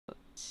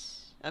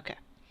Okay.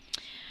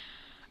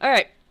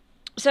 Alright.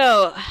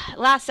 So,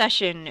 last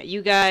session,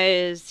 you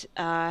guys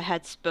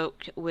had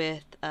spoke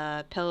with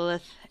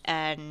Pil'it'ith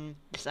and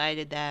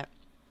decided that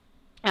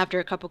after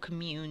a couple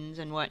communes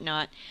and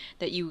whatnot,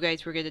 that you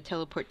guys were going to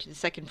teleport to the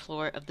second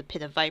floor of the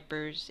Pit of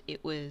Vipers.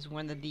 It was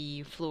one of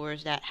the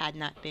floors that had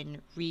not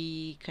been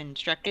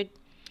reconstructed.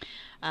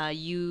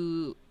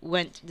 You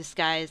went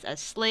disguised as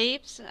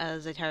slaves,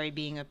 Zaitari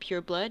being a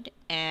pureblood,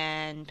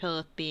 and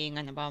Pil'it'ith being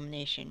an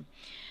abomination.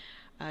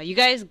 You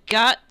guys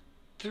got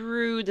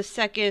through the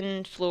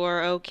second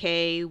floor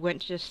okay,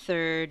 went to the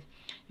third,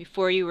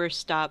 before you were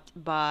stopped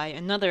by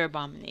another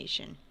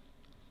abomination.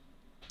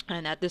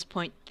 And at this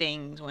point,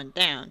 things went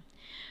down.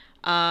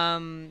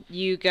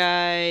 You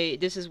guys,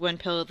 this is when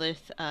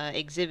Pil'it'ith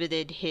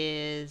exhibited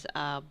his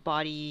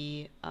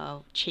body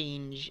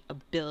change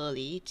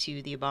ability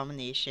to the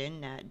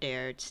abomination that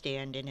dared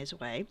stand in his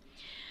way.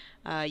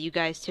 You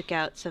guys took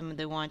out some of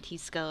the yuan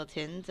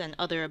skeletons and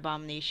other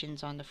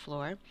abominations on the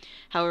floor.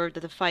 However,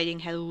 the fighting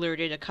had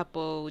alerted a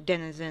couple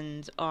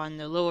denizens on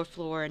the lower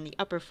floor and the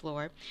upper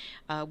floor,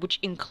 which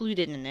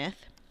included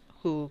Anith,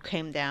 who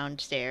came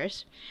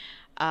downstairs.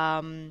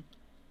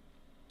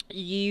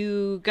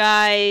 You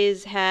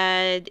guys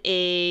had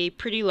a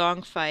pretty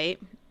long fight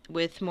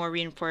with more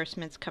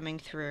reinforcements coming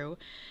through,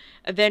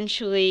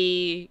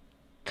 eventually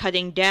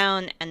cutting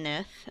down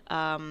Anith,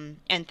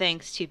 and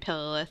thanks to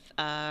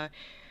Pil'it'ith,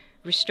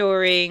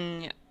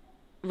 restoring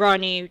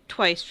Ronny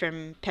twice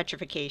from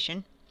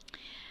petrification.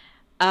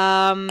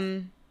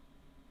 The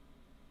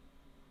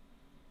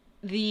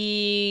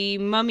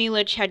mummy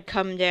lich had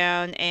come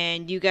down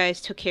and you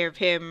guys took care of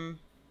him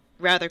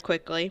rather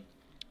quickly.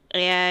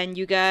 And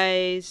you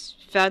guys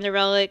found a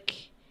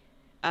relic,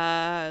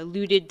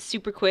 looted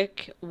super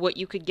quick what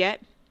you could get,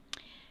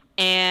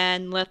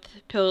 and left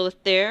Pil'it'ith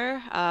there,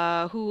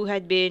 who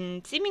had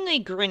been seemingly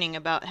grinning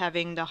about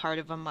having the heart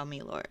of a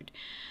mummy lord.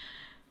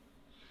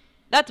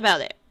 That's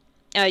about it.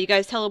 You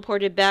guys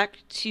teleported back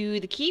to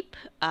the keep.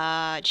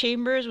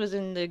 Chambers was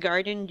in the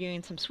garden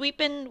doing some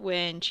sweeping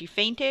when she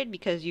fainted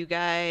because you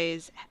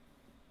guys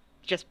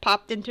just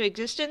popped into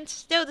existence,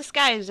 still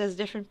disguised as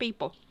different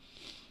people.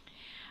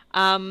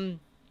 And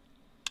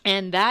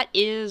that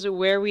is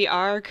where we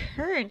are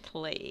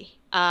currently.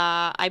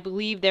 I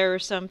believe there were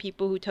some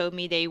people who told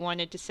me they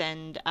wanted to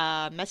send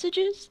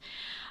messages.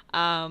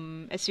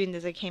 As soon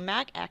as I came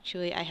back,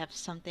 actually, I have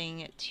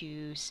something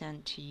to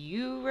send to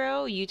you,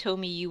 Ro. You told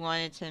me you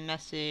wanted to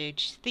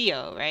message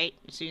Theo, right?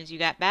 As soon as you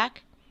got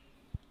back?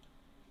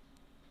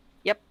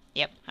 Yep.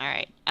 Yep,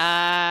 alright.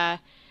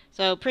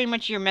 So pretty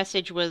much your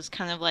message was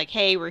kind of like,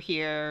 hey, we're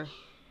here,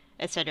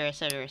 etc.,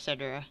 etc.,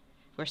 etc.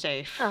 We're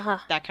safe.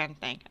 That kind of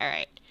thing.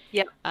 Alright.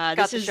 Yep.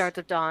 Got the shards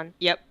of dawn.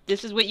 Yep.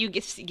 This is what you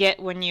get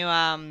when you,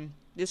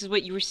 this is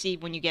what you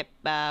receive when you get,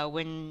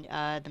 when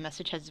the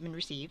message has been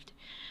received.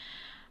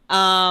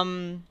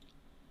 And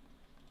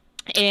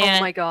oh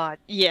my god.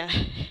 Yeah.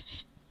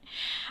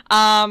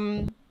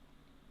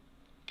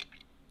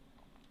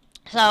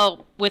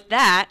 So with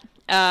that,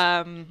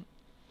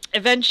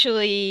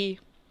 eventually,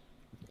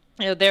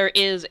 you know, there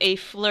is a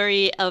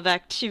flurry of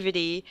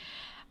activity.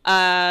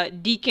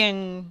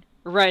 Deacon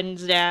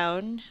runs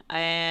down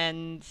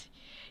and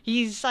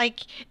he's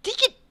like,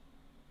 Deacon,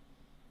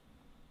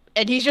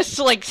 and he's just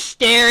like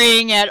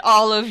staring at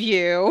all of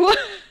you.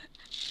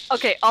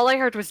 Okay, all I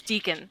heard was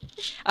Deacon.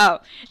 Oh,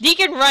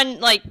 Deacon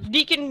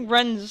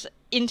runs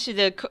into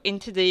the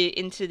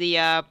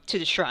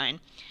shrine,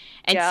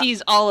 and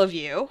sees all of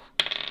you.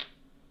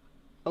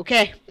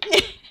 Okay.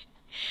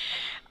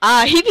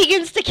 He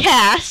begins to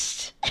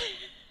cast.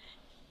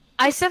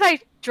 I said I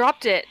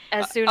dropped it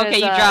as soon as. Okay,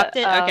 you dropped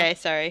it. Okay,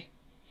 sorry.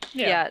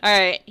 Yeah. All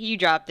right, you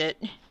dropped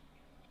it.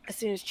 As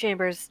soon as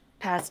Chambers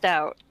passed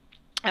out.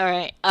 All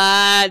right.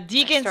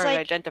 Deacon's started like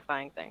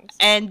identifying things.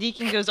 And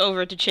Deacon goes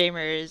over to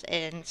Chambers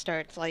and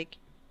starts like,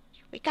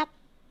 "Wake up,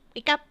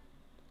 wake up,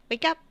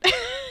 wake up.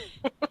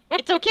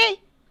 It's okay.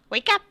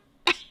 Wake up.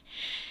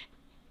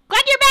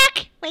 Glad you're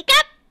back. Wake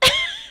up."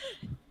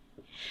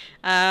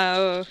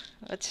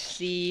 Let's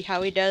see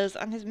how he does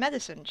on his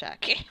medicine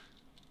check.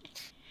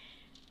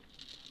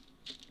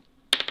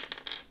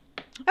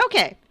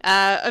 Okay.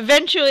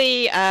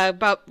 Eventually,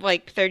 about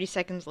like 30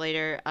 seconds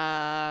later,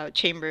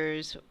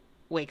 Chambers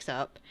wakes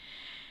up,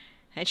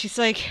 and she's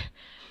like,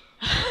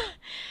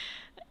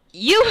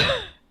 "You."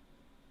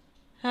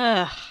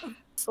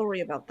 Sorry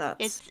about that.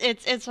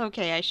 It's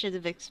okay. I should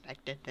have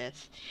expected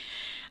this.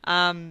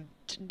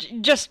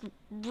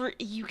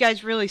 You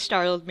guys really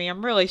startled me.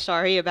 I'm really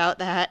sorry about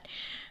that.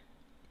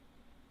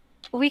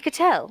 We could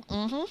tell.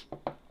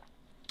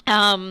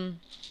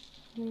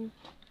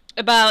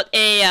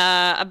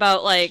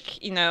 About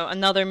like, you know,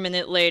 another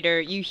minute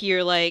later, you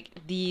hear like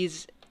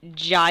these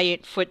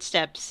giant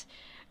footsteps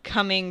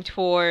coming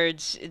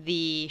towards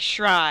the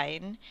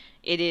shrine.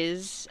 It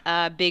is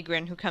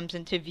Bigrin who comes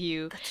into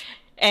view,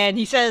 and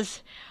he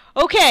says,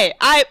 "Okay,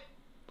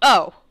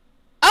 oh,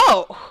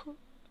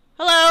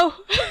 hello,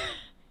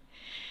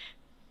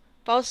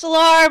 false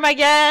alarm, I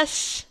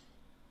guess."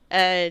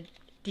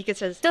 Deacon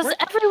says, "Does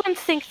everyone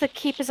think the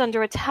keep is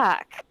under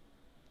attack?"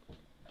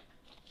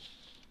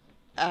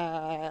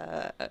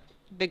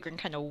 Bigrin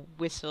kind of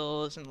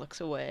whistles and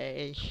looks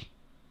away.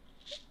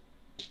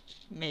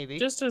 Maybe.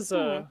 Just as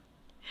a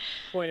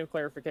point of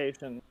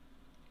clarification,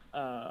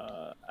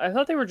 I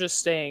thought they were just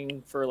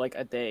staying for like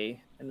a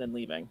day and then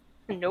leaving.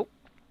 Nope.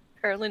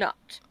 Apparently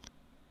not.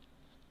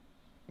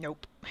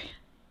 Nope.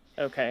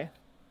 Okay.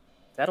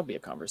 That'll be a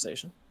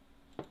conversation.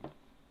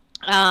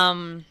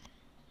 Yeah.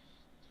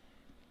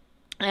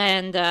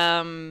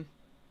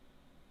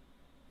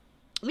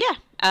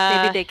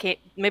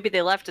 Maybe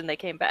they left and they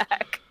came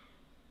back.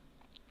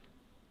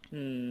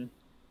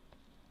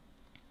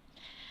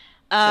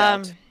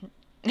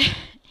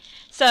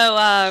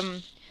 So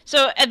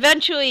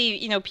eventually,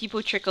 you know,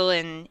 people trickle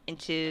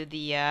into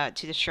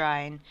the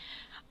shrine.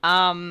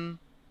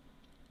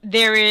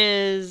 There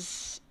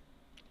is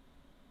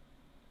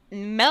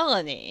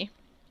Melanie.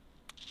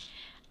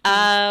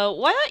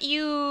 What's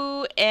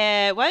your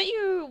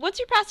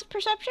passive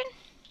perception?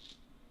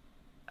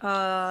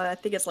 I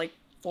think it's like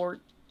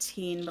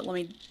 14, but let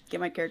me get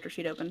my character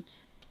sheet open.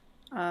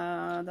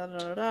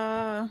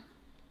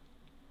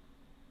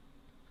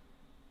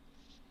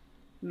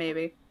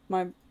 Maybe.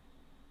 My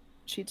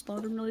sheet's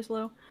loaded really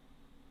slow.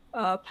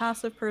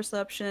 Passive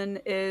perception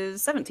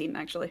is 17,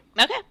 actually.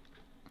 Okay.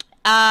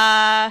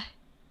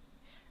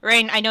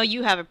 Rain, I know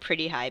you have a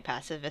pretty high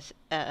passive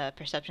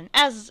perception,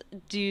 as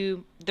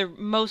do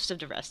most of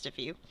the rest of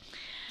you.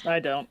 I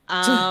don't.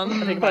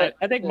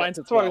 I think mine's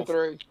a 12.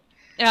 23.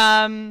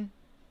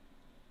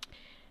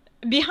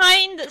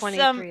 Behind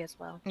 23 as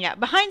well. Yeah,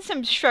 behind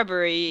some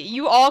shrubbery,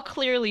 you all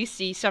clearly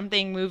see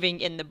something moving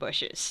in the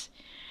bushes.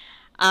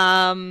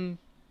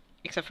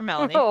 Except for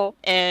Melanie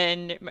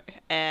and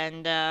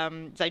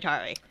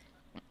Zaitari.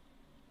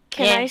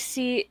 Can I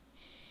see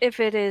if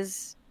it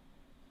is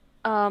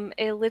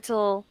a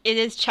little? It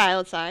is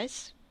child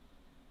size.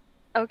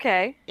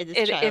 Okay. It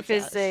is child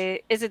size.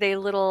 Is it a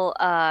little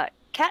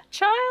cat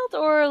child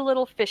or a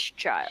little fish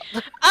child?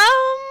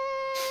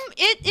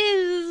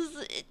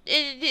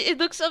 It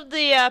looks of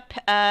the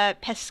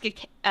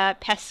pesces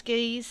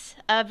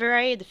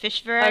variety, the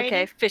fish variety.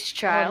 Okay, fish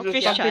child.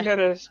 Just something that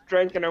is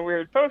drinking a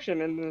weird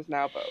potion and is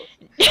now both.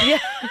 Yeah.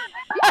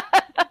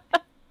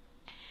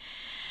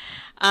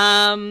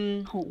 Oh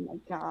my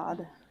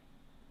god.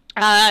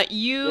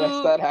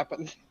 Yes, that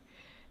happened.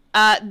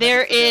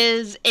 There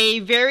is a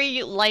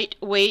very light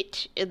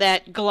weight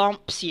that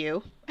glumps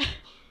you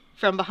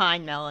from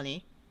behind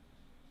Melanie.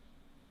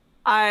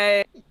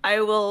 I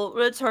will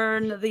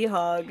return the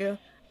hug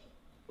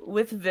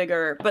with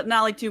vigor, but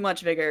not like too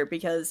much vigor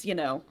because, you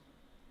know,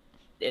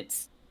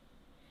 it's...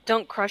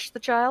 Don't crush the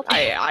child?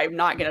 I'm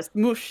not gonna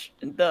smoosh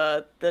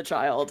the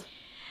child.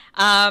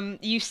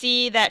 You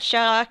see that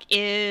Sarrukh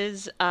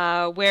is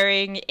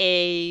wearing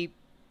a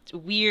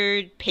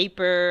weird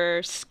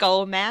paper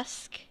skull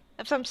mask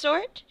of some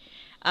sort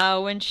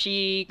when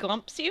she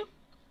glumps you.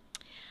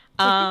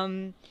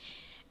 And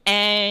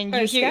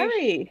you hear...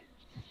 Scary.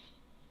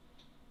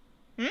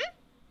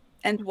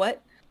 And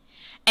what?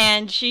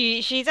 And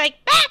she's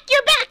like, back,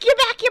 you're back, you're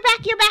back, you're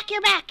back, you're back,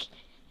 you're back.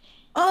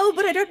 Oh,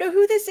 but I don't know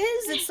who this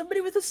is. It's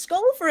somebody with a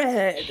skull for a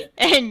head.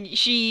 And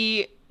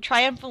she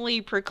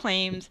triumphantly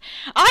proclaims,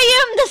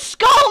 I am the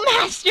Skull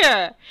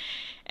Master.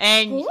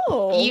 And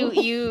you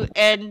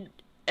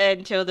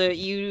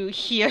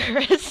hear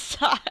a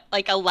sigh,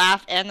 like a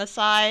laugh and a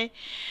sigh.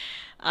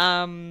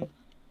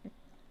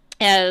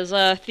 As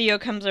Theo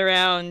comes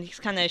around, he's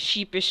kind of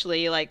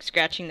sheepishly, like,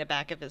 scratching the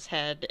back of his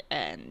head,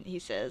 and he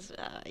says,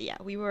 yeah,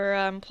 we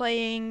were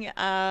playing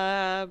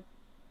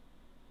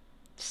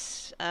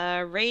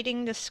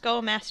raiding the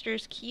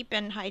Skullmaster's keep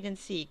and hide and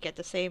seek at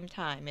the same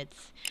time.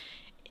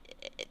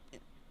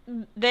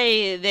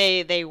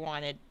 They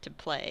wanted to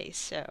play,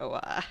 so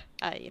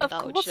I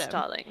indulged them.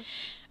 Darling.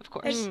 Of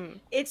course.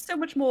 It's so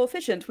much more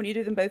efficient when you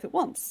do them both at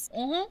once.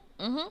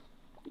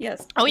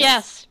 Yes. Oh,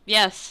 yes.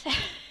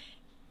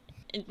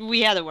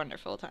 We had a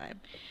wonderful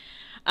time.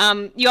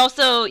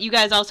 You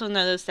guys also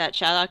noticed that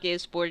Sarrukh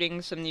is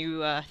sporting some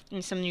new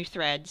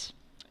threads.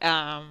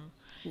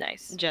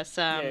 Nice. Just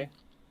just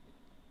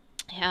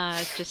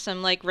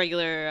some like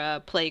regular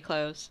play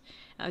clothes.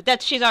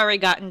 That she's already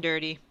gotten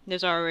dirty.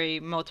 There's already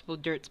multiple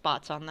dirt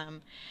spots on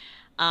them.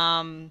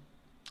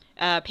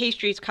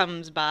 Pastries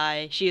comes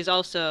by. She is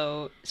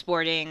also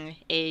sporting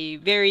a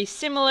very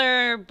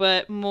similar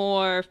but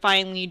more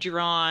finely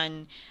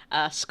drawn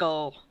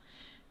skull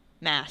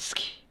mask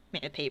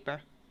made of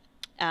paper.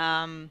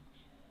 But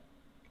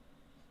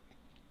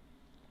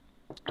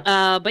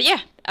yeah,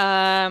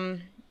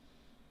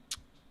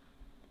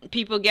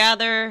 people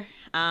gather.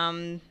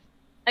 I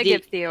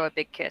give Theo a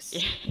big kiss.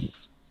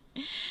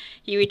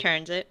 He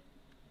returns it.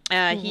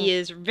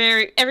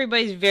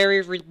 Everybody's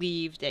very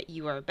relieved that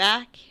you are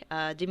back.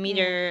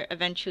 Demeter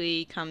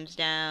eventually comes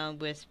down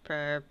with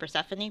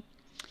Persephone.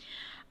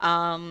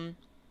 What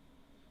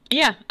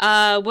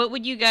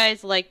would you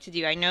guys like to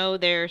do? I know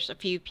there's a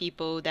few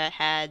people that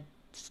had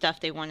stuff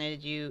they wanted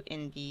to do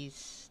in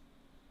these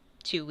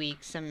 2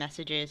 weeks, some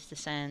messages to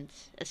send,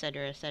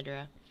 etc.,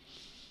 etc.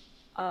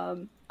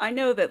 I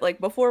know that like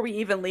before we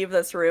even leave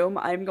this room,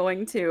 I'm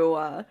going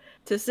to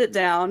sit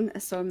down.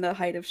 So I'm the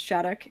height of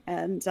Shattuck,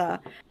 and I'm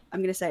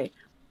gonna say,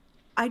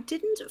 I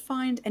didn't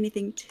find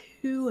anything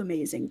too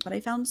amazing, but I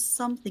found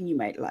something you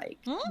might like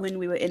when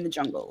we were in the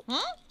jungle.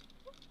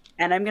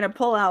 And I'm gonna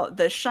pull out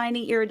the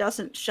shiny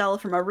iridescent shell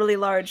from a really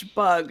large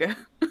bug.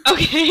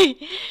 Okay.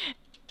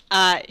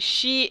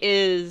 She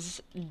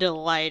is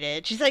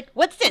delighted. She's like,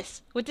 "What's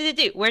this? What did it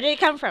do? Where did it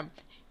come from?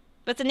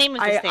 What's the name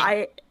of this thing?"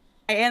 I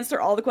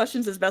answer all the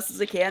questions as best as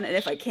I can, and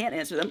if I can't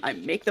answer them, I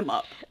make them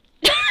up.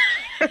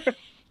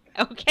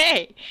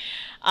 Okay.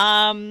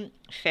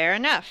 Fair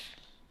enough.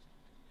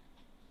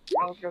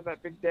 I'll go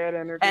that big dad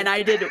energy. And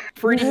I did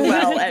pretty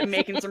well at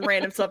making some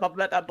random stuff up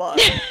about that bug.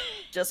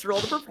 Just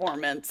rolled a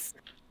performance.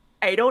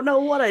 I don't know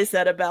what I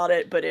said about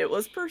it, but it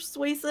was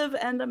persuasive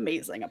and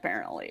amazing,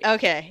 apparently.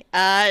 Okay.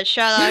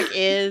 Sherlock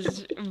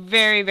is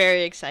very,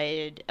 very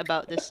excited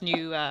about this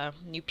new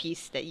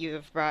piece that you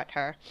have brought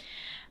her.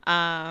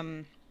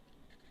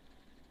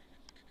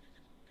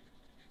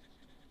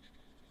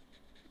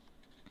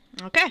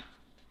 Okay.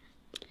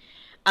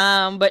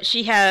 But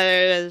she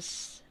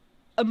has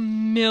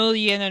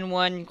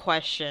 1,000,001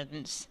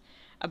 questions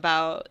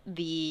about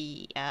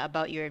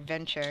about your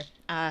adventure.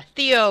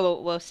 Theo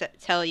will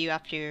tell you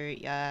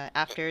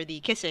after the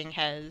kissing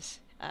has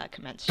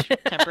commenced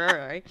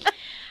temporarily.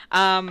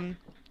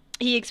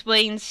 He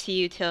explains to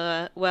you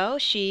well,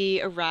 she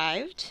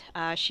arrived.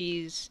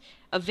 She's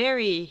a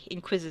very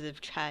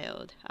inquisitive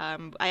child.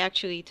 I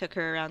actually took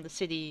her around the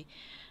city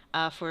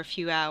for a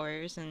few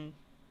hours, and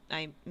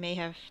I may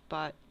have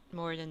bought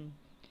more than...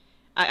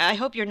 I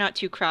hope you're not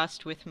too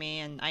crossed with me,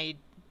 and I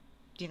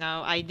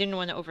didn't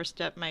want to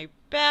overstep my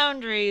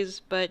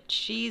boundaries, but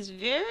she's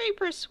very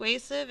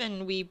persuasive,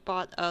 and we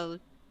bought a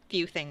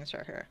few things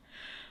for her.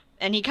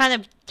 And he kind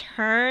of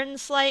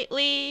turns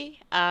slightly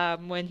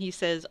when he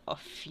says a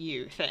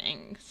few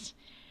things.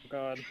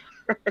 God.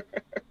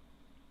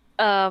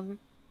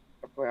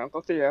 Boy,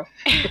 Uncle Theo.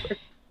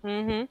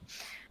 I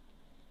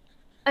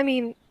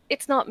mean,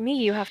 it's not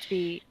me you have to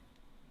be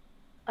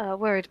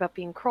worried about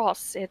being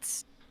cross.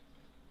 It's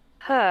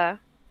her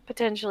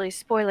potentially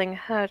spoiling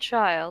her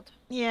child.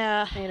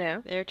 Yeah. You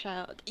know? Their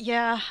child.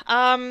 Yeah.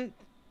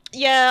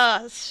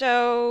 Yeah,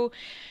 so...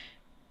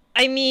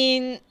 I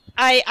mean,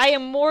 I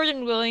am more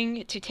than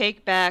willing to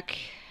take back,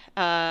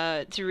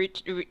 to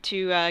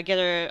get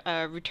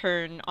a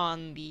return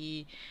on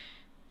the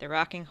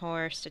rocking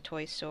horse, the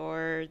toy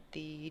sword,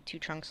 the 2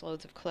 trunks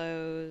loads of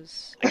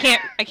clothes.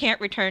 I can't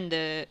return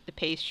the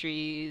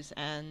pastries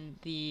and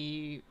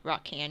the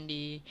rock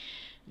candy.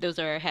 Those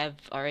have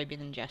already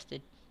been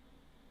ingested.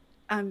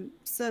 I'm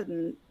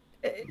certain,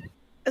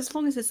 as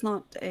long as it's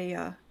not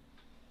a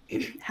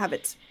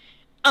habit.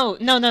 Oh,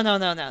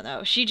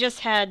 no. She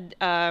just had,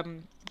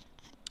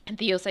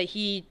 Theo said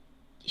she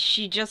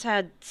just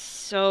had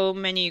so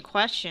many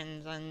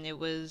questions, and it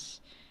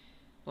was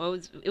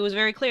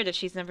very clear that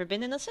she's never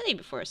been in the city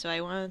before, so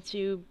I wanted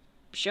to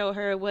show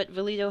her what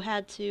Valito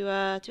had to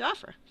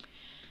offer.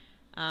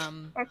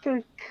 I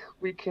think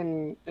we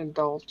can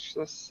indulge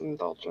this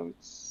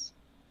indulgence.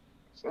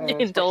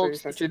 Indulge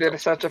Since you did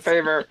us such a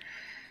favor.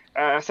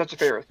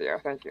 Theo.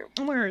 Thank you.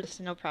 Words,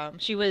 no problem.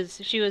 She was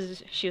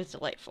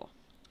delightful.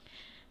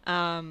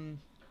 I'll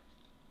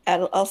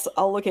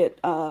look at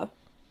oh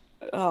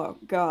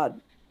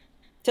god,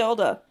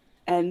 Tilda,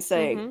 and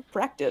say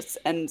practice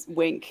and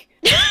wink.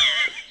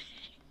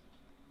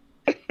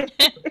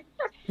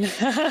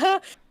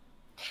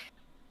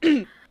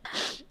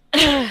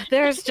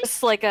 There's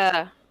just like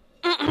a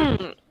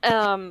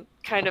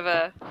kind of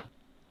a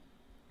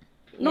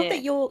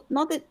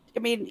I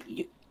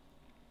mean,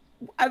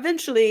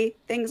 eventually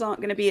things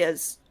aren't going to be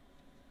as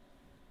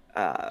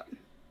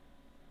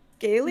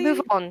scaly.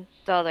 Move on,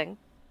 darling.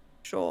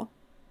 Sure.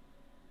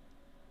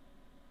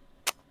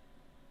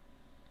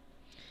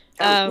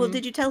 Well,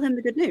 did you tell him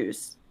the good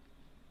news?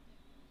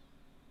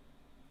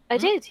 I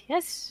did,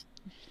 yes.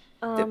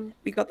 That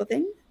we got the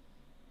thing?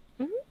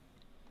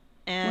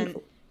 And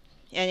Wonderful.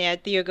 and yeah,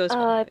 Theo goes.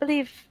 I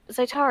believe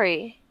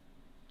Zaitari.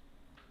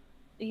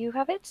 You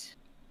have it?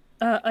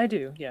 I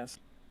do, yes.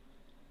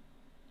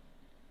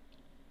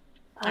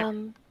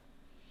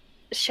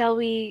 Shall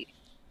we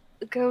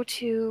go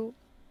to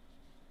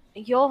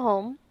your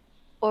home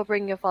or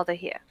bring your father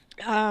here?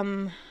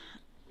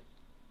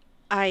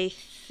 I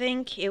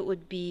think it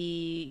would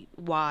be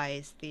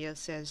wise, Theo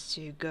says,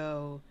 to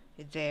go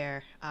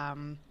there.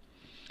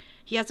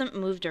 He hasn't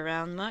moved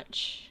around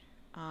much,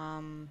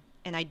 and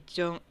I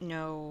don't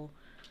know,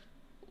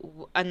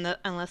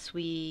 unless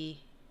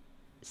we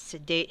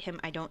sedate him,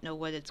 I don't know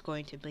what it's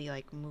going to be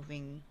like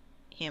moving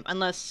him,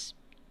 unless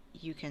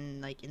you can,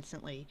 like,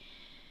 instantly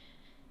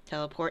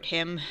teleport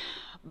him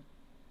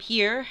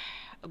here,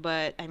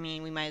 but, I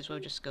mean, we might as well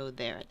just go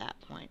there at that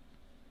point.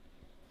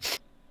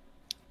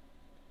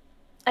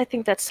 I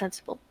think that's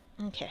sensible.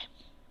 Okay.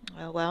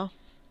 Well.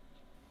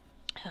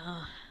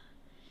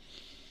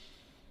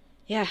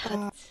 Yeah,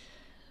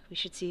 we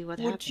should see what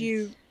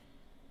happens.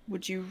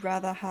 Would you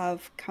rather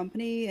have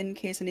company in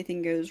case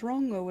anything goes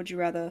wrong, or would you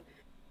rather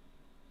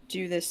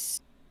do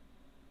this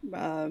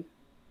on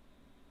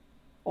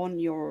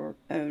your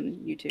own,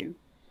 you two?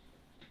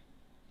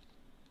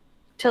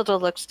 Tilda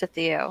looks to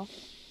Theo.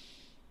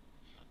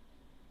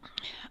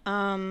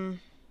 Do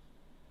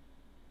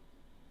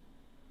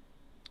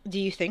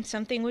you think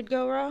something would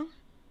go wrong?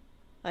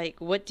 Like,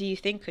 what do you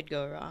think could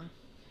go wrong?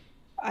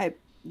 I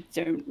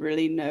don't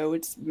really know.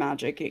 It's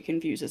magic. It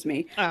confuses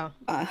me. Oh.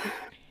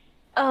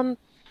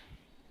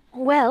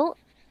 Well,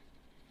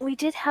 we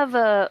did have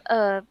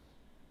a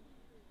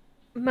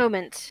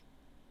moment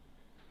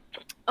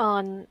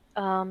on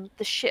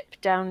the ship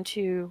down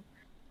to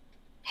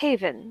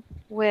Haven,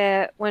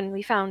 when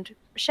we found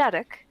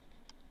Shattuck,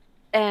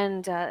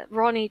 and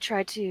Ronny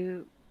tried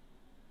to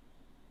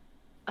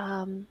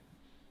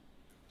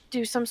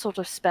do some sort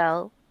of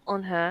spell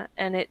on her,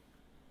 and it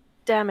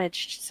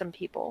damaged some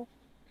people.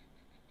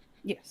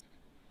 Yes.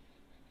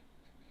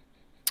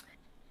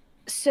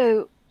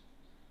 So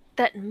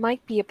that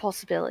might be a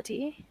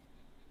possibility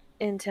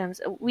in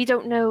terms of, we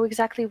don't know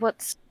exactly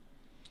what's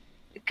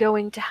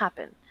going to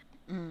happen.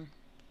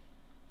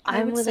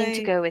 I'm willing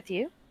to go with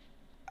you.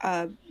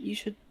 You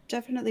should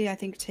definitely, I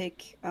think,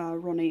 take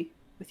Ronny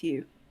with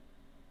you.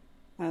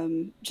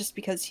 Just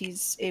because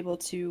he's able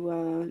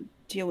to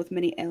deal with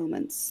many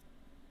ailments.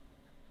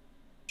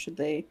 Should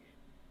they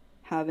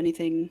have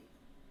anything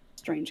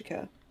strange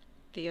occur?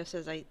 Theo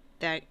says,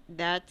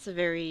 that's a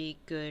very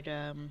good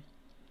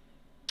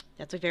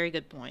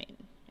point.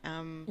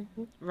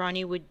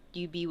 Ronny, would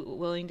you be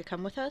willing to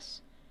come with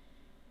us?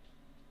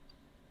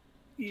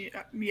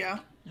 Yeah.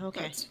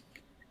 Okay.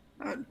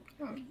 I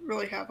don't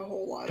really have a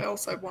whole lot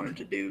else I wanted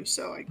to do,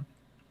 so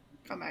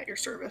I'm at your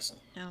service.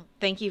 No,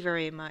 thank you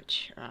very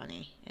much,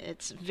 Ronny.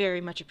 It's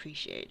very much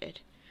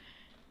appreciated.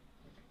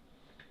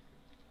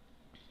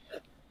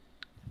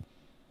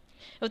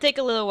 It'll take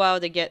a little while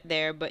to get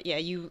there, but yeah,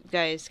 you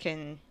guys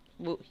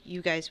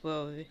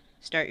will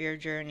start your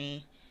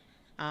journey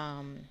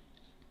to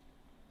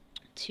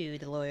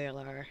the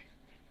Loyalar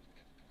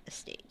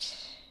estate.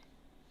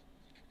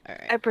 All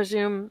right. I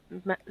presume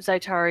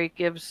Zaitari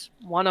gives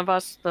one of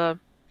us the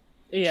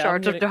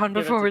shards of dawn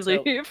before we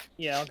leave.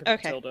 Yeah, I'll give it to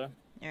Okay. Tilda.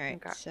 All right.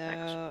 Okay,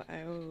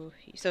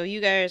 So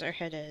you guys are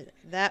headed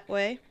that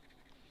way.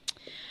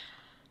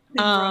 And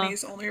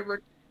Ronnie's only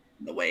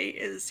the way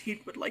is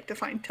he would like to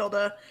find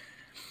Tilda.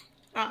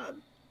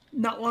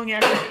 Not long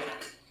after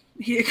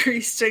he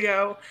agrees to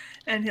go,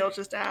 and he'll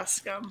just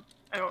ask, I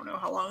don't know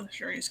how long this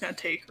journey is going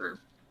to take or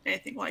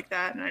anything like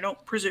that, and I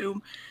don't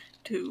presume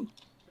to,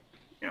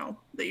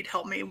 that you'd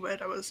help me,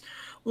 but I was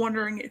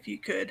wondering if you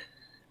could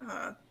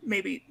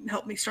maybe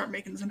help me start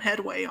making some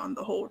headway on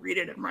the whole read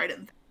it and write it.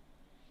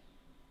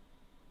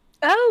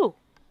 Oh!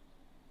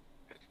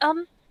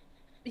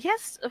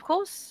 Yes, of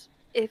course,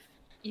 if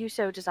you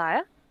so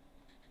desire.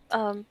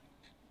 I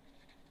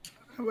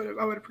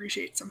would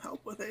appreciate some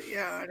help with it.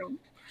 Yeah, I don't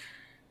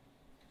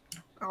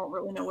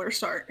really know where to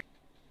start.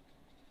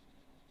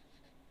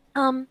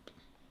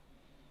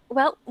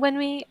 Well, when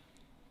we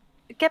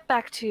get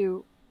back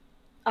to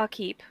our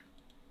keep,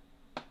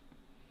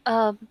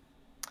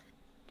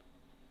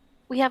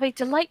 we have a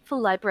delightful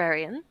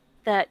librarian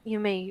that you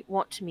may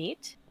want to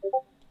meet.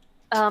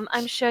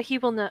 I'm sure he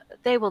will know.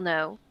 They will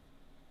know.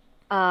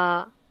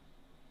 I'm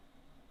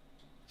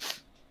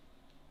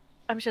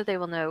sure they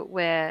will know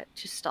where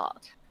to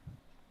start.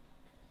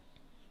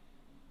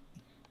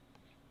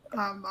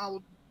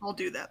 I'll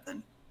do that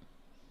then.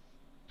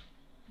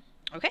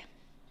 Okay.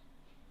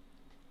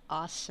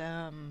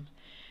 Awesome.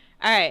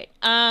 All right.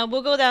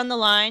 We'll go down the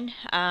line.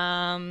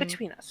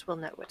 Between us, we'll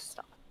know where to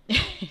start.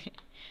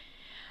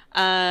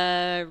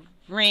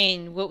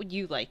 Rain, what would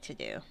you like to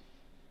do?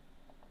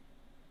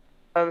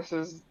 This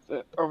is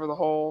over the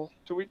whole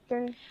 2-week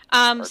thing?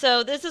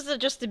 So this is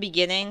just the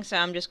beginning, so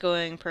I'm just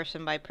going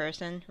person by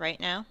person right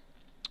now.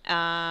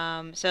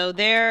 So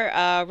there,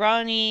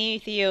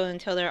 Ronny, Theo, and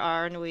Tilda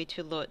are on the way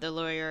to the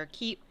lawyer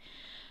keep.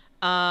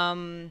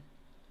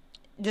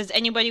 Does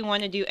anybody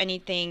want to do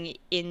anything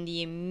in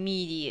the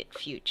immediate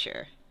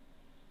future?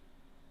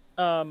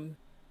 I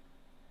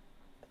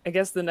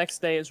guess the next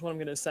day is when I'm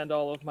going to send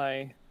all of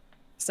my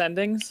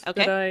sendings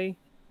that I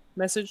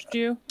messaged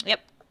you. Yep.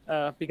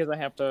 Because I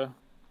have to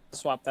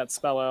swap that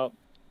spell out.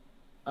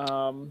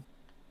 And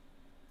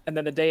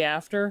then the day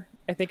after,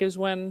 I think, is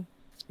when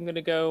I'm going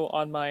to go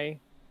on my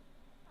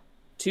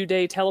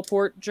 2-day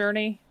teleport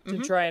journey to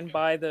try and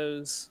buy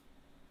those.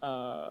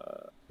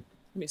 Let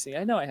me see.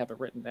 I know I have it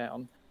written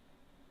down.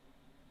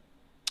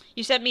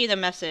 You sent me the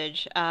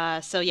message.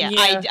 So yeah.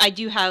 I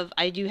do have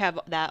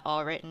that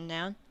all written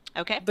down.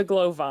 Okay. The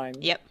glow vine.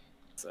 Yep.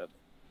 That's it.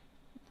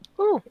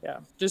 Ooh.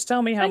 Yeah. Just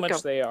tell me how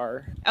much they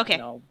are. Okay.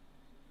 And I'll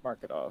mark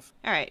it off.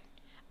 All right.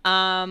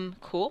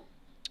 Cool.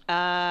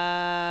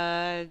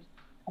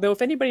 Though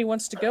if anybody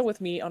wants to go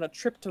with me on a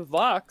trip to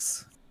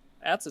Vox,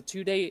 that's a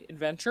 2-day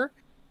adventure.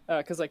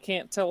 Because I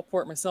can't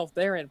teleport myself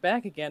there and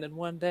back again in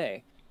 1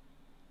 day.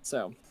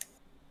 So.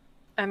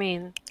 I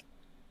mean,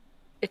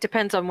 it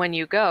depends on when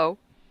you go.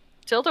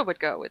 Tilda would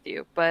go with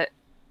you, but,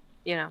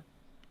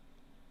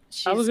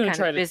 she's I was going to kind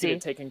try of to busy. get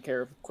it taken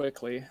care of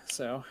quickly,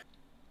 so.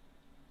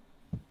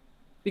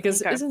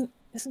 Because Okay.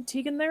 isn't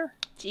Tegan there?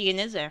 Tegan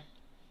is there.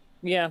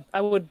 Yeah,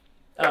 I would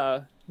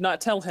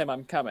not tell him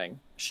I'm coming.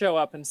 Show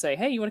up and say,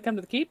 hey, you want to come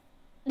to the keep?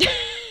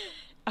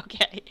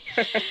 Okay.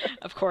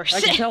 Of course.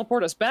 I can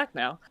teleport us back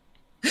now.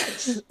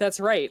 That's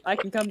right. I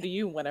can come to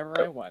you whenever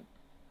I want.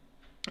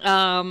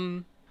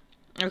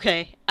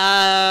 Okay.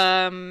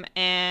 And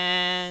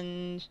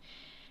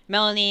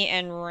Melanie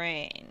and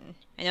Rain.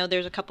 I know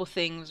there's a couple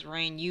things,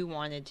 Rain, you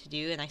wanted to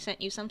do, and I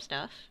sent you some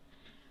stuff.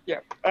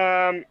 Yep.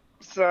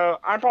 So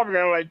I'm probably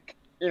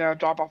gonna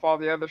drop off all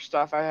the other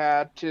stuff I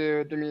had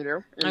to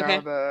Demeter. Okay.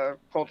 The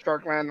Cold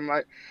Shark Land. I'm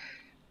like,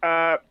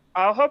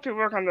 I'll help you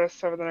work on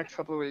this over the next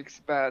couple of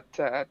weeks, but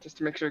just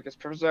to make sure it gets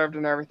preserved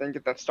and everything,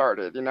 get that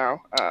started. Demeter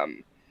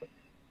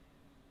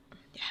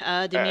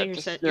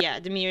just, said, yeah. yeah,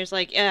 Demeter's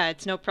like, yeah,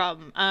 it's no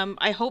problem.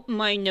 I hope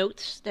my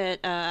notes that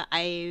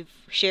I've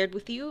shared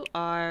with you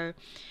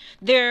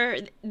they're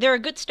a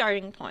good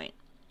starting point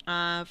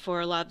for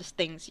a lot of the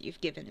things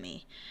you've given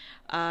me.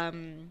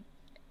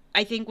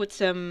 I think with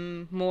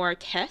some more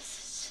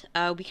tests,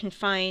 we can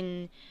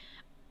find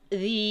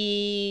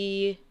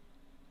the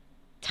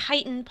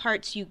Titan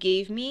parts you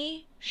gave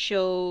me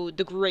show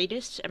the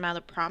greatest amount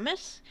of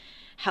promise.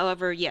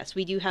 However, yes,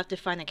 we do have to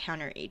find a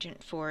counter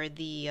agent for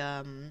the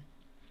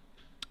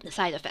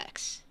side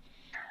effects.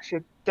 I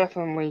should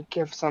definitely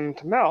give some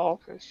to Mel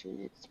because she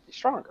needs to be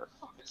stronger,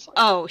 obviously.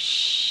 Oh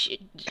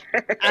shit!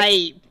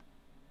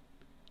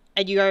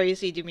 And you already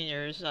see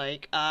Demeter's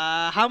like,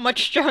 how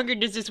much stronger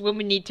does this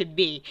woman need to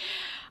be?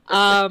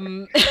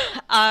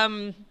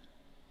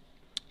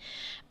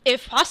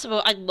 If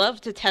possible, I'd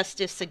love to test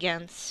this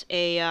against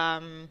a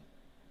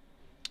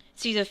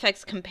see the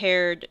effects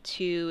compared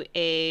to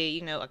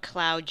a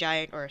cloud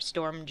giant or a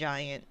storm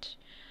giant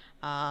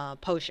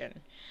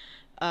potion.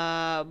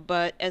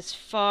 But as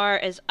far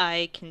as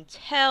I can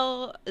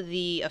tell,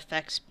 the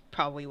effects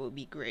probably will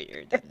be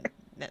greater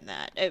than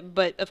that.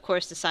 But of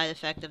course, the side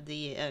effect of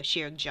the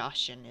sheer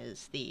exhaustion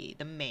is the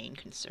main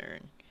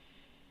concern.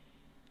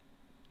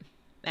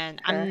 And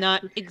I'm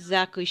not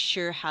exactly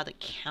sure how to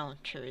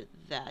counter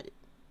that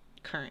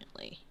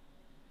currently.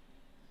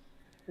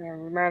 Yeah,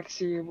 we might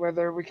see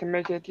whether we can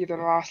make it either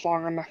last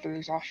long enough that the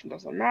exhaustion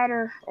doesn't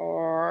matter,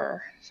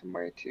 or some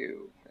way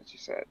to, as you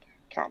said,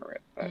 counter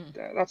it. But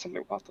that's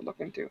something we'll have to look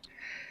into.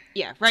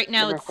 Yeah, right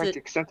now it's quite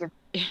extensive.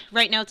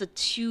 Right now it's a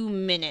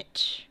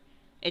 2-minute.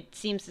 It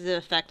seems the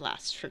effect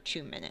lasts for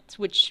 2 minutes,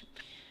 which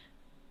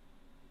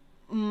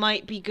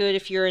might be good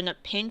if you're in a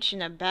pinch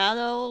in a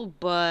battle,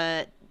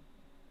 but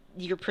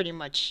you're pretty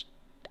much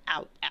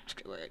out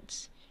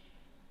afterwards.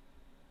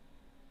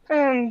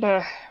 And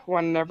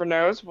one never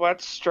knows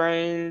what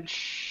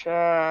strange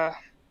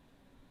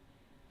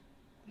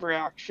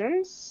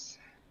reactions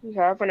you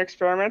have when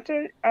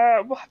experimenting.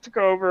 We'll have to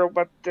go over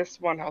what this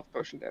one health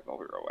potion did while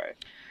we were away.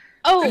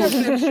 Oh,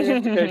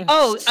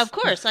 oh, of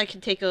course, I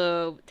can take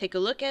a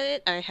look at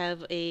it. I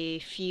have a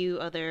few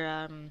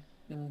other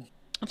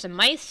some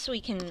mice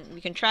we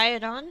can try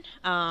it on.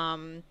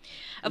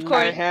 Of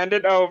course, I hand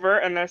it over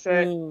and I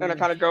say, and I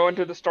kind of go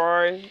into the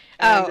story,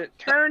 and it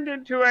turned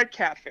into a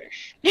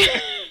catfish.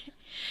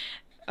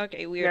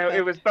 Okay, weird. No,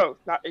 it was both,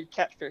 not a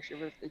catfish. It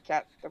was a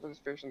cat that was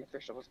a fish, and the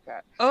fish that was a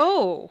cat.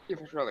 Oh.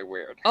 It was really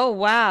weird. Oh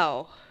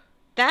wow,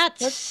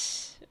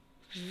 that's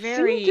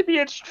very. Seemed to be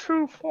its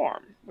true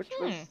form, which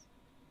was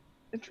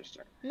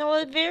interesting.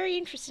 No, very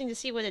interesting to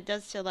see what it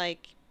does to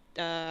like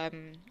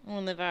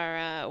one of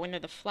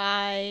the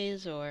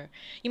flies, or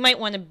you might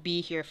want to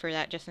be here for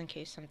that just in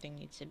case something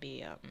needs to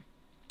be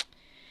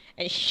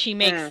and she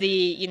makes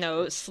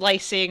the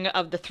slicing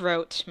of the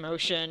throat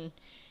motion,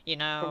 The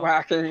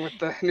whacking with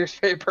the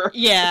newspaper.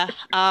 Yeah.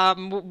 I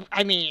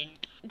mean,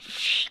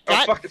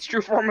 oh fuck, its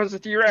true form was a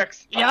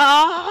T-Rex.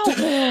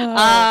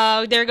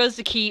 Yeah. There goes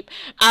the keep.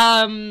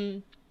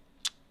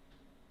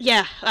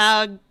 Yeah,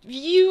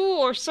 you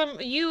or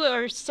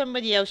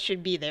somebody else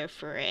should be there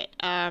for it.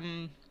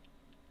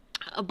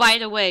 By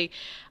the way,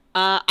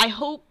 I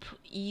hope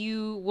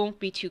you won't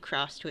be too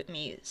crossed with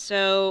me.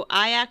 So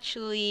I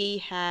actually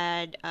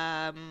had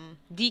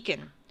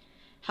Deacon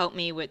help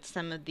me with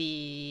some of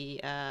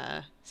the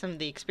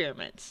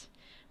experiments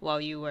while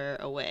you were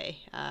away.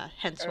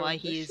 Hence why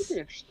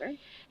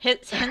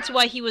hence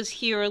why he was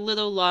here a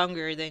little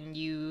longer than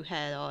you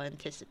had all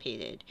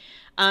anticipated.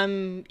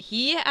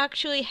 He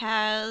actually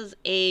has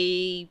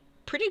a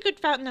pretty good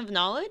fountain of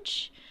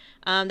knowledge.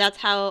 That's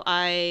how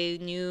I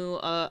knew.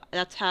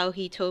 That's how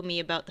he told me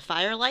about the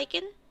fire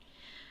lichen.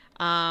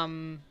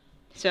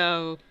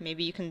 So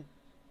maybe you can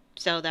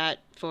sell that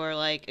for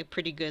like a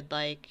pretty good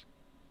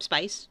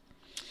spice.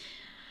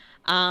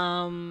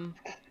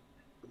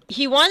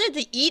 He wanted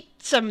to eat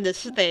some of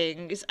these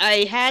things.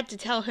 I had to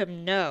tell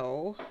him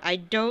no. I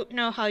don't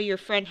know how your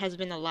friend has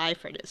been alive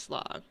for this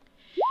long.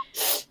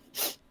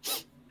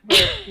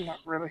 I'm not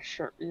really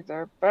sure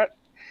either, but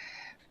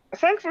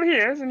thankfully he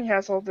is, and he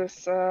has all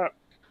this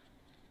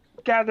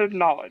gathered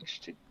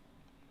knowledge to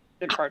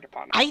impart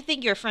upon us. I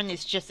think your friend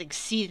is just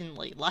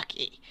exceedingly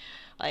lucky.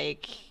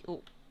 Like,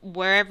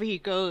 wherever he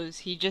goes,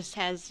 he just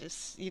has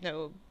this,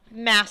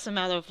 mass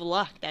amount of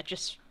luck that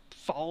just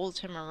follows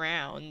him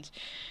around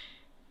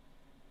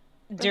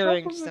The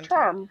during help of the some time.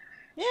 charm.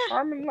 Yeah.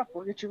 Charm and luck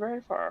will get you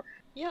very far.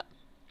 Yep.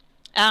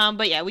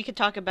 But yeah, we could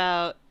talk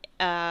about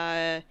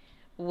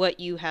what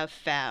you have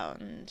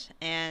found,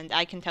 and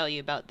I can tell you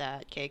about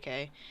that,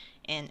 KK,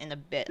 in a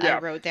bit. I Yeah.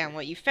 wrote down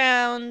what you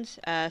found,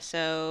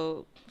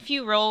 so a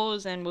few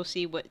rolls, and we'll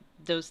see what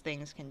those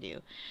things can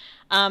do.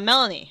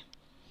 Melanie.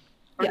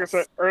 Like Yes.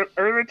 I said,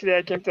 earlier today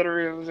I came to the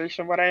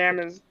realization what I am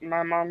is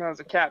my mom has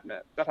a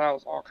cabinet that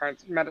has all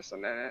kinds of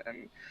medicine in it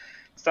and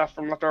stuff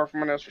from left over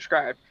from when it was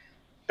prescribed.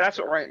 That's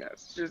what writing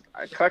is. Just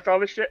I collect all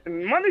this shit,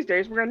 and one of these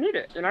days we're gonna need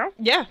it, you know?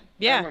 Yeah, And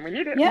yeah. when we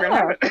need it, we're gonna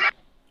have it.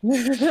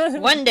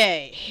 One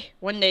day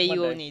you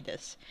will day. need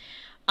this.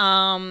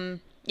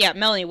 Yeah,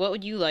 Melanie, what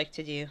would you like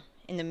to do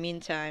in the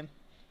meantime?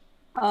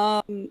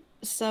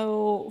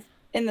 So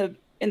in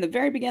the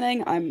very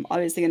beginning, I'm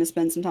obviously going to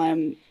spend some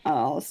time.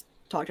 I'll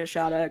talk to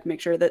Shattuck,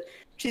 make sure that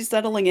she's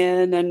settling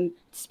in, and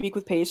speak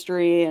with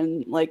Pastry,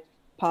 and like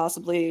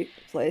possibly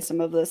play some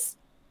of this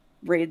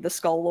raid the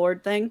Skull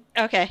Lord thing.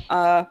 Okay.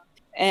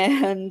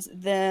 And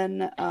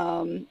then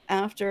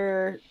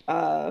after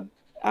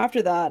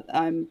that,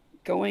 I'm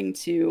going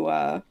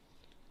to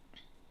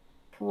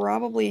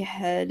probably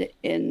head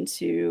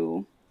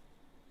into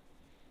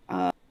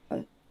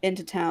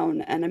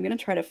town, and I'm gonna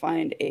try to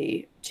find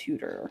a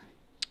tutor.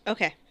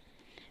 Okay.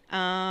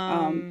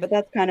 But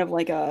that's kind of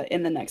like a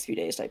in the next few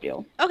days type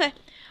deal. Okay.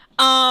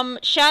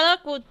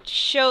 Shattuck will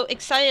show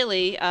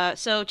excitedly.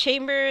 So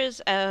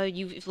Chambers,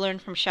 you've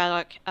learned from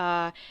Shattuck,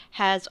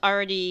 has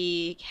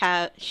already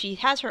she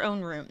has her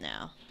own room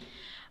now.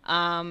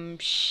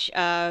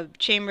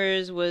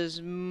 Chambers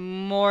was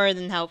more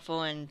than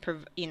helpful in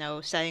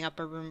setting up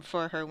a room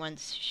for her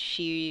once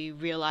she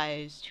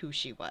realized who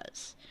she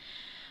was.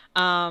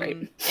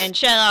 Right. And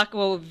Sherlock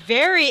will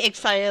very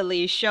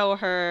excitedly show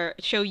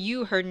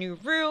you her new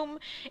room.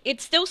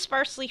 It's still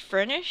sparsely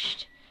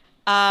furnished,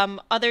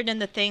 other than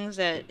the things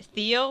that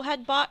Theo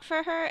had bought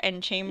for her,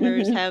 and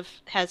Chambers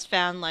has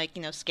found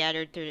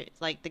scattered through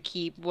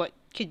what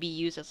could be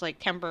used as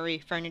temporary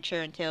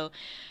furniture until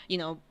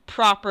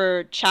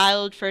proper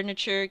child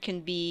furniture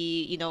can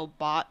be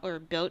bought or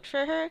built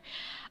for her.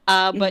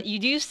 But you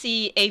do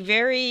see a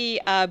very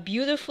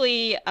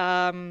beautifully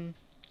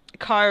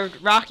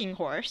carved rocking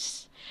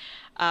horse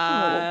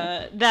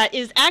that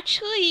is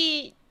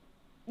actually,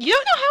 you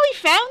don't know how he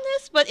found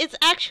this, but it's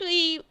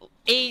actually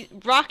a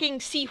rocking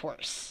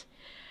seahorse.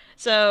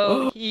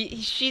 So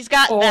she's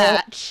got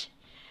that.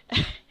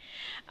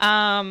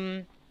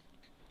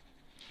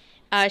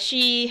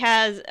 She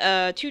has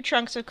 2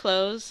 trunks of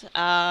clothes.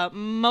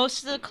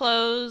 Most of the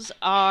clothes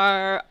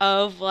are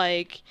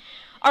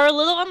are a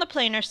little on the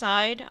plainer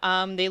side.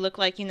 They look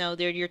like,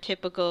 they're your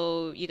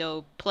typical,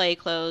 play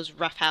clothes,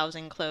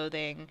 roughhousing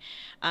clothing.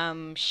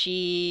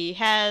 She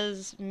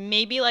has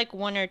maybe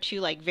 1 or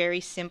 2 very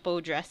simple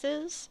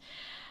dresses.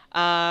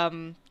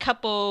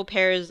 Couple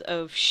pairs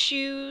of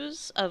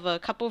shoes of a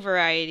couple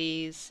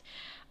varieties.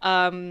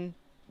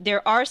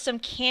 There are some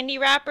candy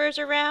wrappers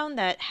around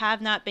that have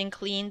not been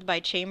cleaned by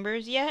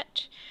Chambers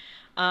yet.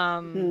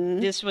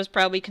 This was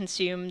probably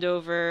consumed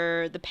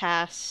over the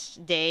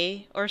past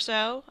day or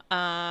so.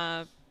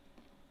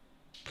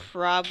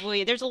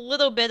 Probably there's a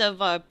little bit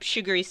of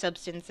sugary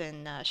substance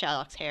in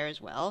Sherlock's hair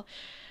as well,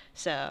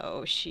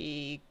 so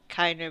she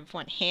kind of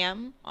went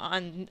ham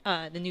on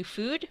the new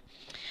food.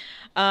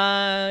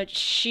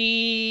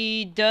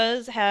 She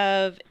does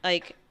have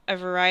a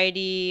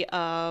variety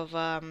of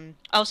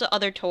also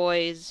other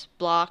toys,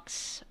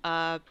 blocks,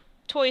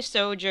 toy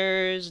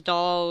soldiers,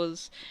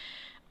 dolls.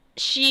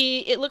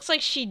 It looks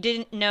like she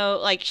didn't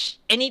know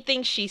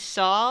anything she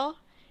saw,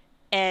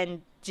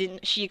 and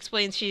she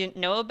explains she didn't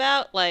know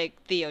about,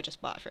 Theo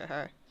just bought for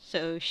her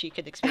so she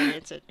could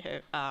experience it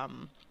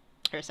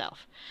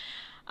herself.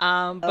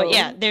 But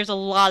yeah, there's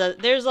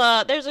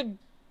a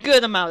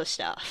good amount of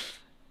stuff.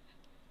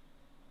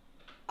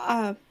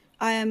 I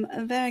am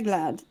very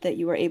glad that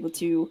you were able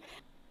to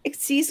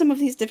see some of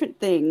these different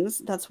things.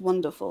 That's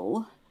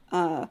wonderful.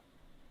 I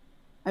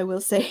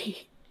will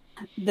say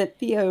that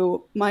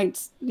Theo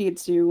might need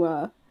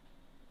to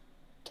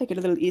take it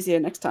a little easier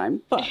next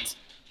time. But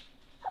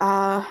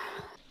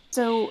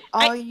so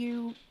are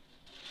you?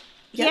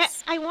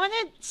 Yes. Yeah, I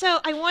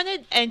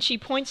wanted, and she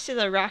points to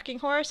the rocking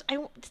horse.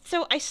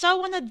 I saw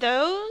one of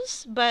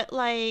those, but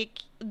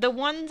the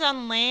ones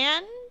on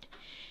land,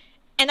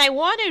 and I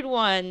wanted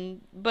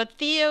one, but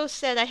Theo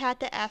said I had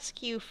to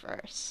ask you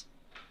first.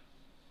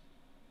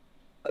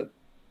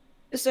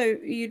 So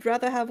you'd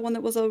rather have one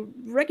that was a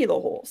regular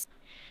horse?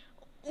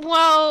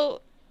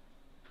 Well,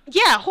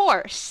 yeah,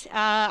 horse.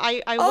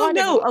 I wanted.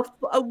 No,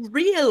 a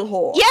real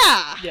horse.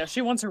 Yeah. Yeah,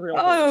 she wants a real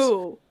horse.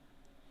 Oh,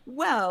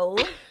 well,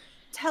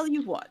 tell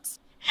you what.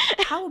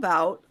 How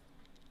about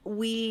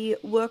we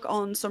work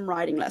on some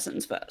riding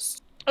lessons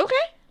first? Okay.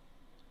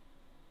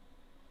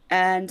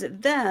 And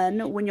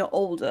then, when you're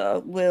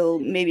older, we'll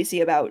maybe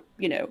see about,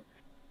 a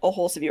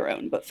horse of your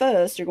own. But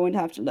first, you're going to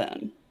have to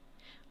learn.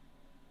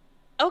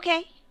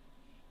 Okay.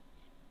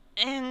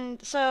 And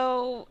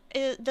so,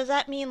 does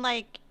that mean,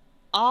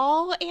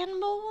 all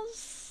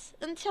animals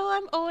until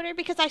I'm older,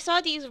 because I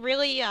saw these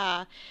really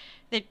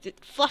the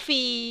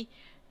fluffy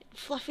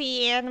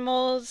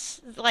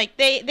animals, like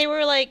they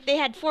were like they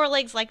had 4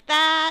 legs like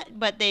that,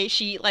 but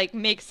she like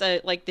makes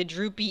a like the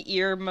droopy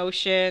ear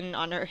motion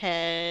on her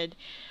head.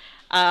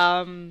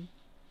 Um,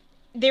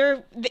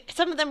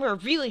 some of them were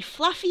really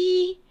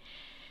fluffy.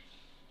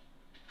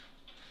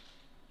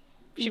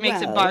 She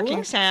makes a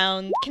barking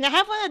sound. Can I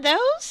have one of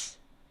those?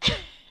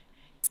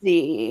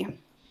 See.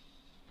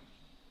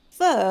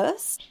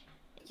 First,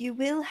 you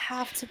will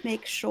have to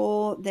make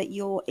sure that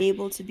you're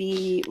able to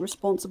be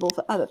responsible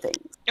for other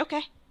things.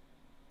 Okay.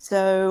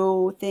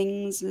 So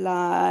things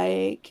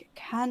like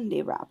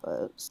candy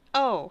wrappers.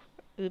 Oh,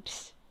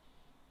 oops.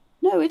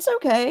 No, it's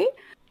okay.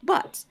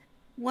 But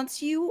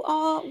once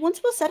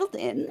we're settled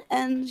in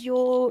and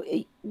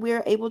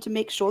we're able to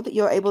make sure that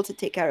you're able to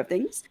take care of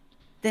things,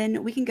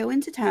 then we can go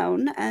into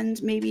town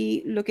and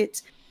maybe look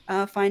at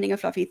finding a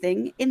fluffy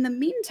thing. In the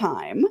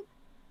meantime,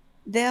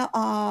 there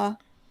are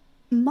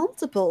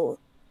multiple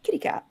kitty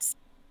cats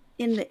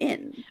in the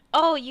inn.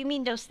 Oh, you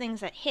mean those things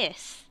that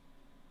hiss?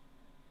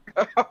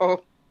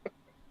 Oh.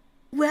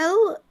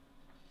 Well,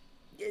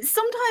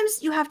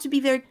 sometimes you have to be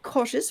very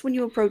cautious when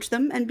you approach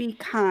them and be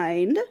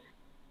kind.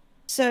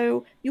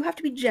 So you have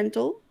to be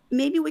gentle.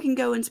 Maybe we can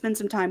go and spend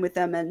some time with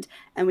them and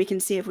we can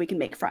see if we can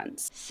make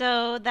friends.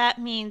 So that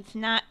means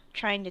not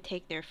trying to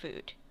take their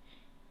food.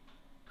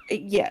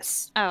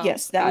 Yes. Oh,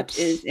 yes, that oops.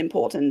 is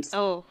important.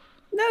 Oh.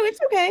 No, it's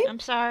okay. I'm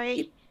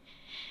sorry.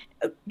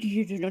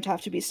 You do not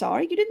have to be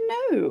sorry. You didn't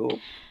know.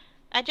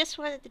 I just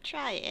wanted to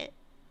try it.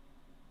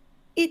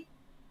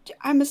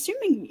 I'm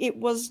assuming it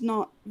was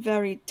not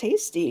very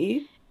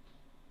tasty.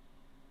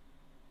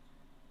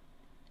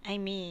 I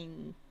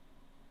mean,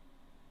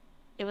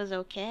 it was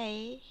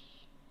okay.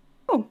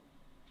 Oh,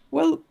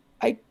 well,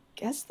 I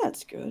guess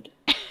that's good.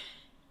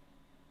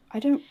 I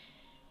don't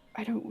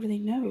really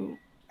know.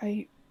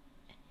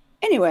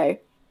 Anyway,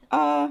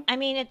 I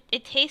mean,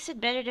 it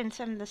tasted better than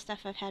some of the stuff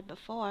I've had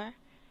before.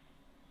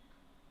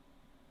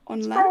 On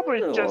It's land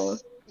probably or...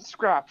 just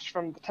scraps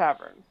from the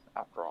tavern,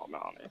 after all,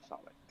 Melanie. It's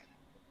not like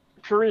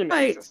Purina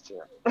Right. exists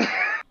here.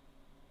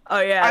 Oh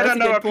yeah, I that's don't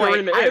know a what good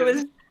point. Purina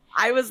is.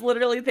 I was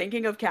literally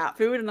thinking of cat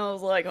food, and I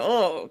was like,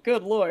 oh,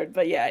 good lord.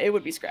 But yeah, it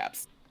would be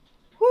scraps.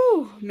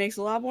 Whew, makes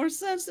a lot more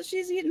sense that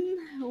she's eating,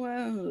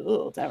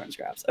 well, tavern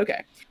scraps.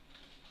 Okay.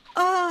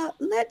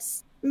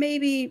 Let's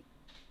maybe...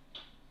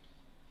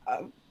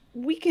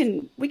 we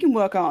can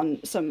work on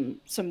some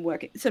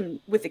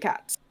with the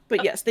cats.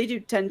 But yes, they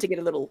do tend to get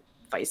a little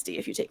feisty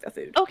if you take their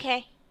food.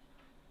 Okay.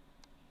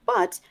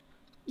 But,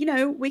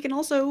 we can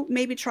also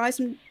maybe try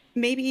some...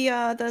 Maybe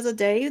there's a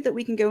day that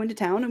we can go into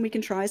town and we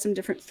can try some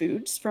different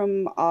foods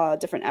from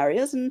different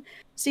areas and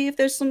see if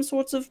there's some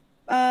sorts of,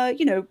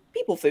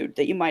 people food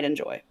that you might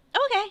enjoy.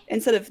 Okay.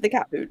 Instead of the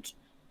cat food.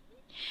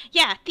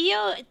 Yeah,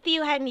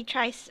 Theo had me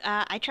try.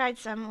 I tried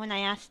some when I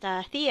asked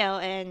Theo,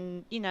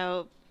 and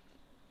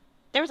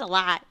there was a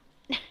lot.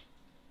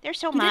 There's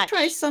so You much. did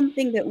try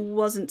something that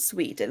wasn't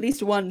sweet. At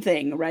least one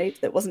thing, right?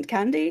 That wasn't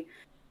candy?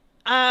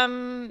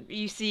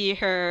 You see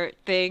her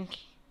think.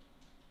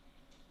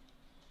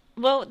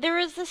 Well, there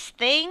was this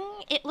thing.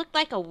 It looked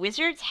like a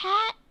wizard's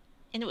hat,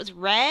 and it was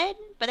red,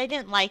 but I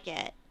didn't like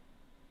it.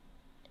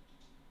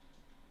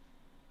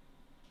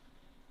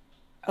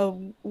 A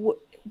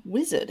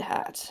wizard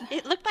hat?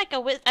 It looked like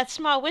a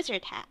small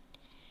wizard hat.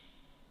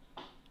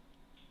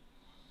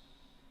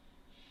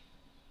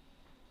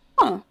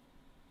 Huh.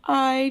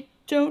 I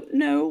don't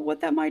know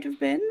what that might have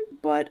been,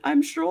 but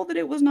I'm sure that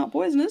it was not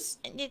poisonous.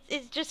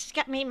 It just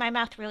made my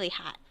mouth really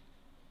hot.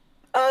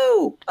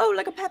 Oh,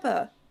 like a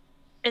pepper.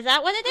 Is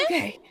that what it is?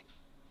 Okay.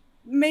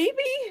 Maybe?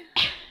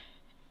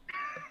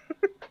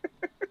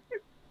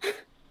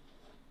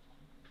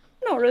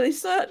 Not really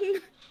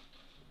certain.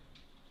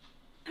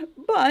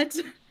 But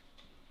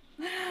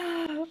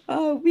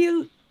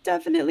we'll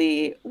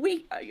definitely...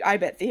 I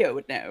bet Theo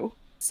would know.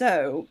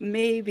 So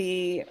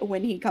maybe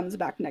when he comes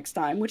back next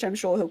time, which I'm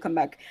sure he'll come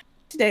back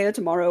today or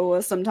tomorrow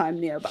or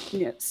sometime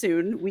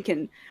soon, we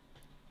can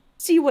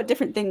see what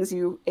different things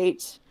you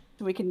ate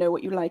so we can know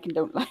what you like and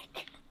don't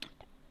like.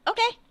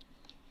 Okay.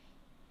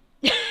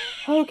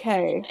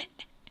 Okay.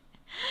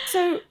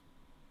 So,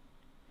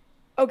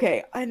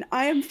 okay, and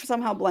I am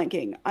somehow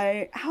blanking.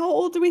 How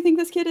old do we think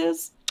this kid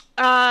is?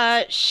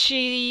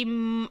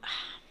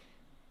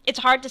 It's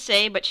hard to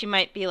say, but she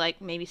might be like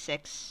maybe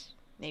 6,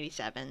 maybe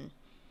 7.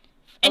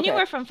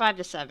 Anywhere from 5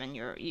 to 7.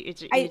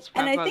 It's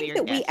and I probably think your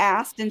that guess. we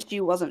asked and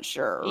she wasn't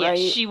sure, right?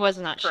 Yeah, she was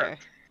not sure.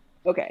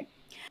 Okay.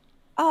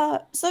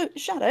 So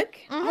Shattuck,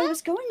 I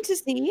was going to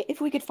see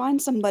if we could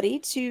find somebody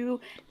to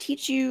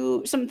teach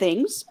you some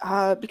things,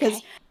 because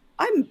Okay.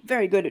 I'm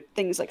very good at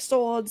things like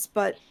swords,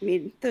 but I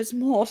mean, there's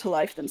more to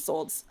life than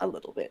swords a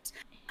little bit.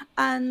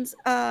 And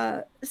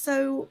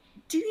so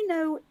do you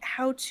know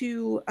how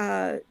to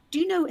do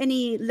you know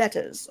any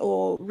letters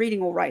or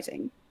reading or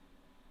writing?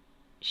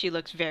 She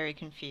looks very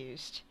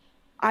confused.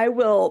 I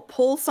will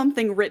pull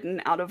something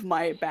written out of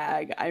my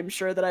bag. I'm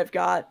sure that I've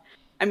got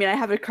I mean, I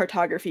have a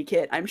cartography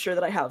kit. I'm sure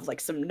that I have like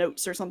some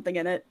notes or something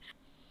in it.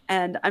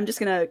 And I'm just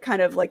gonna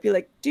kind of like be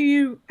like,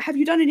 have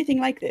you done anything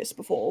like this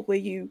before, where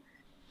you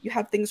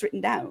have things written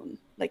down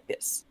like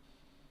this?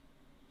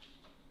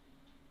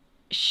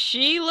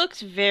 She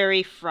looks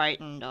very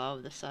frightened all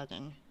of a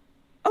sudden.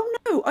 Oh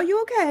no, are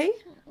you okay?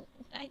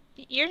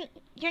 You're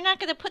not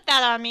gonna put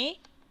that on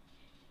me.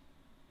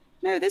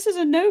 No, this is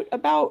a note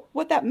about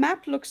what that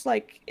map looks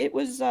like. It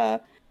was,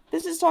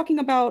 this is talking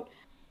about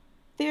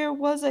there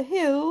was a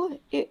hill.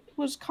 It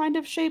was kind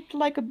of shaped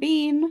like a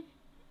bean.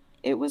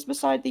 It was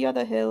beside the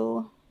other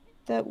hill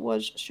that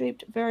was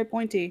shaped very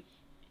pointy.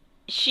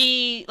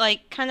 She,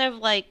 like, kind of,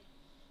 like,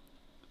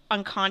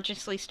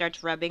 unconsciously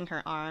starts rubbing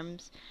her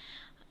arms.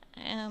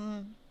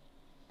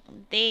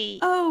 They...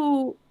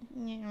 Oh,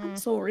 yeah. I'm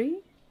sorry.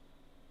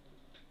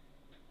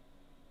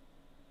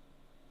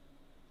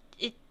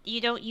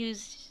 You don't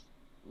use,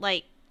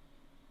 like,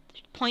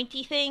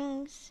 pointy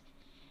things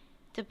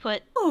to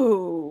put...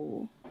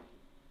 Oh.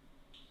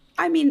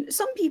 I mean,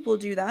 some people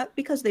do that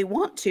because they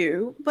want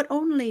to, but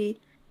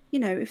only, you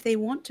know, if they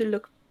want to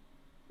look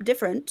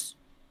different.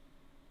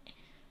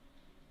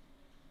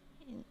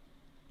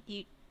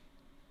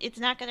 It's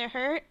not gonna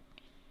hurt?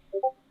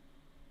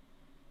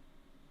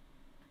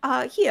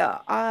 Here,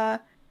 I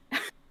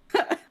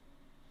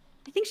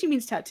think she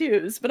means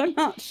tattoos, but I'm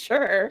not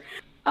sure.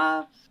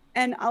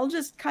 And I'll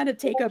just kind of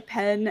take a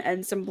pen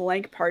and some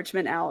blank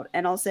parchment out,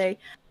 and I'll say,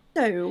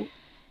 so,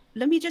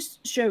 let me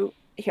just show,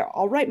 here,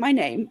 I'll write my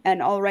name,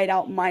 and I'll write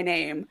out my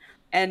name,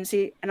 and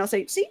I'll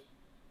say, see,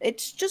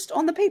 it's just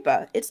on the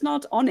paper, it's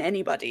not on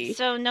anybody.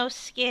 So no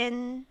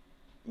skin,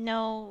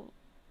 no,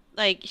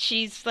 like,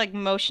 she's, like,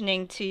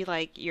 motioning to,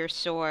 like, your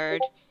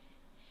sword.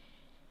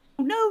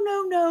 No.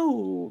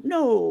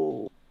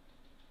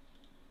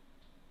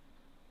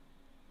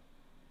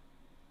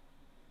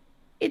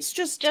 It's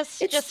just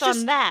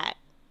on that.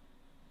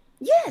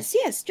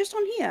 Yes, just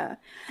on here.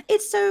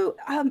 It's so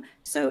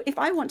if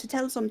I want to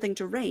tell something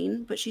to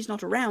Rain, but she's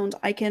not around,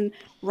 I can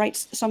write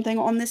something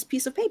on this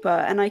piece of paper,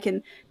 and I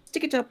can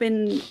stick it up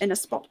in a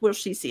spot where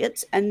she see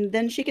it, and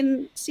then she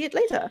can see it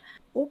later,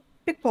 or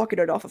pickpocket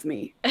it off of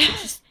me.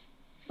 It's just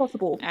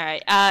possible. All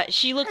right.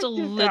 She looks a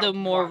little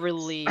more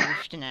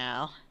relieved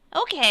now.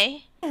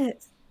 Okay.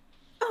 Yes.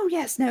 Oh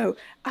yes, no.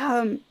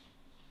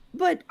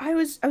 But I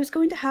was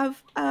going to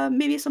have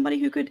maybe somebody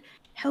who could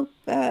help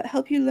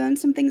you learn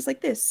some things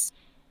like this,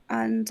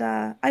 and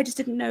I just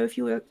didn't know if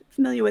you were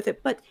familiar with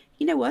it. But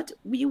you know what?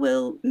 We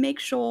will make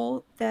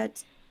sure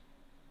that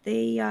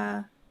they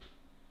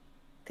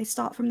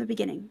start from the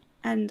beginning,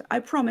 and I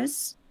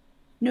promise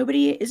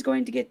nobody is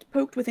going to get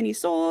poked with any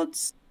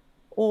swords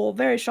or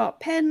very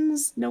sharp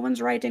pens. No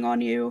one's writing on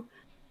you.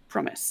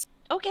 Promise.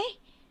 Okay.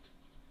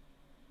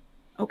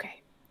 Okay.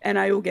 And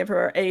I will give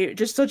her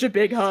just such a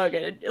big hug,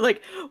 and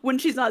like when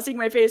she's not seeing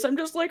my face, I'm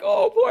just like,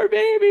 oh, poor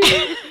baby.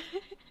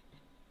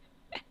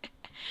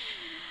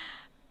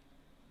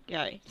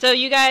 Okay. So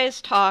you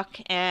guys talk,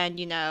 and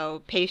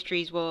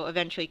pastries will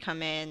eventually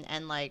come in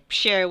and like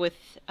share with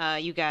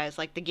you guys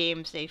like the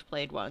games they've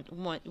played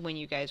when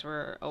you guys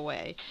were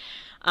away.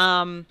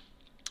 All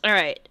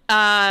right.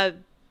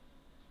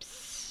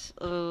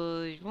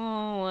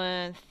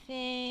 One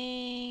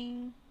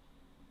thing.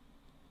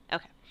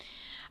 Okay.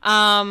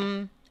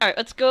 All right,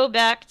 let's go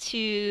back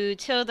to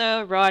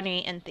Tilda,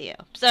 Ronny, and Theo.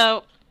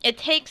 So it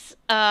takes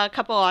a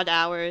couple odd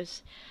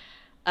hours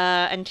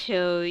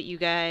until you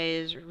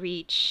guys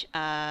reach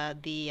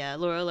the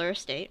Lurelure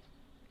estate.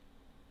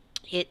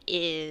 It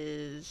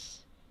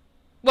is,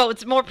 well,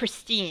 it's more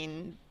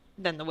pristine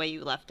than the way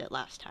you left it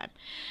last time.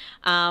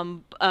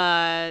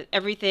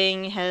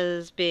 Everything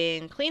has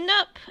been cleaned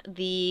up.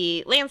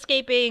 The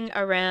landscaping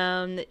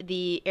around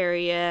the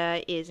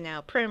area is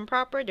now prim and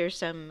proper. There's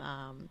some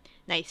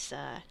nice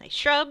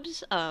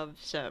shrubs of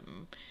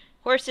some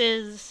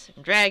horses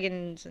and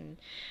dragons, and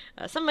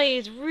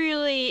somebody's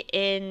really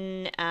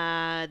into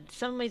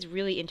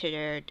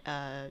their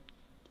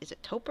is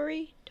it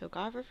topiary?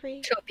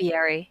 Topography?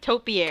 Topiary.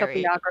 Topiary.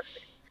 Topiography.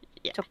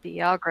 Yeah.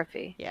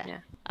 Topiography. Yeah.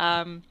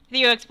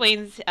 Theo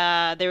explains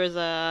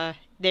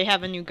they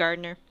have a new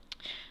gardener.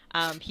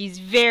 He's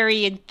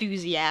very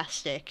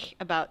enthusiastic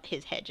about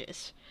his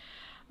hedges.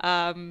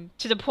 To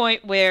the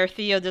point where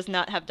Theo does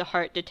not have the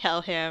heart to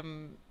tell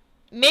him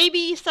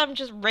maybe some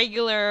just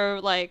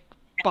regular like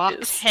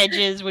box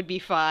hedges would be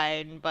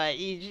fine, but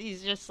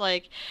he's just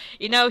like,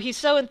 he's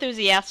so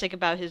enthusiastic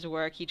about his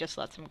work, he just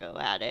lets him go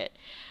at it.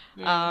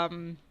 I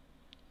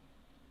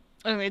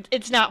mean,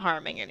 it's not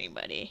harming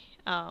anybody.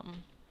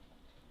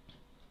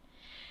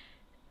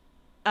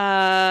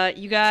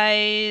 You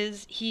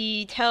guys,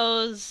 he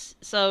tells,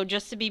 so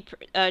just to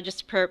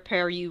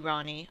prepare you,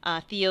 Ronny,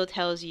 Theo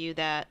tells you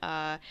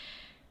that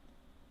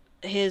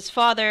his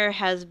father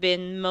has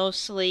been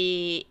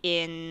mostly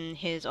in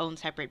his own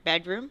separate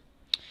bedroom.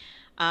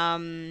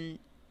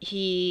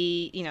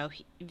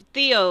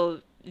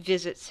 Theo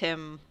visits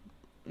him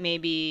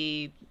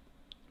maybe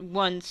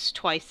once,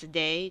 twice a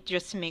day,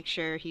 just to make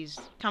sure he's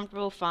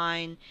comfortable,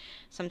 fine.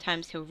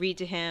 Sometimes he'll read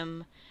to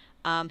him.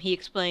 He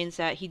explains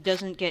that he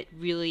doesn't get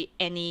really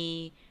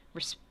any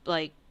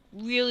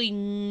really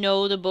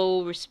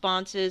notable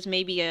responses,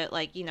 maybe a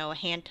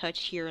hand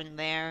touch here and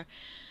there,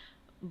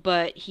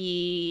 but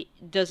he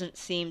doesn't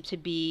seem to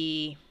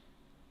be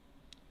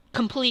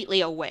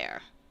completely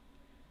aware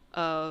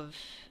of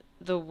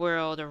the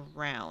world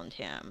around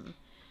him.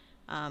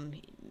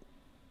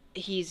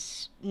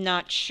 He's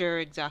not sure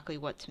exactly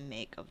what to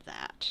make of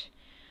that.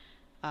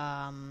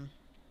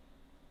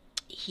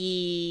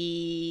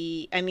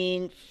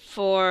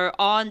 For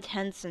all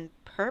intents and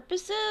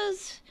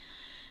purposes,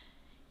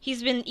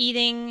 he's been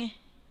eating,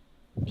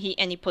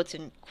 he puts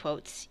in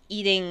quotes,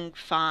 eating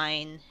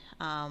fine,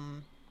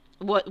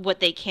 what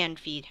they can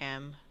feed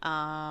him.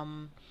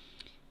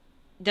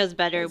 Does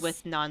better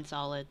with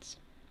non-solids.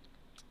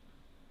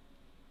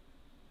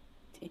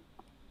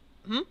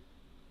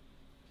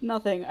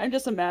 Nothing. I'm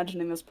just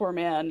imagining this poor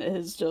man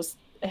has just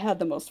had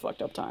the most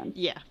fucked up time.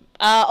 Yeah.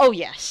 Oh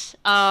yes.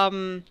 Are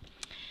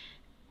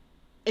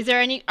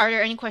there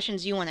any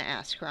questions you want to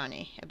ask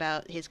Ronny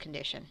about his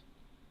condition?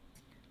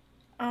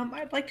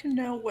 I'd like to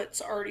know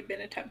what's already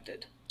been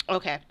attempted.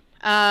 Okay.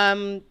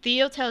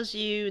 Theo tells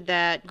you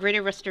that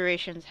greater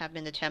restorations have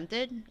been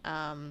attempted.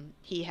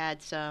 He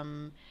had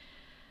some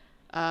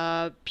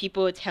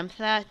people attempt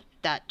that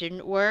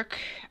didn't work.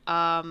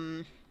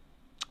 Had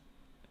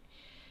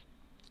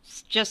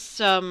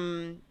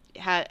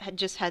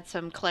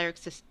some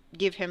clerics to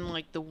give him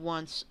like the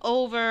once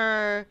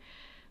or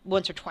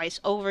twice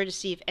over to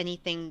see if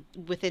anything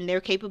within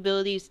their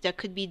capabilities that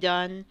could be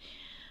done.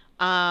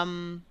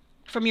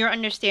 From your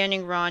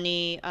understanding,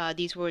 Ronny,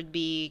 these would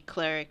be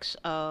clerics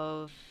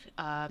of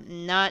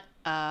not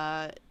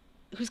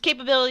whose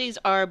capabilities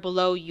are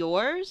below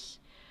yours.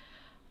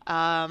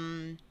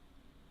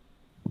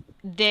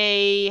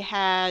 They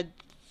had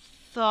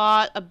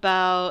thought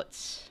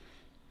about.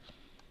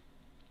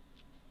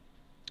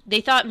 They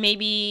thought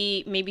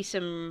maybe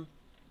some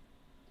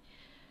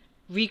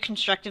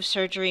reconstructive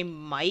surgery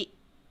might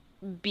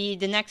be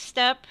the next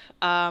step,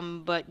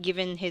 but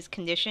given his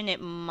condition, it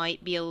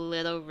might be a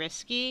little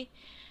risky.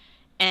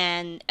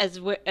 And as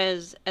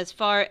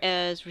far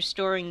as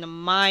restoring the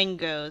mind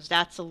goes,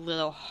 that's a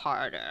little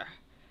harder,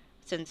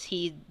 since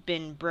he'd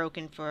been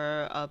broken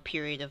for a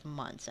period of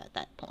months at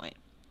that point.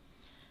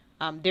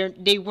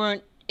 They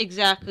weren't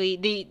exactly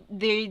the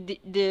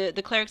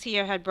clerics he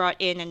had brought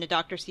in and the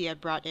doctors he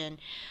had brought in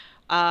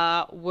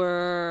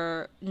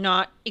were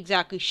not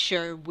exactly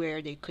sure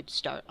where they could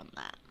start on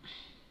that.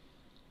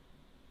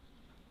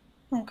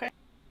 Okay.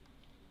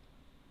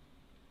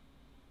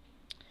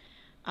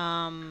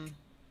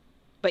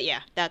 But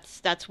yeah,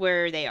 that's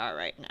where they are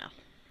right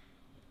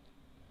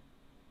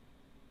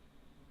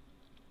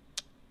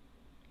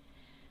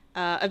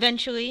now.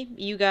 Eventually,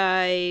 you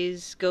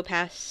guys go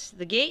past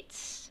the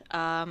gates.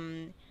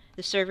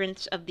 The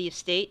servants of the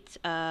estate,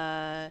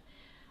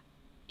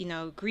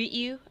 greet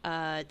you,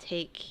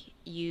 take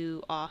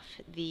you off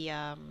the,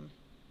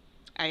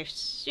 I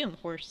assume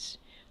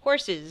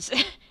horses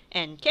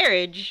and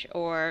carriage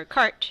or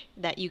cart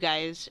that you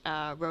guys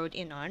rode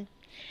in on,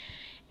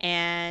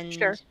 and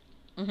Sure.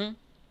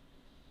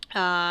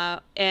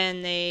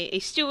 and a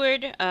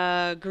steward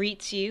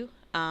greets you,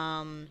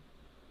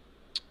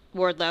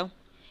 Wardlow,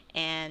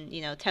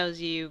 and tells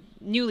you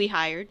newly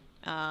hired.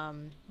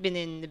 Been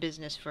in the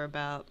business for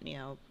about,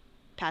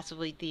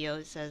 passively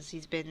Theo says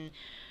he's been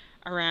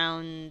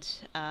around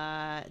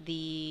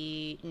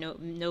the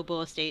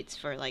noble estates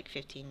for like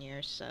 15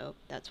 years, so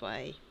that's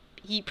why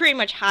he pretty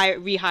much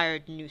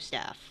rehired new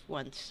staff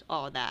once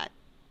all that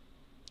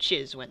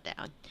shiz went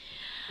down.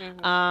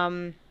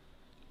 Mm-hmm.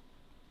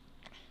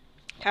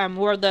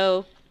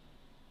 Wardlow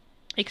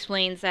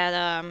explains that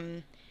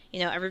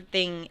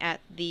everything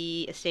at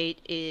the estate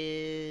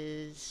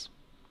is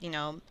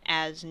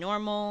as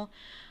normal.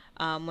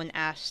 When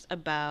asked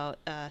about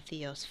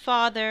Theo's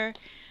father,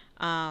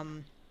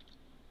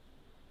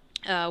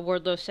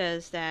 Wardlow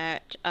says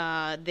that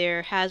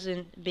there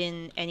hasn't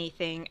been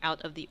anything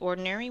out of the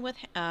ordinary with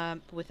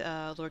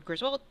Lord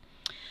Griswold.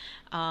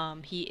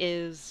 He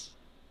is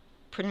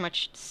pretty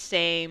much the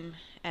same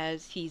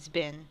as he's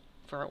been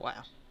for a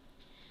while.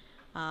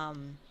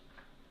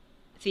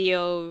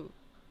 Theo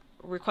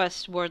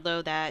requests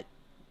Wardlow that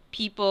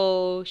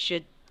people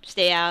should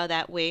stay out of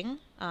that wing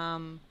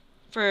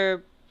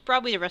for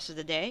probably the rest of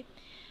the day,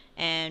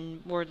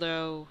 and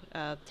Wardlow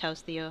tells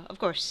Theo, of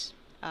course,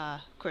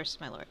 my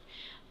lord,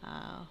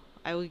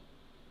 I will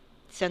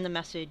send the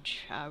message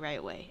right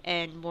away.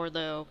 And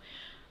Wardlow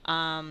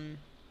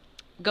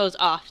goes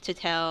off to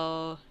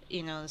tell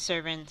the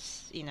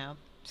servants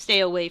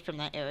stay away from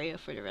that area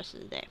for the rest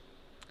of the day.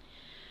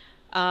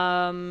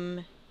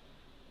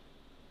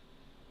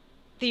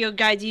 Theo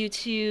guides you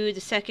to the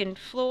second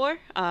floor.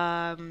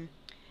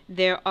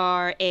 There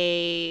are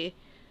a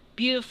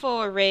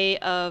beautiful array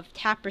of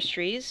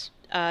tapestries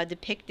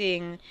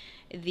depicting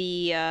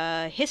the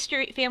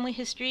family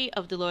history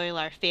of the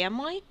Loylar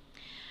family.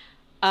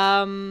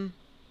 A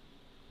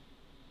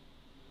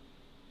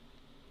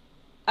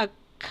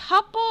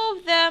couple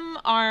of them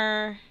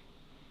are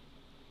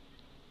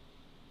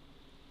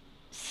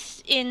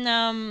is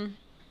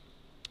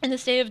in the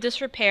state of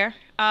disrepair.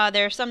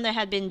 There are some that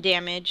had been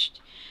damaged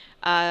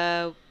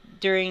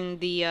during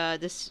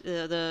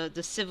the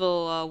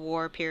Civil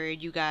War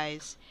period you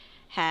guys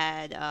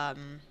had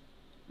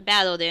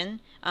battled in.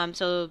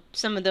 So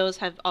some of those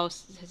have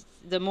also,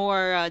 the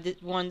more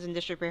ones in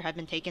disrepair have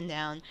been taken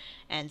down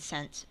and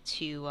sent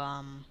to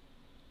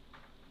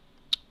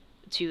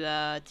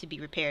be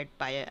repaired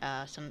by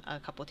a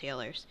couple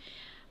tailors.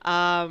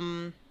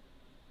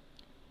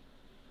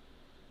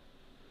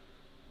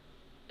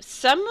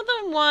 Some of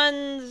the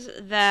ones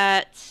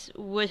that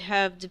would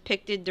have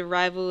depicted the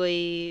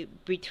rivalry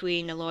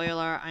between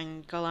Aloylar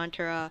and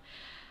Galantara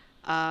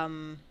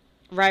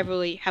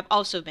rivalry have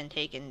also been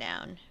taken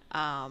down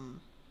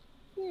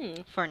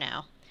for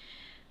now.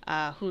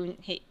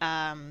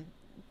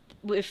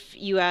 If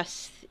you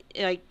ask,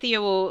 like,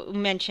 Theo will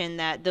mention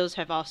that those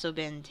have also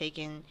been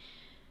taken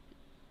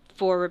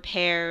for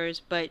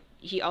repairs, but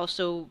he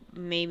also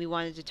maybe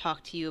wanted to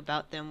talk to you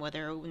about them,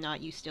 whether or not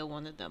you still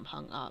wanted them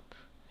hung up.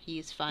 He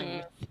is fine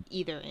with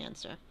either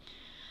answer.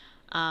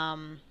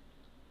 And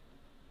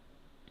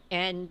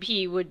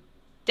he would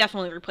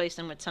definitely replace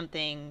them with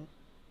something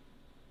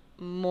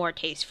more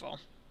tasteful.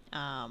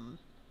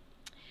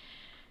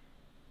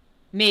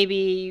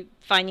 Maybe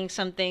finding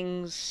some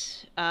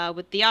things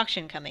with the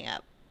auction coming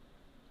up.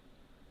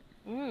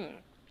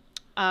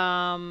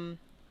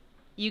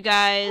 You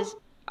guys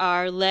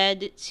are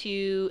led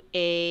to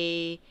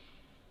a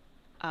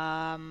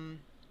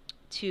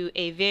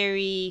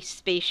very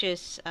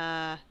spacious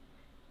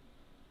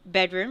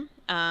bedroom.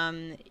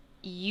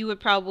 You would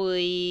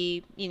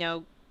probably,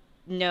 tell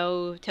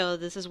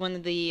this is one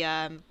of the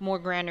more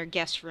grander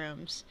guest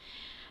rooms,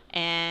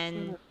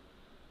 and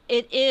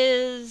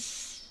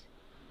it's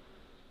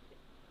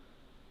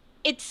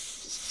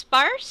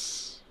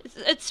sparse.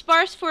 It's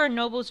sparse for a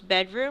noble's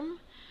bedroom.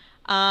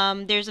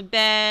 There's a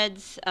bed.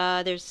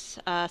 There's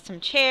some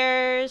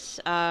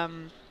chairs. A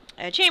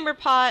chamber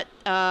pot.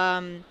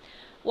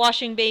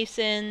 Washing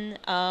basin.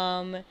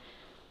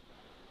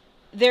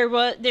 There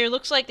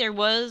looks like there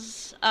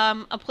was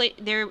a place.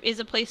 There is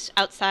a place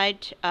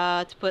outside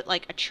to put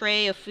like a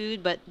tray of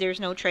food, but there's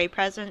no tray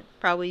present.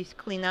 Probably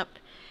clean up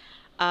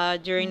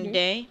during the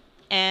day.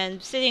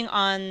 And sitting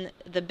on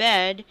the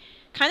bed,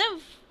 kind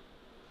of,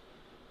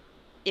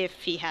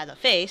 if he had a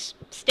face,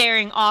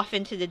 staring off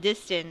into the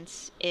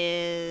distance,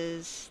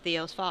 is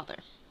Theo's father.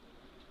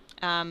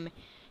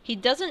 He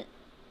doesn't.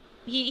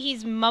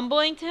 He's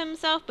mumbling to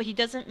himself, but he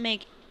doesn't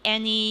make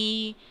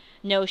any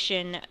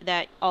notion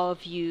that all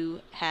of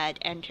you had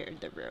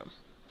entered the room.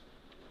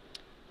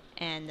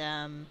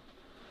 And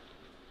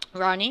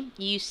Ronny,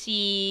 you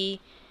see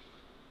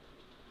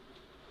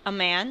a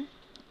man,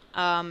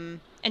 an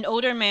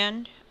older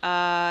man,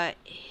 lack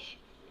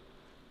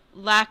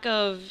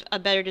of a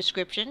better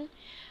description.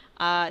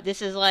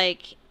 This is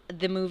like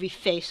the movie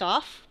Face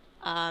Off.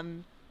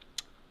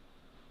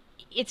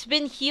 It's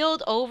been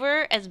healed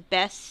over as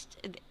best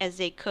as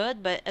they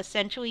could, but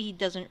essentially he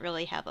doesn't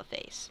really have a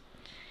face.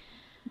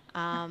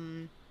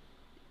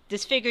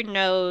 Disfigured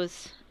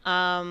nose.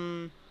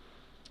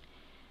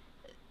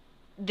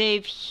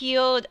 They've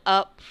healed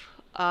up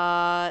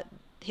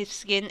his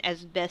skin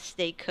as best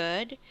they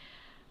could.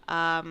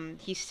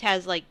 He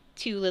has like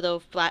 2 little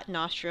flat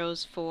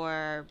nostrils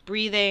for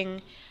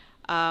breathing,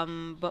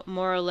 but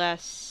more or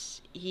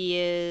less he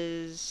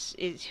is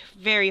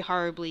very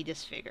horribly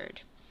disfigured.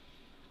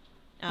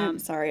 I'm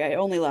sorry, I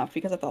only laughed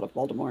because I thought of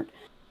Voldemort.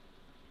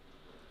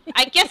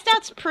 I guess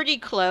that's pretty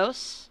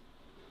close.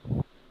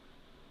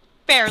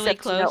 Fairly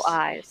Except close. no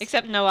eyes.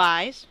 Except no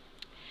eyes.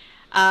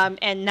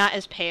 And not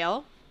as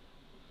pale.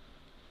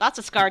 Lots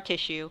of scar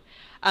tissue.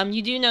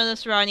 You do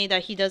notice, Ronny,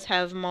 that he does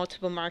have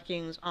multiple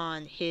markings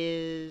on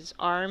his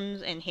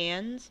arms and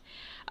hands.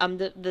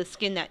 The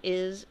skin that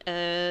is,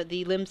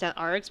 the limbs that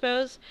are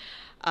exposed.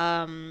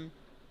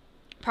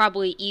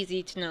 Probably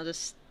easy to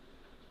notice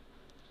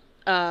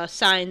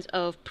signs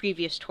of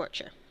previous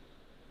torture.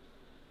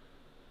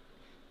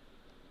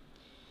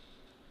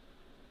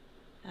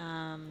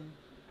 I'm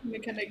gonna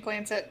kind of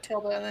glance at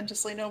Tilda and then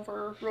just lean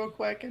over real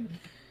quick. And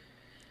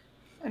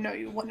I know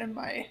you wanted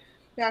my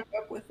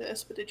backup with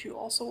this, but did you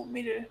also want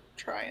me to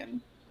try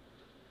and,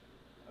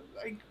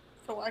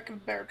 for lack of a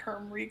better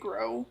term,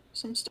 regrow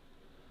some stuff?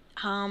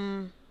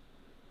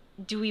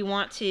 Do we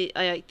want to?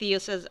 Theo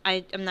says,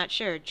 I'm not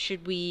sure.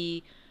 Should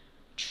we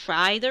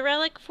try the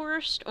relic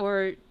first,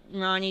 or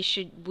Ronny,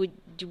 should we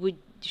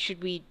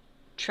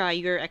try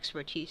your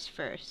expertise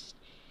first?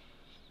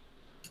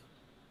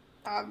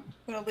 I'm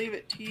gonna leave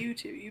it to you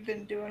two. You've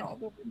been doing all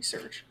the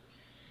research.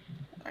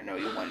 I know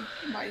you want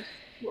my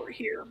support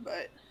here,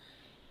 but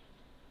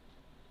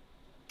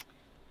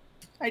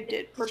I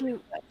did prepare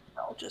that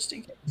spell just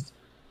in case.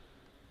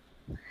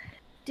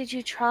 Did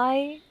you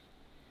try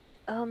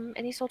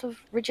any sort of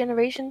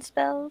regeneration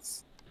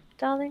spells,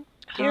 darling?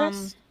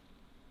 Dearest?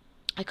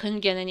 I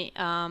couldn't get any.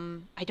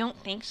 I don't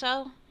think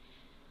so.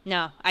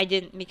 No, I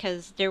didn't,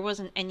 because there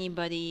wasn't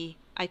anybody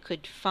I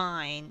could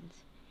find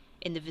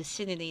in the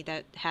vicinity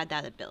that had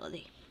that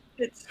ability.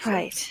 It's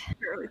Right.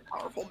 fairly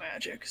powerful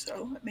magic,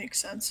 so it makes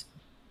sense.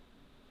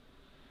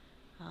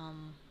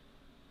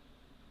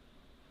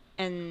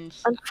 And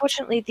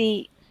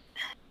Unfortunately,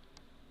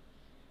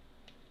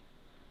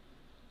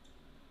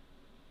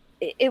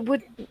 it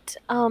wouldn't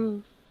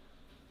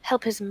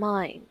help his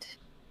mind,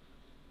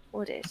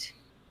 would it?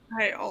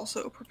 I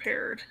also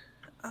prepared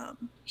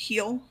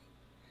heal,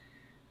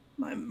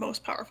 my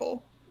most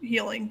powerful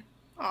healing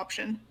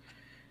option,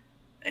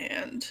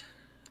 and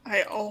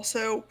I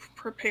also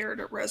prepared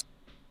a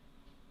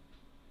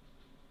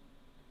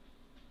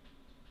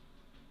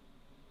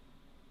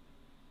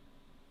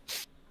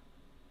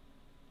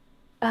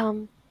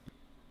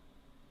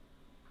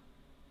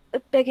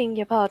Begging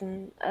your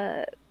pardon,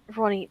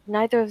 Ronnie,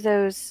 neither of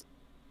those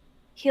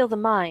heal the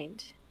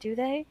mind, do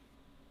they?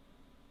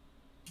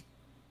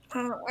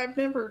 I've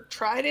never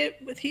tried it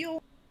with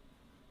heal.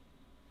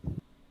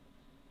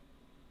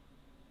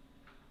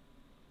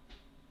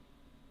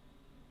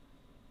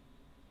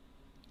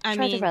 I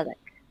Try mean, the relic.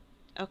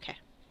 okay.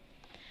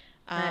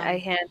 I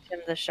hand him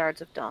the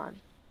shards of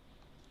dawn.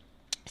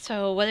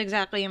 So what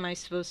exactly am I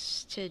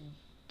supposed to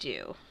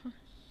do?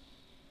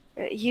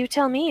 You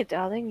tell me,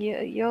 darling.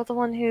 You're the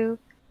one who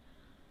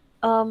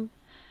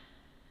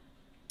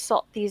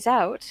sought these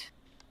out.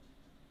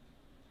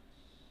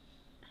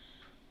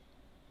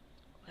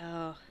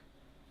 Well,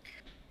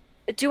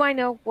 Do I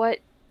know what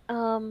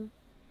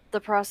the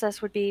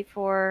process would be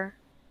for?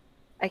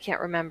 I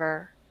can't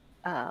remember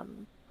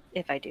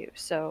if I do.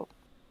 So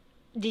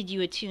did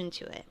you attune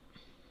to it?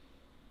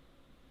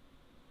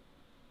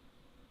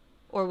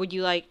 Or would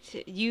you like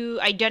to... You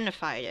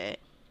identified it,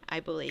 I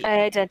believe.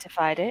 I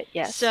identified it,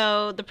 yes.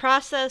 So the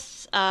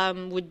process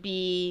would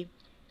be...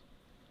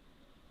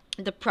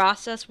 The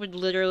process would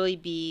literally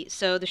be...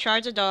 So the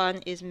Shards of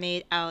Dawn is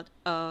made out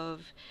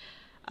of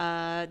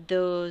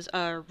those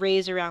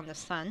rays around the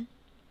sun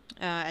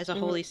as a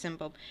holy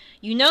symbol.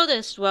 You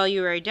noticed while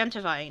you were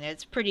identifying it,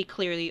 it's pretty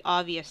clearly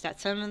obvious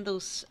that some of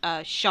those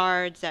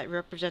shards that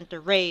represent the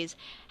rays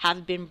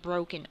have been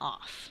broken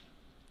off.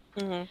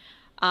 With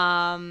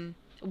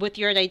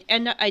your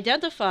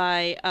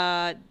identify,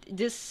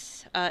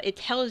 this it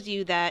tells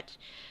you that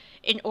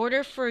in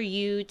order for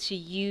you to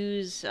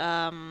use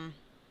to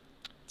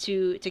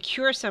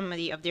cure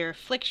somebody of their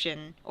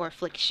affliction or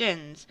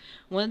afflictions,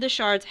 one of the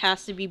shards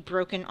has to be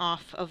broken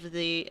off of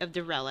the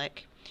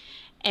relic,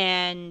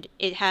 and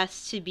it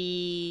has to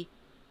be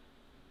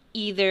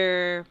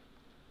either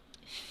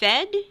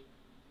fed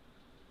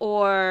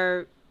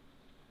or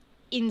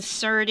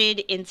inserted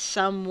in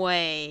some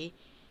way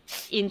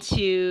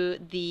into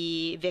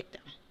the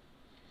victim.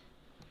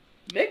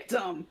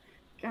 Victim?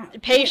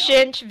 God,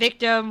 Patient,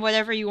 victim,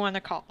 whatever you want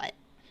to call it.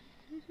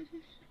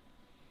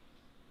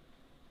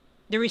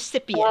 The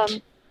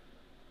recipient.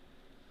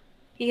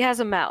 He has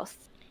a mouth.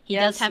 He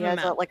does have a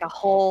mouth. Like a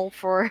hole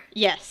for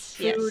yes,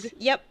 food.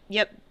 Yes.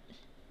 Yep.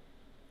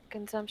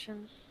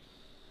 Consumption.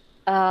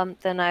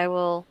 Then I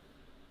will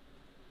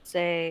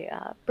say,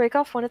 break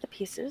off one of the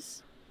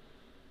pieces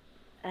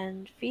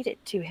and feed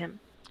it to him.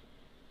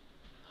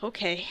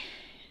 Okay.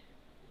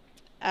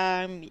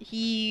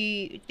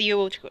 Theo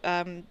will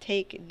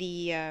take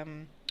the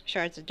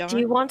shards of dawn. Do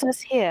you want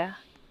us here?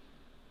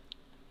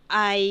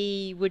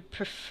 I would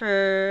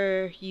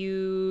prefer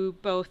you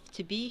both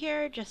to be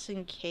here just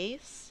in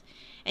case.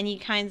 And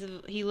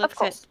he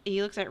looks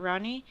at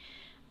Ronny.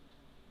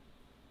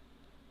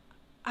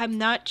 I'm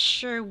not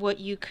sure what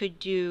you could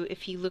do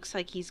if he looks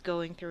like he's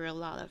going through a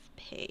lot of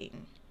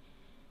pain.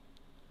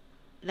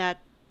 That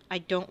I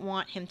don't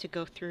want him to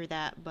go through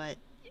that, but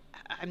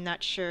I'm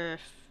not sure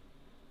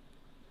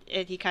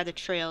if he kind of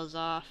trails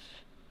off.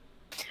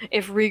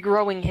 If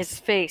regrowing his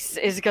face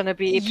is gonna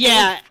be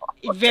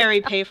painful.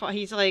 Very painful.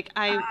 He's like,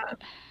 I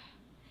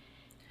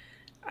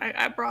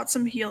brought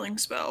some healing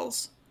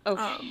spells.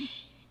 Okay.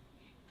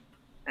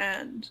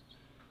 And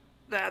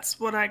that's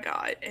what I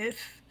got.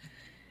 If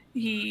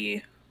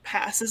he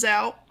passes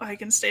out, I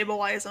can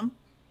stabilize him,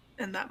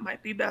 and that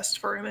might be best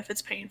for him if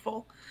it's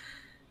painful.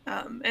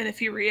 And if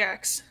he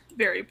reacts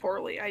very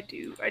poorly, I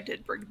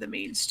did bring the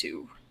means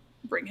to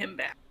bring him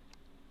back.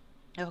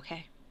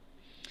 Okay.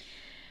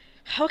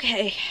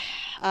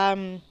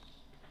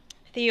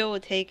 Theo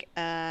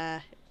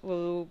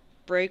will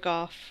break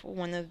off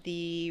one of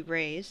the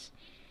rays.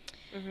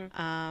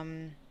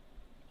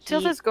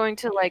 Tilda's going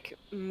to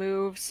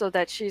move so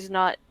that she's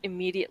not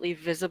immediately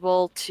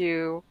visible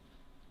to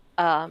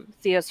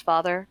Theo's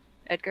father,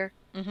 Edgar.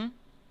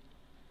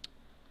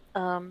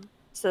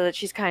 So that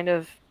she's kind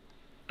of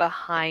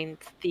behind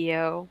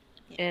Theo,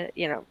 Yeah.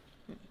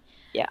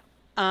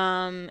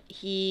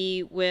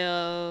 He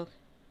will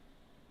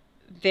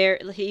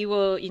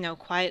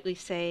quietly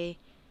say,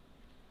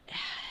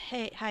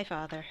 "Hey, hi,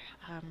 Father.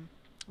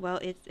 Well,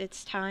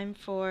 it's time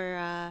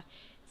for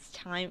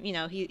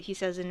he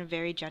says in a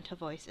very gentle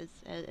voice,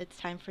 it's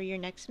time for your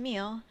next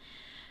meal.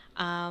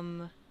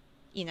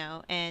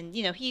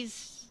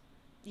 He's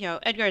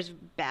Edgar's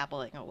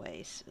babbling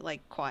away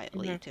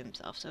quietly to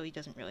himself, so he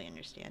doesn't really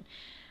understand.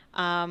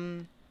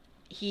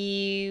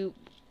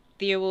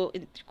 Theo will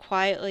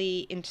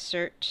quietly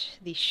insert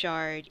the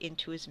shard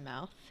into his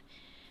mouth.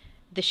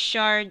 The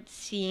shard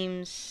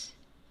seems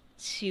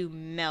to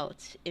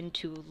melt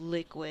into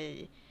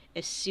liquid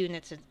as soon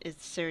as it's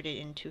inserted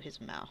into his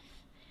mouth.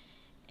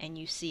 And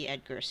you see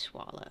Edgar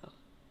swallow.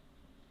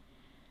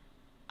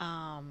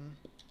 Hold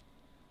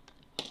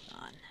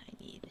on, I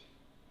need...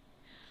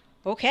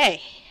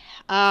 Okay.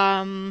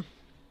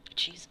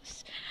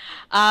 Jesus.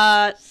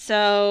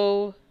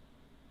 So...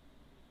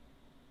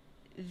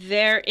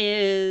 There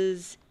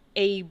is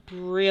a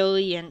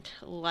brilliant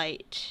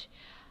light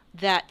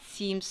that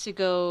seems to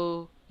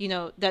go,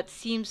 that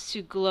seems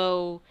to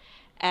glow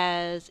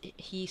as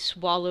he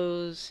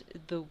swallows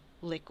the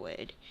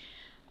liquid.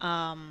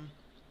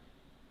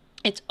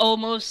 It's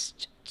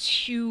almost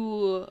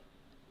too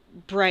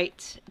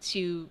bright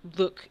to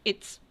look.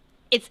 It's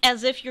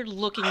as if you're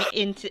looking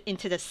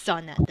into the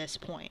sun at this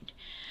point.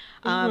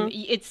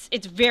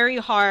 It's very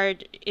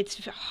hard.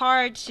 It's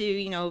hard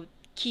to,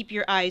 keep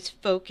your eyes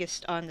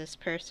focused on this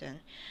person.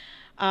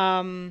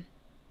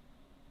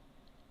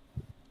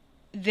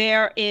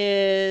 There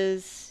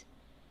is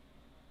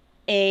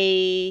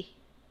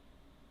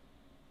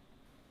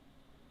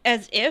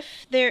as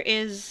if there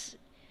is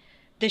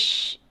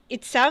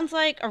it sounds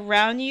like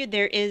around you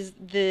there is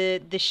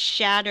the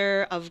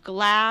shatter of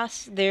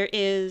glass. There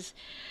is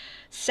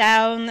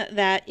sound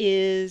that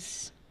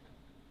is,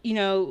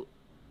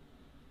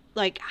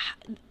 like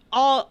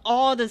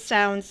all the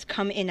sounds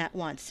come in at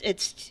once.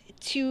 It's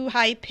too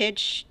high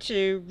pitched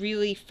to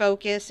really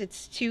focus.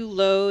 It's too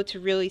low to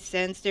really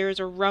sense. There's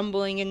a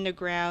rumbling in the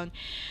ground.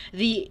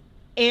 The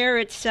air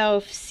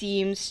itself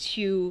seems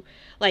to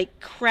like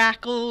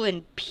crackle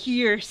and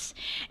pierce,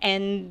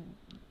 and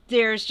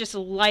there's just a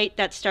light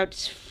that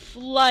starts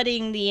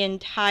flooding the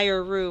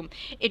entire room.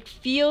 It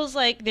feels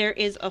like there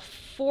is a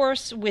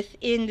force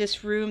within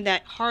this room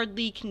that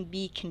hardly can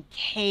be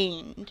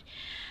contained.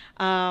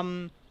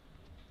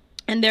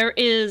 And there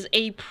is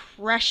a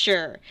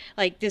pressure,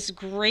 like this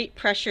great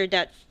pressure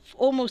that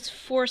almost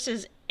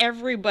forces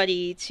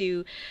everybody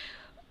to,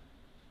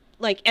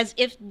 like, as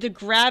if the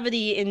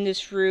gravity in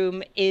this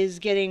room is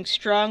getting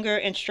stronger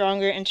and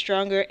stronger and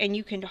stronger, and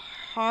you can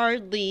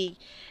hardly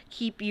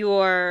keep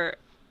your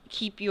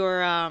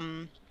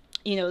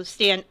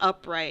stand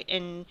upright.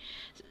 And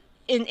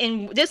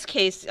in this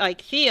case, like,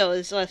 Theo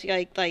is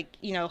like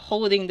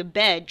holding the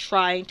bed,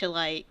 trying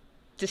to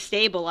to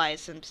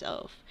stabilize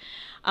himself.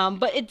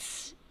 But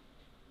it's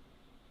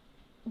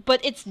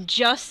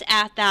just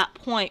at that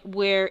point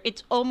where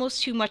it's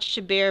almost too much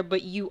to bear,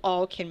 but you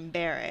all can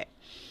bear it.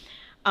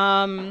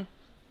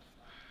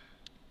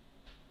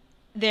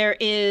 There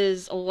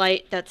is a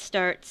light that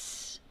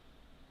starts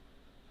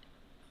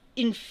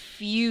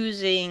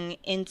infusing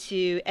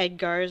into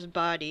Edgar's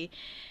body,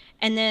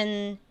 and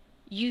then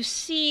you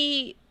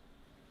see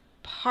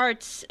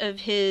parts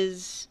of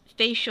his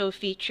facial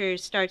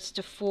features starts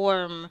to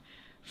form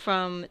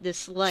from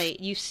this light.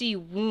 You see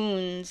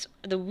wounds,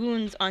 the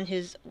wounds on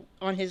his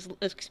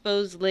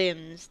exposed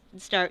limbs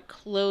start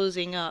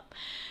closing up.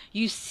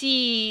 You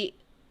see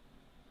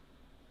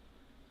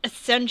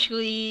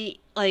essentially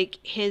like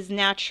his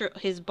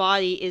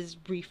body is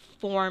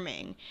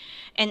reforming,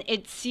 and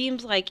it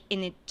seems like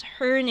an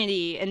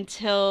eternity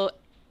until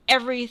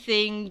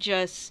everything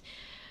just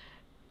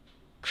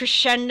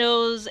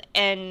crescendos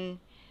and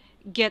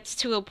gets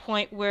to a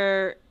point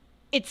where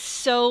it's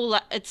so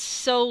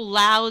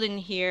loud in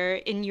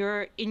here,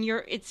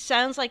 it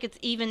sounds like it's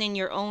even in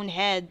your own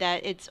head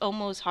that it's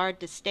almost hard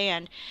to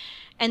stand.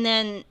 And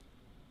then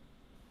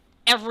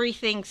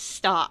everything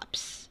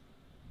stops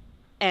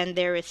and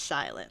there is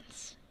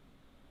silence.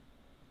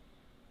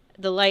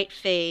 The light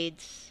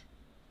fades,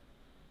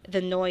 the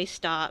noise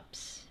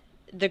stops,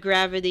 the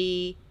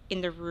gravity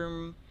in the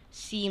room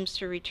seems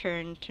to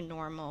return to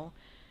normal.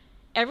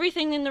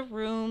 Everything in the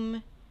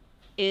room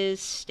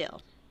is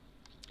still.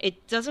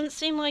 It doesn't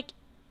seem like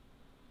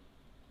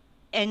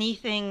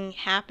anything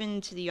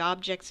happened to the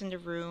objects in the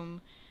room.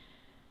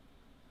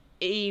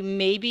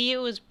 Maybe it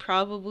was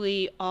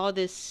probably all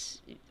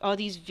these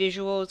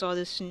visuals, all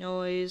this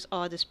noise,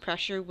 all this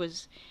pressure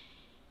was...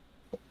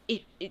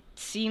 It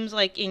seems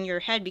like in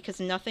your head, because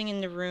nothing in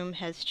the room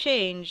has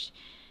changed,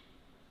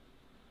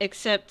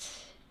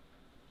 except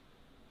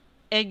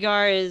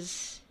Edgar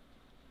is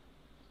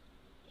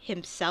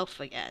himself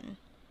again.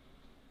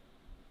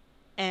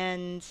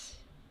 And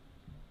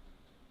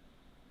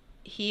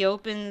he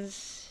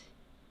opens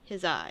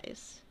his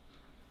eyes.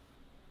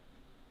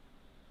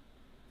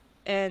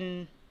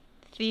 And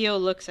Theo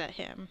looks at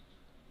him.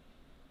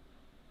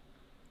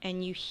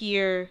 And you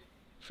hear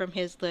from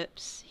his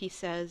lips, he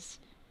says,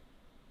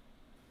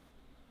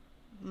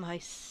 My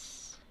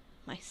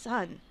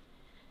son.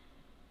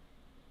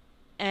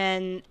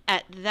 And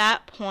at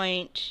that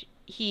point,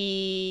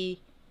 he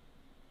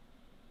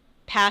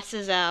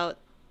passes out,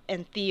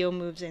 and Theo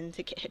moves in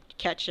to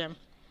catch him.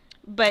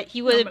 But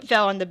he would have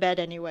fell on the bed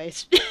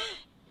anyways.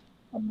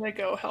 I'm gonna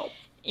go help.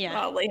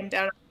 Yeah. Lay him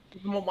down.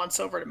 Give him a once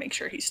over to make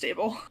sure he's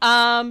stable.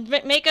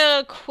 Make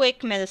a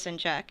quick medicine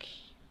check.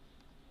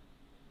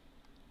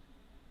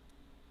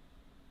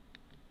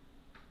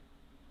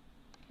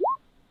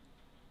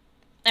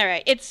 All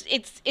right.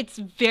 It's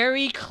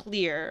very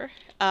clear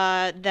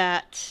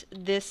that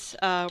this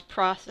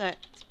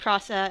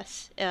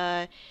process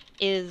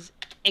is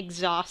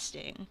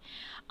exhausting.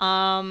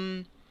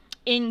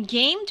 In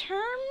game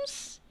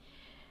terms,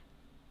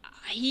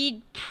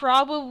 he'd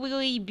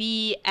probably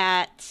be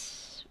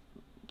at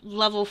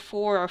level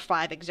 4 or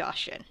 5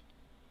 exhaustion.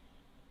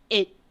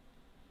 It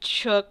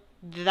took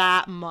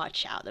that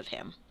much out of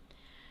him.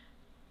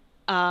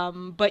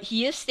 But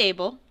he is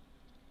stable.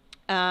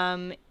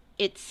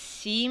 It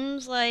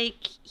seems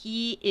like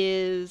he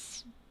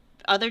is,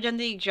 other than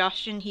the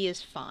exhaustion, he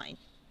is fine.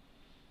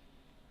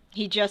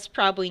 He just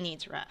probably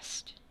needs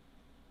rest.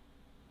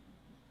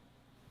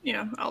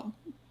 Yeah, I'll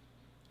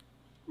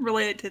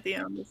relate it to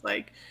them. It's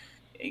like,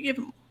 give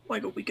him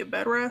like a week of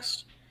bed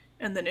rest,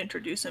 and then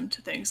introduce him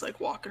to things like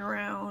walking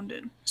around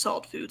and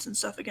solid foods and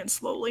stuff again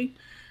slowly.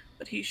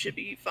 But he should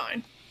be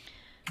fine.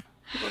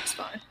 He looks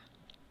fine.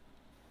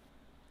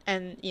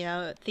 And, you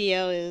know,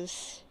 Theo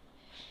is...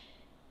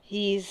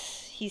 He's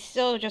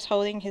still just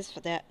holding his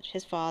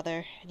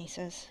father, and he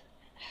says,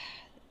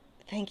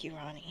 "Thank you,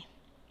 Ronny."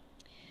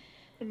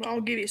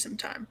 I'll give you some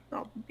time.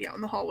 I'll be out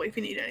in the hallway if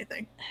you need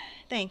anything.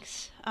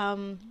 Thanks.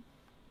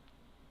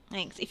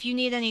 Thanks. If you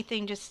need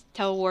anything, just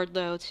tell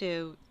Wardlow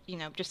to, you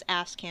know, just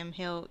ask him.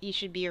 He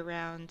should be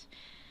around.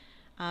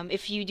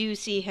 If you do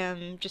see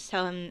him, just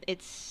tell him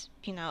it's,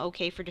 you know,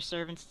 okay for the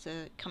servants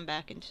to come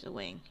back into the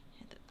wing.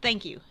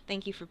 Thank you.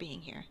 Thank you for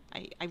being here.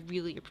 I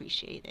really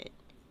appreciate it.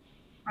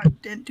 I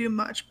didn't do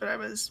much, but I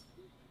was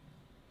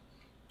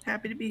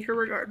happy to be here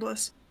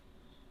regardless.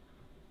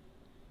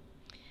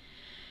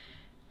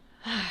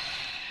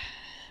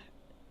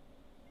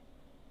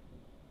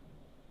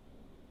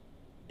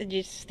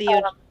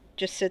 Theo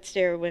just sits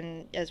there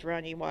as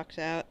Ronny walks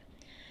out.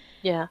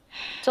 Yeah.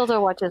 Tilda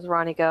watches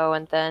Ronny go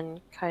and then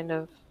kind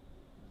of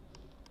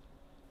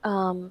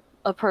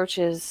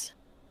approaches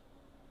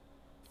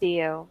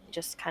Theo,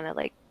 just kind of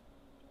like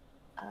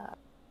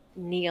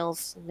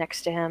kneels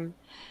next to him.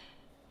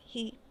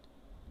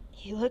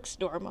 He looks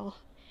normal.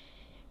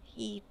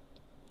 He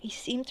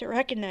seemed to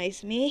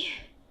recognize me.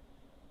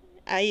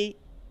 I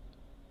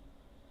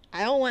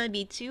don't want to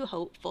be too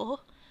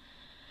hopeful.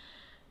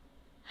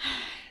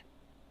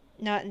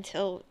 Not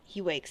until he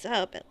wakes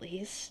up, at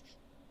least.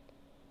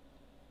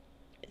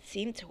 It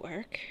seemed to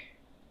work.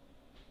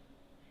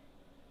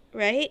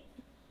 Right?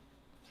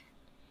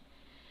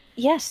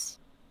 Yes.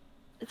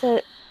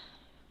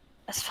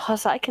 As far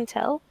as I can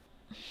tell,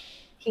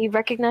 he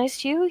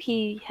recognized you.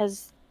 He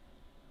has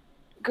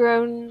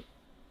grown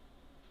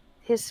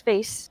his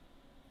face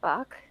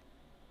back.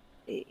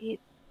 He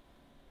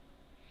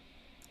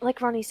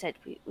like Ronny said,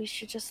 we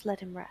should just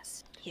let him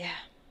rest. Yeah.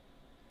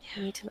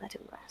 We need to let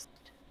him rest.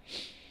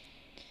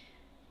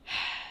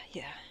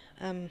 Yeah.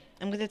 I'm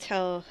gonna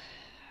tell...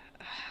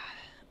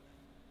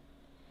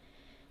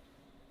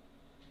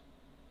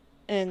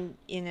 And,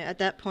 you know, at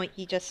that point,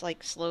 he just,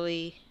 like,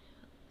 slowly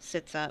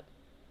sits up.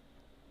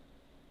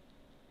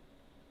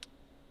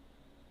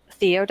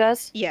 Theo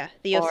does? Yeah,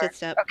 Theo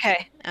sits up.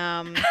 Okay.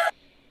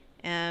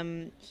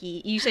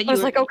 You said you I was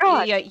were, like, oh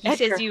god. Yeah, he Edgar.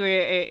 says you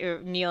were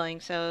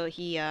kneeling, so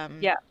he Yeah.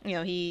 you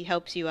know, he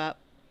helps you up,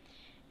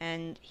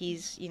 and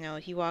he's, you know,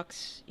 he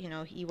walks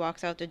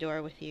out the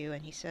door with you,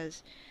 and he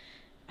says,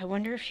 "I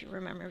wonder if she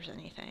remembers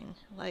anything,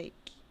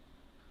 like,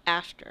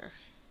 after.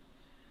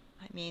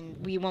 I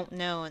mean, we won't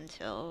know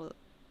until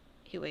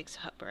he wakes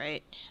up,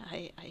 right?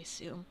 I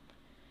assume."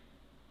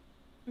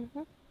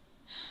 Mm-hmm.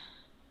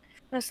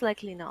 Most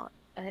likely not.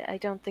 I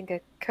don't think a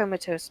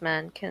comatose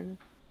man can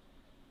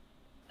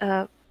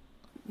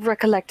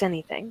recollect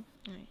anything.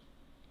 Right.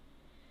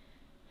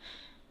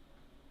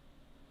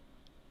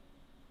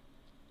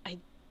 I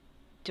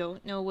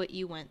don't know what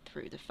you went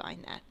through to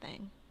find that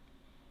thing.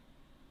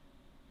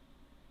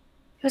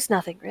 It was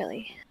nothing,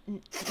 really.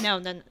 No,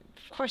 then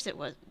of course it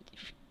was.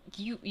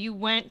 You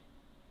went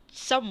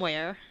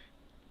somewhere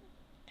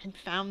and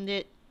found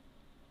it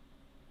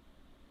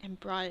and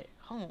brought it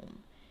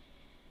home.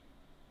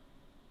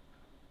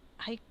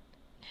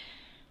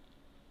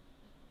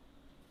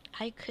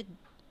 I could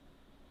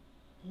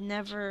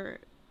never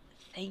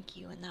thank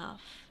you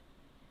enough.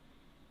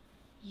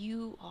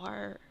 You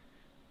are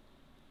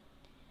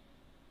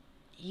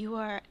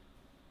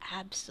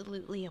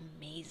absolutely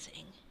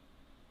amazing.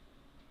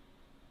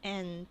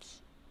 And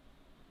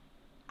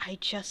I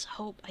just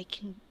hope I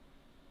can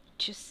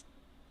just...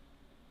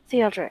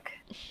 Theodric.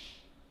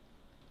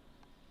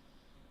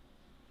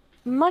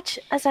 Much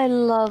as I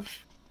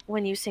love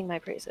when you sing my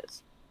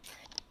praises,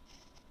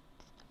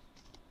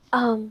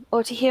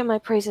 or to hear my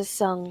praises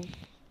sung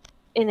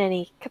in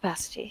any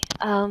capacity,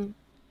 I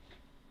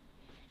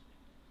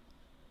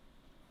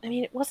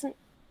mean, it wasn't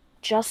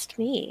just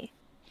me.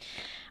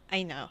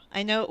 I know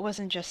it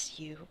wasn't just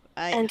you.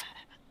 I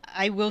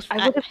would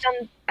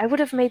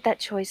have made that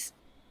choice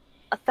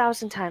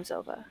 1,000 times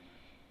over.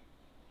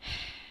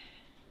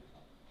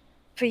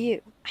 For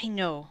you. I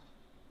know.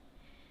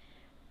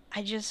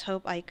 I just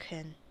hope I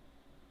can.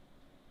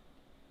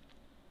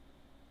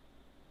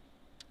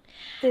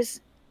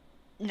 There's...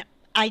 No,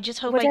 I just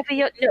hope whatever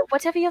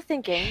you're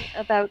thinking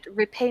about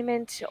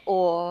repayment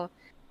or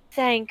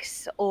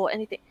thanks or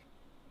anything,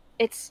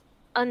 it's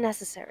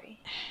unnecessary.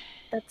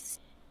 That's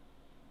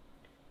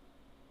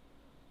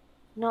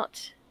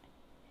not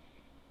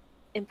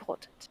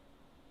important.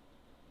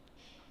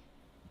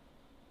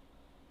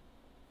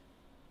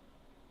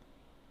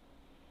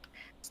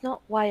 It's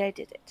not why I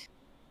did it.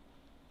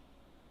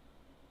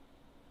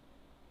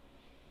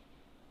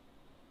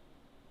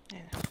 I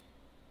know.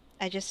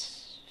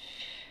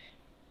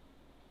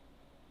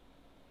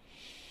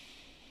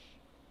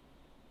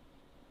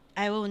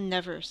 I will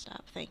never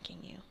stop thanking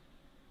you.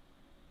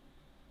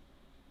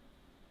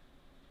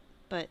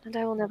 But And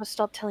I will never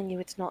stop telling you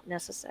it's not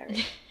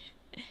necessary.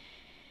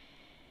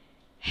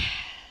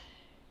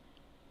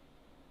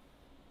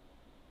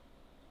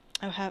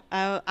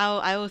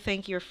 I will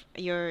thank your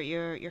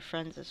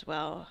friends as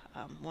well.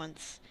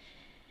 Once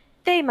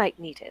They might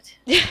need it.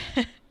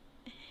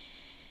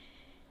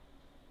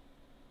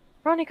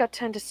 Ronny got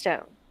turned to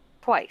stone.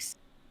 Twice.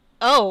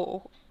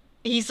 Oh,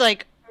 he's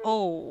like,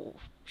 oh,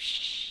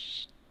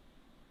 shh.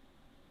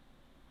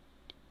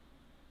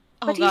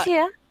 Oh, But God. he's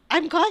here.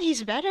 I'm glad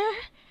he's better.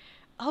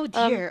 Oh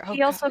dear.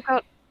 He also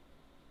got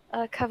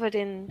covered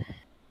in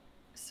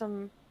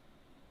some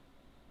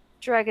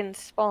dragon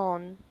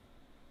spawn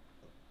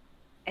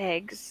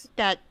eggs.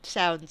 That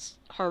sounds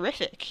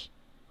horrific.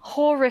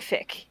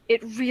 Horrific.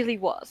 It really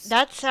was.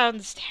 That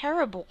sounds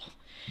terrible.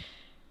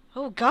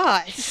 Oh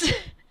God.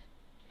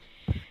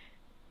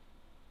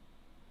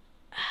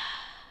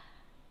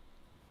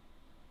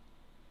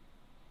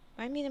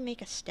 I need to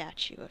make a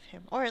statue of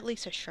him, or at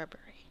least a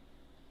shrubbery.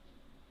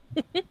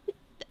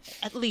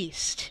 At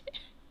least.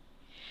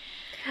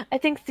 I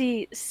think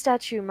the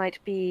statue might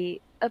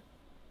be a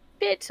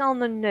bit on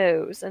the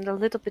nose and a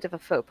little bit of a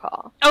faux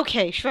pas.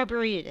 Okay,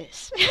 shrubbery it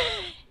is.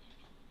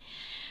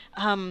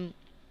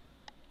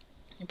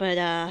 But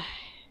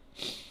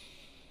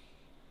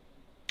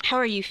how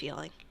are you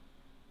feeling?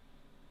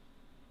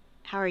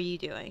 How are you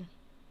doing?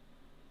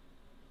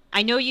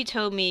 I know you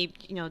told me,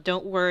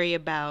 don't worry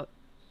about,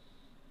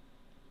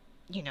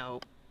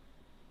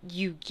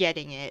 you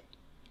getting it.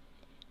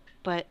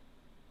 But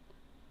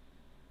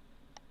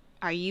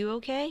are you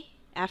okay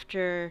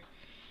after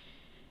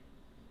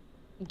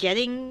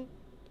getting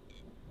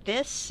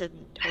this?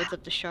 And holds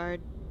up the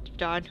shard of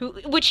dawn,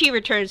 which he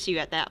returns to you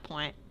at that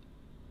point.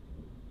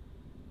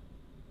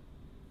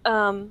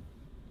 I'll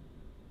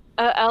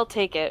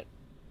take it,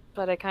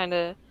 but I kind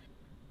of.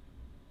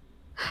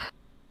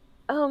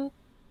 I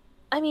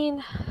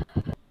mean,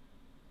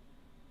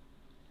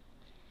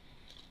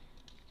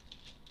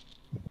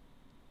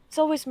 it's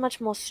always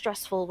much more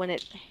stressful when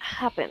it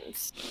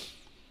happens.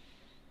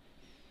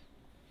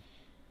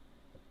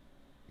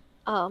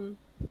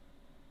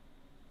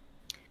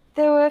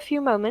 There were a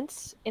few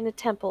moments in a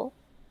temple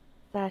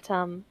that,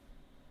 I'll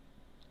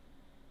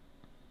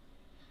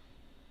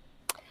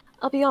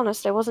be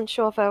honest, I wasn't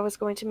sure if I was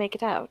going to make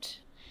it out.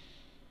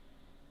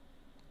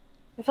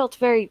 I felt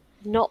very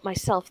not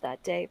myself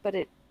that day, but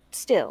it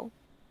still.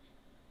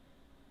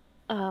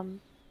 I'm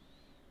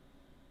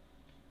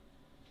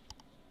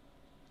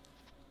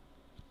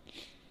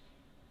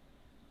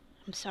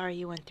sorry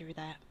you went through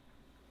that.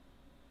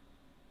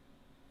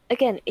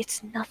 Again,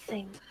 it's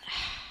nothing,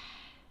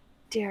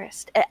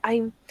 dearest.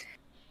 I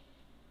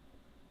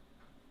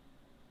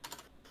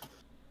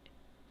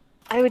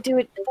would do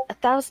it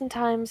 1,000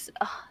 times,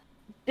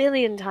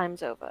 1,000,000,000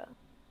 times over.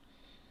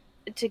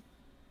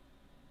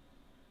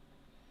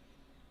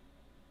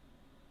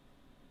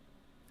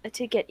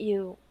 To get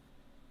you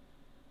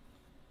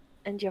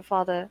and your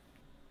father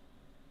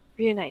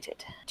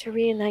reunited. To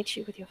reunite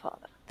you with your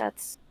father.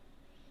 That's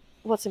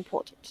what's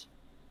important.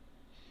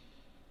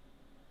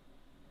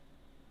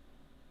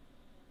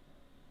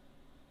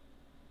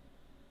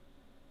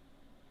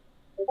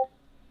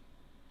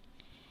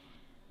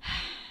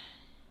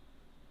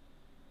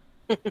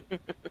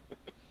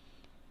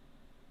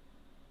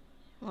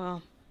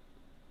 Well,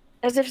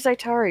 as if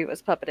Zaitari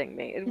was puppeting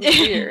me. It was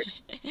weird.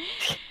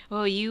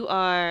 Well, you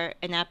are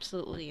an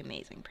absolutely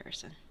amazing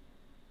person.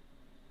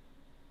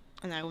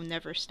 And I will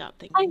never stop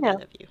thinking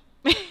that of you.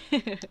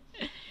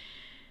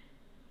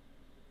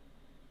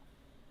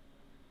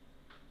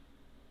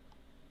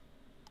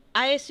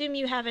 I assume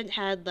you haven't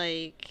had,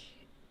 like,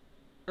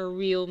 a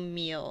real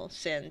meal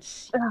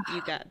since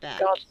you got back.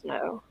 God,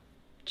 no.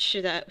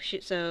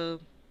 So,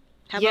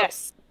 how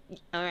yes.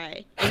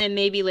 Alright. And then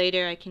maybe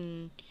later I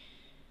can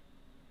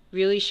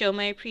really show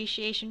my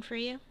appreciation for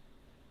you?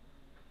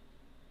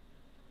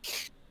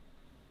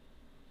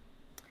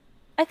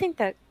 I think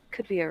that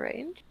could be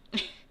arranged.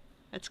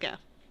 Let's go.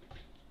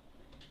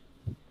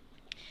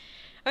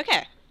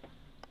 Okay.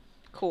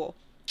 Cool.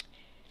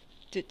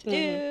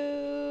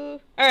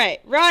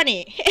 Alright,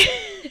 Ronny.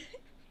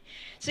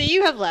 So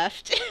you have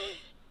left.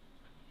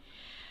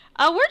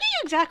 Where do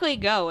you exactly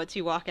go once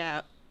you walk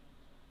out?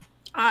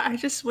 I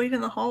just wait in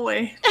the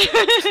hallway.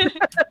 I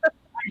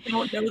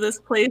don't know this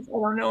place. I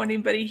don't know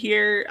anybody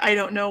here. I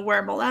don't know where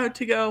I'm allowed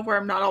to go, where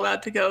I'm not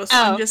allowed to go. So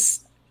I'm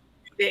just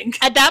sleeping.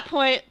 At that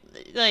point,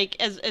 like,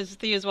 as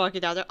Thea's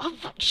walking down there, oh,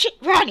 shit,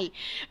 Ronny!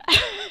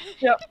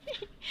 Yep.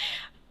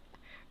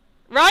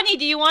 Ronny,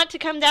 do you want to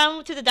come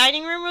down to the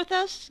dining room with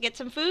us? Get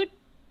some food?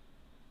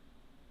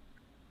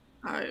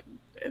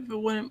 If it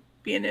wouldn't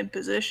be an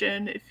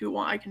imposition, if you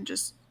want, I can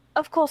just...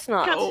 Of course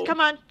not. Oh.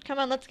 Come on,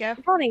 let's go.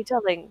 Ronny,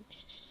 darling.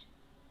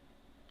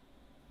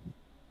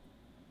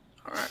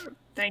 Alright,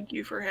 thank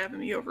you for having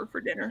me over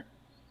for dinner.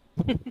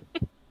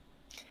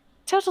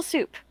 Turtle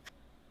soup.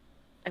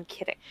 I'm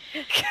kidding.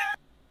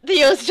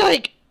 Theo's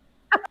like,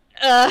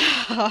 Alright,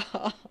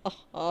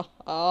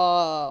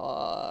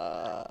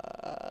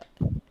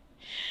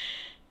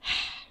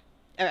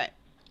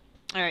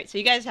 so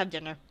you guys have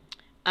dinner.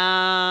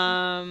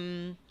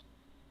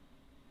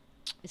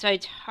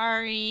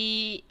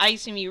 Zaitari, I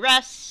assume you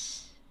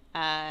rest.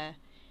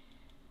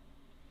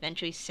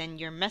 Eventually send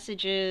your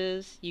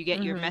messages. You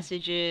get your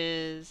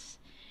messages.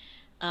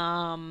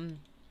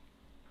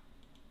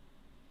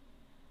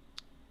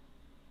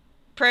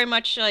 Pretty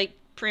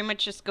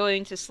much just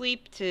going to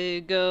sleep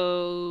to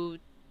go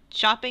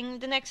shopping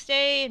the next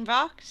day in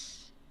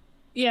Vox?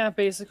 Yeah,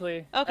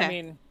 basically. Okay. I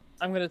mean,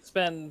 I'm gonna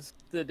spend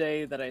the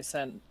day that I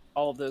sent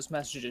all of those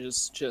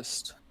messages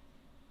just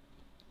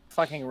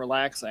fucking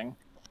relaxing.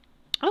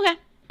 Okay.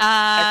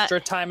 Extra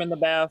time in the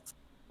bath,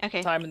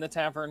 Okay. time in the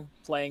tavern,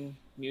 playing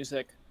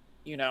music,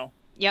 you know,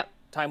 Yep.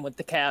 time with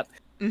the cat.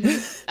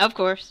 Of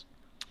course.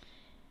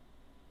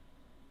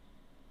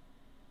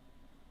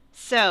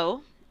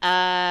 So,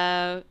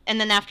 and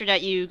then after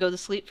that you go to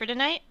sleep for the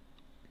night?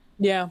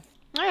 Yeah.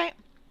 Alright.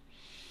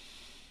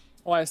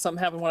 Why,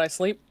 something happened when I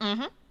sleep?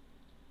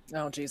 Mm-hmm.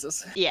 Oh,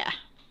 Jesus. Yeah.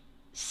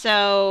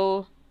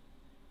 So,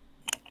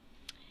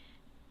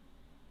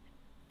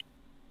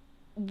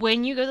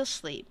 when you go to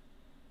sleep,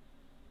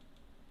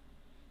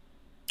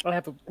 I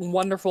have a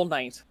wonderful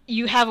night.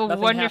 you have a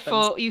Nothing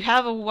wonderful happens. you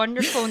have a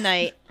wonderful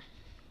night.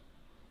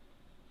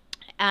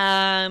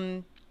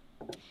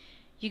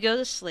 You go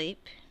to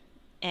sleep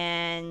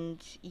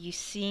and you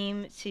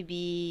seem to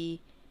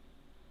be,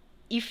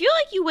 you feel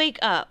like you wake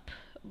up,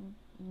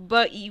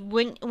 but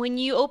when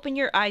you open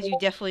your eyes you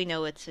definitely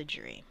know it's a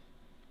dream.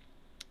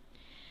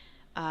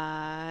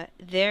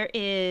 There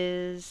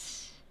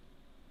is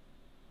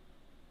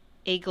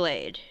a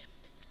glade,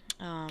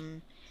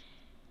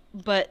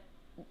 but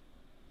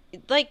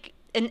like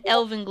an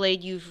elven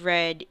glade you've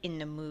read in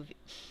the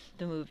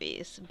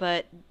movies,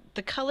 but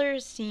the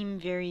colors seem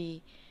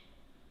very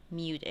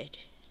muted.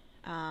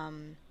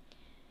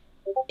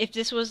 If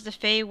this was the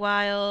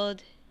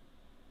Feywild,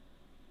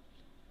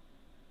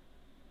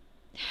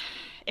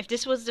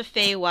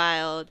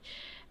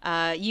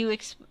 you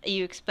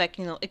expect,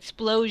 you know,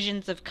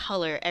 explosions of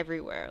color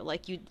everywhere,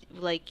 like you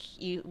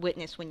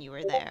witnessed when you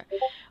were there,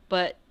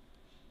 but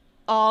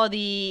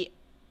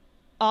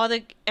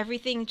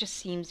everything just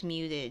seems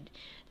muted.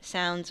 The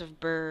sounds of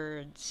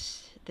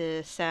birds,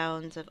 the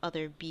sounds of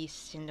other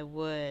beasts in the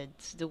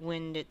woods, the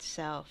wind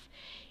itself,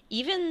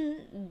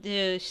 even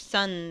the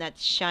sun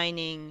that's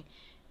shining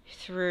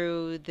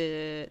through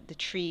the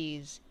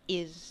trees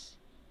is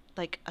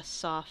like a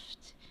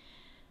soft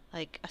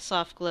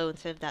glow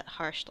instead of that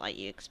harsh light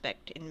you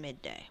expect in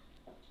midday.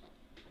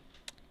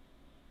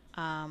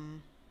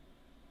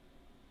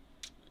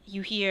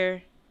 You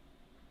hear,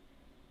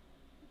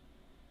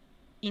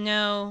 you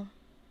know,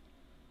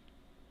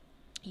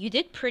 you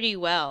did pretty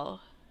well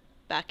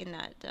back in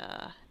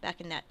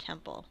that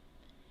temple.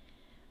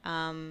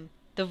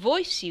 The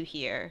voice you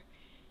hear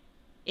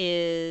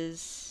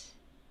is,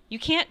 you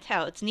can't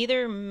tell. It's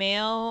neither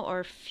male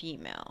or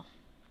female.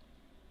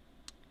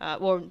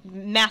 Or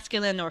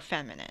masculine or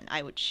feminine,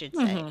 should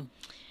say.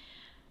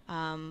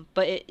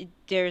 But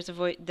there's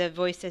the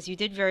voice says, you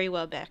did very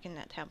well back in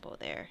that temple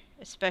there.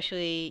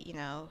 Especially, you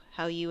know,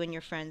 how you and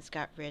your friends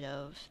got rid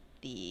of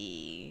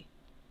the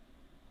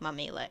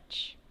mummy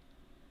lich.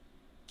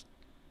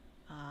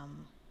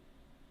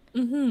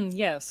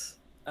 Yes.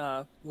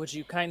 Would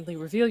you kindly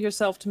reveal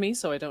yourself to me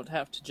so I don't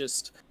have to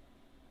just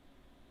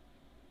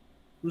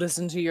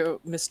listen to your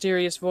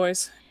mysterious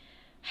voice?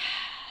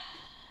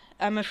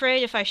 I'm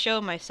afraid if I show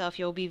myself,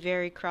 you'll be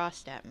very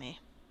crossed at me.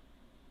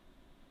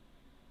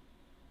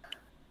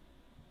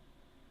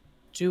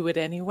 Do it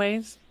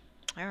anyways?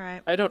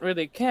 Alright. I don't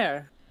really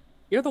care.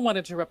 You're the one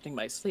interrupting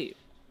my sleep.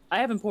 I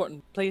have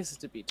important places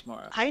to be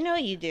tomorrow. I know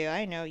you do.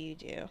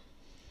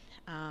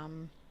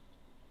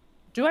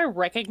 Do I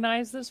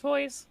recognize this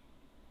voice?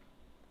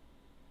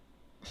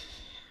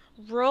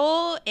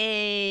 Roll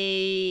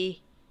a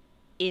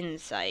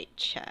insight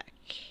check.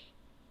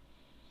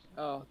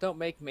 Oh, don't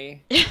make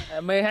me. I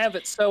may have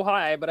it so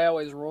high, but I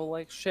always roll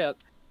like shit.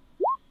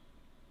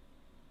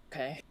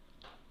 Okay.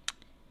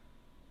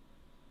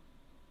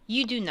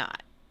 You do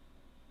not.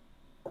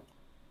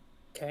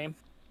 Okay.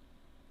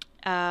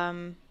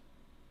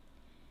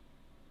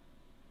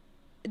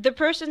 The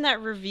person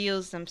that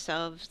reveals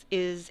themselves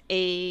is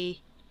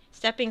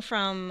stepping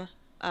from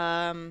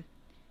a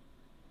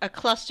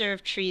cluster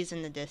of trees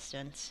in the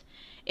distance,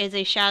 is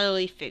a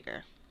shadowy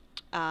figure.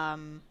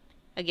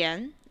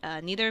 Again,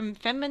 neither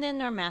feminine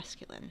nor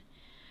masculine.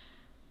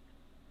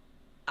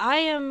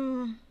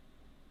 I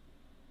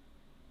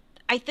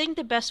think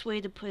the best way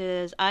to put it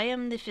is I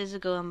am the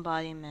physical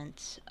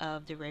embodiment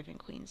of the Raven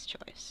Queen's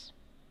choice.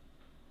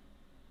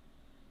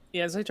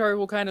 Yeah, Zaitari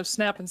will kind of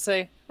snap and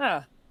say,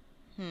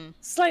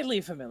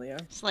 slightly familiar.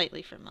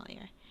 Slightly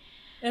familiar.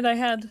 And I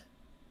had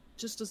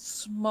just a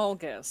small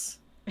guess,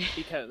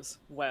 because,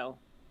 well,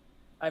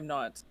 I'm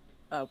not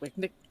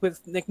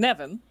with Nick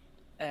Nevin,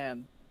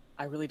 and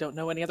I really don't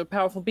know any other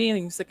powerful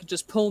beings that could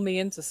just pull me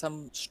into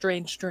some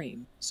strange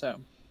dream,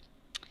 so...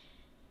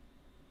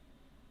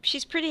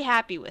 She's pretty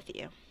happy with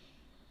you.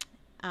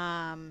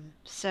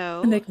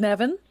 So... Nick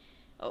Nevin?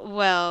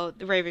 Well,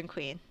 the Raven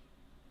Queen.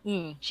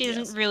 She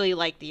doesn't yes. really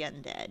like the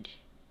undead.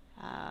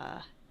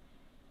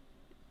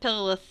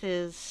 Pil'it'ith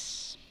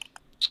is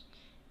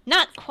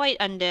not quite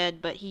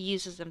undead, but he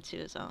uses them to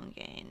his own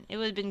gain. It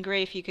would have been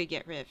great if you could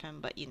get rid of him,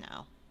 but you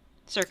know,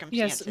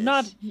 circumstances.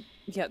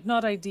 Yes,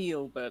 not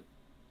ideal, but,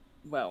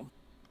 well.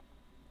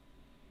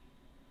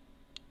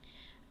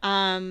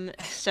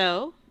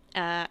 So,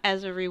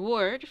 as a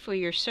reward for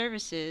your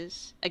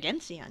services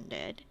against the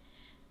undead,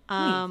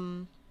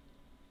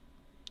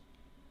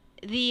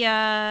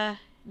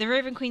 the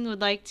Raven Queen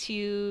would like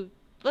to,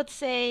 let's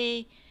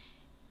say,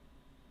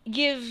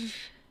 give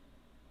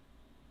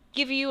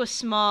you a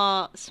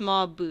small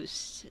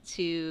boost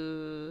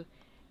to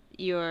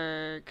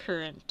your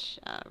current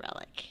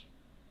relic.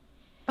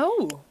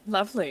 Oh,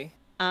 lovely.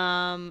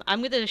 I'm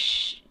gonna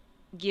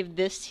give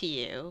this to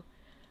you,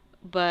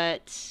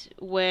 but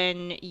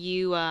when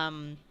you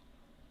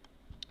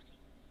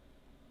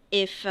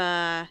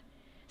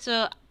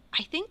so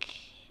I think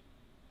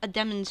a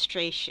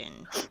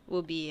demonstration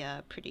will be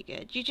pretty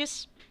good. You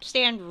just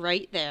stand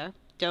right there.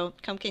 Don't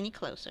come any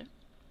closer.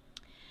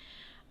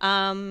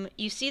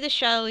 You see the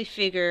shadowy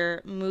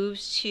figure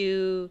moves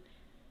to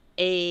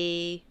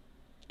a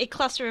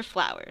cluster of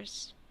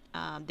flowers.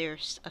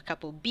 There's a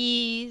couple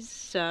bees,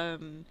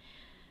 some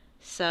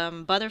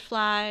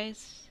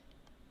butterflies.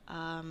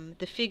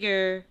 The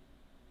figure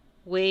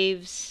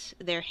waves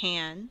their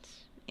hand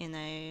in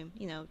a,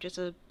 just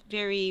a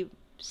very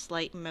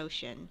slight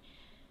motion.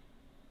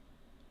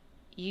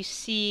 You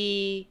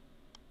see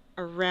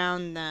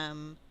around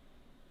them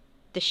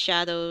the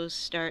shadows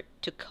start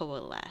to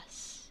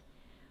coalesce,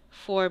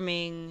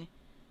 forming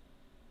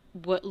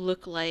what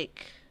look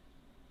like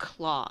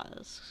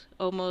claws,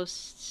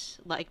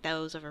 almost like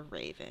those of a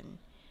raven.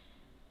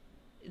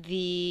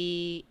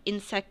 The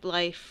insect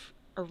life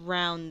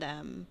around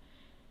them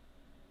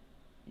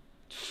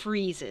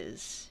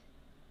freezes.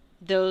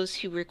 Those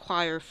who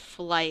require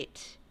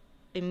flight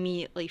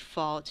immediately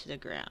fall to the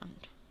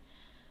ground.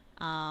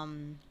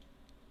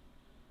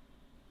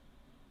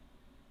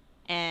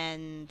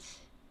 And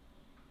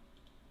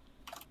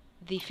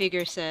the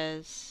figure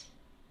says,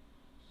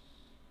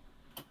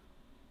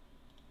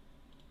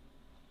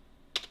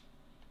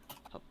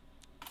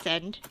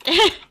 send.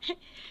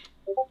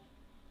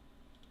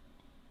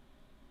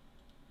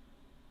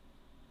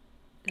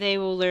 They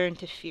will learn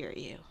to fear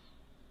you.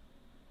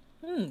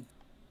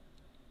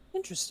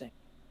 Interesting.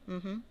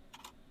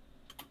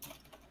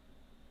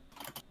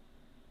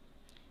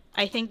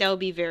 I think that will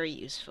be very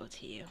useful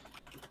to you.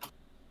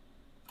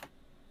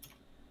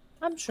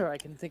 I'm sure I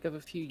can think of a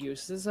few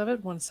uses of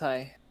it once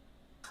I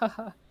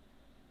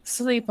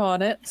sleep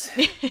on it.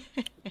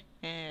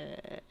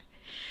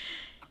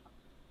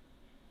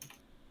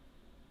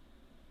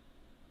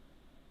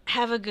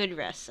 Have a good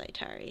rest,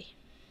 Zaitari.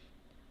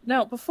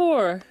 Now,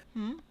 before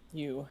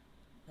you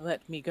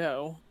let me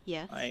go,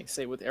 yes, I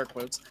say with air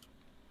quotes,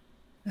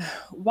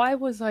 why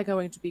was I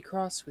going to be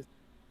cross with you?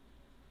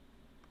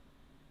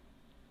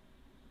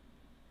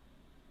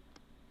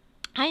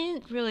 I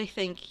didn't really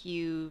think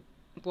you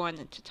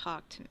wanted to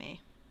talk to me.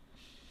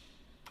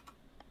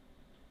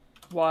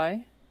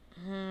 Why?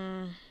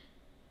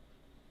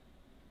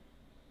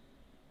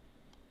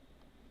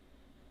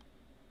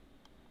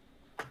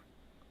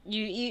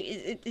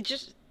 It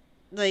just,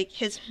 like,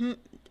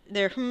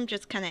 their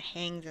just kind of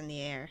hangs in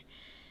the air.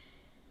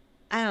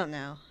 I don't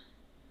know.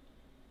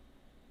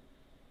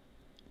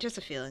 Just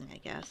a feeling, I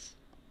guess.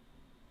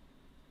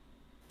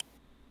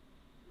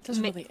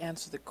 Doesn't really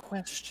answer the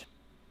question.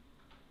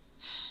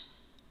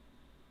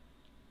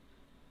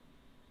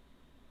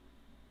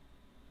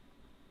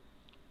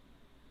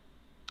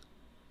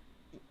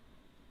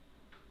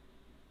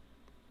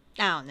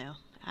 I don't know.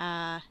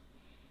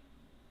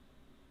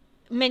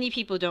 Many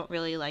people don't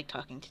really like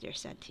talking to their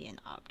sentient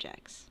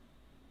objects.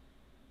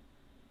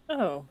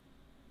 Oh.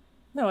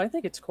 No, I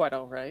think it's quite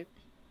alright.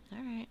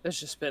 Alright. There's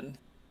just been,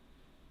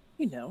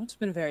 it's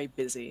been very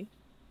busy.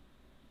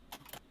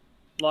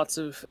 Lots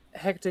of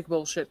hectic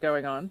bullshit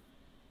going on.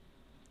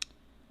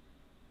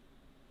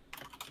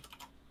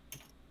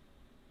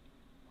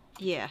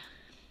 Yeah.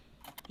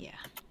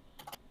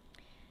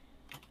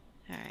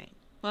 Alright.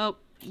 Well,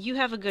 you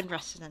have a good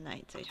rest of the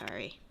night,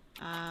 Zaitari.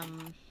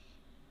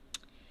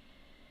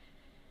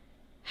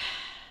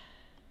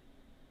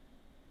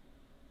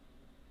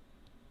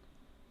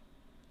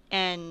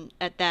 And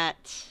at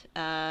that,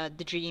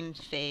 the dream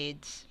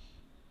fades.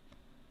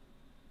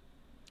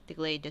 The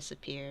glade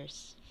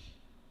disappears.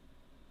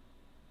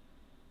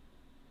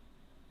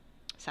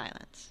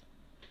 silence.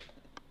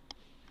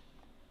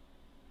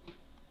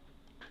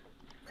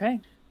 Okay.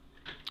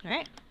 All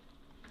right.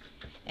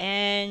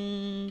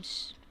 And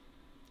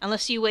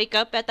unless you wake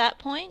up at that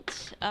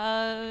point,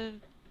 the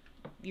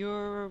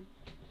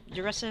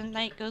rest of the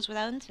night goes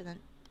without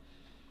incident.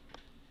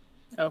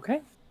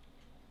 Okay.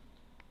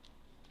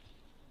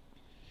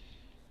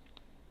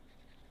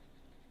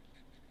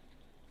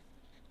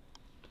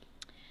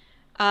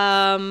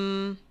 All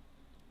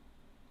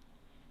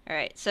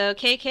right. So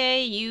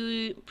KK,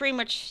 you pretty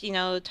much,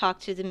 talk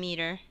to the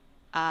meter.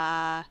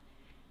 Are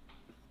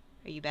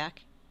you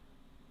back?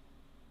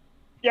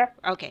 Yeah.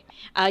 Okay.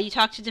 You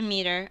talk to the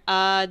meter.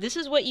 This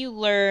is what you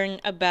learn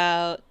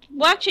about.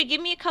 Well, actually,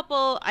 give me a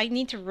couple. I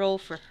need to roll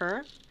for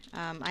her.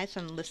 I have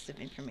some lists of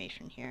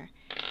information here.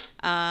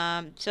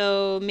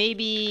 So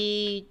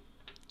maybe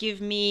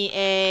give me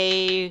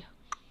a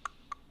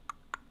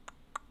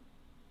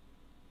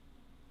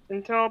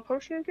Intel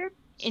potion kit?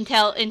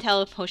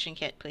 Intel potion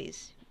kit,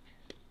 please.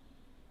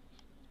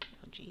 Oh,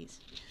 jeez.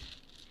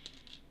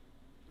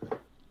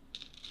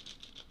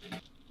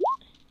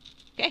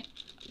 Okay.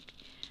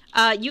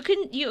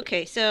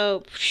 Okay,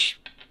 so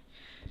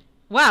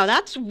wow,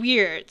 that's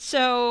weird.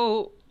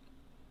 So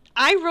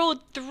I rolled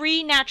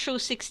 3 natural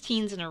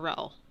 16s in a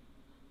row.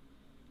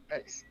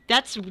 Nice.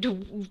 That's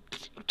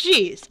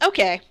jeez.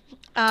 Okay.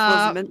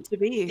 Was meant to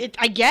be.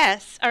 I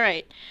guess. All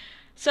right.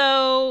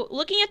 So,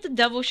 looking at the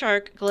devil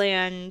shark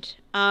gland,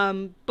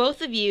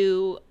 both of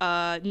you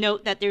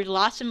note that there's a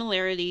lot of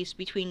similarities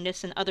between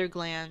this and other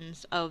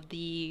glands of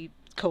the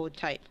code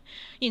type.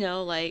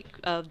 Like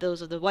of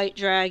those of the white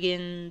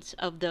dragons,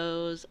 of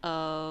those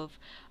of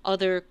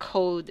other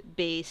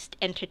code-based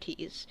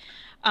entities.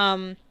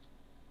 You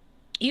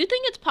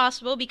think it's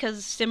possible,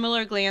 because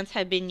similar glands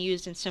have been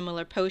used in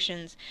similar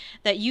potions,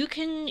 that you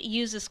can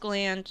use this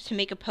gland to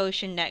make a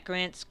potion that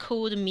grants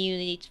cold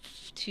immunity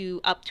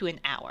to up to an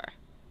hour.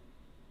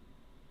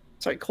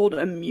 Sorry, cold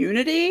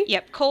immunity?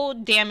 Yep,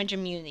 cold damage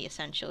immunity,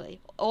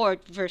 essentially. Or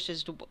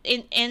versus,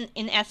 in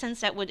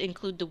essence, that would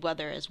include the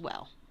weather as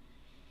well.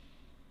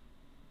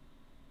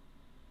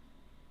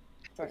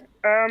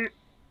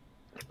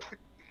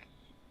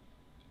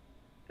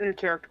 In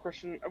character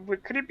question,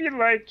 could it be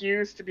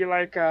used to be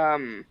like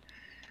a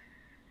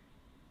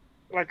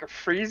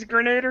freeze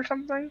grenade or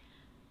something?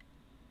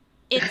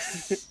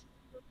 It's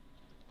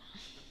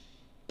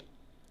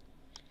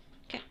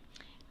okay.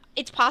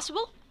 It's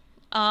possible.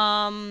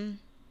 But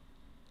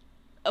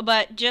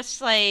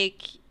just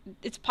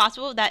it's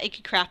possible that it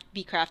could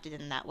be crafted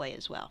in that way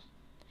as well.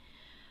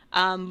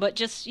 But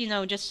just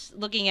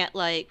looking at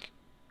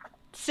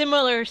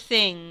similar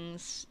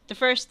things, the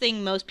first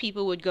thing most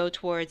people would go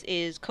towards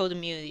is cold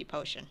immunity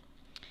potion.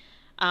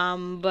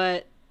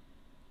 But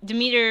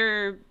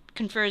Demeter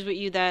confers with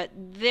you that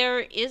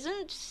there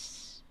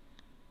isn't.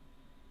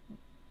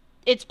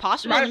 It's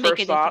possible My to make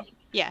first it. thought,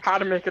 Yeah. How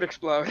to make it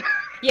explode.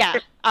 Yeah.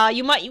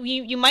 You might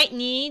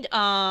need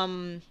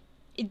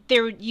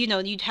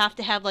you'd have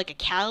to have a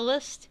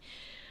catalyst,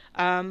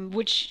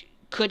 which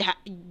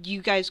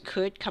you guys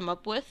could come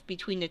up with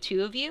between the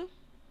two of you.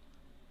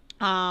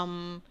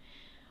 Also,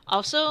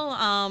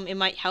 it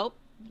might help,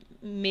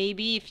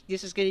 maybe if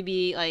this is going to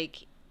be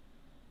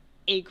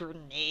a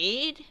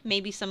grenade,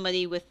 maybe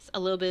somebody with a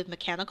little bit of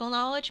mechanical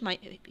knowledge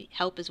might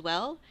help as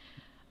well.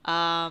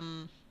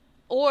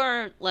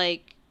 Or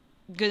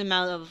good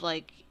amount of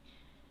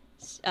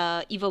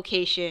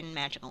evocation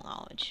magical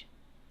knowledge.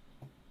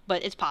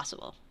 But it's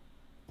possible.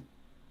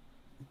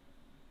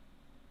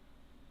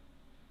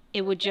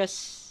 It would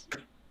just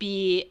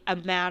be a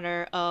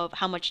matter of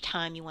how much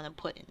time you want to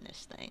put in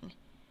this thing.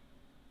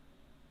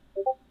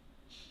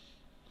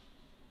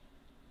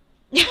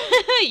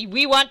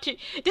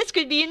 This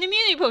could be an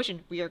immunity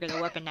potion. We are going to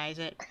weaponize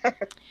it.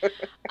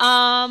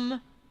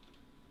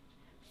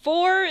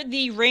 For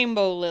the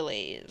rainbow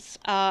lilies,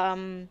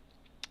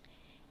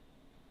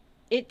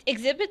 it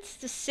exhibits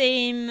the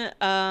same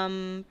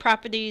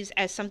properties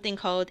as something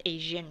called a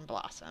Jinn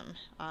blossom,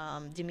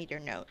 Demeter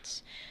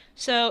notes.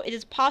 So it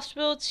is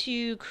possible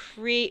to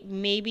create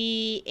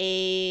maybe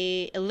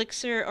a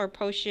elixir or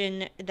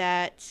potion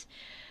that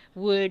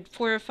would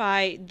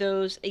fortify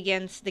those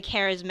against the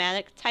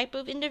charismatic type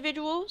of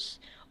individuals,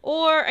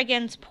 or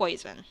against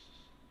poison.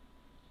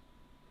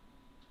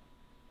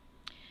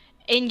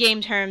 In game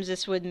terms,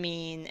 this would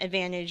mean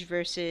advantage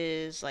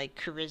versus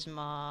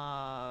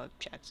charisma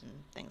checks and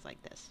things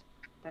like this.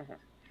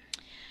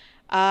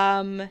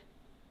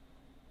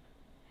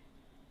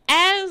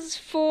 As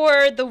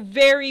for the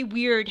very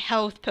weird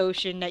health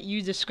potion that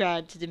you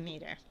described to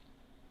Demeter,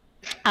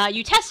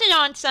 you tested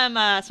on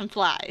some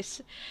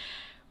flies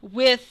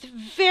with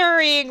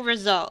varying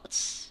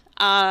results.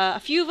 A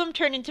few of them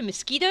turn into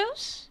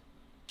mosquitoes.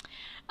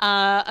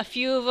 A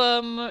few of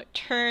them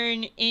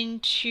turn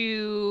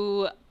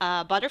into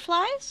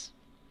butterflies.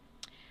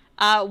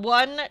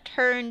 One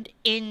turned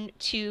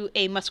into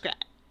a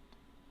muskrat.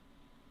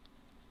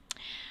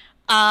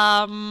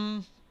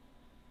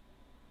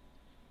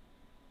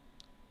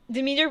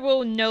 Demeter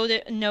will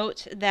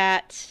note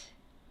that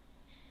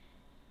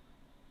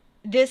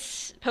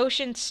this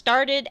potion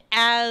started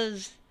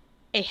as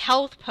a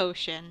health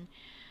potion,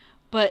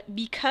 but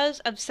because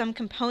of some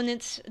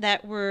components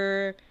that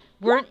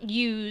weren't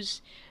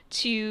used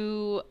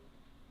to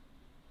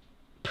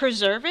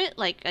preserve it,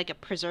 like a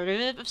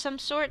preservative of some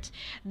sort,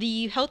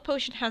 the health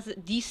potion has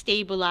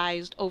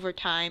destabilized over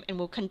time and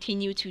will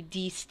continue to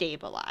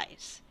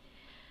destabilize.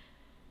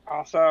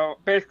 Also,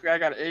 basically, I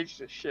gotta age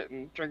this shit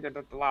and drink it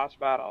at the last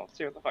battle.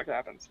 See what the fuck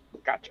happens.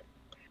 Gotcha.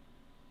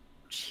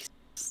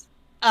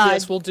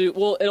 Yes,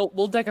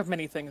 we'll deck up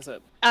many things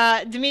up.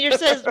 Demeter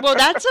says, "Well,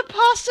 that's a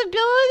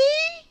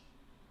possibility?"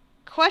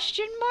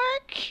 Question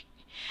mark.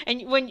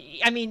 And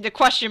the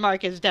question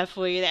mark is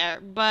definitely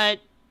there, but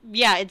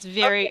yeah, it's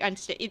very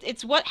unstable.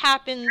 It's what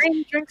happens.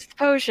 Rain drinks the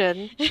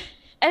potion,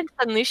 and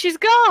suddenly she's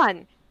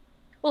gone.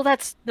 Well,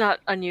 that's not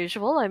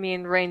unusual. I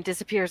mean, Rain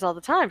disappears all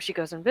the time. She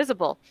goes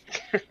invisible.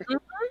 Mm-hmm.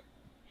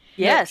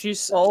 Yes.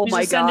 She's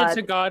my ascended God.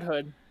 to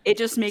godhood. It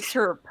just makes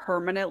her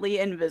permanently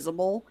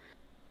invisible.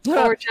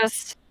 Or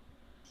just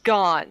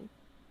gone.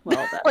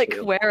 Well, that Like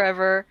too.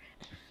 wherever.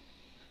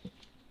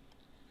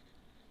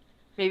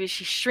 Maybe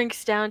she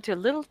shrinks down to a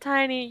little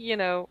tiny,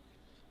 Ant-Man.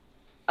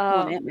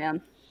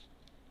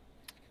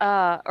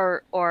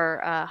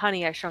 or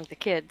Honey, I Shrunk the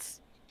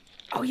Kids.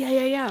 Oh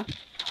yeah.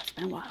 It's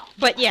been a while.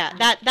 But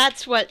yeah,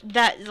 that's what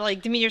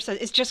like Demeter says.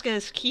 It's just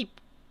gonna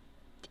keep.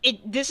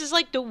 This is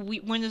like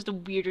one of the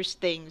weirdest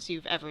things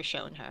you've ever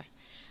shown her.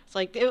 It's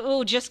like it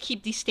will just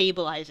keep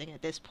destabilizing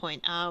at this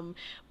point.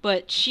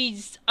 But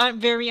she's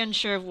very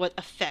unsure of what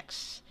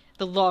effects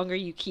the longer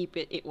you keep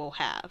it will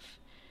have.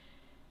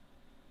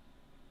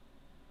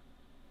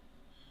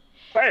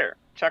 Player,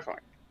 chuckling.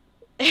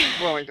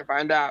 Willing to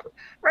find out.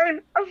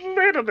 Rain, a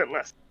little bit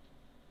less.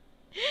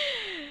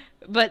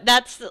 But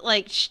that's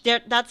like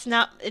that's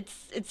not.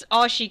 It's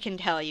all she can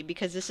tell you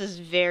because this is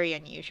very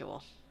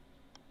unusual.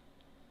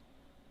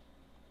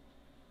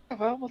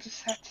 Well, we'll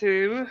just have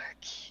to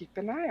keep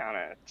an eye on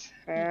it.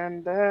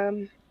 And, I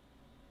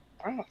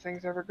don't know if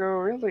things ever go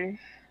really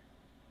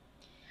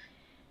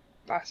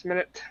last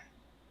minute.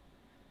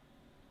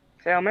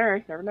 Hail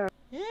Mary, never know.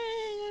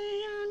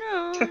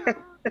 No.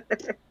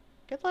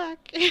 Good luck.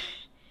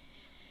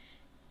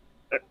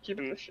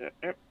 Keeping this shit,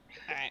 yep.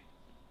 Alright.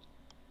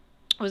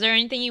 Was there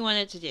anything you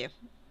wanted to do?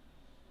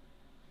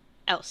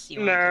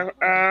 No,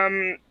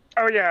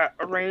 oh yeah,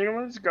 Rain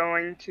was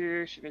going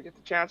to, she didn't get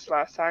the chance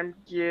last time,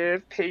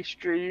 give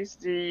Pastries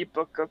the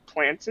Book of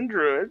Plants and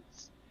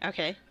Druids.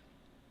 Okay.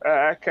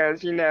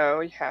 Because, you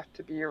have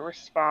to be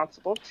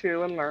responsible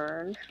too and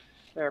learn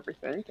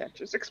everything. Can't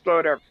just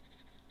explode everything.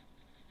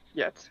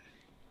 Yet.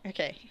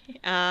 Okay.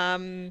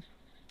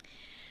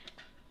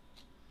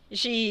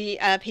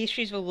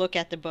 Pastries will look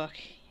at the book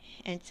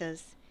and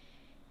says,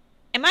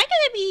 "Am I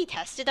gonna be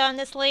tested on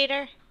this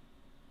later?"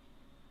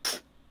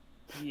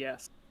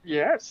 Yes.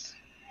 Yes.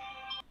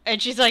 And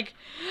she's like,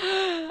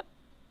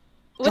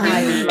 "What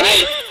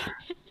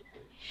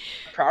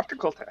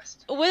Practical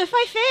test. What if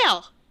I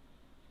fail?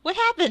 What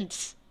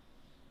happens?"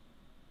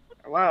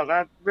 Well,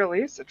 that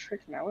really is a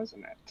trick now,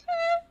 isn't it?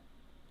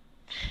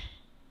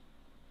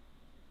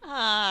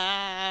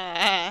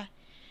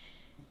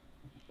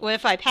 What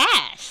if I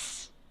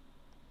pass?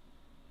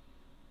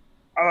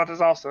 Oh, that is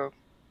also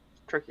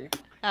tricky.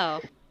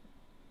 Oh.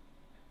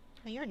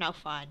 Well, you're no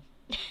fun.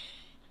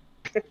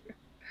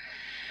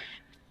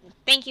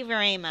 Thank you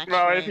very much.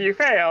 Well, Rain. if you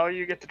fail,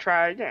 you get to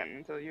try again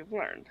until you've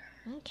learned.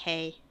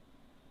 Okay.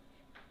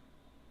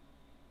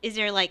 Is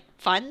there, like,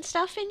 fun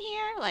stuff in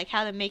here? Like,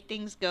 how to make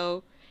things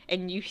go,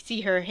 and you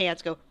see her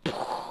hands go...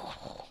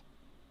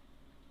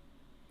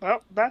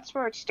 Well, that's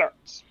where it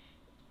starts.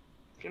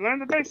 If you learn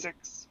the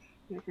basics,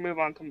 you can move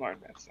on to more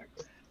advanced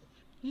things.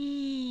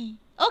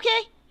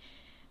 Okay.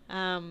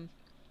 And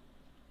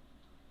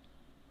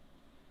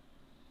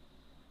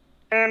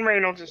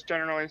Rain will just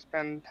generally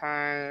spend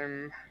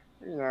time,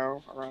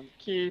 around the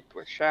keep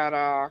with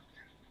Shadok.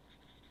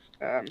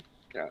 Yeah,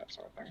 that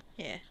sort of thing.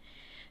 Yeah.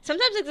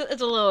 Sometimes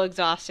it's a little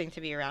exhausting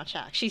to be around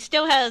Shaq. She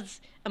still has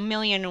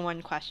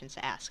 1,000,001 questions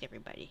to ask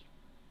everybody.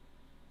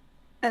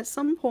 At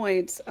some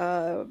point,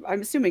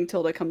 I'm assuming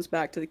Tilda comes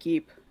back to the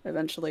keep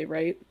eventually,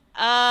 right?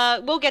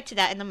 We'll get to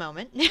that in a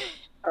moment.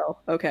 Oh,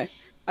 okay.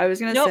 I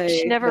was gonna Nope, say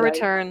she never that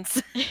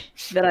returns.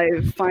 that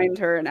I find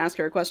her and ask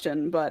her a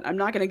question, but I'm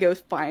not gonna go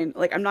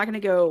I'm not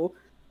gonna go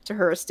to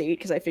her estate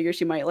because I figure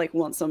she might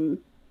want some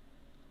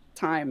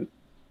time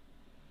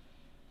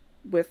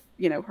with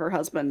her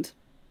husband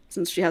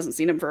since she hasn't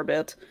seen him for a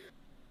bit.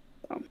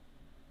 So.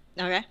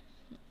 Okay.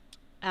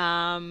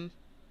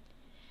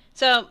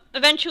 So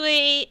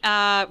eventually,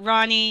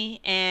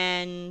 Ronny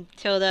and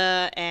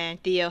Tilda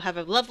and Theo have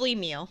a lovely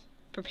meal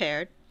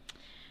prepared.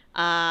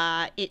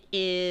 It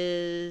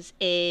is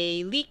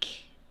a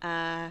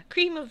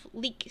cream of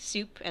leek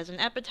soup as an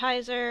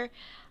appetizer,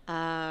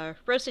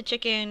 roasted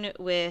chicken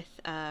with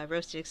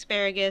roasted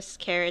asparagus,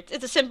 carrots.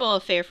 It's a simple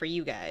affair for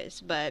you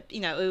guys, but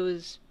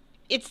it's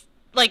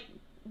like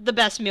the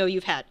best meal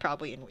you've had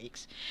probably in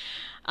weeks.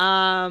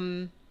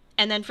 And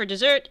then for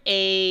dessert,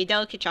 a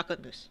delicate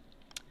chocolate mousse.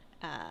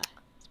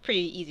 It's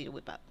pretty easy to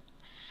whip up.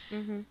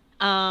 Mm-hmm.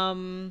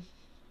 The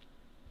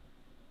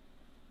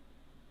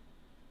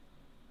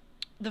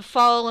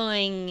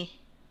following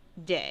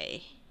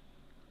day.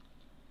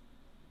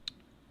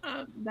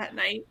 That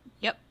night.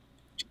 Yep.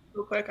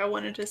 Real quick, I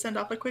wanted to send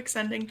off a quick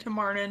sending to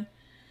Marnin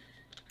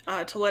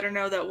to let her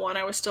know that 1,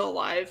 I was still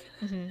alive,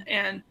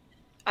 and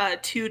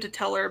 2, to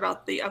tell her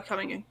about the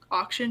upcoming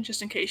auction,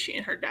 just in case she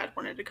and her dad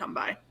wanted to come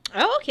by.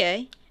 Oh,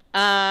 okay.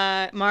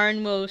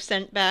 Marn will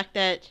send back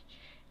that.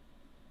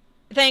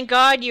 Thank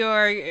God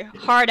your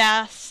hard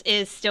ass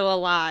is still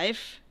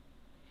alive.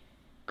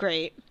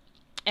 Great.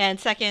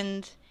 And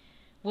second,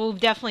 we'll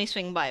definitely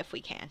swing by if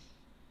we can.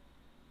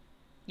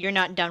 You're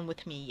not done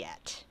with me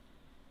yet.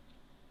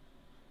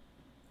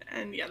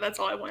 And yeah, that's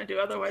all I want to do.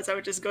 Otherwise, I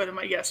would just go to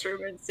my guest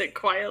room and sit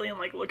quietly and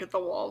like look at the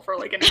wall for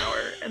like an hour,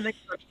 and then.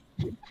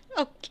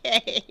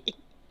 Okay.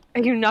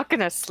 Are you not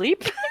gonna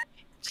sleep?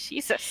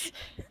 Jesus.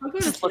 I'll go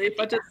to sleep.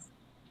 I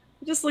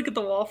just look at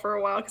the wall for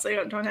a while because I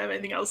don't have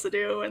anything else to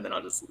do, and then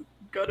I'll just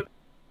go to.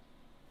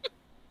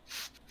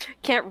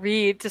 Can't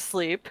read to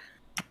sleep.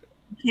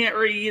 Can't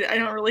read. I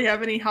don't really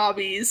have any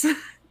hobbies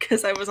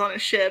because I was on a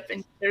ship,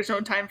 and there's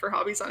no time for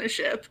hobbies on a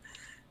ship.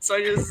 So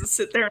I just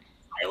sit there in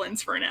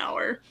silence for an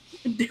hour,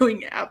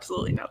 doing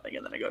absolutely nothing,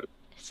 and then I go to.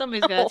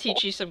 Somebody's gotta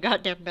teach you some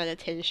goddamn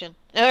meditation.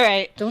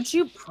 Alright. Don't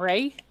you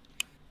pray?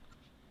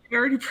 I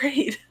already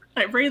prayed.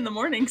 I pray in the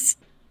mornings.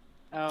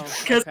 Oh,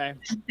 Because okay.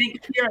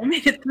 I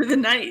made it through the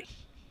night.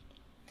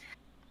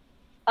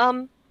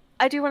 I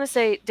do want to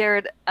say,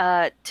 Darren,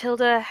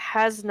 Tilda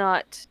has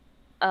not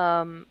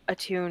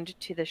attuned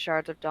to the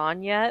Shards of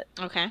Dawn yet.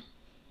 Okay.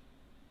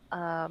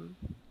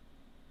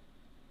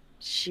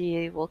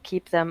 She will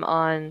keep them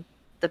on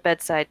the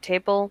bedside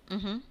table.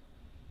 Mm-hmm.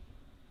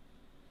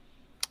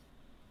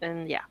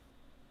 And yeah.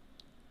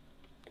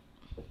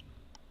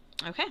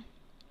 Okay.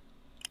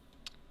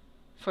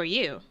 For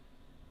you,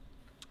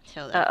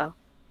 Tilda.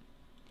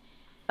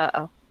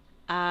 Uh-oh.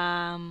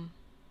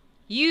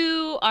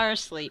 You are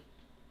asleep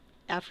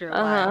after a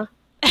while.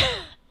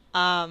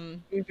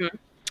 Mm-hmm.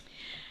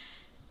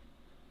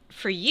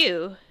 For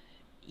you,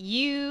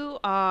 you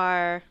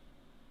are...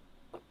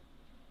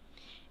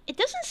 It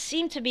doesn't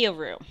seem to be a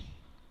room.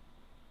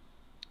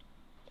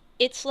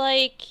 It's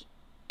like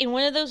in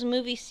one of those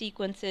movie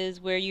sequences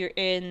where you're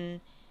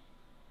in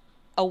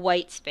a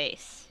white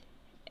space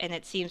and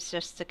it seems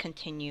just to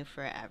continue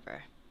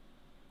forever.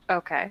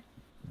 Okay.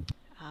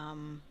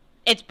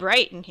 It's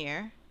bright in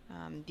here.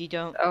 You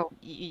don't. Oh.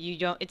 You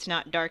don't. It's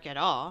not dark at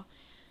all.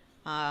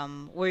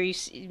 Where you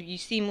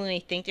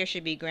seemingly think there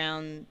should be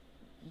ground,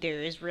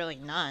 there is really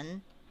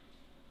none.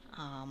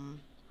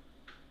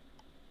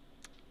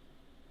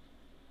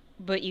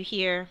 But you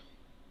hear.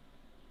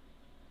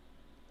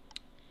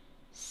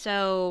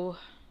 So,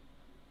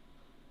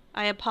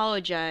 I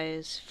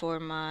apologize for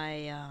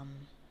my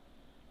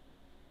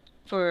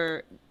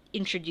for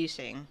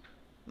introducing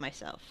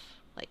myself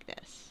like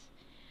this.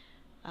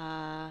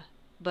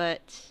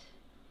 But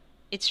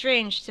it's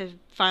strange to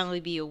finally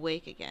be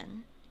awake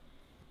again.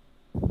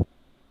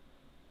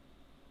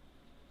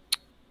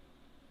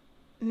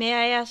 May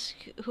I ask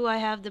who I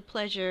have the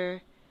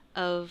pleasure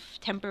of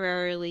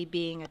temporarily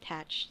being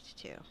attached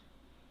to?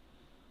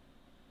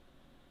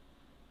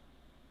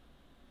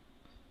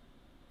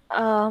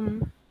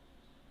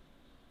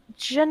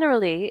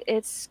 Generally,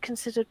 it's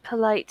considered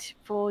polite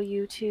for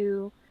you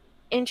to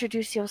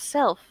introduce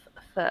yourself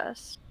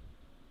first.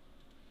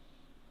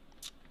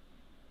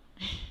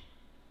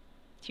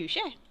 Touche.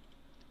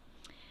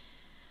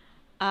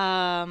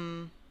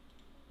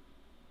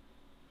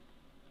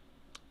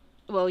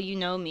 Well,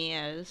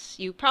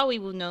 you probably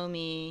will know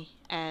me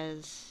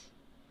as,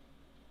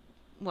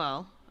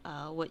 well,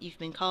 what you've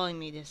been calling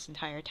me this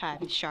entire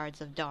time,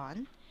 Shards of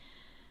Dawn.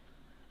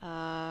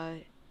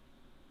 I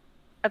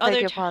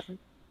beg your pardon.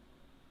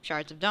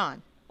 Shards of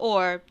Dawn.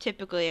 Or,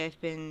 typically, I've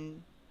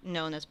been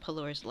known as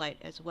Pelor's Light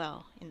as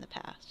well in the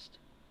past.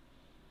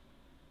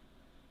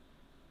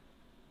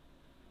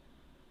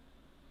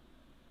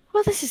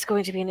 Well, this is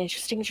going to be an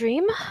interesting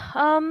dream.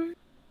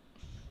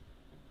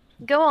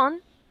 Go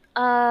on.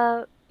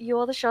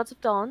 You're the Shards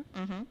of Dawn.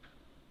 Mm-hmm.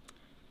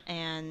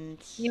 And...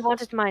 You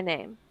wanted my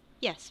name.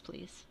 Yes,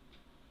 please.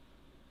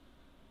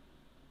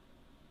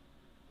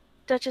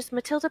 Duchess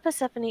Matilda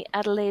Persephone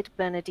Adelaide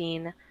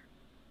Bernadine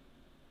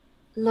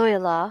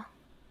Loyola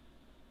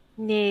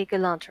née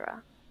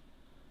Galantera.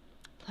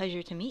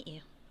 Pleasure to meet you.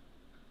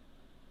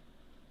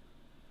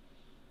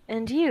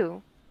 And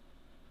you?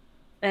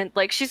 And,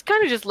 like, she's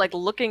kind of just, like,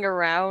 looking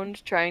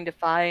around, trying to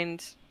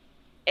find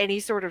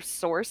any sort of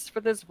source for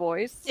this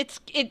voice. It's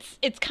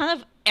kind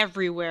of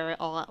everywhere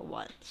all at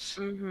once.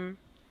 Mm-hmm.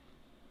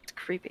 It's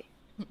creepy.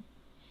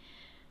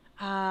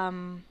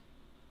 I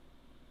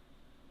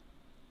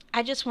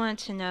just wanted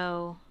to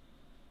know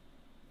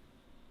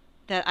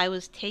that I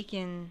was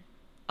taken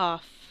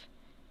off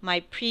my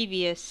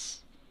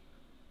previous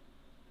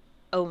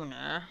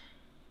owner,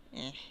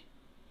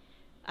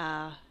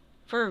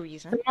 for a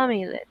reason. The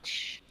mummy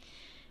lich.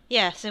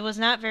 Yes, it was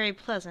not very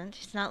pleasant.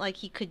 It's not like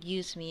he could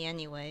use me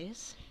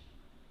anyways.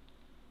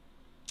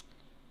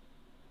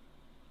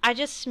 I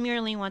just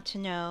merely want to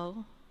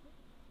know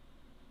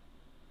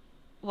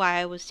why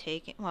I was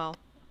taken. Well,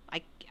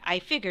 I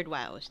figured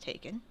why I was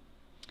taken.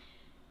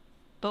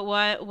 But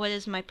what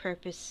is my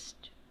purpose?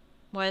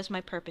 What is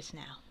my purpose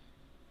now?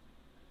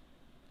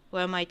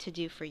 What am I to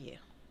do for you?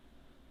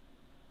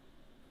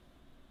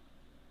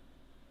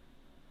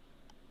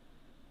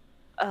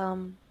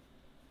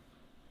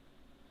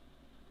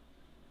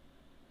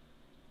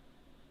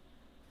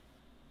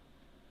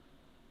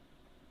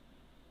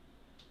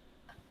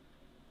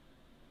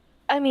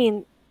 I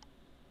mean,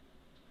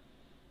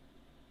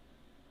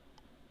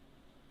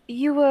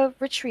 you were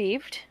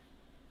retrieved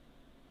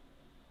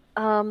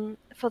for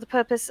the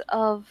purpose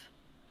of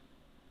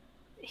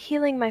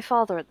healing my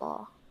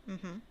father-in-law,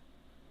 Mm-hmm.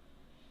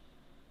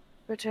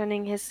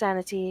 returning his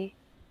sanity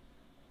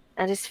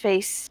and his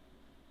face,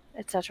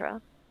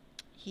 etc.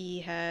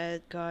 He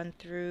had gone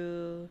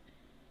through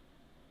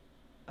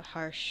a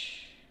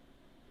harsh...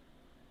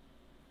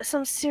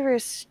 Some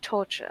serious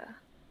torture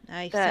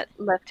I that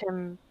left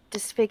him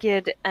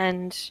disfigured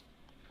and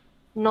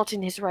not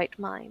in his right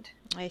mind.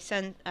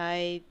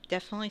 I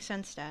definitely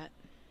sensed that.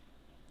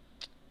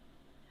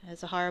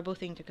 It's a horrible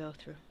thing to go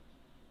through.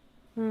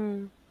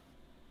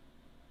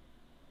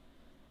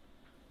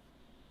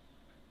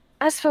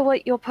 As for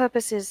what your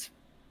purpose is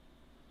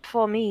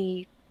for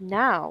me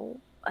now,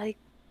 I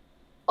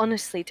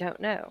honestly don't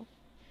know.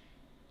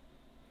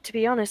 To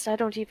be honest, I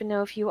don't even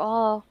know if you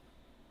are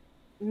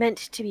meant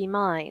to be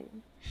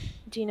mine.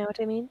 Do you know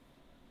what I mean?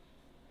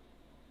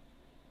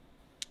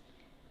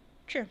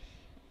 True.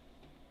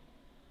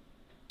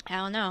 I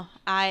don't know.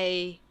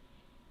 Well,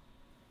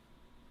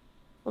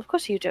 of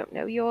course you don't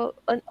know. You're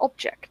an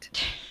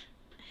object.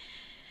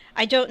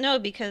 I don't know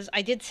because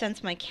I did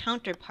sense my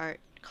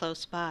counterpart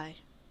close by.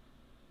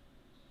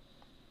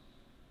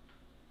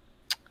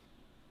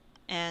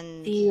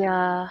 And...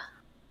 Yeah,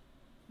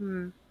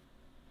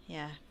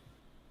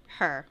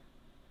 her.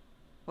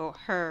 Well,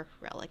 her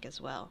relic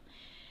as well.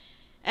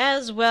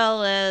 As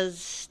well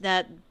as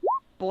that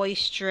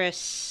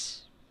boisterous...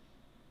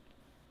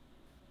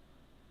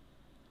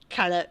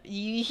 kind of...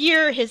 You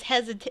hear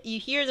you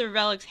hear the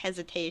relic's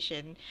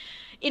hesitation.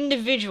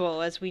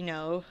 Individual, as we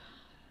know.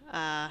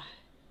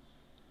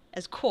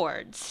 As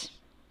chords.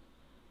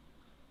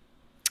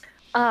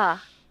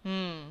 Ah.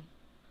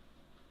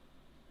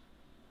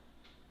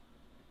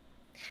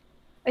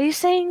 Are you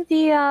saying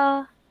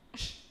the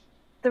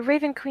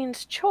Raven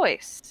Queen's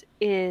choice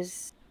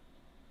is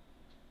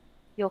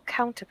your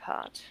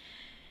counterpart?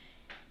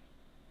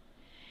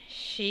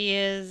 She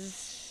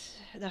is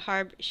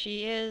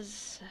she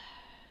is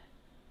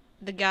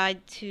the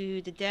guide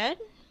to the dead.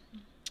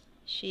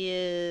 She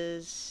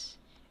is,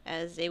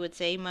 as they would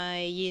say,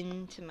 my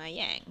yin to my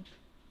yang.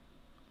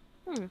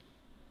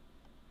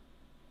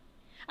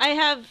 I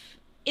have,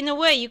 in a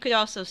way, you could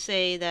also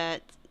say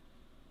that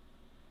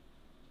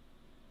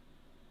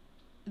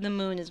the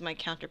moon is my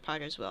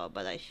counterpart as well,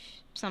 but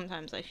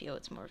sometimes I feel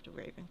it's more of the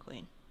Raven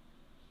Queen.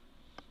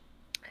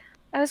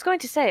 I was going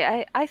to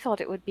say, I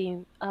thought it would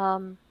be,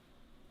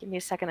 give me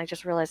a second, I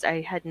just realized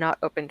I had not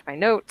opened my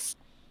notes.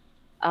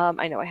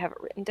 I know I have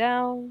it written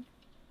down.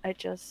 I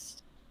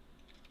just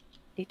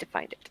need to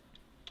find it.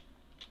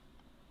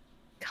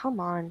 Come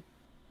on.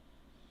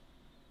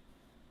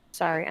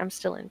 Sorry, I'm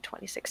still in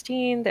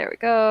 2016. There we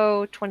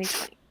go.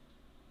 2020.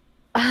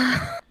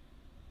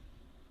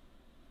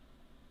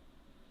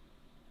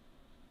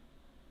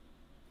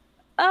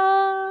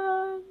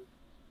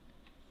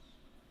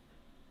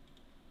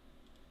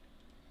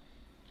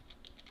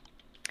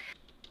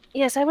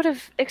 Yes, I would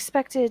have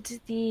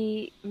expected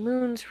the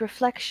moon's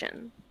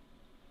reflection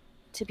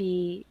to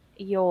be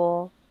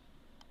your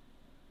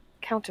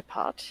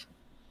counterpart.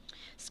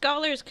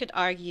 Scholars could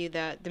argue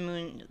that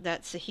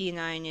that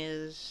Sahinine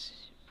is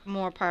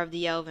more part of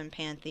the Elven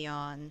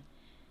pantheon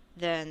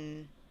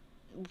than...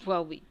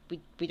 Well, we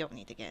don't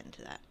need to get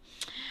into that.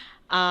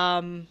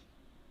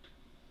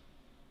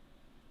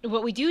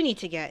 What we do need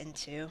to get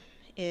into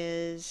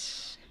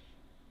is...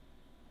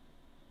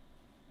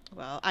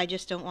 Well, I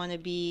just don't want to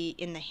be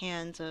in the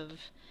hands of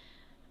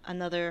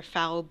another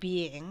foul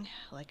being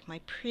like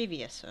my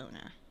previous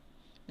owner.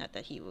 Not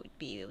that he would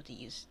be able to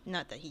use...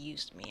 Not that he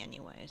used me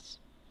anyways.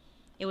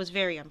 It was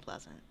very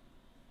unpleasant.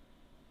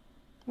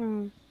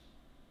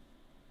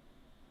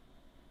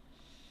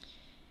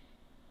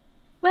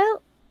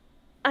 Well,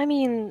 I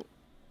mean,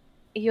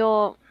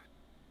 your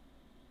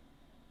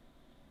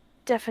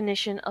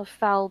definition of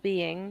foul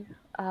being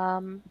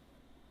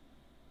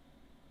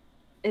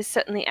is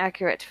certainly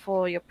accurate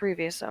for your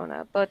previous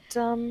owner, but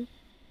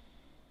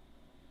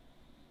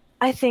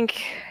I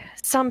think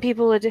some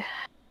people would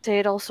say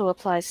it also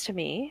applies to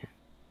me.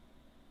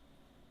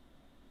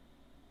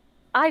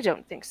 I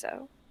don't think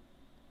so.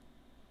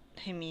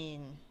 I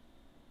mean,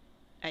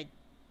 I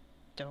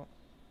don't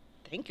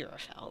think you're a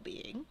foul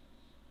being.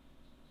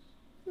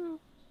 You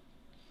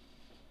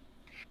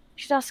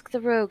should ask the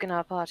rogue in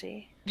our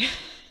party.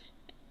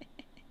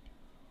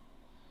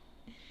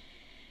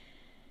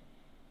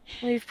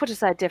 We've put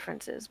aside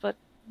differences, but,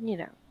 you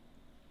know.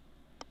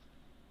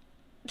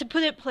 to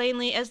put it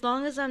plainly, as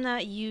long as I'm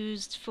not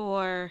used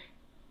for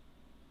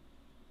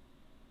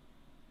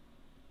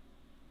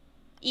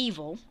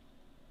evil,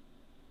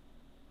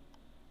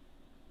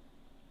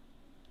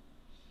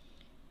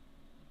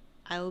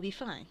 I will be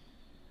fine.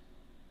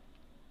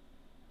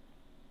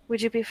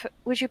 Would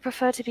you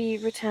prefer to be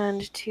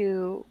returned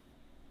to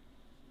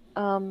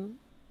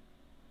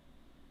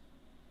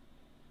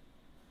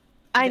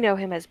I know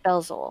him as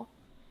Belzor.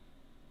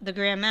 The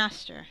Grand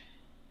Master.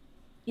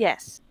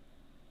 Yes.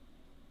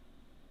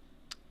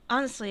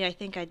 Honestly, I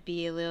think I'd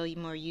be a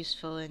little more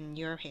useful in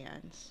your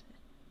hands.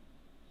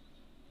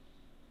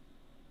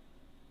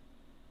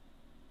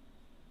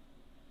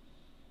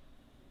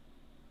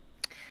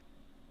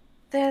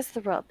 There's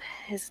the rub,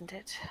 isn't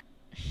it?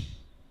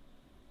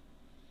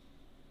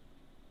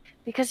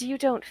 Because you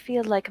don't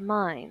feel like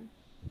mine.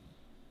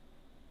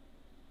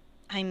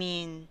 I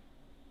mean,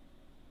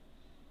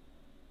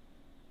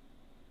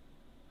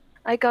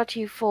 I got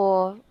you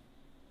for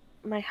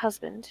my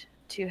husband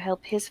to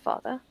help his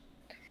father.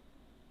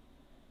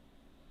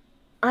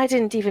 I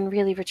didn't even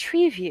really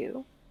retrieve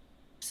you.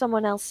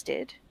 Someone else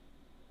did.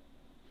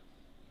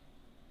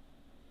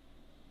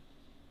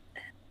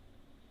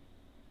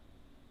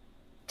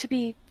 To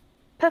be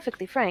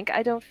perfectly frank,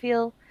 I don't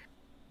feel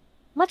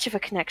much of a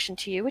connection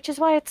to you, which is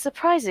why it's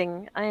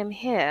surprising I am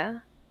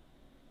here.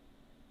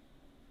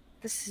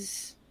 This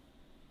is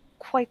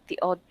quite the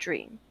odd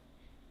dream.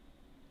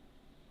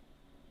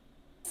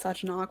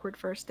 Such an awkward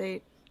first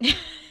date.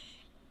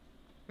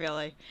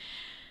 really.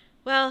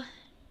 Well,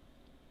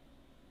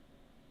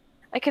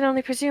 I can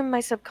only presume my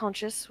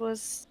subconscious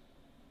was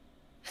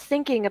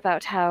thinking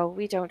about how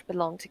we don't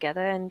belong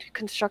together and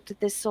constructed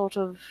this sort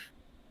of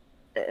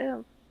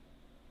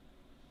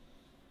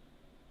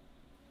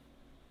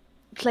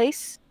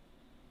place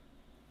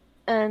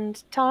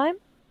and time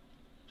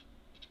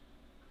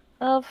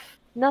of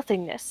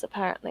nothingness,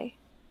 apparently.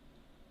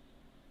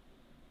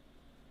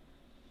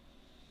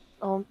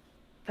 Or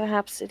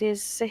perhaps it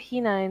is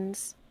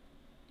Sahinine's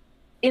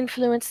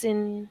influence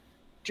in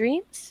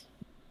dreams?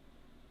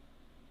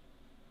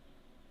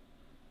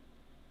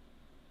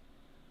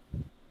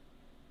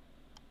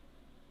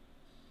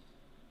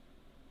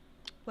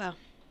 well.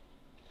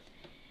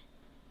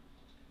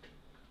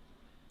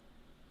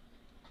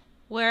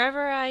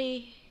 Wherever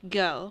I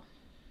go,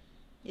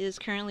 it is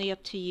currently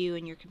up to you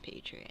and your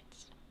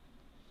compatriots.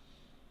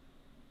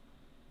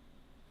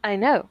 I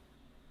know.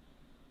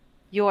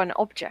 You're an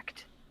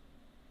object.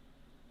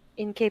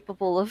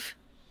 Incapable of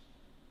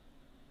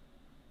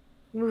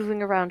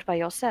moving around by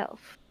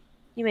yourself.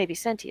 You may be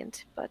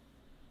sentient, but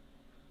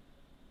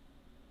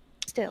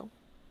still.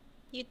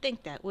 You'd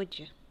think that, would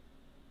you?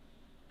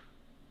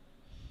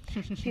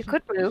 If you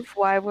could move,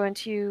 why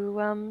didn't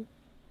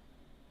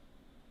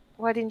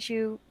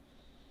you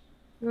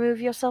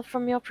remove yourself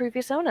from your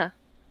previous owner?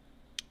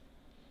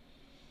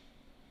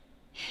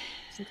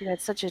 Since you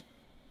had such a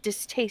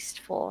distaste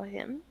for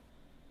him.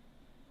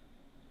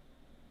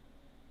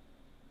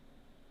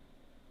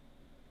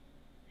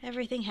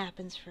 Everything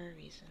happens for a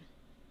reason.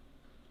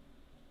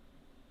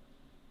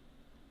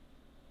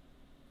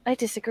 I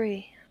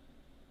disagree.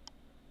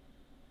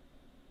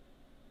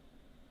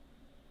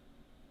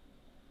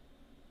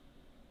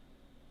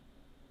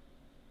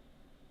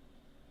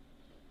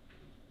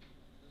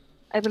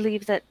 I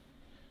believe that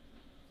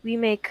we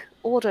make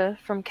order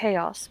from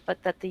chaos,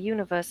 but that the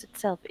universe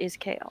itself is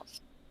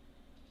chaos.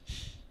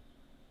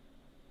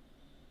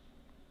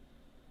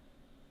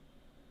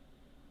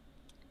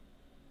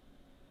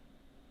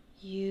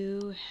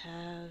 You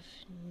have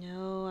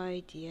no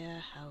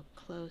idea how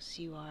close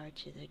you are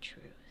to the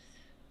truth.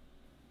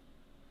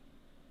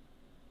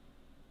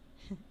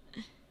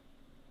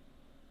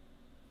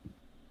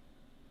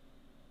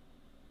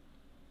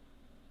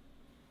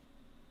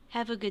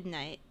 Have a good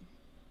night,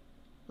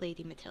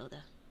 Lady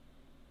Matilda.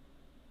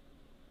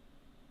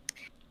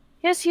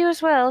 Yes, you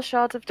as well,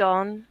 Shard of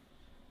Dawn.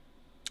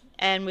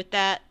 And with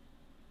that,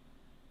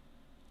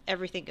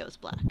 everything goes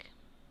black.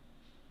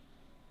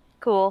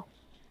 Cool.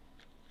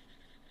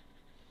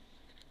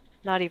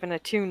 Not even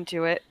attuned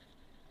to it.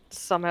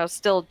 Somehow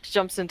still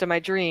jumps into my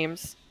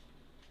dreams.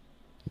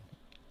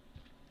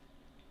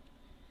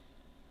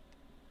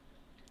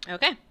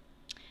 Okay.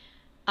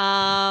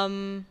 How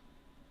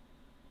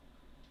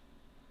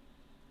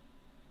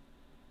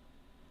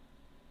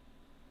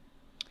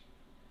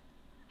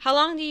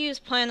long do you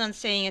plan on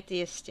staying at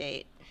the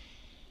estate?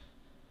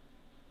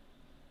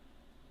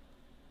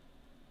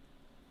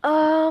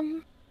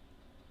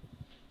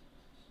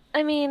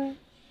 I mean,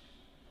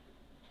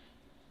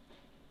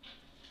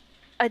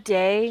 a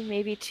day,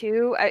 maybe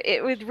two.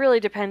 It would really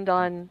depend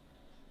on,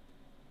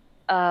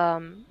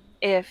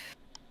 if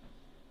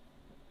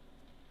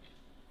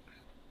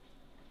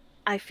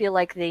I feel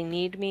like they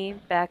need me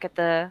back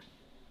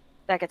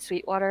at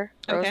Sweetwater,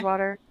 Okay.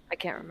 Rosewater. I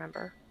can't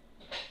remember.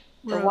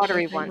 The Rose,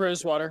 watery I think. one.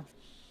 Rosewater.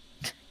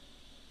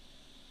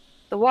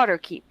 The water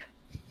keep.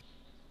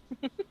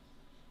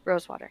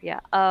 Rosewater,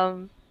 yeah.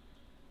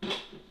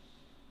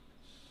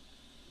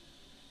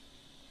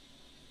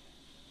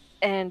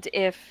 And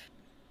if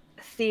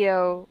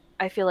Theo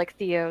I feel like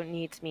Theo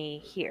needs me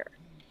here.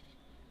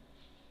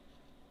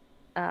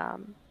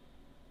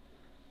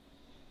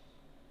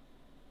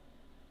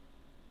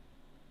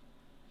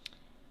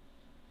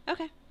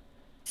 Okay.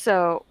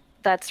 So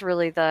that's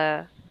really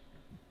the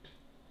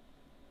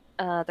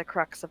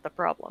crux of the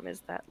problem, is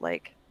that,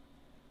 like,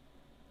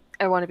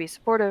 I want to be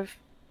supportive,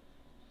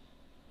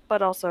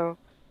 but also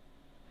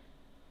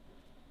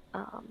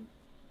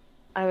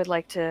I would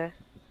like to,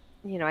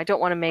 I don't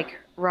want to make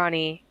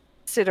Ronny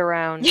sit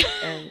around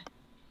and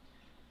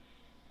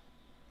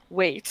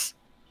wait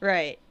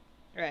Right.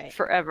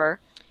 forever.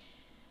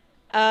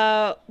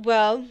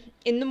 Well,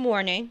 in the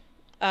morning,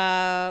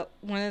 one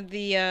of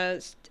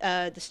the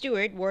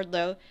steward,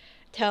 Wardlow,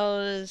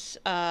 tells,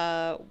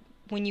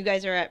 when you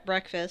guys are at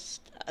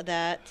breakfast,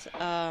 that,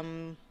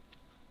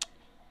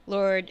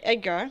 Lord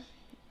Edgar,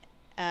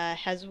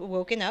 has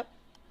woken up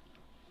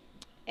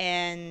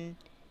and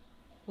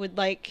would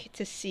like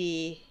to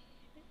see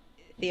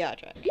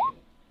Theodric.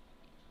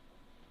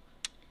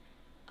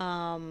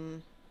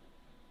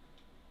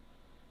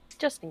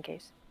 Just in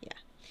case.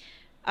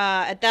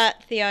 At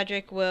that,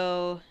 Theodric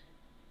will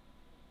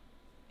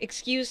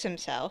excuse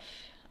himself.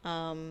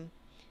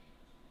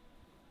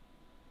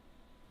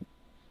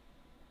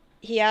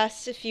 He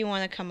asks if you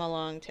want to come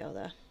along,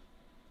 Tilda.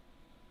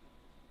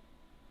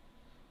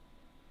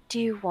 Do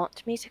you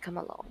want me to come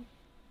along?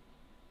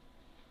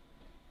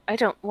 I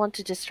don't want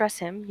to distress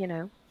him,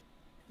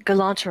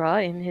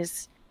 Galantara in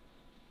his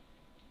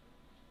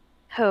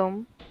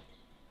home.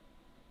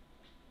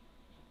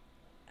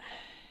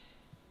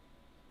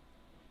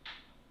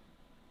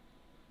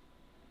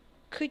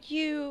 Could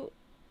you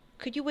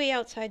wait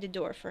outside the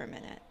door for a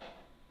minute?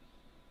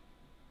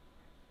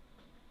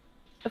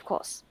 Of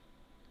course.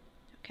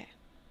 Okay.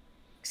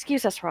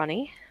 Excuse us,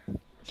 Ronny.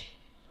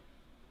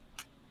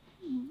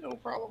 No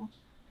problem.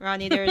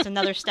 Ronny, there is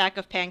another stack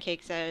of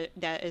pancakes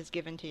that is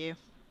given to you.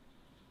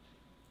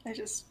 I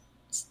just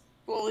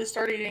slowly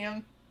start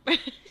eating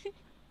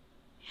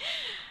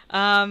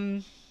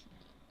them.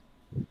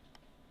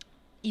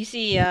 You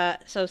see,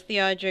 so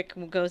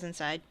Theodric goes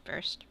inside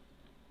first.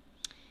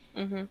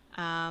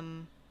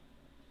 Mm-hmm.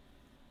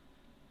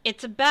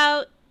 It's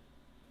about...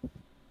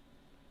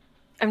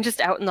 I'm just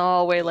out in the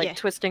hallway, like, Yeah.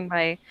 twisting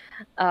my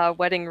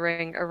wedding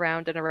ring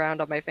around and around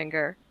on my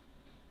finger.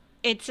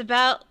 It's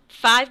about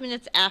 5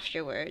 minutes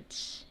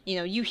afterwards.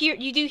 You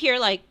do hear,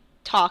 like,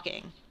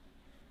 talking.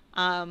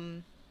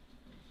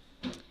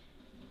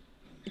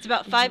 It's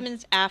about 5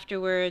 minutes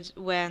afterwards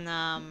when,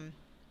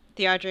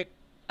 Theo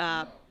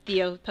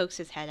pokes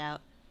his head out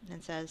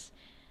and says,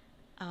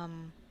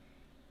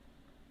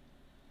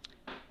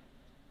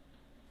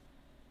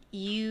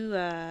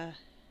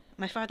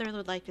 my father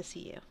would like to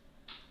see you.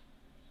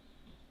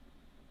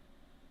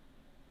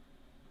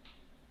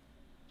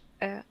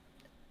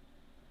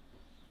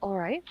 All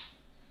right.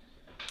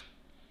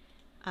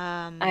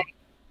 I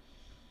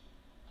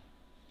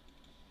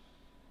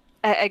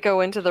go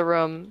into the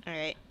room. All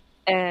right.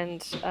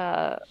 And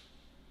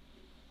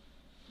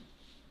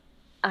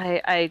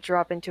I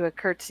drop into a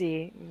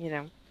curtsy,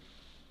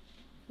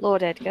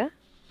 Lord Edgar.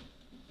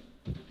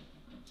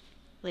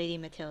 Lady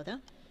Matilda.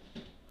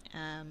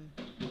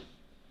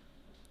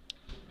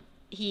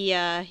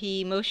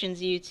 He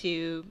motions you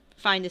to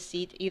find a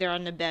seat either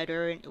on the bed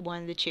or in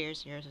one of the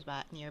chairs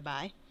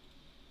nearby.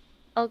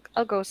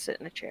 I'll go sit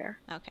in a chair.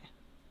 Okay.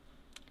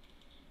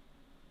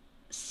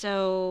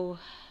 So,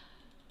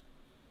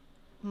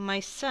 my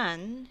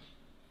son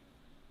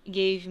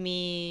gave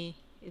me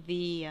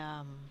the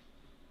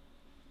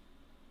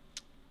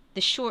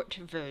short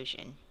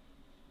version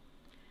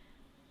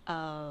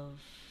of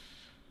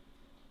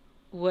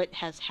what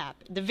has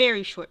happened. The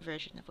very short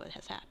version of what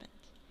has happened.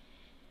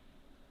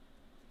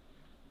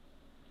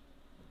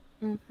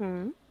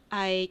 Mm-hmm.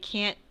 I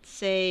can't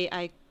say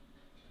I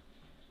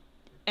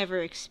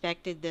ever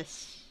expected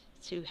this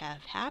to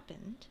have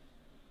happened,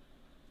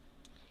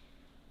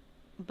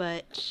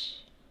 but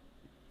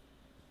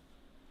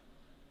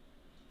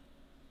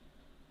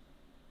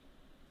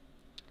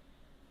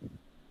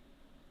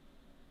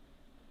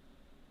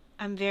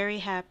I'm very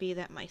happy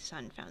that my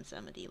son found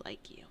somebody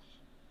like you.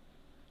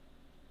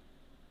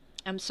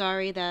 I'm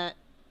sorry that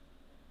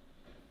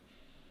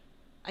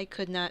I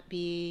could not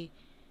be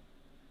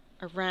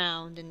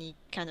around, and he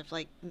kind of,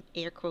 like,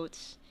 air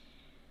quotes,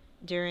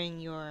 during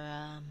the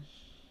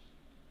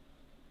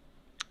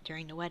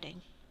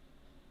wedding.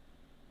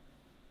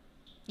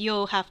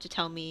 You'll have to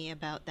tell me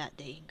about that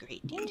day in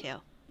great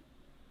detail.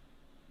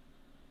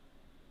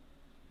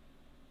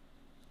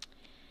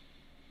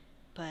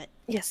 But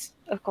Yes,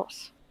 of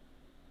course.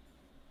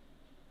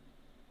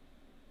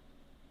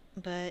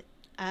 But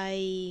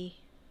I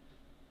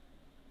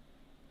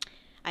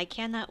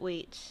cannot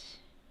wait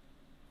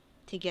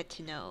to get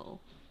to know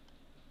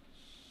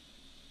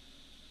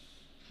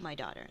my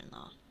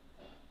daughter-in-law.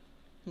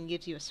 He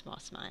gives you a small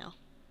smile.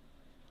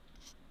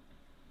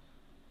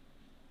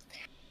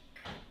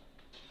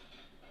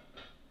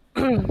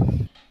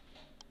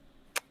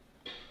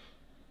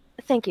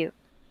 Thank you.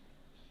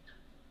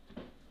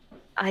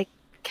 I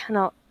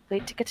cannot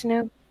wait to get to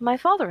know my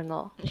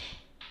father-in-law.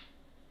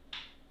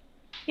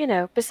 You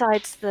know,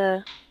 besides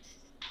the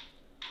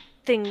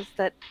things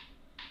that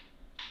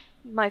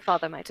my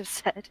father might have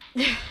said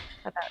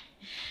about.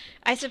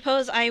 I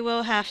suppose I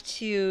will have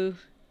to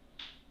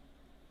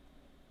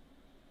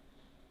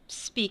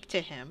speak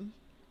to him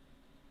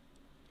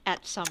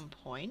at some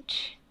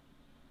point.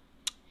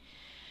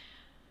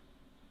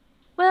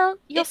 Well,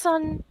 your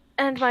son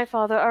and my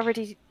father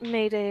already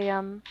made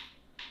a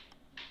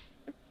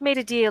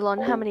deal on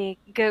how many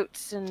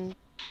goats and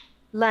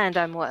land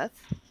I'm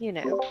worth. You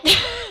know.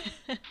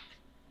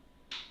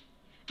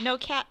 No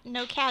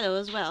cattle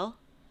as well.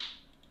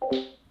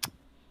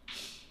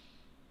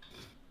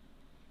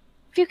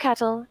 Few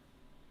cattle.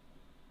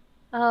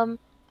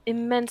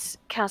 Immense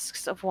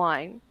casks of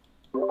wine.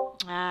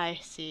 I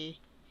see.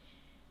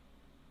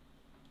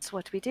 That's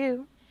what we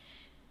do.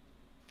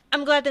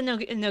 I'm glad the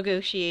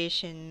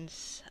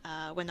negotiations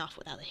went off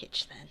without a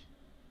hitch then.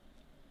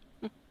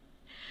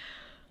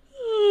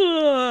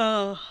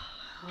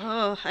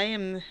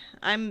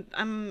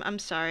 I'm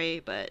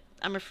sorry, but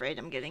I'm afraid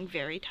I'm getting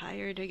very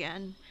tired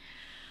again.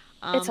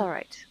 It's all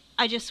right.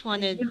 I just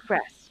wanted You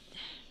rest.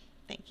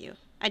 Thank you.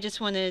 I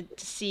just wanted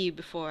to see you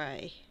before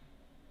I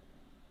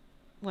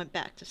went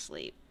back to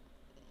sleep.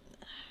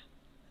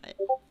 But...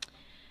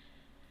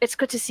 It's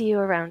good to see you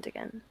around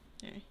again,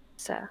 Right.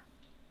 sir.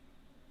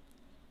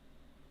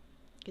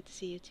 Good to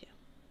see you too.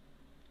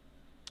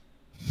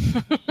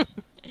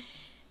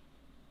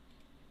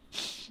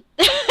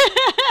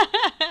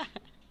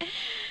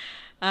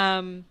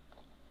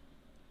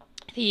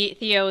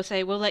 Theo will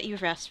say, "We'll let you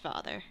rest,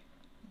 Father."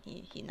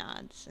 He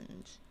nods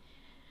and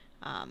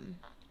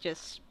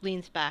just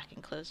leans back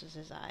and closes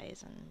his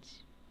eyes, and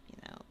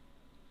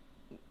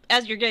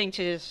as you're getting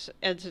to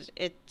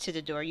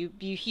the door, you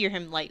hear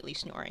him lightly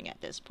snoring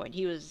at this point.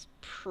 He was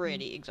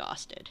pretty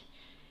exhausted.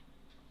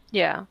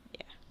 Yeah.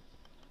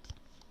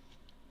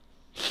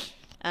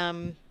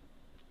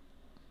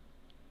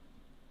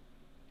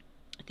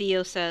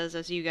 Theo says,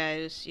 as you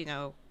guys,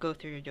 go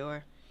through the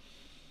door,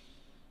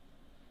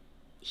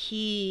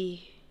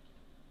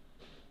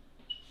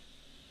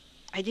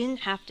 I didn't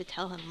have to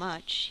tell him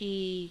much.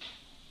 He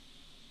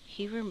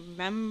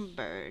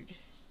remembered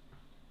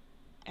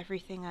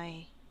everything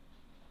I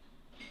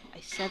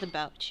said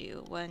about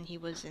you when he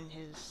was in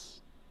his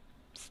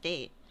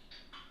state.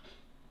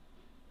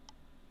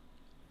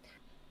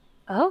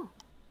 Oh.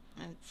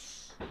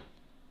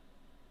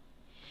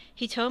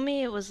 He told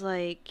me it was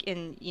like,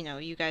 and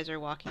you guys are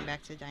walking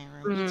back to the dining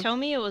room. Mm-hmm. He told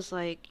me it was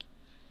like,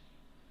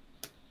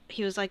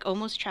 he was like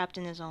almost trapped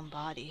in his own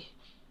body,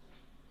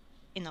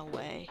 in a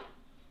way.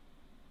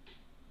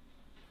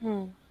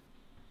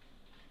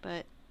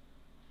 But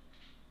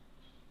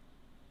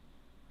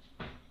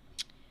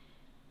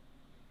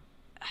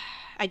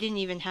I didn't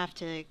even have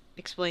to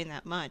explain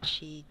that much.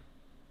 He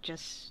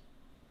just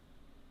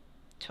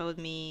told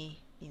me,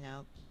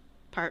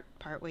 part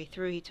way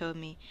through, he told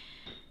me,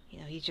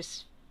 he's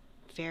just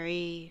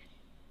he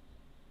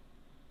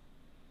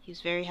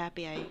was very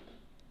happy I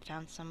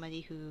found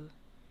somebody who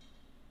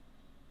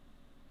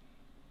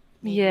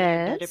made me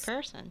a better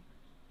person.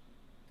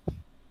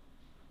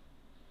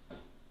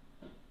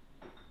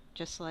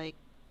 Just like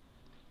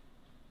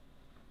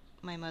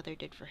my mother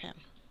did for him.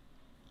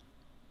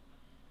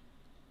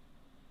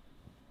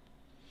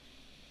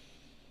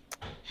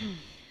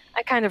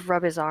 I kind of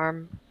rub his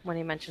arm when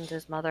he mentioned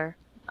his mother.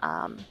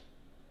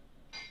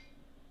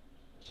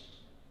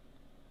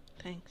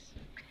 Thanks.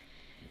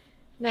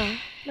 No.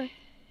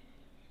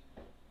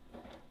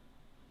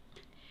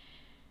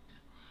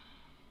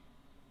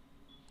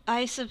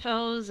 I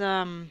suppose,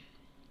 I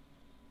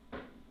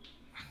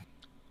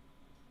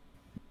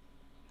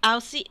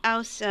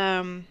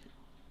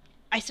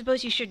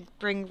suppose you should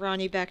bring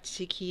Ronny back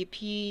to keep.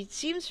 He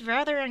seems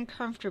rather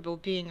uncomfortable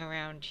being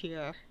around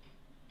here.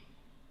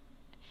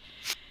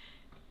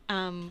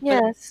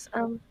 Yes,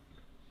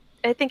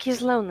 I think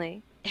he's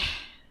lonely.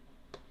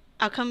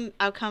 I'll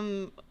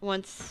come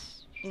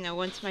once,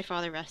 once my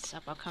father rests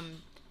up, I'll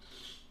come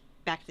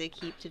back to the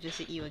keep to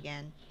visit you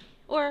again.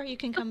 Or you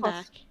can come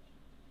back.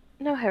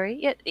 No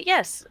hurry.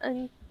 Yes,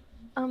 and,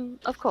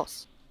 of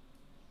course.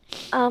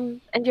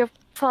 And your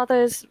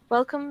father's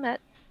welcome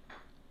at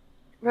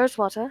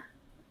Rosewater,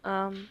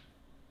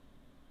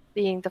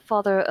 being the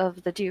father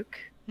of the Duke.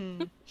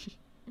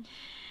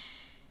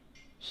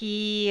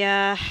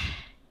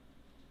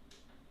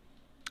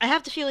 I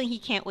have the feeling he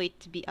can't wait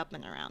to be up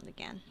and around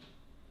again.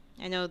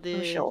 I know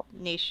the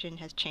nation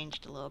has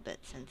changed a little bit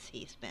since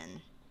he's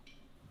been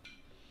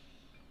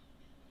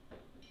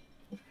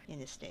in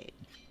the state.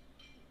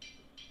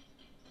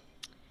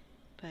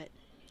 But,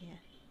 yeah.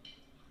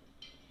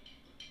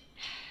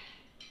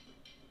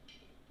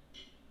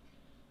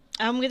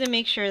 I'm gonna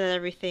make sure that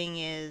everything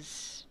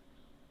is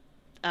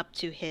up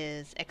to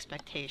his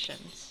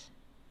expectations,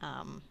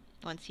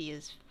 once he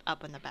is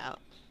up and about.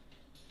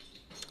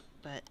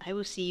 But I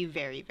will see you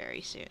very,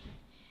 very soon.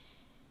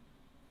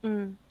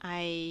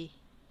 I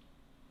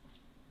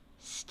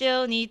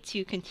still need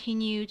to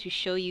continue to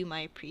show you my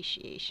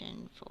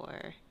appreciation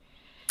for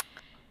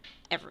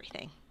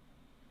everything.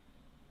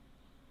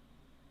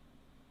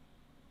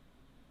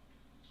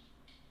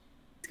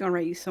 He's gonna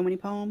write you so many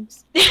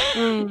poems.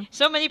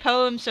 So many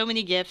poems, so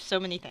many gifts, so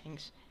many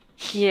things.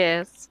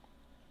 Yes.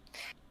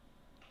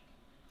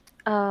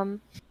 Tilda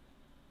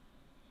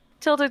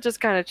just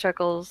kind of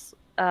chuckles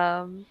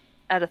at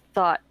a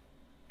thought,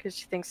 because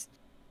she thinks,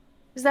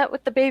 is that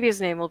what the baby's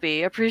name will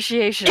be?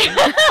 Appreciation.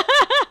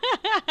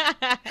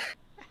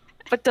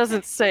 But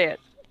doesn't say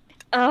it.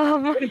 You're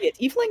gonna be a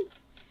tiefling?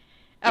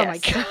 Oh my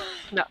Yes.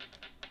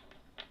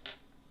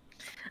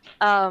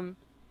 god. No.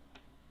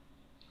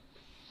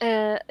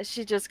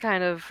 She just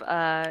kind of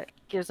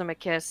gives him a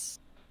kiss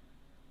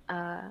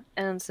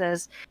and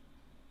says,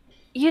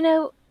 you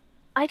know,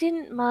 I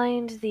didn't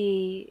mind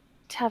the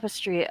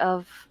tapestry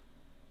of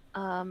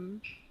the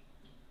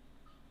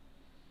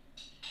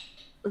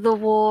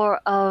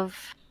war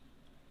of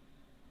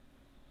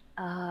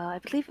I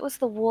believe it was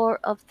the war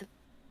of the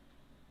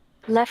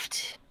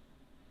left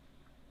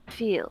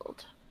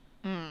field.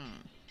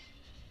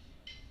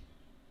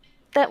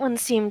 That one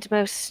seemed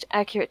most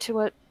accurate to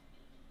what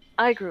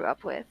I grew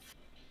up with.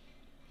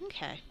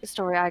 Okay. The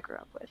story I grew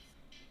up with.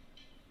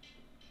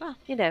 Well.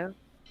 You know,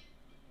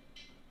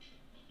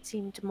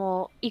 seemed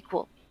more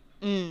equal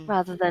Mm.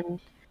 rather than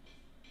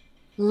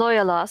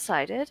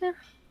Loyola-sided.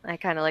 I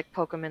kind of like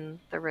poke him in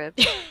the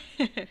ribs.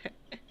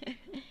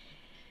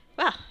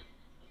 Well,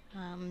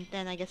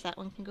 then I guess that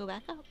one can go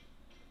back up.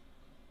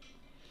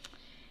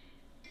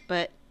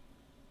 But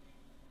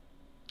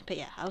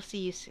yeah, I'll see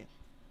you soon.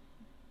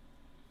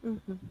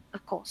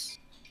 Of course.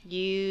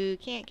 You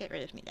can't get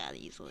rid of me that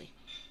easily.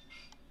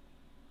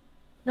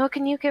 Nor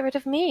can you get rid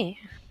of me.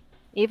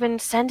 Even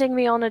sending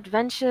me on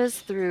adventures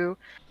through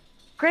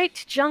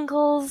great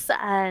jungles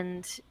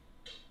and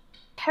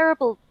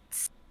terrible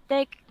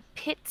snake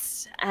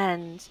pits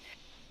and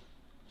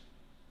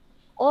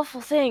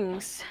awful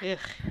things. Ugh,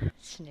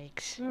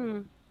 snakes.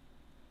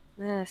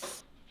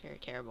 Yes. Very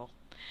terrible.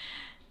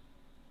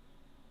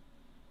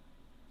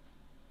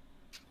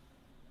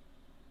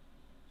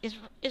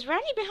 Is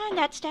Ronny behind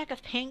that stack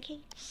of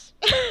pancakes?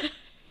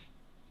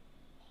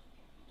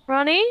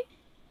 Ronny?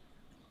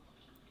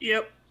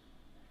 Yep.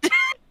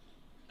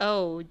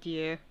 Oh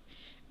dear.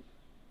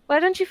 Why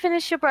don't you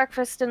finish your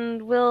breakfast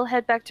and we'll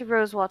head back to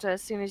Rosewater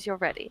as soon as you're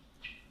ready.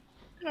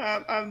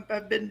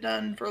 I've been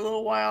done for a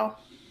little while.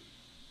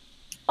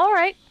 All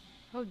right.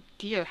 Oh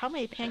dear, how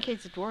many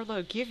pancakes did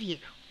Warlow give you?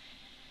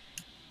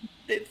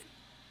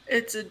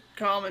 It's a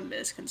common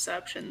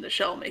misconception. The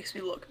shell makes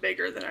me look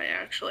bigger than I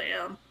actually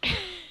am.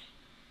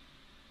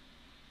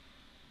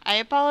 I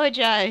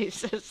apologize,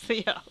 says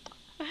Theo.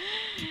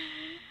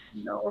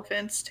 No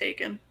offense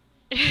taken.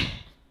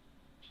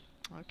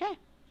 Okay.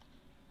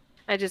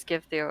 I just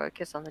give Theo a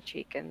kiss on the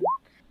cheek and...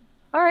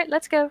 All right,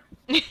 let's go.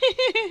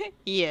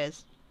 He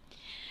is.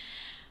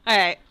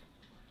 Alright.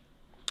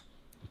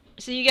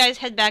 So you guys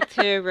head back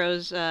to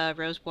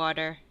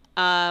Rosewater.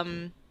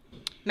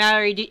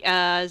 Mallory, did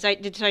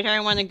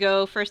Zaitari want to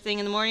go first thing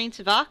in the morning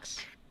to Vox?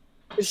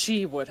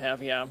 She would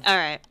have, yeah.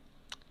 Alright.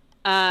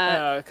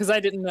 Because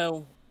I didn't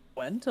know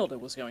when Tilda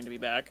was going to be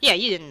back. Yeah,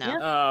 you didn't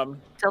know.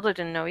 Tilda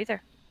didn't know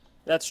either.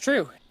 That's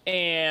true.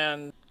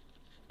 And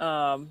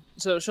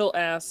so she'll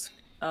ask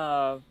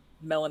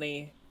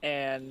Melanie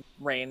and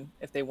Rain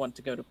if they want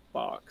to go to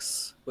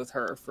Box with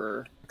her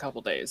for a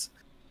couple days.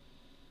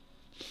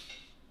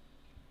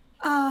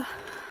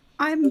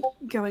 I'm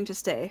going to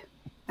stay,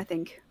 I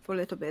think, for a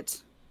little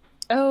bit.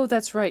 Oh,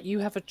 that's right. You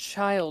have a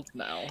child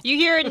now. You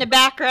hear in the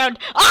background,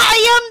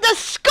 I am the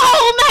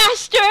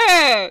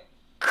Skullmaster!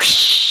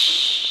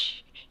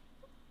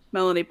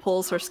 Melanie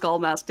pulls her skull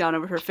mask down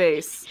over her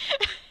face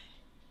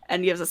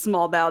and gives a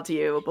small bow to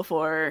you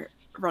before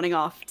running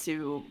off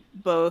to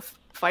both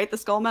fight the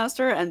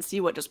Skullmaster and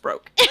see what just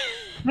broke.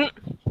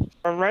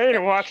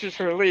 Rain watches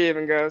her leave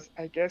and goes,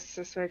 I guess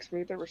this makes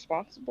me the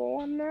responsible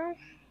one now?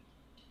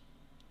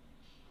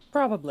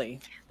 Probably.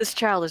 This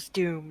child is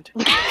doomed.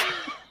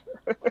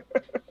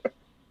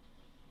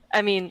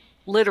 I mean,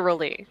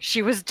 literally,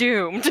 she was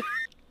doomed.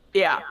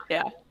 Yeah.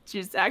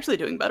 She's actually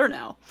doing better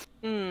now.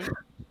 And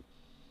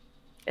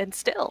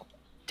still,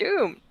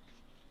 doomed.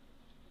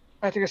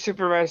 I think I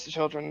supervise the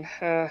children,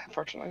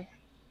 unfortunately.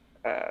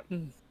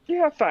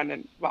 You have fun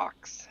in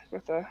Vox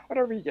with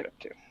whatever you get up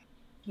to.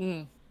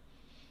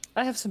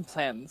 I have some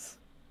plans.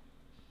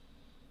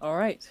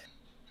 Alright.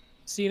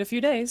 See you in a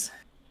few days.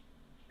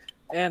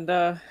 And,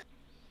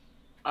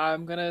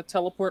 I'm gonna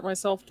teleport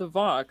myself to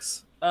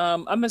Vox.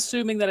 I'm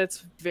assuming that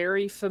it's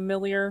very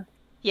familiar.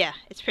 Yeah,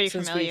 it's pretty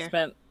since familiar. We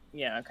spent...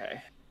 Yeah,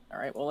 okay.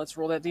 Alright, well, let's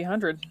roll that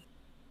D100.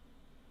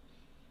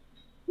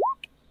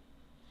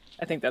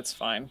 I think that's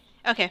fine.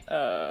 Okay.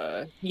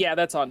 Yeah,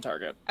 that's on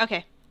target.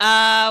 Okay.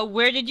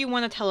 Where did you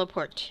want to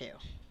teleport to?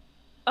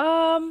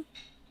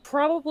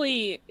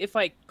 Probably, if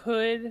I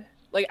could...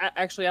 Like,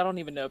 actually, I don't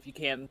even know if you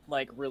can,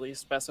 like, really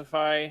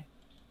specify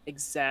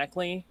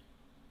exactly.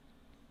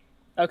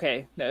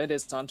 Okay, no, it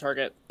is on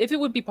target. If it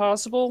would be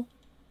possible,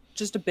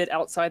 just a bit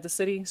outside the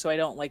city, so I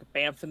don't, like,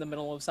 bamf in the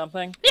middle of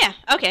something. Yeah,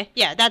 okay.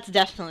 Yeah, that's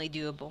definitely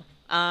doable.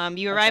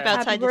 You arrive Okay.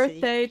 outside Happy the city.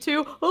 birthday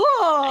to.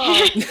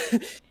 Oh!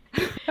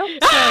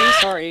 Oh,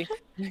 sorry.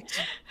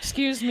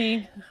 Excuse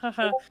me.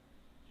 Haha.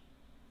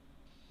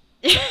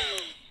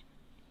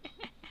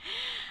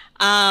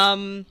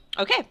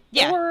 Okay,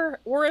 yeah.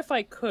 Or if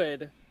I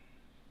could,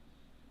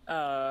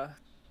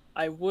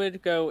 I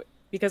would go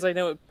because I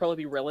know it'd probably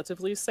be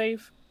relatively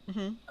safe.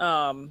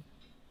 Mm-hmm.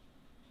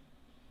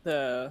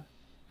 The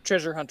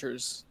Treasure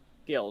Hunters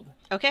Guild,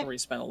 Okay. where we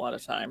spent a lot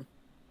of time.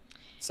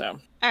 So,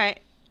 All right.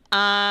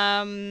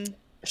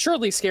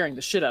 surely scaring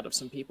the shit out of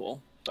some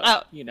people. But,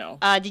 Oh. you know.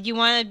 Did you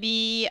want to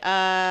be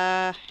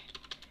outside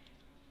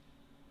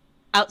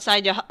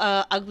the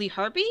ugly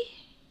harpy,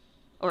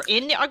 or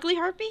in the ugly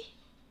harpy?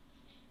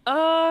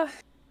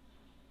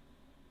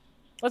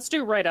 Let's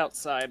do right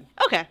outside.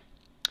 Okay.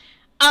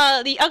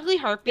 The ugly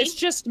harpy. It's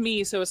just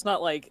me, so it's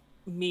not like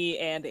me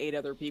and 8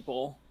 other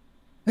people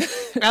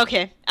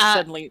Okay.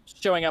 suddenly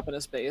showing up in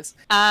a space.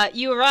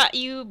 You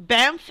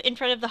bamf in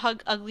front of the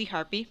ugly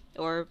harpy,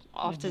 or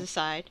off to the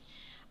side.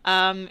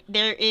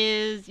 There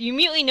is, you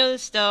immediately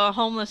notice a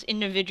homeless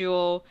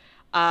individual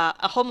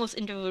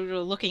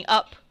looking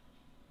up,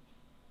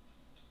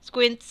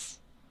 squints,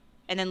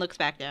 and then looks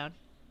back down.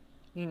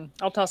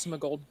 I'll toss him a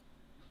gold.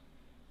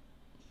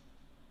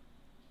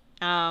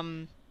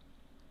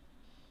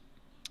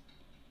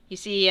 You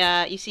see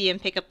him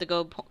pick up the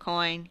gold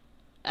coin,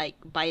 like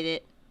bite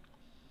it.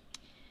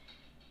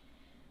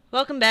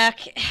 Welcome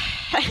back.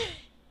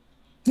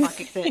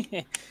 Pocket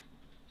thick.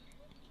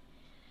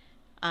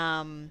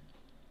 Yeah,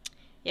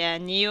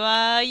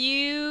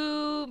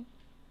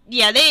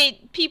 and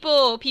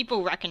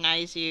people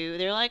recognize you.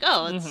 They're like,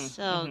 oh, it's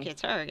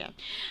her again.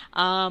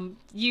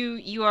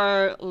 You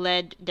are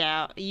led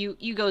down.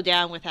 You go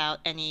down without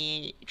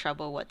any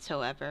trouble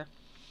whatsoever.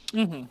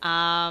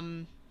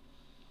 And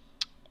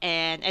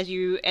as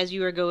you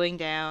are going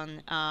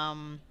down,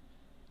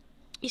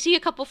 you see a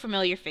couple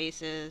familiar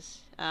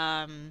faces.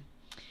 Chad,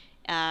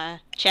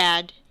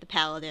 the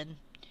paladin.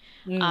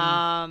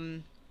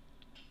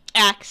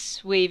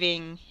 Axe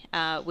waving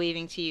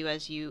to you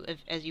as you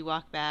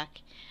walk back.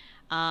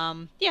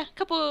 A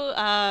couple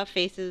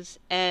faces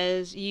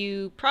as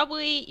you're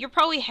probably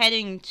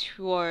heading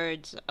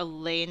towards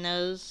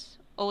Elena's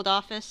old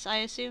office, I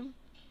assume.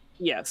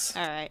 Yes.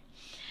 All right.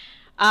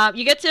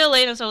 You get to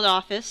Elena's old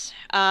office.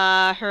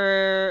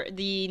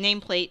 The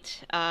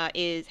nameplate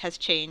has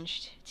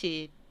changed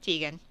to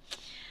Tegan.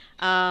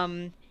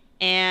 And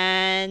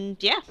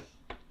yeah.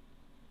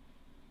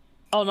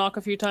 I'll knock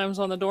a few times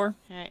on the door.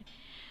 All right.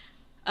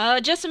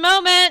 Just a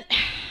moment.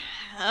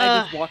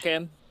 I just walk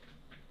in.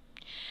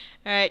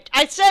 All right.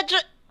 I said.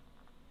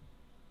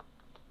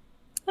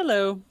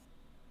 Hello.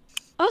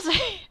 I was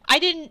like, I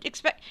didn't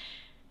expect.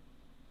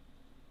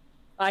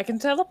 I can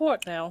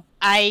teleport now.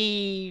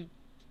 I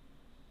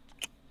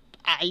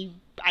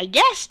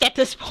guessed at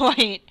this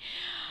point.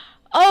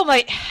 Oh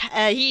my!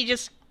 He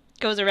just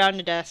goes around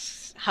the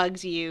desk,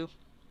 hugs you,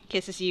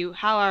 kisses you.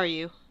 How are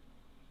you?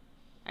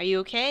 Are you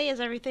okay? Is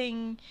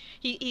everything?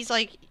 He's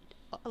like,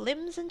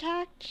 limbs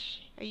intact?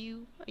 Are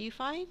you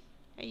fine?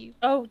 Are you?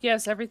 Oh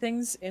yes,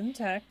 everything's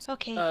intact.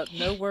 Okay.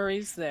 No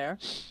worries there.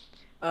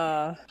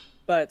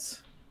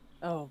 But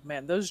oh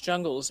man, those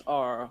jungles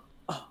are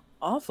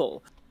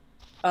awful.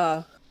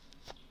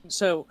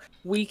 So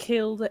we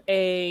killed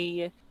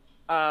a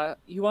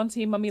yuan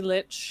mummy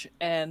lich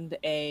and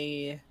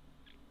a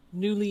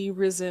newly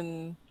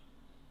risen,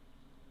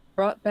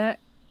 brought back,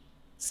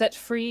 set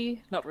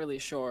free, not really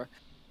sure,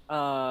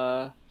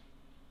 demigoddess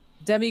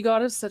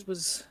that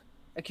was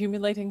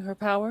accumulating her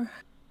power.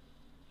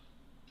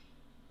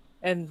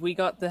 And we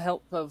got the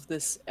help of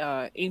this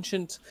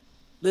ancient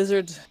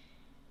lizard,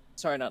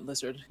 sorry, not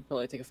lizard, you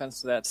probably take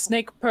offense to that,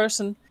 snake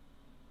person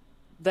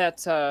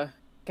that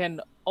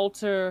can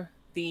alter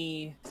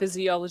the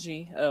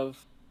physiology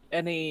of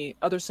any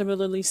other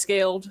similarly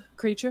scaled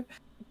creature.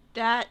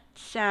 That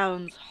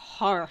sounds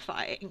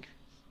horrifying.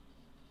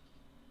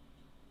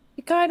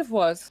 It kind of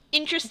was.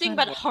 Interesting,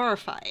 but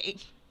horrifying.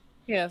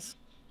 Yes.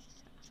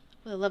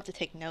 Would love to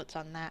take notes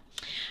on that.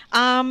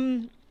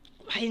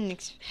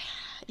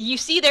 You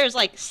see there's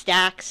like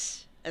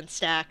stacks and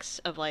stacks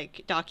of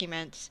like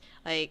documents.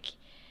 Like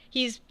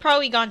he's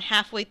probably gone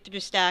halfway through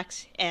the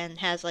stacks and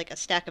has like a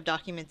stack of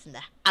documents in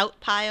the out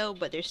pile,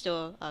 but there's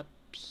still a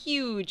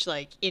huge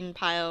like in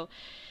pile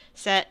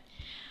set.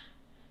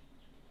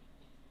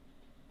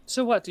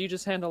 So what, do you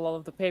just handle all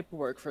of the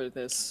paperwork for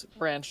this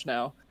branch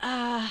now?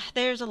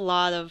 There's a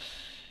lot of...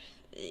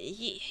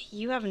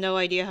 You have no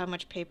idea how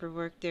much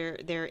paperwork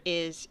there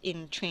is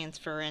in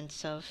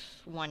transference of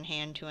one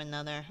hand to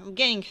another. I'm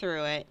getting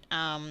through it.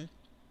 A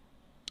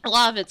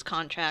lot of it's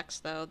contracts,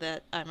 though,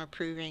 that I'm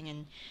approving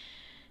and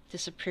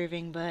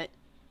disapproving, but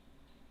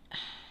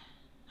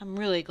I'm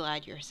really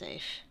glad you're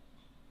safe.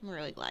 I'm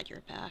really glad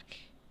you're back.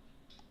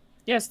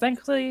 Yes,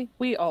 thankfully,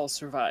 we all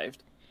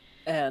survived.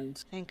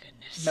 And thank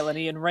goodness.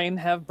 Melanie and Rain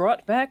have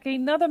brought back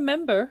another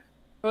member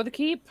for the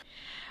keep,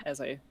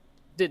 as I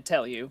did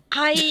tell you.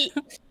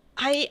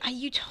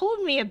 You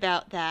told me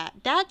about that.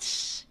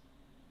 That's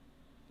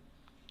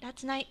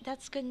nice.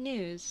 That's good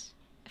news.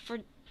 for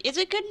is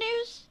it good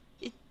news?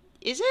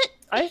 Is it?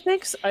 I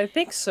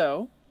think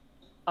so.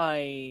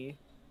 I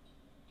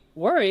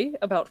worry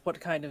about what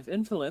kind of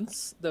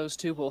influence those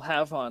two will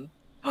have on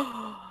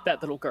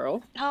that little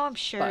girl. Oh, I'm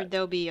sure But-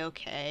 they'll be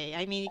okay.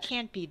 I mean, it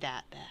can't be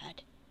that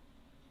bad.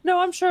 No,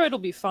 I'm sure it'll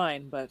be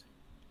fine, but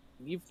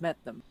you've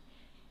met them.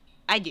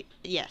 I do.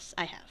 Yes,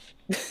 I have.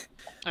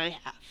 I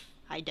have.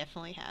 I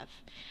definitely have.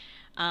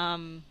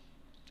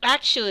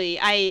 Actually,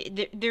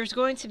 there's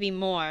going to be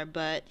more,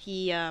 but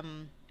he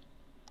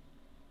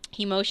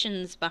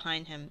motions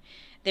behind him.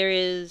 There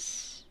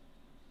is,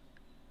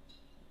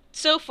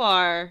 so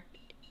far,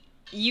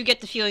 you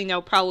get the feeling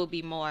there'll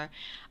probably be more.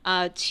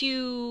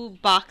 2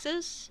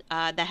 boxes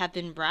that have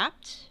been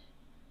wrapped.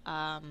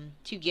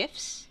 2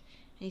 gifts.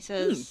 And he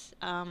says,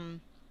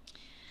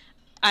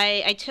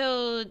 I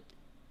told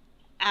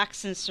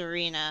Axe and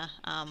Serena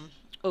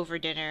over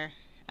dinner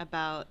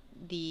about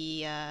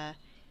their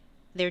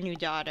new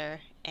daughter,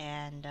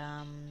 and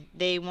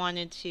they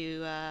wanted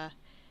to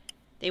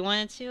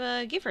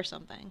give her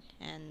something,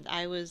 and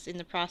I was in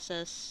the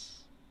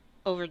process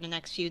over the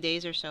next few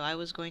days or so. I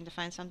was going to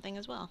find something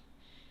as well,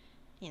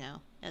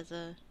 as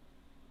a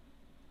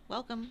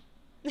welcome.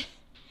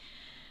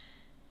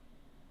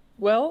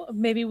 Well,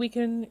 maybe we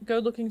can go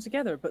looking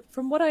together, but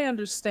from what I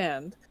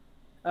understand,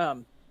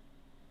 I'll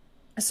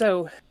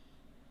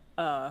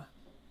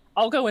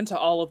go into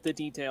all of the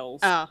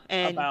details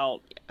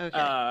about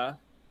okay.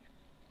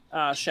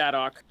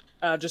 Shadok,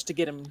 just to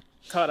get him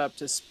caught up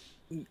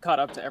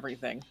to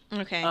everything.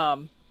 Okay.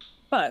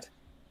 But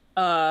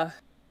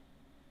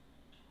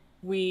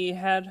we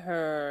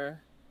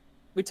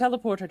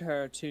teleported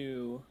her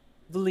to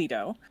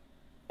Valido,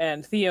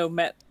 and Theo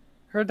met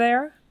her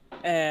there,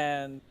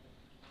 and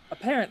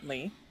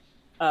apparently,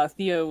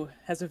 Theo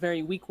has a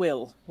very weak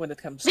will when it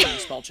comes to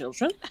small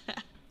children,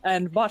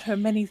 and bought her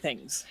many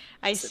things.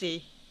 I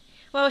see.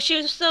 Well,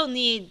 she'll still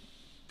need,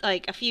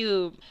 like, a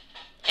few,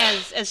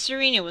 as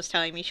Serena was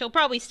telling me, she'll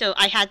probably still,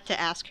 I had to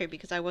ask her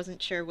because I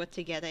wasn't sure what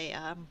to get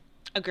a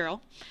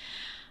girl.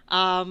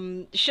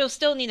 She'll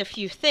still need a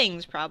few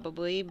things,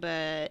 probably,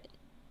 but,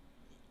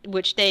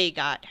 which they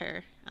got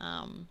her.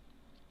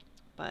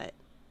 But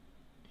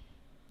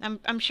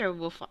I'm sure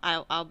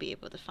I'll be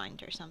able to find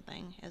her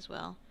something as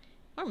well.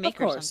 Or make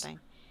her something.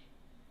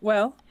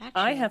 Well, I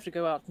Actually. have to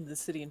go out into the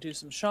city and do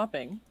some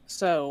shopping,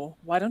 so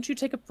why don't you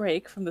take a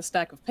break from the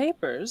stack of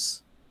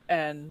papers,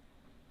 and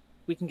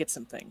we can get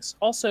some things.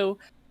 Also,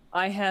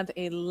 I had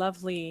a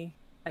lovely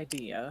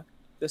idea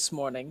this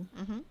morning,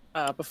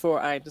 before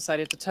I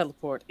decided to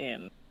teleport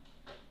in.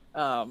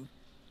 So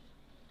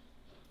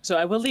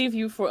I will leave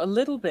you for a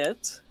little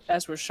bit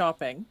as we're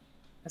shopping,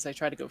 as I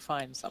try to go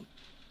find some.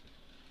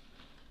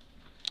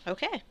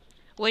 Okay.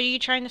 What are you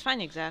trying to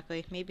find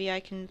exactly? Maybe I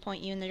can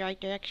point you in the right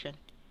direction.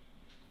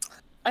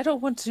 I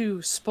don't want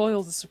to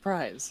spoil the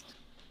surprise.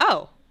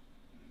 Oh.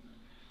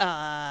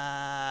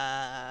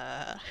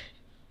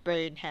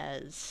 Brain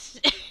has...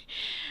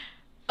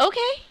 Okay.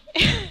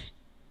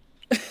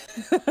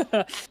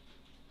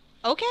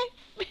 Okay.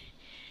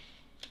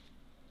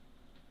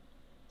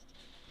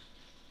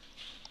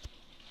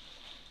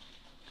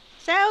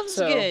 Sounds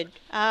good.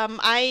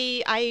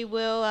 I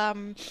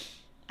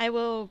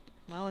will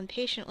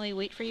impatiently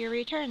wait for your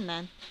return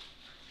then.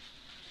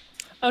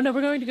 Oh no,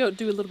 we're going to go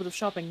do a little bit of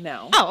shopping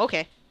now. Oh,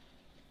 okay.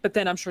 But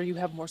then I'm sure you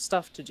have more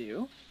stuff to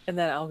do, and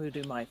then I'll go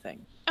do my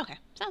thing. Okay,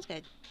 sounds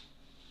good.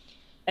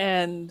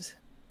 And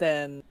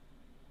then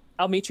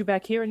I'll meet you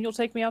back here and you'll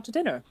take me out to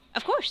dinner.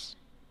 Of course.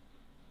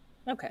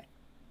 Okay.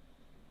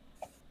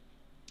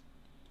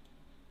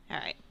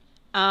 Alright.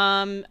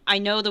 I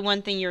know the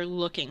one thing you're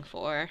looking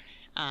for.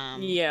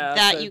 Yeah,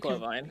 that the you glow can,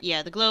 vine.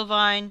 Yeah, the glow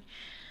vine.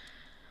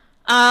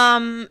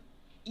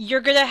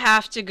 You're gonna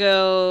have to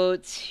go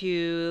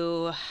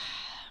to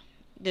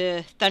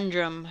the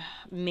Thundrum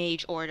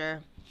Mage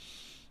Order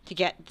to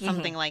get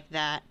something like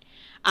that.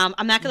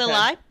 I'm not gonna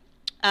lie.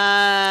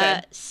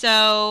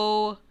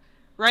 So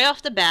right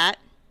off the bat,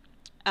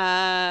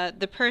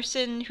 the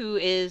person who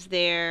is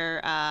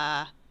their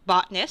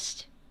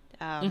botanist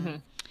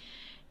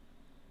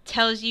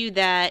tells you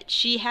that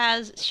she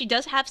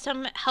does have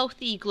some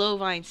healthy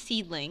glowvine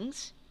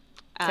seedlings.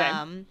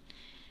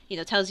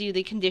 Tells you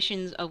the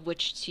conditions of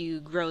which to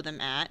grow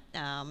them at.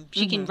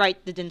 She can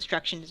write the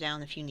instructions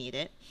down if you need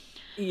it.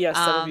 Yes,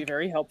 that would be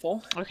very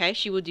helpful. Okay,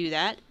 she will do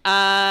that.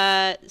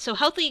 So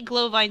healthy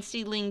glowvine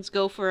seedlings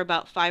go for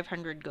about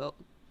 500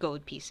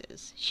 gold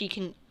pieces.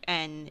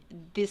 And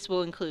this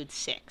will include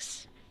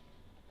 6.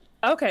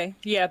 Okay,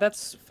 yeah,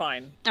 that's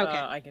fine. Okay.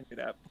 I can do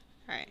that.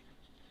 All right.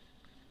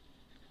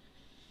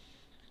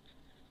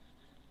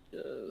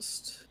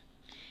 Just...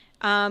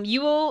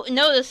 you will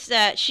notice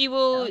that she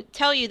will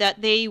tell you that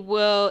the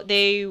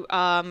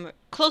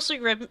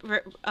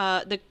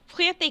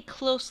plant they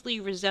closely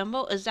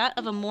resemble is that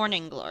of a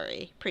morning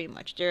glory, pretty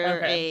much.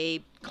 They're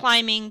a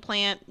climbing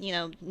plant,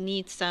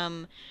 needs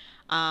some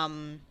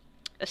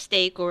a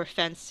stake or a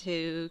fence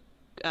to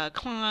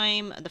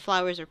climb. The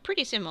flowers are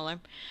pretty similar.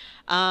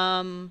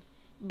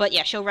 But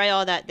yeah, she'll write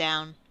all that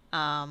down.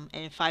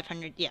 And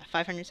 500, yeah,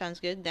 500 sounds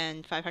good.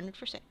 Then 500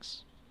 for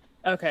 6.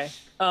 Okay.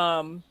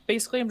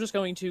 Basically, I'm just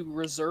going to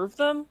reserve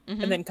them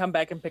Mhm. and then come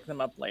back and pick them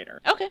up later.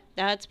 Okay,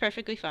 that's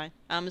perfectly fine.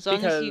 As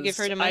long as you give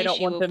her the Because money, I don't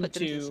she want will them put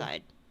them to the to-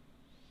 side.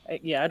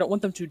 Yeah, I don't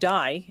want them to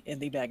die in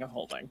the bag of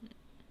holding.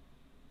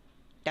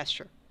 That's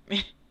true.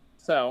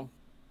 So,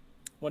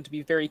 want to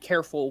be very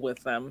careful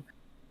with them.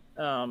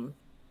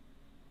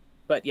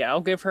 But yeah,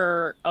 I'll give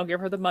her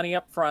the money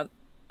up front,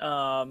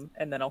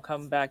 and then I'll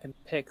come back and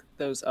pick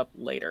those up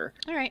later.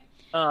 All right.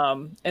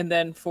 And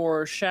then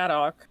for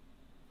Shadok,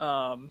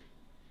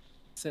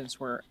 since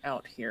we're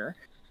out here,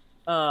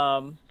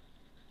 and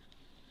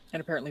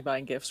apparently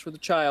buying gifts for the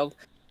child,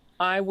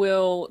 I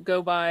will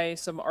go buy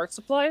some art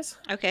supplies.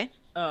 Okay.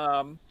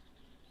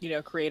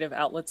 Creative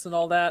outlets and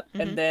all that, Mhm.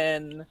 and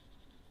then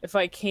if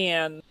I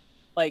can,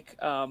 like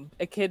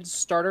a kid's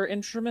starter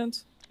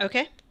instrument.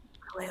 Okay.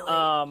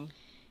 Ukulele.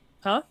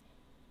 Huh?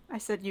 I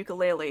said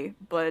ukulele,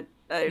 but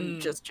I'm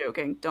just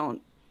joking.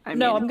 Don't. I'm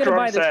gonna Drum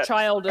buy this set.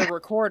 child a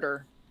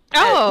recorder.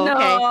 Oh,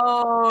 okay.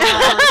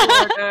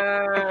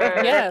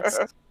 No. Yes,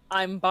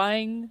 I'm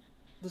buying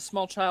the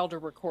small child a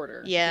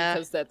recorder. Yeah.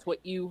 Because that's what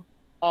you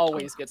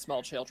always get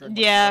small children.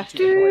 when Yeah.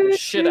 they want to annoy the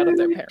shit out of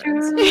their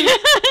parents.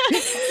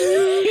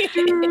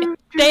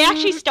 They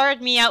actually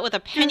started me out with a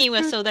penny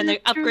whistle, then they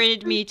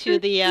upgraded me to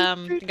the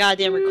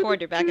goddamn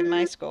recorder back in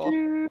my school.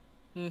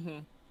 Mm-hmm.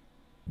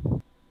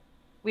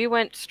 We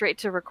went straight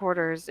to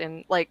recorders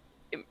in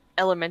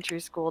elementary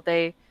school.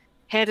 They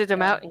handed them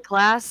Yeah. out in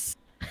class,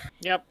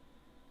 Yep.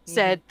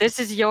 said, "This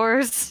is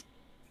yours.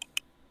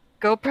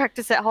 Go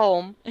practice at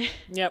home.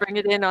 Yep. Bring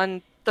it in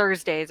on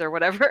Thursdays or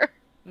whatever."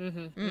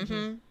 Mm-hmm.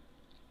 Mm-hmm.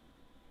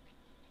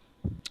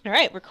 All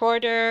right,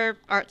 recorder,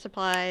 art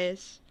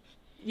supplies.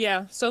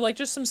 Yeah, so like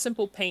just some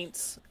simple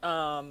paints,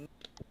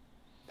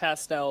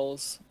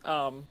 pastels,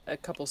 a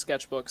couple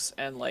sketchbooks,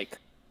 and like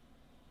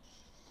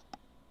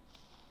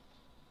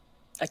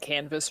a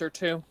canvas or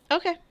two.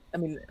 Okay. I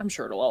mean, I'm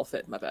sure it'll all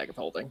fit in my bag of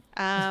holding.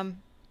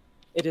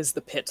 It is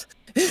the pit.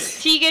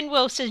 Tegan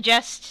will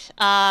suggest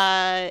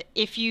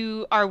if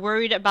you are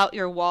worried about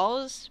your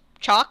walls,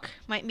 chalk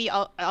might be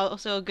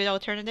also a good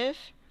alternative.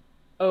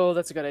 Oh,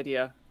 that's a good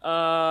idea.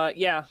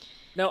 Yeah.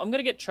 No, I'm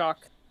gonna get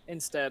chalk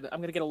instead.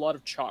 I'm gonna get a lot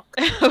of chalk.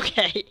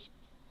 Okay.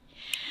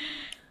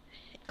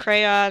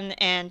 Crayon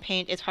and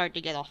paint is hard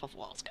to get off of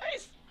walls,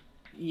 guys.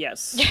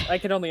 Yes, I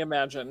can only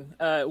imagine.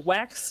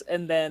 Wax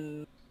and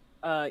then,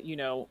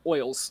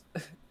 oils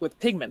with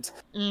pigment.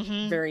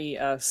 Mm-hmm. Very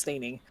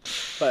staining.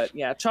 But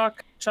yeah,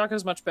 chalk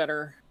is much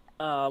better.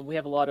 We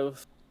have a lot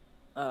of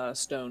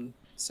stone,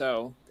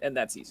 and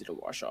that's easy to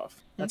wash off.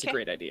 That's Okay. a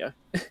great idea.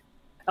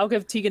 I'll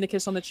give Tegan a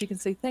kiss on the cheek and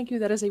say thank you.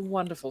 That is a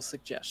wonderful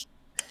suggestion.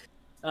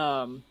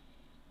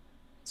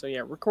 So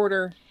yeah,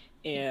 recorder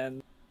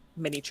and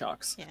mini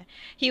chalks. Yeah.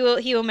 He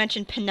will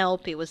mention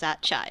Penelope was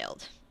that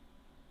child.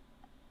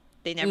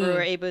 They never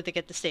were able to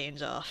get the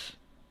stains off.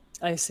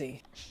 I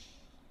see.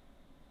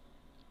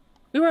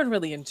 We weren't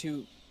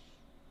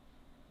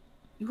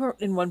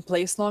in one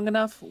place long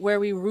enough where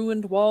we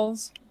ruined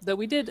walls, though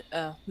we did.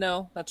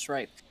 No, that's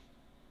right.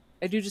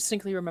 I do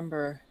distinctly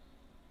remember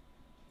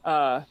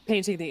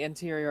painting the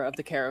interior of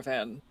the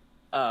caravan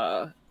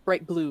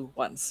bright blue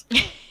once.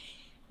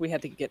 We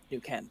had to get new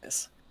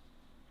canvas.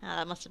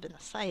 That must have been a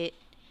sight.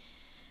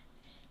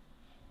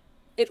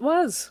 It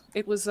was.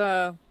 It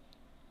wasn't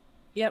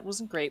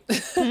great.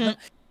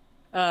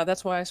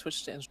 That's why I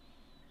switched to instrument.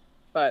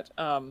 But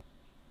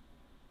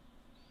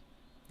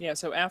yeah.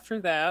 So after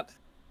that,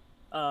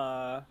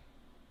 I'll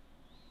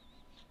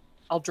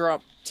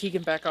drop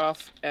Tegan back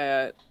off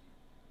at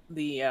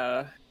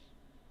the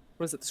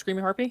what is it? The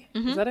Screaming Harpy?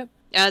 Mhm. Is that it?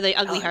 The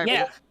ugly harpy.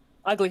 Yeah,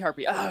 Ugly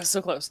Harpy.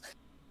 So close.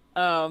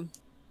 And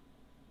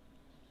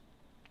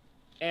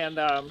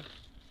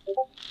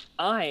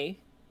I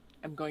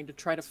am going to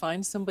try to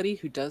find somebody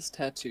who does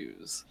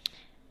tattoos.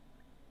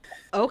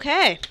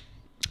 Okay.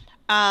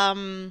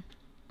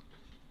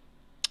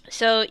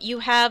 So you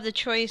have the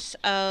choice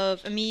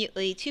of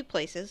immediately 2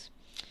 places.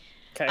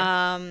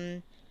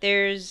 Okay.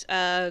 There's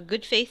a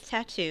Good Faith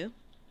Tattoo,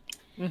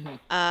 Mm-hmm.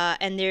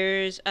 and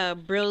there's a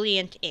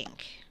Brilliant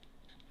Ink.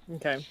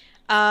 Okay.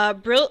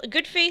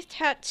 Good Faith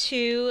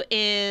Tattoo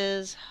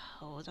is...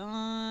 Hold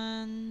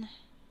on.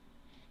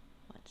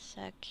 1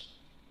 sec.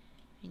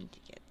 I need to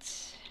get...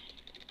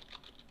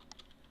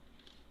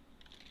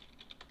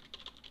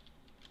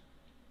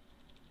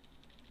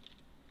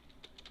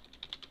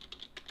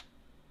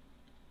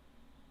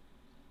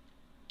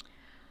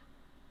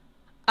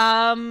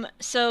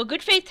 So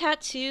Good Faith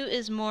Tattoo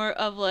is more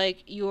of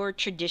like your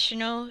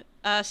traditional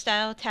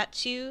style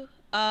tattoo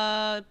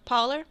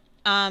parlor.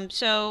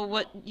 So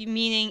what you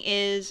meaning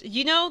is,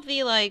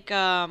 the like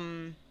how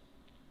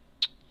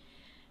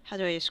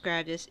do I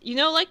describe this?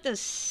 Like the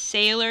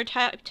sailor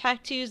type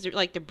tattoos,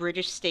 like the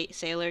British state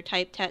sailor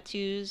type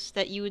tattoos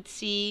that you would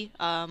see,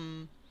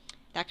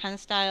 that kind of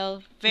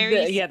style.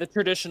 Very The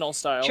traditional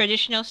style.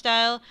 traditional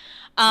style.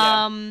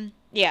 Yeah.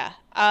 Yeah.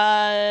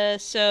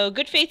 So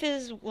good faith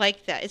is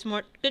like that. It's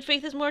more good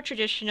faith is more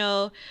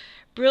traditional.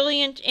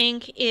 Brilliant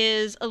ink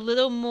is a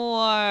little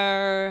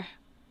more.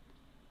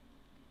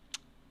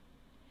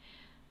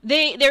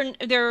 They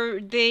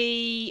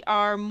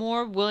are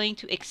more willing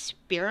to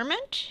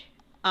experiment.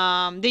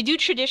 They do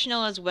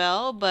traditional as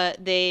well,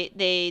 but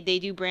they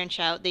do branch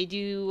out. They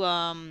do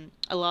a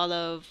lot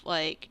of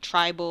like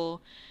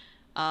tribal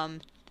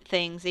um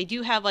things. They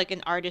do have like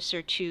an artist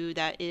or two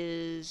that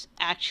is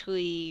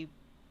actually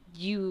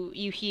you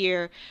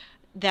hear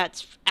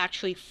that's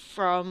actually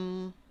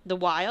from the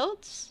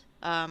wilds.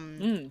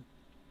 Mm.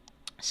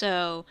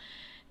 So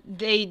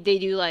they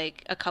do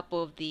like a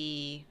couple of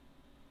the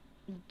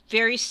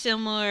very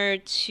similar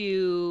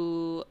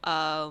to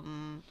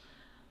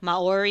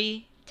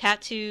Maori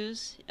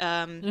tattoos.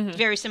 Mm-hmm.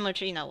 Very similar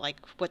to, like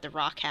what the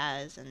Rock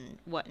has and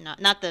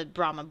whatnot. Not the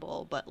Brahma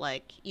Bull, but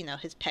like,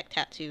 his pec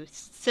tattoo.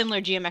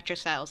 Similar geometric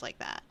styles like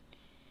that.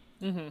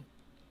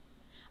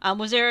 Mm-hmm.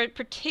 Was there a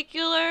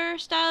particular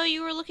style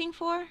you were looking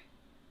for?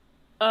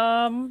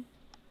 Yeah,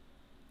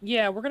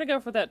 we're gonna go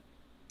for that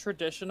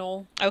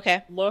traditional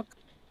Okay. look.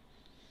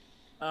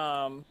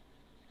 And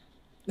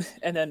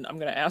then I'm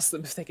gonna ask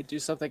them if they could do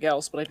something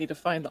else, but I need to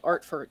find the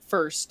art for it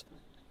first.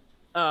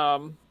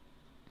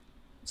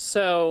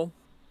 So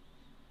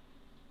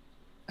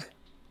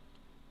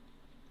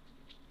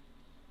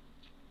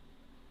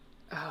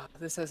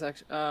this has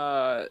actually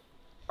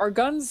are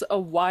guns a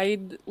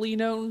widely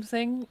known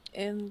thing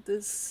in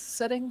this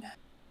setting?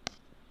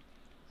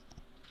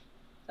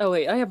 Oh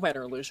wait, I have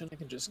minor illusion. I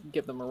can just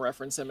give them a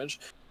reference image.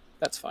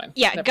 That's fine.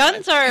 Yeah, Never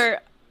guns mind.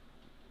 are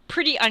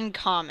pretty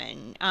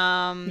uncommon.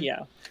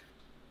 Yeah.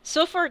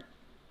 So far,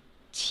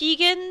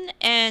 Tegan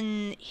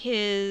and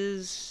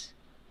his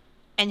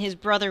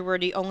brother were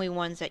the only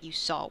ones that you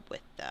saw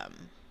with them.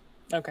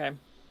 Okay.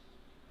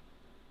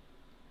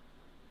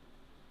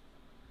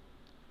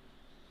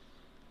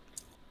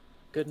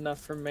 Good enough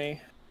for me.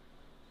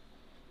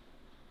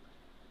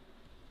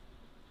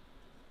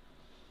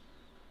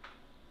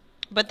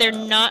 But they're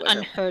not Where?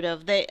 unheard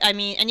of.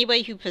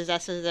 Anybody who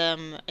possesses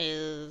them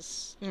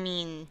is,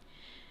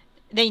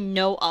 they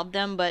know of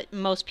them, but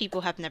most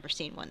people have never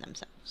seen one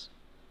themselves.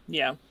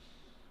 Yeah.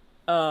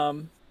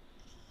 So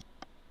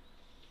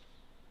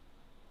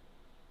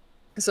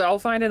I'll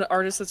find an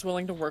artist that's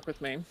willing to work with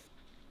me.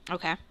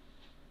 Okay.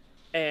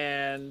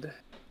 And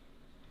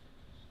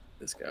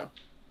let's go.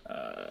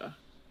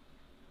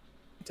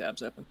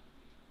 Tabs open.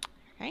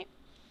 Right.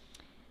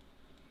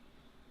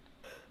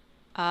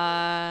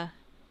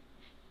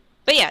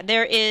 But yeah,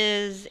 there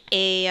is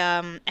a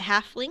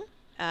halfling.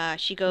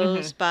 She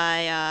goes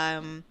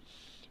by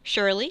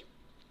Shirley.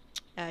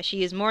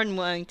 She is more than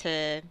willing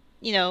to,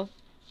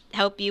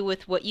 help you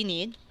with what you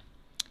need.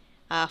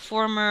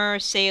 Former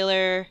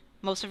sailor.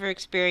 Most of her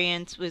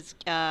experience was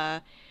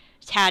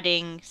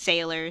tatting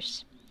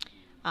sailors.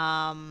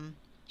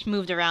 She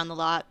moved around a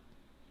lot.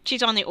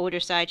 She's on the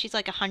older side. She's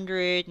like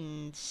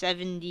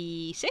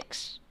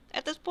 176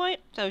 at this point,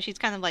 so she's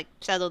kind of like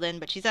settled in.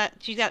 But she's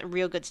got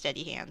real good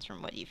steady hands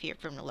from what you've heard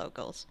from the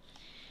locals.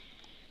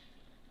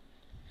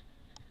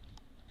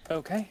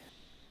 Okay.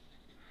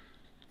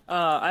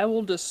 I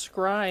will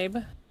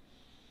describe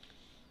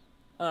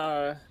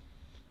what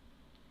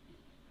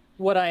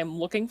I am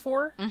looking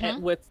for,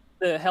 and with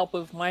the help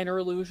of minor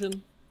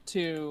illusion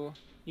to,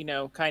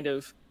 kind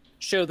of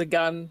show the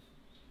gun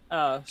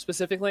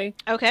specifically.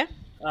 Okay.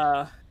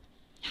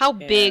 How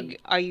big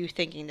are you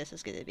thinking this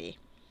is going to be?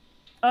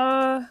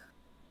 Yeah,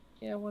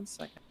 1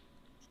 second.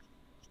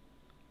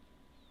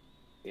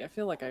 Yeah, I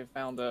feel like I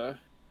found a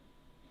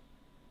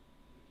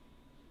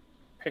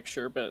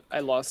picture, but I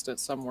lost it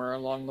somewhere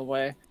along the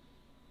way.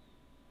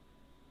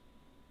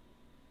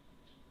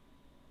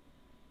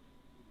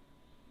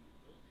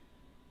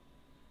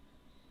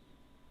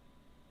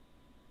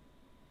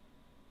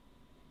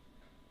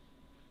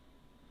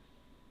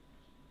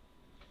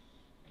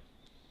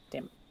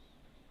 Damn it.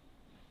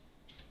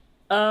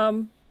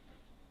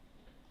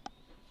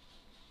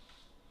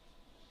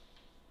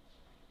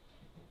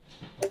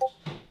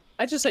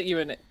 I just sent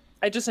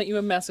you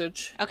a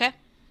message. Okay.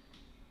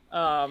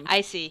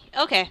 I see.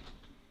 Okay.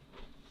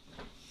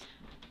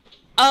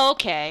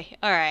 Okay.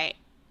 All right.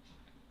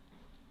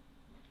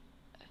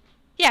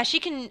 Yeah, she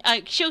can.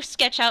 She'll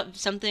sketch out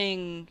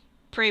something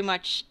pretty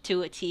much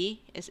to a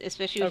T,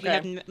 especially if you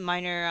have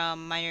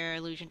minor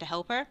illusion to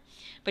help her.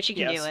 But she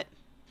can do it.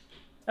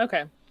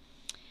 Okay.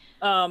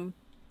 And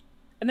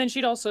then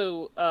she'd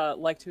also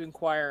like to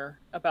inquire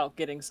about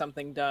getting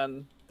something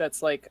done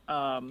that's like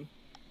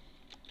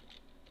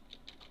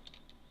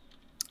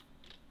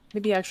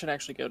maybe I should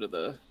actually go to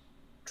the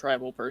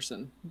tribal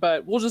person,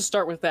 but we'll just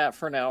start with that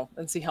for now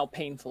and see how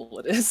painful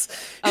it is.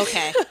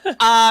 Okay.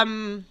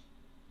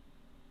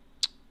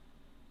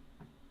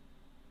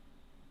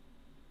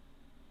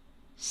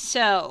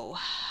 So,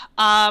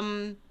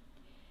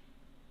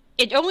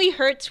 it only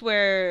hurts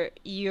where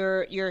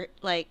you're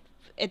like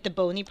at the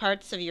bony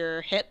parts of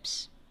your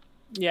hips.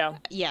 Yeah.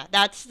 Yeah,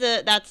 that's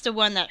the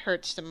one that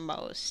hurts the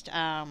most.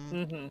 A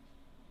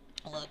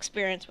little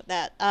experience with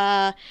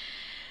that.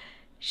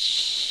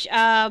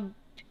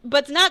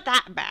 But it's not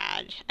that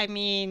bad. I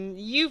mean,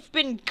 you've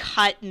been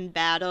cut in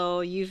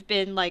battle. You've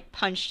been, like,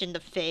 punched in the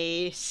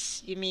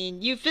face. I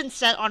mean, you've been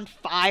set on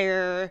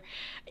fire.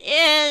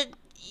 I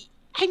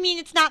mean,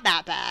 it's not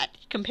that bad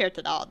compared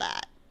to all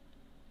that.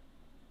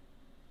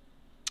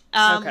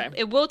 Okay.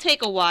 It will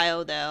take a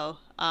while, though.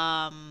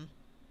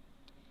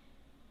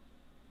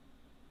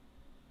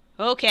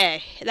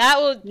 Okay, that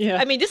will. Yeah.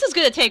 I mean, this is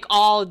gonna take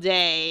all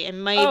day,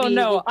 and maybe Oh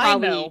no, will I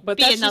probably know, but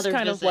be that's another just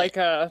kind visit. of like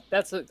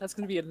that's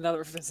gonna be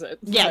another visit.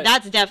 Yeah,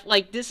 but- that's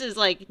like this is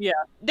like Yeah.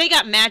 they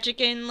got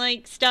magic and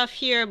like stuff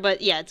here, but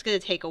yeah, it's gonna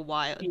take a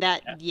while.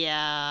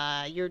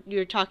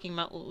 You're talking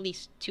about at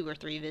least 2 or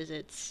 3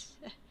 visits.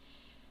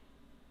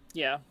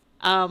 Yeah.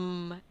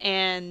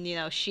 And you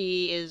know,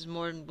 she is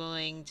more than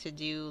willing to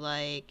do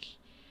like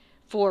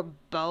for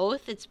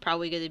both. It's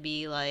probably gonna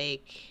be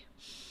like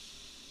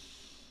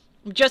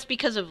just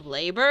because of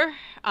labor.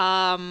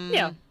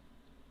 Yeah.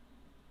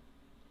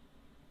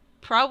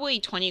 Probably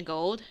 20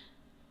 gold.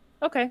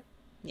 Okay.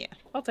 Yeah.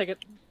 I'll take it.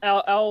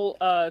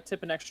 I'll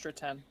tip an extra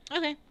 10.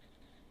 Okay.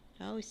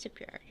 Always tip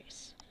your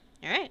artists.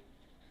 Alright.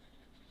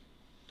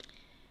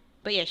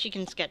 But yeah, she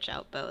can sketch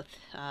out both.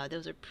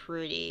 Those are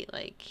pretty,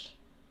 like,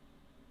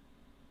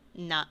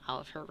 not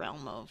out of her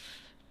realm of...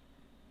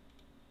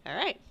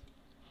 Alright.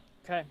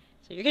 Okay.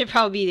 So you're gonna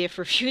probably be there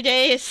for a few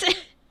days.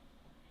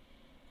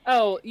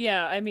 Oh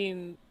yeah, I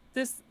mean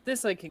this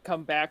I can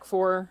come back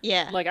for.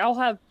 Yeah. Like I'll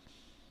have.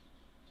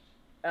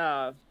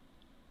 I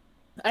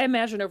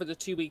imagine over the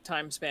 2-week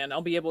time span,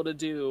 I'll be able to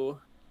do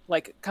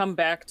like come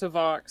back to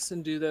Vox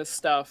and do this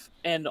stuff,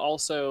 and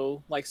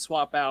also like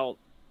swap out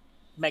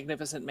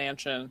Magnificent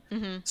Mansion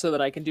so that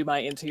I can do my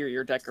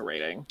interior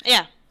decorating.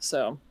 Yeah.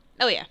 So.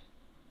 Oh yeah.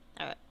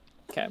 Alright.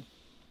 Okay.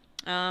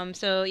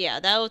 So yeah,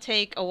 that will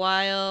take a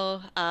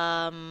while.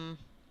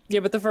 Yeah,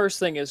 but the first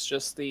thing is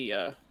just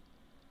the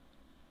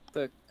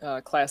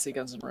classy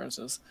Guns N'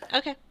 Roses.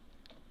 Okay.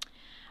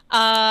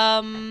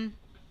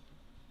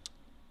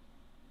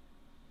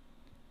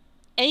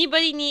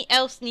 Anybody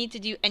else need to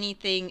do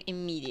anything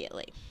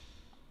immediately?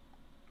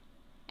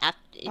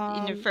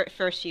 In the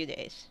first few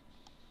days.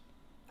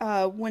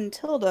 When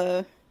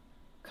Tilda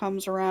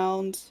comes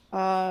around,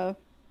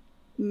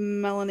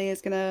 Melanie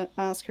is gonna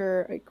ask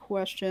her a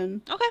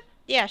question. Okay.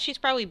 Yeah, she's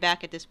probably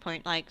back at this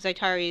point. Like,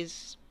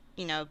 Zaitari's,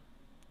 you know,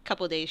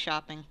 couple days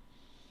shopping.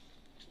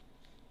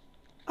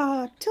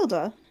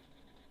 Tilda.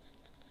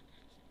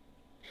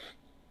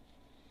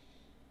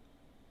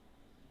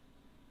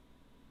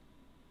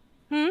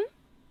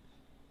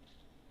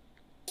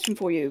 Question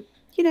for you.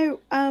 You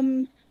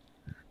know,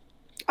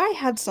 I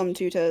had some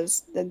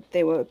tutors that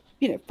they were,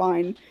 you know,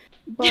 fine.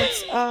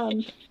 But,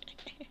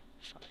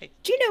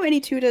 do you know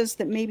any tutors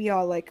that maybe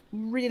are, like,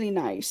 really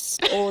nice?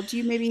 Or do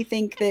you maybe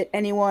think that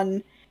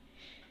anyone,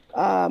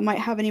 might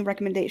have any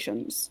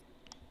recommendations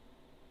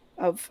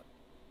of,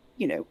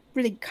 you know,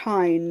 really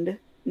kind,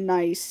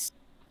 nice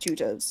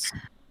tutors?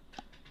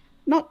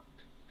 Not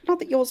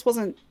that yours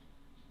wasn't...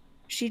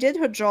 She did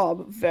her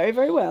job very,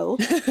 very well.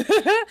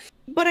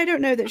 But I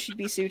don't know that she'd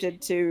be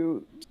suited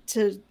to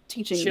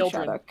teaching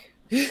Children.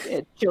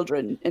 Sharuk.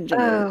 Children in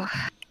general.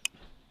 Oh.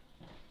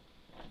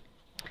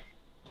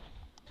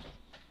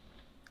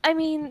 I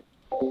mean,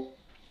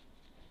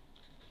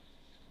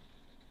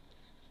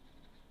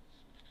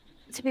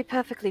 to be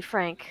perfectly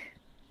frank,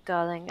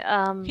 darling,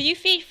 Can you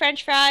feed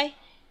French fry?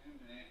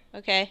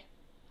 Okay.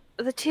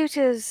 the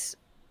tutors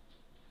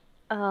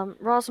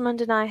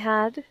Rosamond and I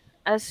had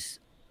as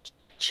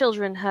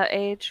children her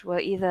age were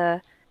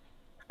either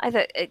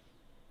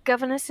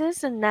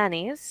governesses and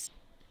nannies,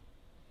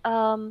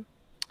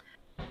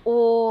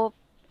 or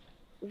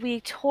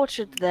we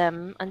tortured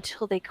them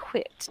until they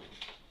quit.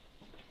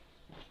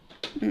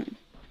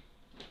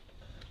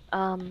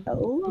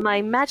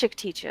 My magic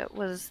teacher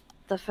was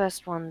the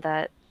first one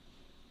that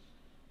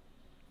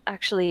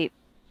actually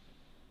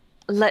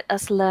let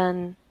us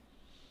learn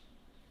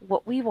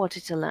what we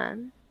wanted to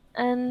learn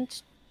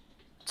and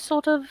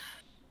sort of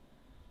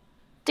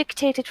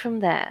dictated from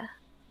there.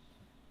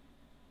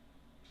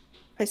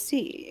 I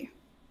see.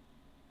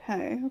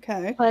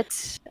 Okay.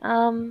 But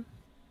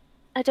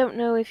I don't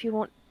know if you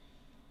want...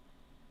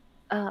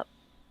 I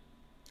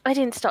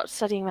didn't start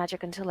studying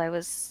magic until I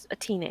was a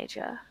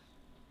teenager.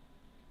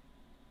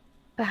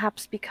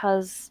 Perhaps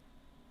because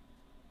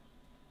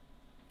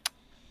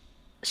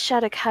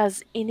Shattuck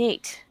has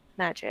innate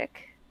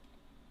magic.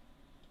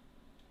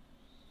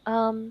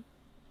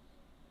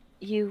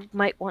 You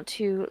might want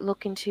to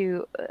look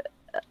into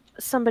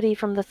somebody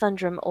from the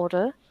Thundrum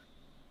Order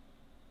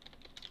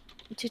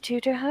to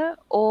tutor her,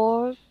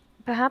 or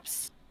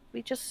perhaps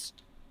we just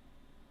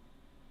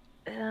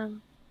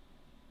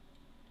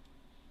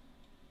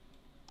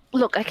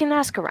look, I can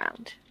ask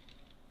around.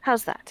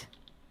 How's that?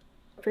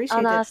 Appreciate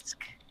I'll it.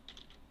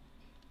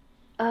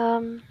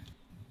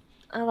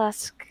 I'll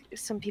ask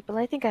some people.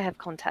 I think I have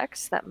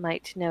contacts that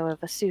might know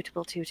of a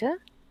suitable tutor.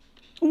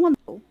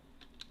 Wonderful.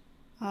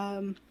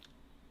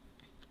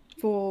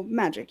 For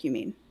magic, you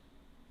mean?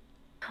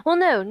 Well,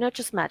 no, not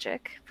just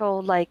magic.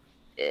 For, like,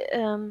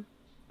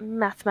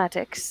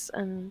 mathematics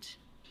and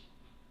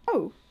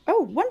Oh,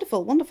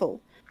 wonderful,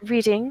 wonderful.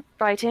 reading,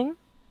 writing.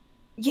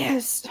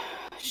 Yes,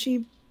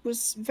 she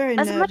was very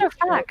As a matter of nervous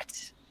about-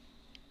 fact,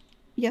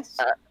 Yes.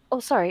 oh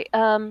sorry,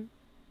 I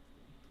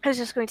was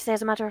just going to say,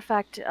 as a matter of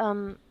fact,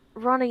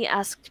 Ronny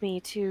asked me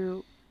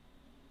to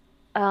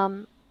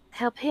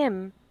help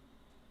him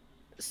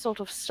sort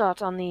of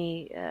start on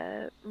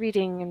the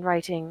reading and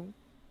writing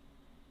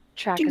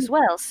track Do as you-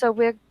 well. So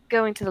we're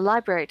going to the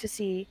library to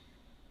see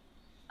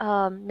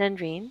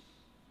Nendrine.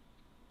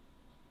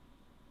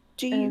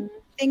 Do you And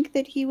think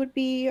that he would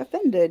be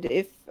offended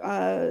if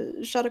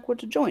Shattuck were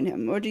to join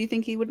him, or do you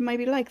think he would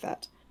maybe like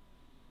that?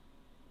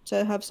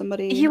 To have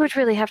somebody you would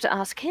really have to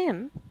ask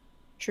him.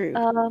 true.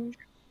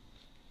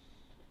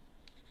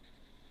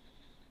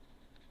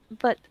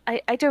 But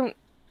I don't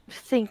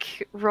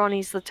think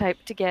Ronnie's the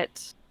type to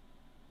get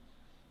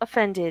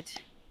offended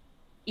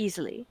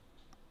easily.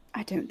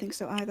 I don't think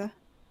so either.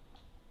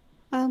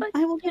 But,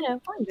 I will you go know.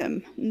 find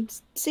him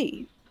and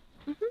see.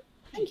 Mhm.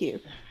 Thank you.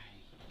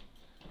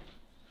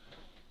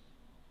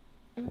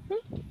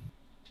 Mm-hmm.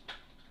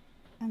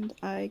 And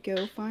I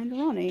go find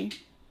Ronnie.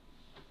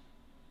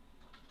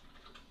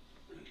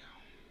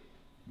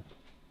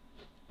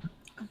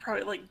 I'm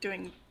probably like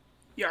doing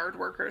yard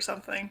work or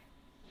something.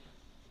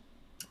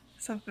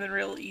 Something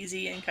real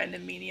easy and kind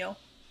of menial.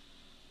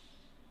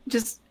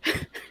 Just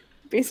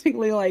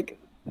basically like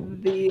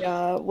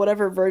the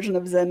whatever version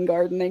of Zen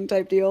gardening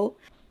type deal.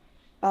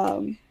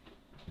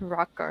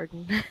 Rock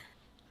garden.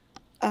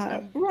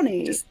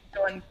 Ronnie, Just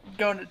going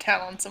to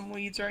town on some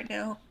weeds right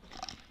now.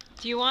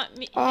 Do you want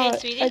me? Hey,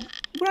 sweetie.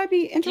 would I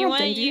be Do you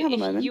want interrupting? Do you have a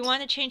moment? you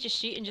want to change the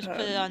sheet and just put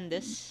it on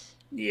this?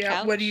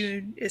 Yeah. Couch?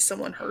 Is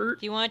someone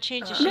hurt? Do you want to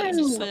change the No, sheet and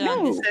just put it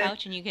on this no.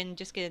 couch and you can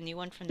just get a new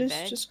one from the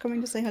bed? Just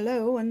coming to say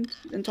hello and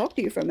talk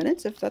to you for a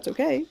minute, if that's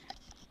okay.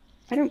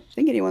 I don't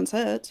think anyone's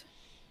hurt.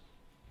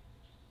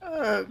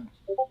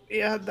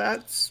 Yeah,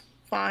 that's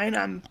fine.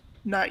 I'm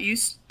not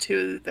used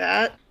to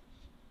that.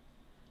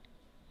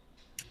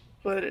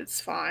 But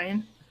it's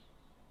fine.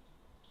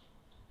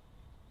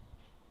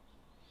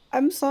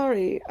 I'm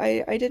sorry.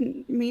 I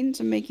didn't mean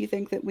to make you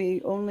think that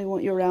we only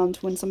want you around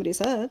when somebody's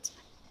hurt.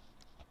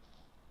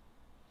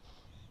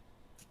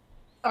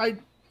 I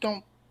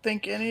don't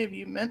think any of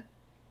you meant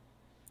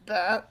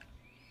that.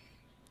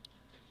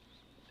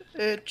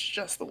 It's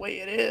just the way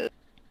it is.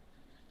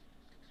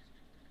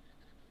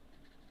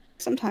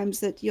 Sometimes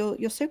that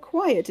you're so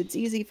quiet, it's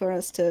easy for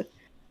us to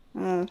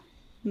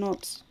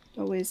not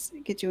always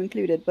get you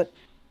included, but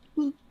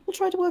we'll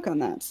try to work on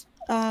that.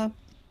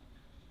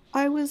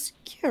 I was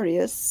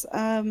curious.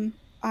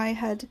 I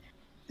had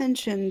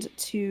mentioned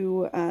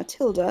to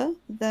Tilda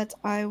that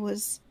I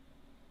was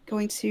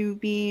going to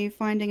be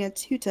finding a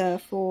tutor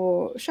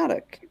for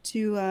Shattuck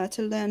to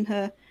learn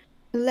her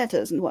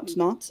letters and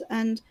whatnot,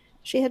 and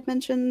she had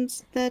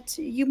mentioned that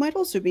you might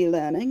also be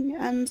learning,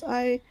 and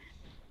I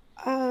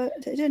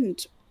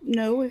didn't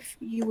know if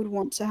you would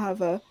want to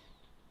have a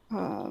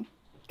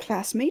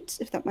classmate,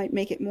 if that might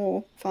make it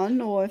more fun,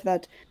 or if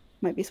that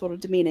might be sort of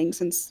demeaning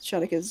since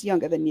Shattuck is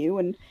younger than you,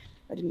 and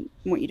I didn't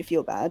want you to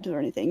feel bad or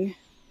anything.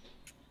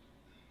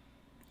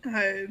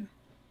 I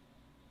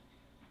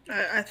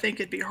think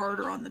it'd be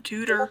harder on the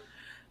tutor,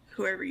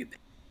 whoever you pick.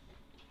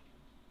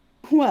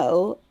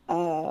 Well,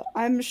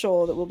 I'm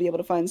sure that we'll be able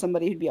to find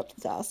somebody who'd be up to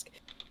the task.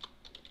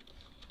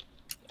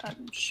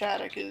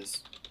 Shattuck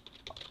is...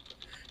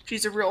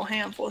 She's a real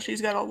handful.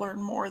 She's got to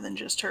learn more than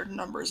just her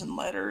numbers and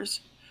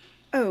letters.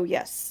 Oh,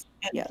 yes.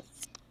 And Yes.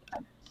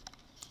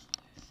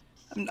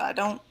 I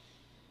don't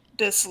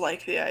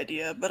dislike the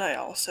idea, but I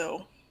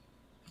also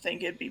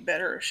think it'd be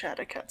better if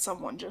Shattuck had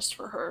someone just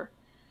for her.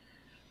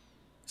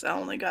 Because I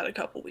only got a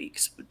couple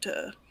weeks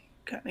to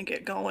kind of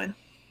get going.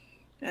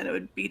 And it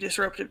would be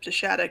disruptive to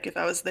Shattuck if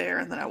I was there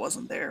and then I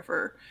wasn't there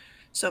for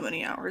so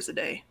many hours a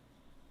day.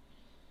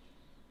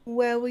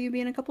 Where will you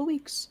be in a couple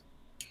weeks?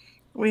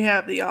 We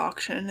have the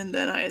auction, and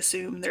then I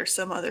assume there's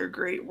some other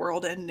great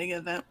world-ending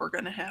event we're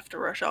going to have to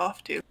rush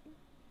off to.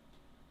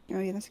 Oh,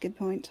 yeah, that's a good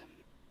point.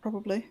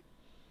 Probably.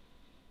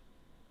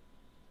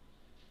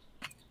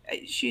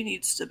 She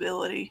needs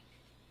stability.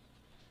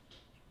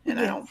 And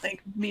I Yes. don't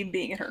think me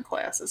being in her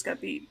class is going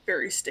to be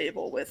very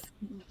stable with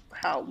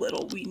how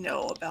little we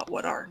know about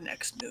what our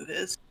next move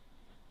is.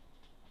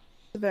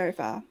 Very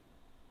fair.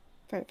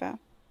 Very fair.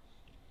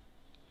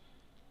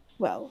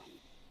 Well,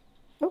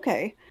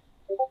 okay.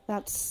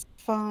 That's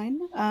fine.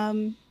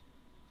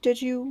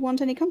 Did you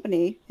want any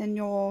company in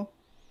your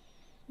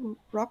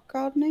rock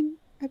gardening?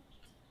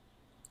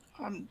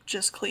 I'm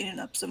just cleaning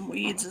up some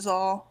weeds is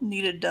all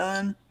needed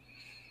done.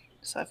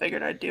 So I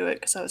figured I'd do it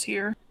because I was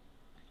here.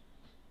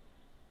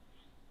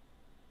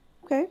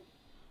 Okay.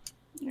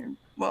 You're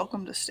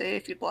welcome to stay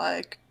if you'd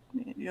like.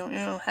 You don't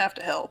have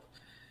to help.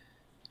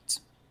 It's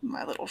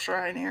my little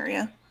shrine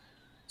area.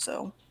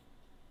 So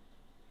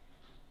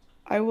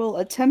I will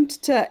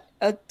attempt to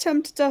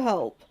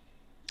help.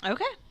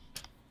 Okay.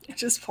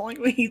 just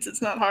pulling weeds,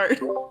 it's not hard.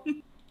 All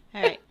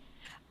right.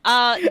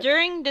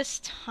 During this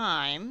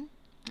time,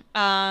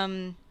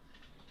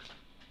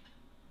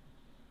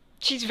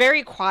 she's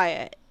very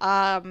quiet.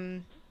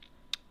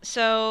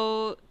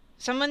 So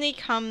somebody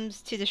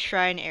comes to the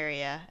shrine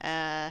area,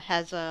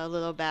 has a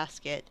little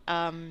basket.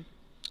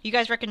 You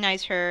guys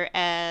recognize her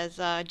as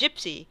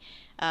Gypsy,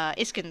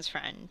 Iskin's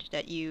friend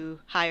that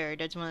you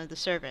hired as one of the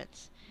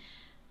servants.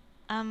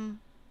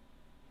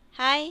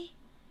 Hi?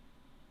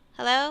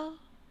 Hello?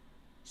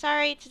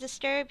 Sorry to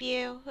disturb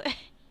you.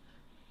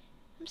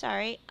 I'm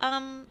sorry.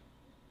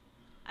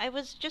 I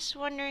was just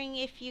wondering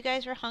if you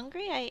guys were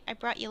hungry. I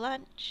brought you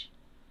lunch.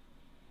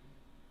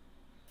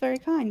 Very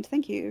kind,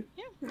 thank you.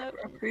 Yeah, no,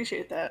 I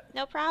appreciate that.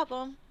 no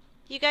problem.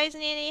 You guys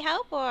need any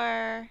help,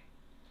 or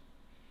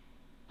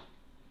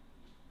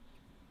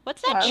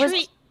what's that I was-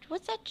 tree?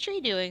 What's that tree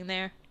doing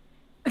there?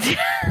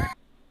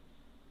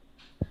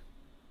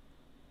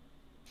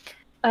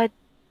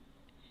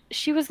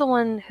 She was the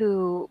one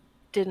who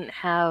didn't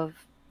have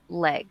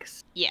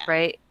legs, Yeah,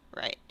 right?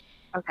 right.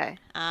 Okay.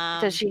 Um,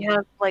 Does she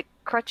have like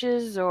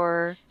crutches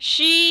or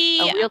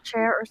she a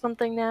wheelchair or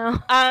something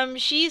now?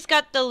 she's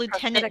got the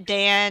Lieutenant Prosthetics?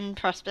 Dan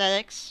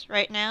prosthetics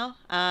right now.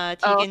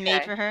 Tegan made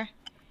okay. for her.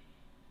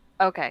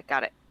 Okay,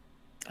 got it.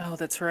 Oh,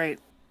 that's right.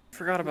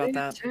 Forgot about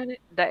that. Lieutenant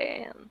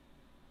Dan.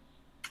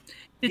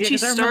 Did Yeah, she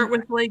 'cause I start remember-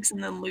 with legs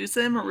and then lose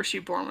them, or was she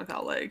born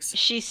without legs?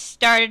 She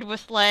started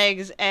with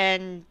legs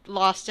and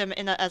lost them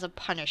as a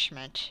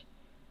punishment.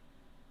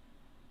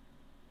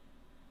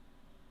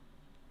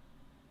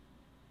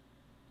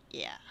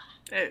 Yeah.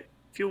 Hey,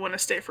 if you want to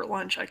stay for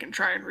lunch, I can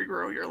try and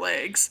regrow your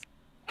legs.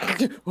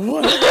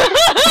 What?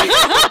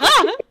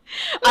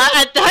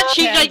 I thought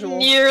she like Casual.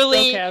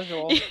 nearly So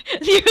casual.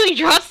 nearly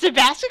drops the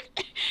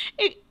basket.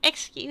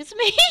 Excuse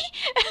me.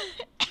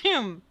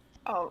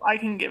 Oh, I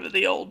can give it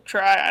the old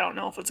try. I don't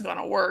know if it's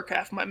gonna work.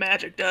 Half my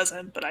magic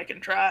doesn't, but I can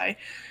try.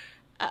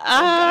 I don't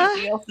got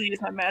anything else to use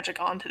my magic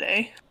on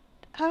today.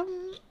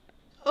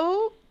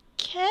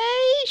 Okay.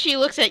 She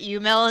looks at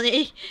you,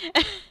 Melanie.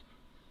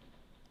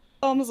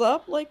 Thumbs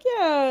up, like,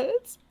 yeah,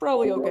 it's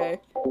probably okay.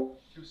 You'll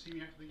see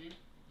me after the game?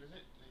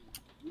 Visit?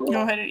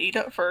 Go ahead and eat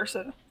up first.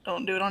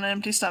 Don't do it on an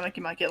empty stomach.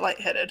 You might get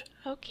lightheaded.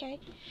 Okay.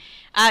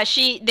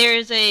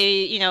 There's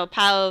a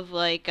pile of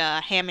like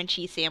ham and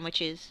cheese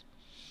sandwiches,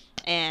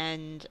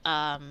 and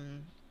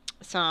some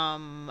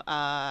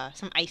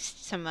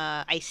iced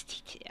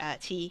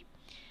tea.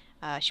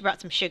 She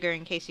brought some sugar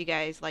in case you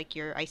guys like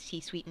your iced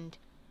tea sweetened.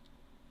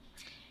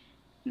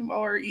 And while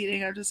we're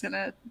eating, I'm just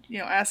gonna,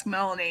 ask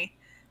Melanie.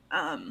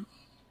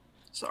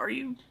 So are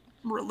you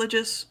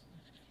religious?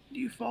 Do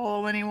you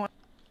follow anyone?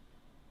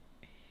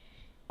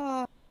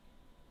 I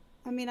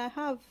mean, I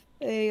have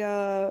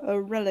a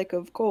relic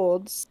of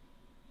cords,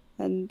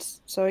 and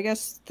so I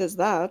guess there's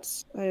that.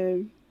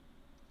 I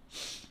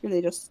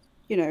really just,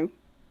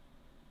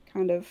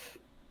 kind of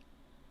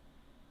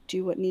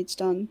do what needs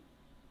done.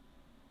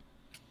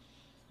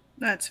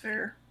 That's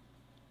fair.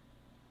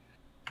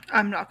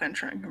 I'm not gonna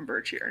try and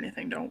convert you or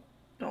anything. Don't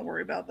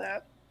worry about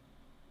that.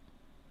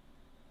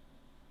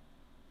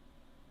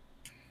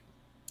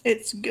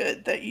 It's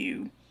good that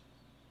you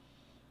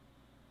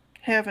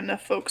have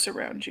enough folks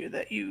around you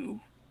that you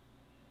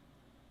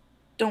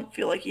don't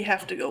feel like you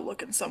have to go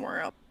looking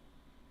somewhere else.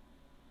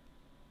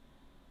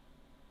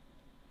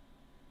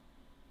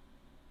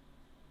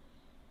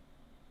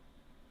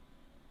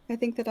 I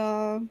think that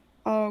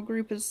our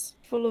group is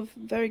full of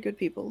very good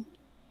people.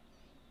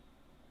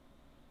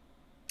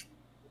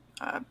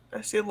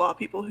 I see a lot of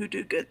people who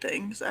do good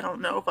things. I don't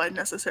know if I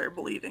necessarily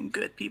believe in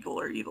good people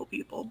or evil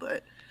people,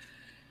 but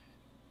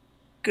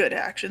good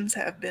actions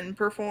have been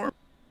performed.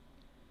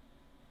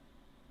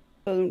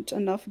 Don't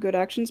enough good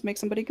actions make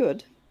somebody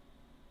good?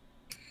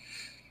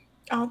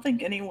 I don't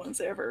think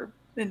anyone's ever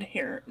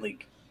inherently,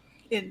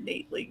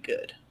 innately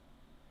good.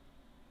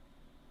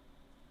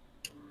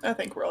 I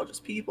think we're all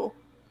just people.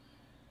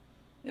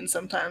 And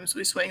sometimes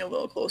we swing a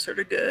little closer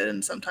to good,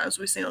 and sometimes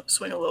we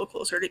swing a little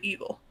closer to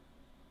evil.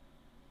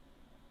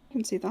 I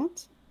can see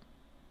that.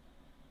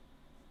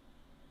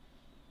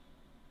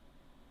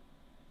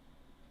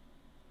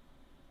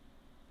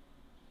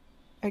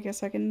 I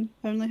guess I can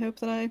only hope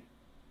that I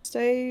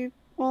stay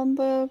on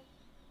the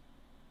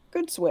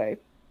good way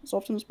as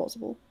often as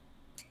possible.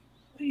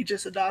 You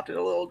just adopted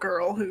a little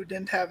girl who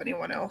didn't have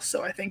anyone else,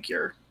 so I think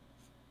you're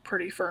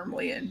pretty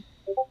firmly in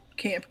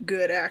camp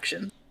good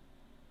action.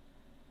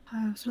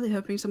 I was really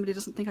hoping somebody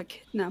doesn't think I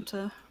kidnapped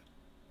her.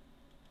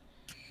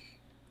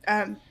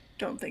 I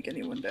don't think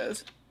anyone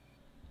does.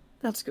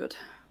 That's good.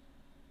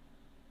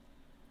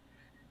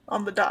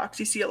 On the docks,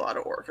 you see a lot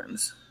of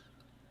orphans.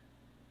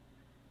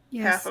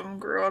 Yes. Half of them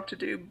grow up to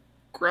do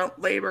grunt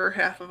labor,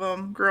 half of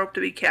them grow up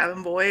to be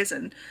cabin boys,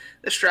 and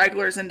the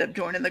stragglers end up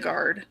joining the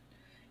guard.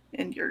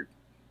 And you're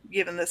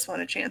giving this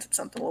one a chance at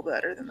something a little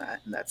better than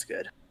that, and that's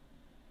good.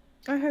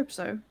 I hope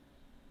so.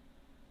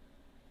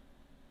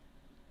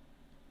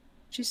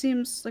 She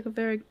seems like a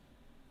very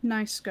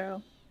nice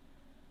girl.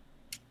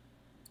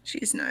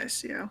 She's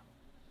nice, yeah.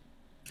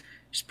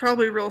 She's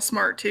probably real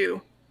smart,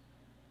 too,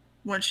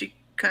 when she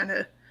kind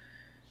of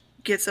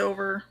gets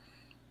over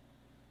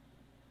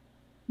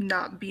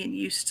not being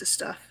used to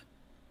stuff.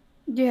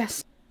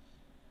 Yes.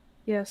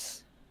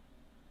 Yes.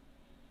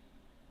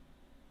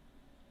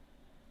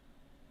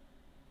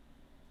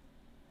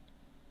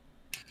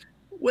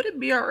 Would it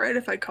be alright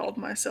if I called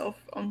myself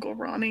Uncle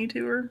Ronny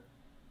to her?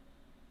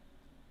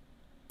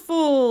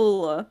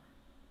 Full.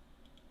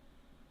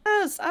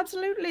 Yes,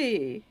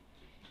 absolutely.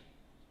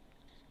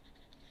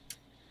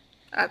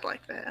 I'd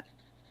like that.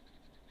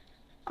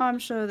 I'm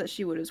sure that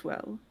she would as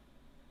well.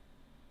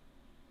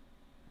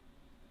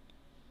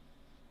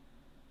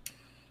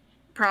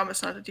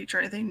 Promise not to teach her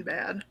anything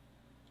bad.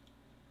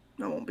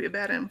 I won't be a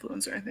bad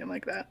influence or anything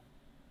like that.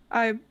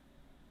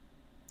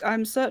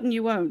 I'm certain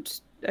you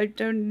won't. I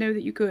don't know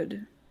that you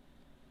could.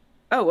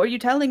 Oh, are you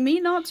telling me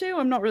not to?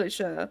 I'm not really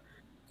sure.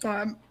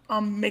 So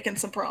I'm making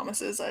some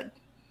promises.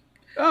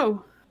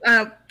 Oh.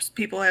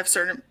 People have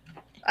certain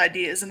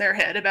ideas in their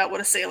head about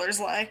what a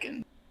sailor's like,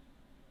 and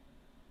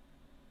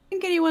I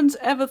think anyone's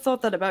ever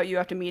thought that about you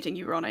after meeting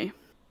you, Ronny.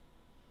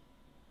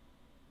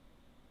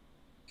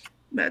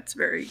 that's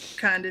very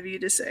kind of you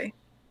to say.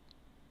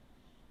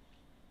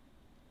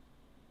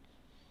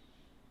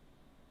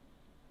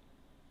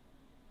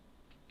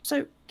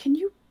 So, can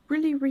you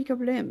really reek up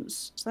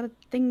limbs? Is that a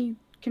thing you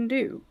can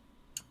do?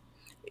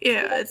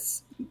 Yeah,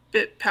 it's a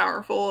bit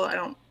powerful.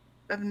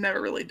 I've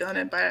never really done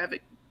it, but I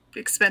haven't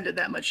expended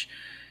that much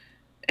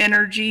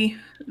energy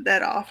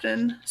that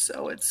often,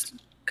 so it's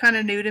kind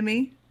of new to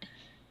me.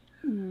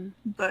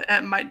 But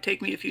it might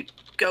take me a few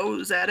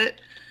goes at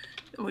it.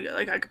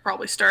 I could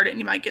probably start it, and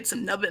you might get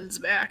some nubbins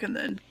back, and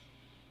then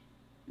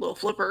little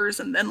flippers,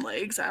 and then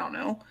legs. I don't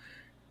know.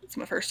 It's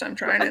my first time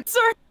trying it.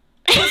 Sorry,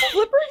 those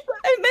flippers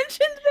that I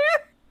mentioned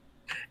there.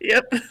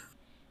 Yep.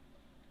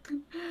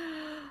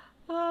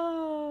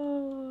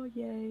 Oh,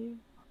 yay!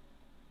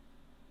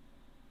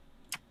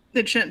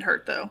 It shouldn't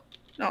hurt though.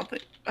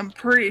 I'm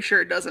pretty sure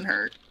it doesn't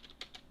hurt.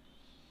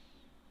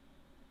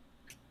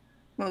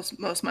 Most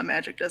of my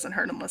magic doesn't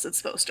hurt unless it's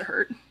supposed to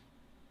hurt.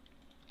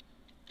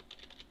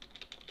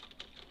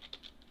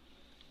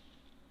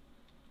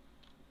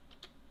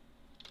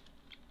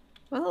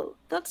 Well,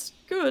 that's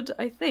good,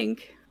 I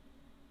think.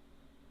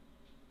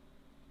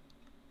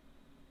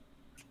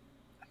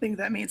 I think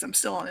that means I'm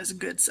still on his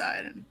good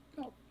side, and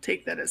I'll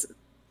take that as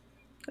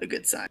a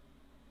good sign.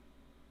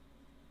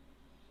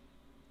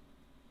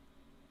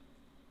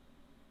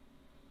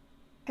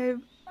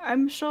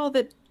 I'm sure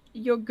that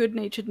your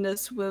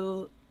good-naturedness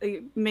will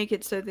make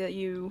it so that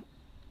you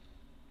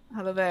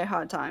have a very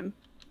hard time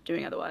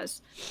doing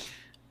otherwise.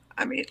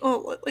 I mean,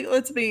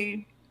 let's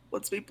be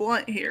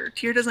blunt here.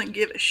 Tyr doesn't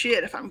give a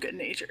shit if I'm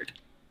good-natured.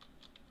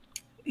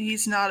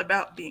 He's not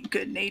about being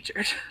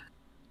good-natured.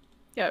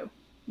 Oh,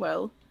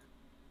 well.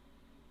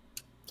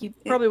 He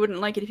probably wouldn't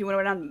like it if you went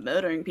around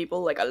murdering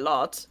people, like, a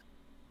lot.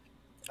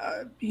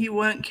 He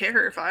wouldn't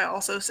care if I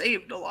also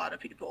saved a lot of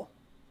people.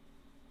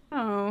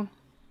 Oh.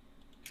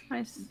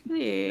 I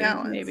see.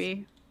 Balance.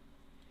 Maybe.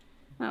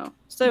 Oh.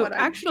 So, What I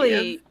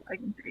actually... give, I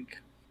can take.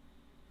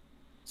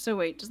 So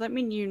wait, does that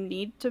mean you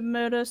need to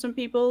murder some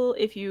people?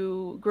 If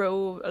you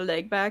grow a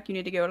leg back, you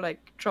need to go,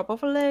 like, chop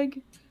off a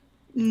leg?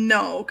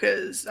 No,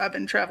 because I've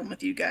been traveling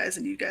with you guys,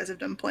 and you guys have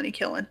done plenty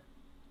killing.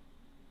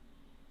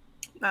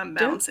 I'm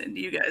balancing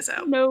you guys out. I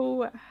don't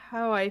know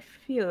how I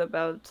feel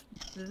about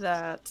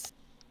that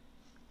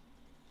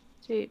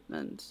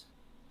statement.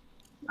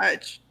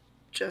 It's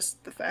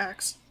just the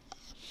facts.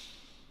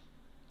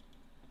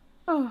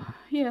 Oh,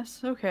 yes,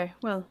 okay,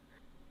 well.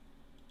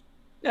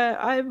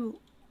 I will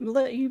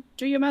let you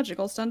do your magic,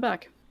 I'll stand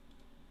back.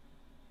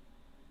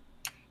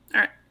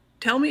 Alright,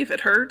 tell me if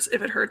it hurts.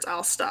 If it hurts,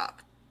 I'll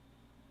stop.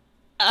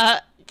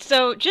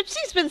 So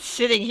Gypsy's been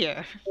sitting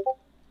here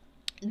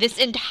this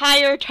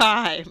entire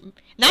time,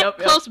 not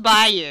close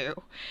by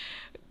you,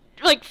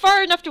 like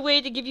far enough away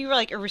to give you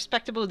like a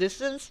respectable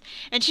distance,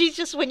 and she's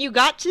just, when you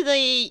got to the,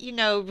 you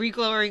know,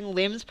 reglowing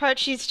limbs part,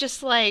 she's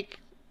just like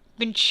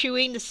been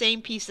chewing the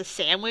same piece of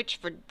sandwich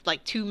for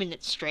like 2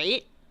 minutes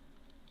straight.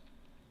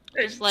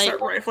 I Just like,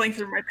 start rifling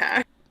through my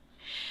pack.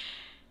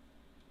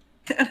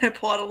 And I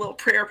pull out a little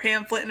prayer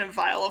pamphlet and a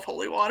vial of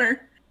holy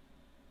water.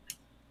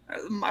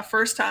 My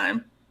first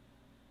time.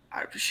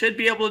 I should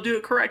be able to do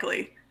it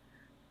correctly.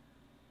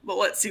 But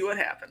let's see what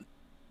happens.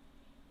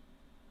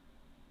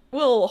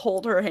 We'll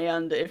hold her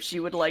hand if she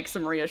would like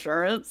some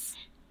reassurance.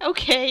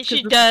 okay,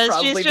 she does.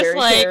 She's just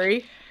like,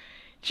 scary.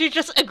 she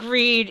just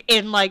agreed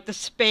in like the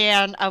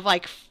span of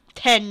like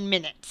 10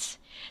 minutes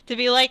to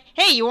be like,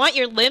 hey, you want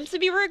your limbs to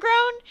be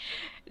regrown?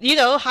 You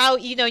know how,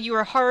 you know, you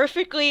were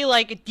horrifically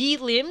like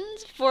de-limbed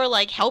for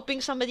like helping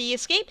somebody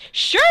escape?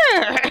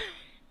 Sure.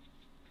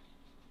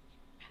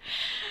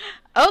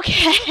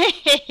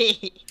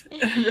 Okay.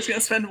 I'm just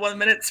gonna spend 1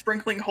 minute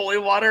sprinkling holy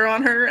water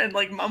on her and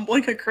like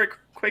mumbling a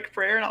quick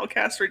prayer, and I'll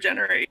cast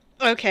regenerate.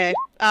 Okay.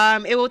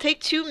 It will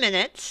take 2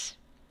 minutes.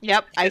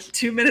 Yep.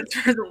 2 minutes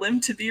for the limb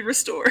to be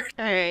restored.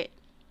 All right.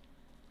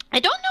 I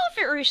don't know if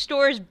it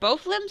restores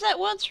both limbs at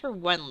once or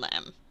one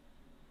limb.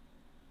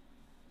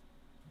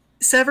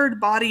 Severed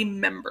body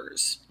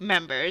members.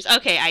 Members.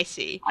 Okay, I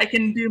see. I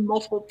can do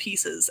multiple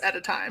pieces at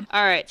a time.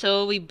 All right, so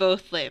it'll be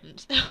both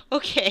limbs.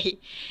 Okay.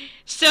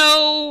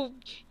 So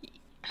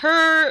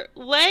her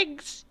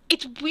legs,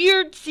 it's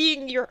weird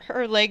seeing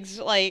her legs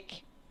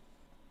like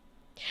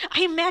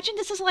I imagine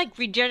this is like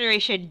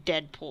regeneration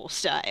Deadpool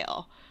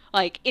style.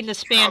 Like, in the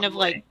span of,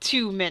 Probably. like,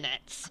 2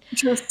 minutes.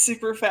 Just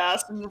super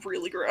fast and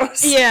really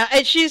gross. Yeah,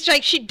 and she's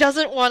like, she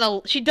doesn't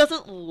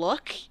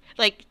look.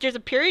 Like, there's a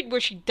period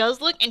where she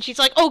does look, and she's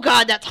like, oh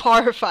god, that's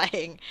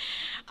horrifying.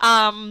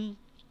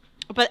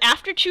 But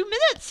after 2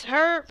 minutes,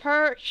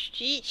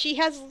 she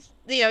has,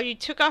 you know, you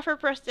took off her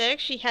prosthetic,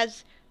 she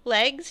has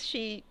legs,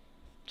 she's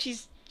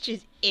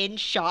in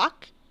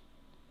shock.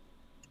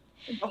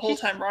 The whole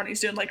time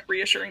Ronnie's doing like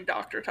reassuring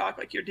doctor talk,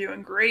 like you're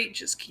doing great,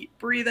 just keep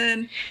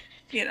breathing,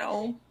 you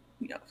know,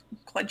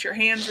 clench your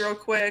hands real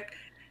quick,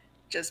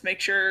 just make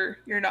sure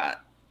you're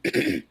not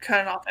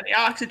cutting off any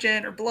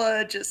oxygen or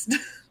blood, just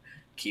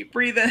keep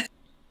breathing.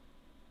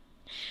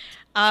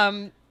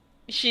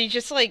 She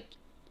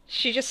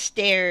just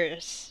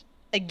stares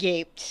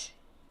agaped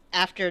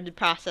after the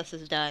process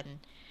is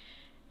done.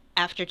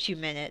 After 2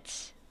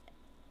 minutes,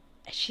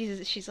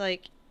 she's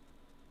like,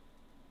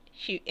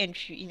 she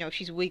you know,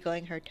 she's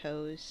wiggling her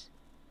toes.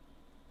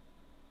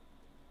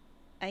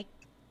 I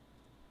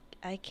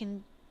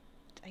can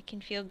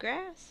feel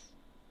grass.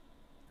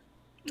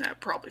 That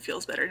probably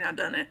feels better now,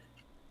 doesn't it?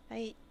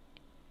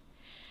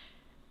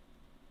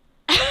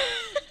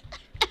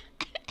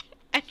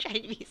 I'm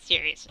trying to be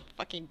serious.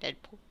 Fucking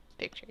Deadpool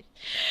pictures.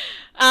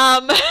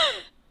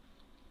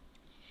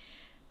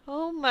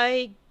 Oh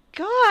my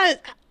god.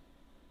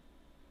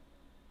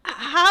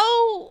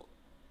 How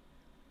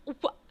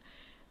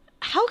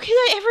can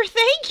I ever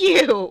thank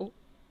you?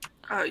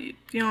 Oh, you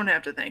don't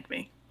have to thank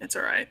me. It's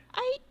all right.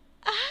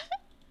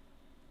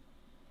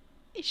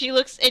 She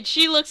looks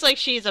like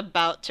she's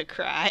about to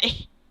cry.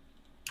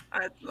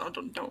 No,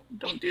 don't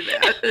do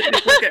that.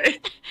 It's okay.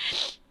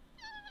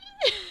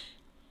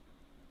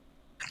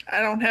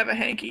 I don't have a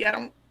hanky. I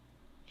don't.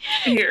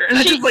 Here, and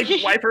I just like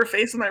wipe her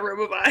face with my robe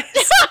of eyes.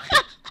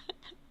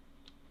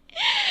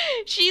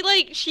 She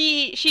like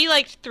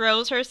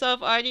throws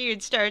herself on you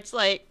and starts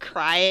like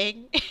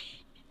crying.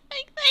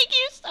 Like, thank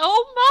you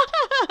so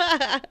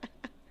much.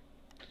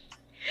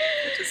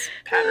 I just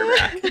pat her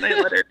back and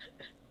I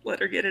let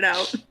her get it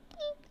out.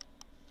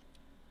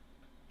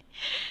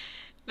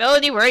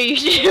 Melanie, what are you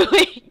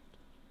doing?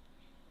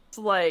 It's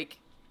like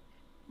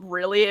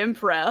really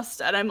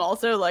impressed, and I'm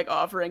also like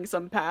offering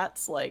some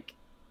pats, like,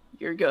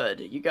 you're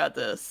good, you got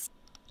this.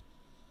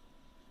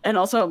 And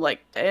also I'm like,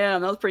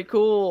 damn, that was pretty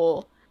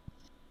cool.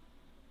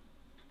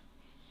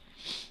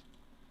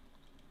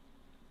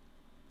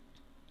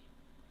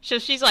 So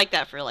she's like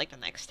that for like the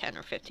next 10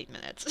 or 15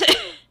 minutes.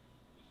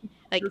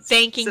 Like Just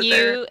thanking sit you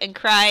there. and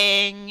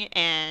crying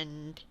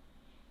and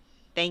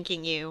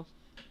thanking you.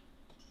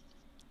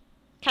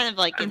 Kind of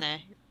like in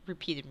a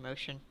repeated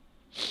motion.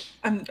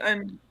 I'm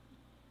trying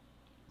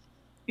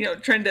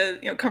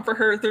to comfort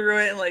her through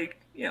it and like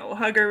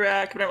hug her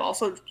back, but I'm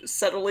also just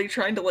subtly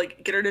trying to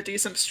like get her to do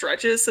some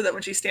stretches so that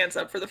when she stands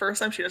up for the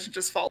first time she doesn't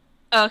just fall.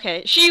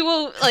 Okay, she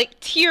will like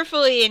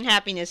tearfully in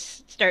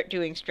happiness start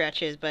doing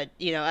stretches, but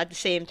at the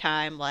same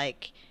time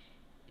like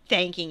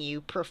thanking you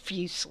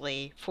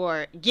profusely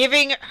for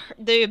giving her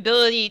the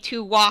ability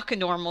to walk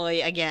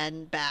normally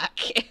again back.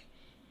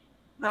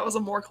 That was a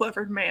more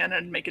clever man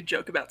and make a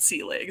joke about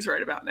sea legs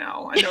right about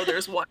now. I know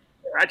there's one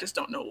there, I just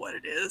don't know what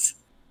it is.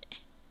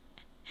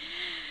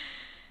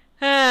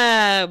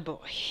 Oh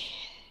boy.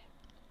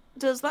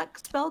 Does that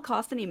spell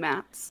cost any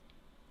mats?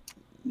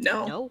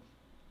 No.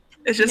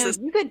 It's just a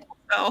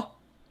spell.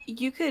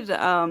 You could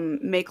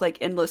make like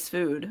endless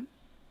food.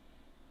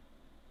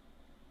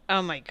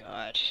 Oh my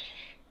god.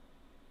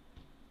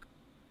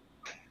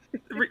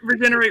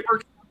 Regenerate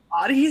works on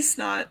bodies,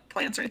 not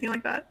plants or anything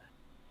like that.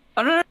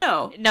 Oh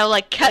no. No,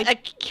 like cut a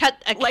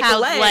like a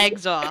cow's leg.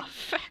 legs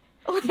off.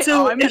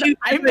 So I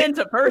meant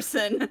a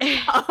person.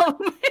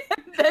 And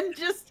then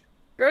just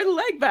grow the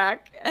leg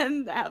back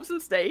and have some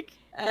steak.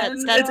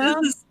 And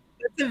That's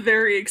a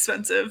very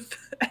expensive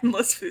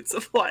endless food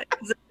supply.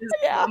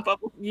 Yeah.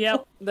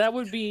 Yep, that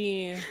would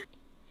be...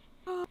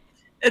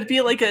 It'd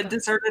be like a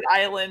deserted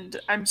island,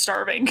 I'm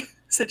starving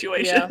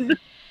situation. Yeah.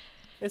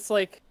 It's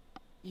like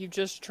you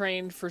just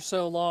trained for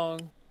so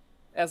long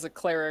as a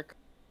cleric,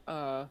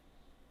 and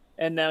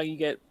now you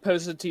get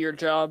posted to your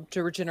job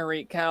to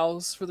regenerate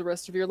cows for the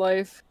rest of your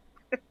life.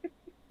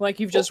 Like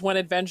you've just went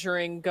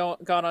adventuring, gone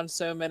on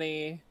so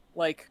many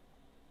like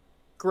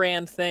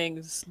grand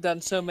things, done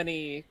so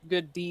many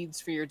good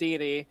deeds for your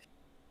deity,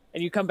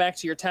 and you come back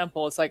to your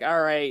temple, it's like,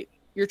 all right,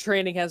 your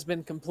training has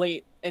been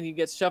complete, and you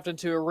get shoved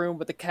into a room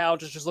with the cow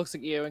just looks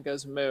at you and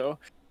goes moo.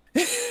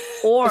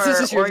 Or this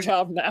is your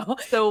job now.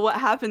 So what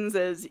happens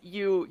is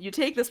you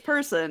take this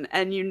person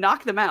and you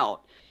knock them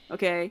out,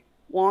 okay?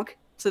 Wonk,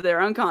 so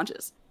they're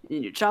unconscious.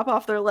 And you chop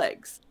off their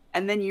legs.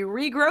 And then you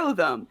regrow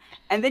them.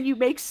 And then you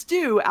make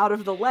stew out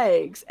of the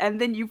legs. And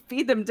then you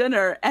feed them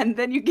dinner. And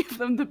then you give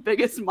them the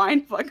biggest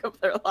mindfuck of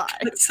their lives.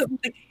 That's some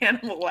like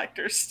Hannibal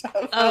Lecter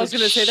stuff. I was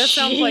gonna say, that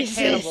sounds like Jesus.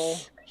 Hannibal.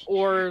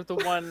 Or the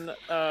one,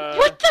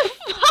 What the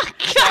fuck,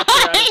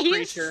 opera guys?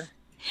 creature.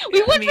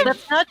 We went from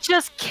That's not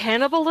just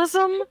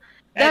cannibalism.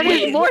 That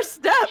Eddie- is more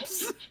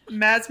steps.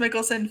 Mads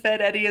Mikkelsen fed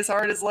Eddie as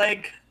hard as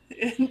leg.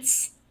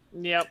 It's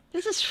Yep.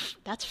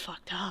 That's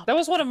fucked up. That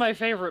was one of my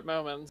favorite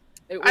moments.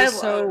 It I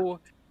was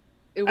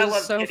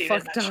love so Gideon in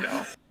fucked that up.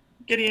 show.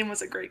 Gideon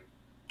was a great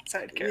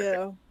side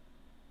character.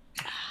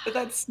 Yeah. But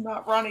that's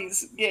not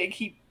Ronnie's gig.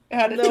 He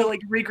had it No. to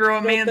like regrow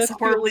a No, man's that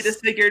horribly feels-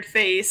 disfigured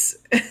face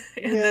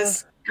in Yeah.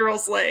 this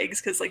girl's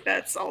legs, because like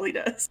that's all he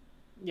does.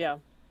 Yeah.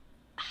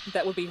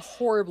 That would be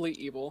horribly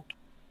evil.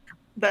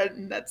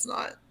 That's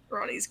not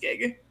Ronnie's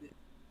gig.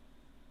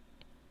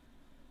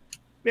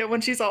 Yeah,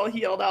 when she's all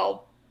healed,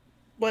 I'll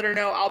let her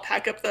know. I'll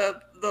pack up the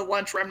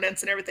lunch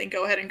remnants and everything.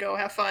 Go ahead and go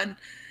have fun.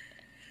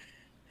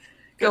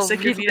 Go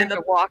stick your feet in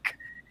the walk.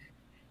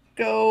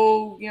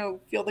 Go,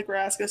 feel the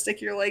grass. Go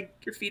stick your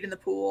feet in the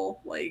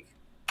pool. Like,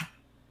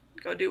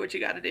 go do what you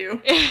got to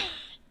do.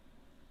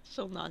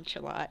 So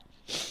nonchalant.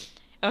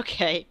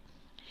 Okay.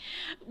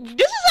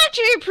 This is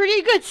actually a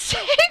pretty good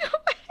segue.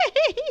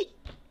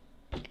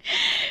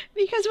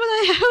 Because what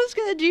I was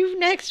gonna do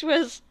next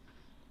was,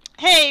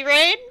 hey,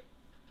 Rain.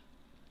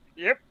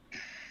 Yep.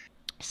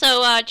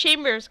 So,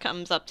 Chambers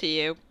comes up to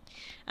you.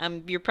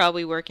 You're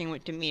probably working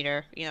with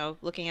Demeter,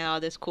 looking at all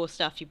this cool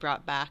stuff you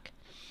brought back.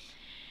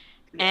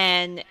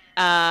 And,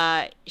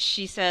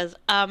 she says,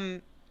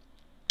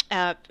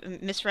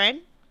 Miss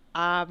Rain,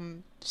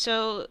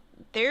 so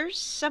there's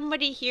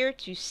somebody here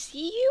to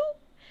see you.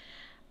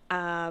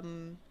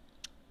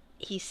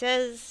 He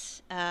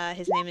says,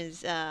 his name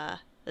is,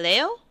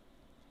 Leo.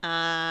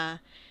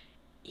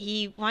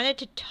 He wanted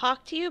to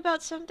talk to you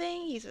about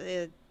something. He's,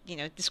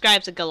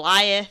 describes a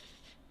Goliath.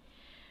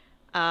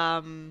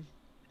 And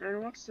he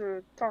wants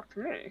to talk to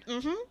me.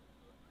 Mm-hmm.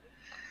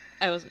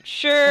 I wasn't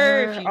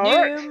sure if you knew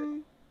alright.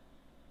 him.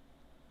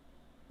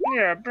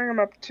 Yeah, bring him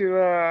up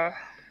to,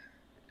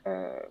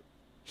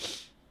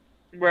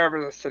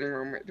 wherever the sitting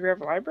room is. Do we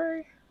have a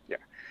library? Yeah.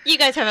 You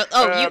guys have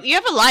you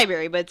have a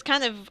library, but it's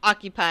kind of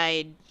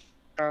occupied.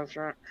 That's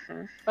right.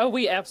 Oh,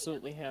 we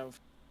absolutely have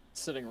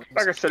sitting rooms.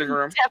 Like a sitting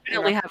room.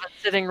 Definitely have a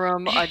sitting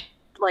room, a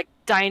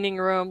dining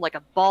room, like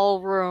a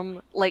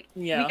ballroom. Like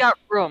Yeah. we got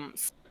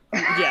rooms.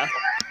 Yeah.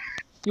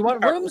 You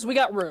want rooms? We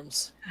got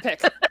rooms.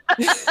 Pick.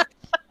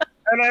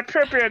 An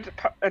appropriate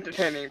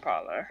entertaining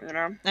parlor,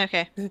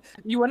 Okay.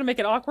 You want to make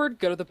it awkward?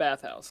 Go to the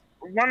bathhouse.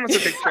 One with a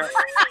big chair.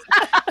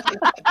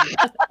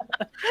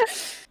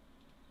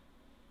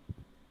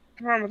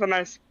 One with a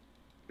nice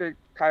big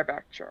high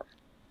back chair.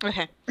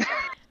 Okay.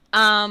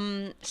 That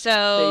you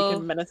So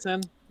can menace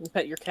him and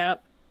pet your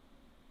cat.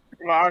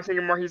 Well, I was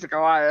thinking more he's a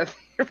Goliath.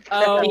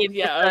 Oh,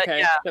 yeah, okay.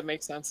 Yeah. That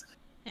makes sense.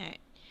 all right.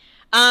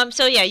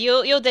 So yeah,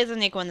 you'll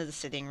designate one of the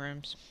sitting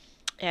rooms,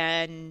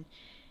 and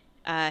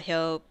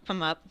he'll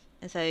come up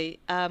and say,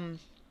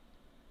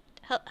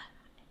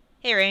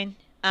 hey, Rain.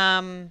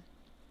 I'm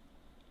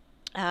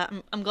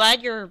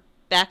glad you're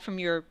back from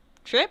your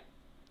trip.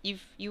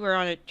 You were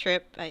on a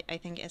trip. I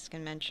think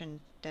Eskin mentioned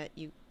that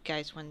you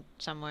guys went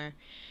somewhere.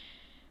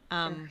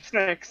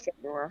 Snakes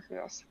everywhere,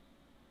 yes.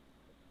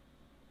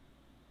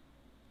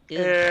 Ugh.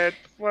 It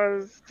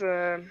was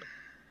an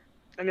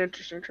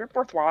interesting trip,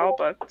 worthwhile,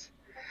 but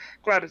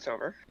glad it's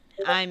over.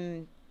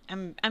 I'm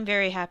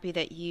very happy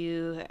that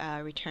you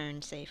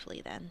returned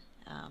safely then.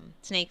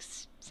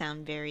 Snakes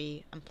sound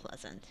very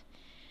unpleasant.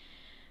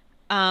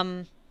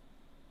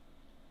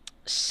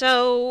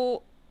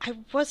 So I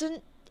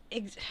wasn't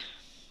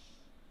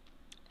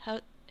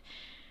how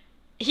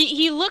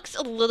he looks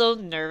a little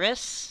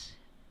nervous.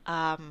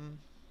 Kind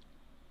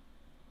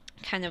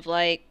of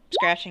like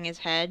scratching his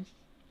head.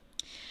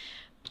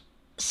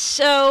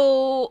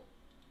 So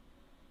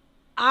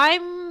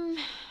I'm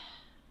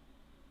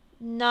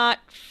not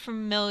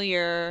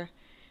familiar.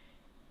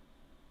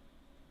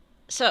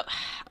 So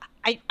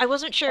I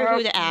wasn't sure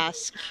who to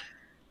ask.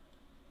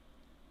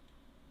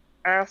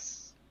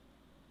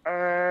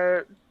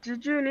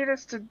 Did you need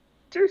us to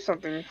do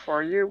something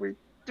for you? We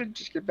did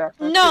just get back.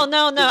 No.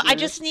 I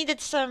just needed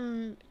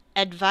some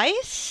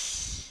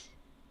advice.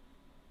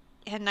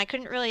 And I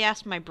couldn't really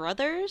ask my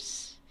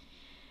brothers.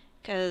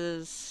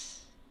 Because...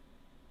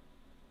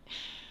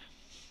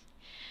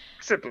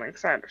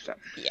 Siblings, I understand.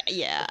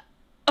 Yeah.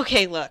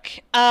 Okay, look.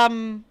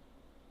 As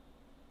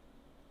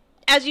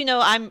you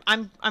know,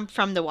 I'm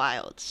from the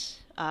wilds.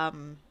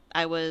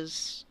 I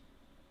was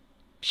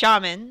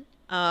shaman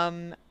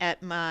in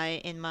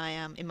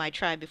my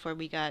tribe before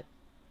we got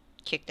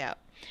kicked out.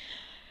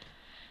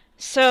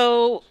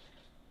 So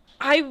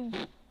I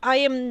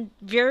am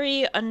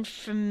very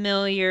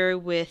unfamiliar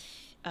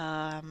with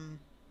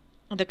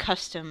the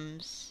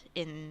customs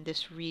in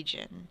this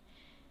region,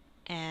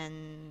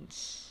 and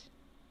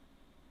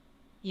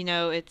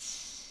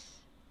it's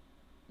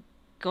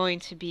going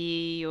to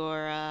be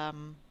your I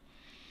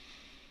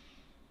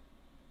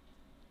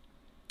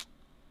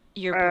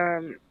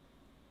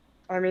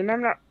mean,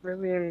 I'm not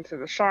really into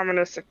the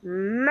shamanistic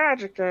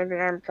magic or anything.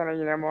 I'm kind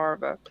of, more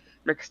of a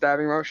mixed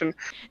stabbing motion.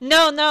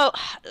 No.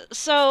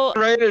 So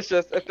Rain is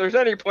just, if there's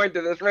any point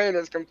to this, Rain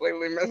is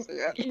completely missing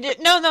it.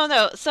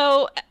 no.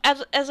 So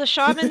as a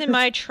shaman in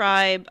my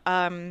tribe,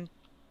 the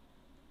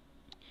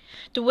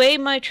way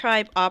my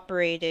tribe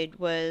operated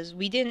was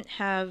we didn't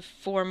have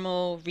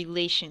formal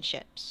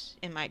relationships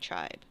in my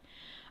tribe.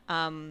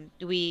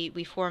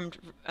 We formed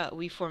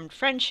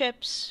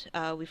friendships.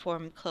 We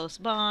formed close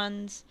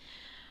bonds.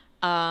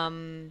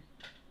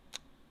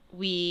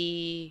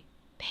 We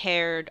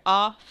paired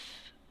off,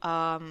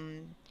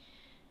 to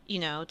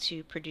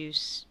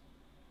produce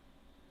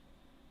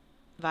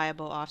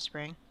viable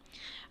offspring.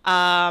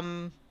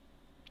 But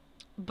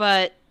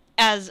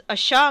as a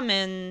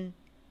shaman,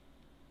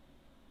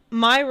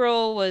 my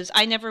role was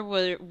I never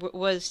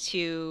was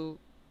to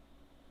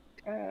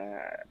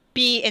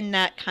be in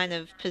that kind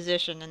of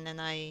position, and then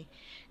I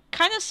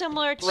kind of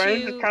similar to.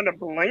 Ren just kind of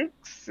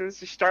blinks as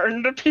she's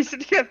starting to piece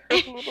it together a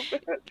little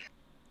bit.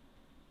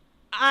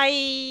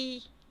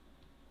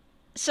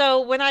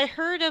 So when I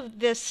heard of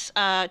this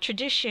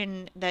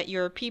tradition that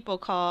your people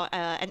call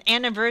an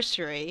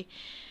anniversary,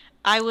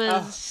 I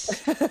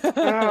was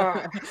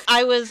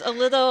I was a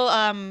little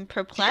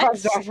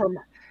perplexed.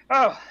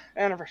 Oh,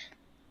 anniversary.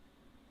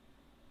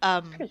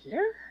 A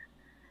year?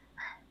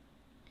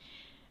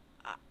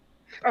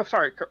 Oh,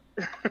 sorry.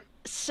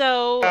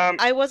 So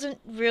I wasn't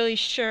really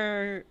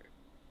sure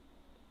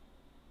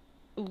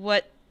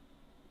what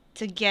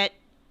to get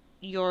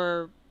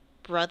your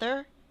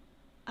brother.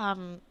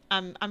 I'm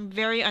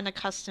very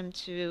unaccustomed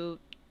to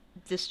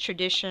this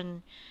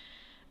tradition.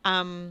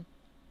 I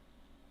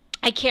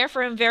care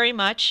for him very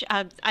much.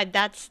 Yeah.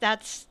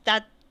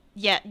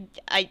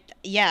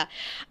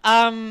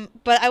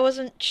 But I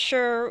wasn't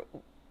sure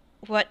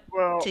what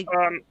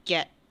to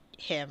get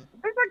him.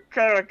 It's like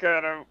kind of like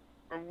a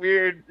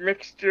weird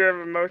mixture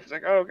of emotions.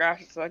 Like, oh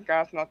gosh, it's like,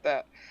 gosh, not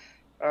that.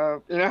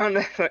 And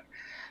it's like,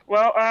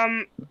 well,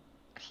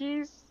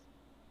 he's,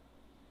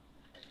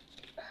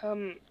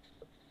 I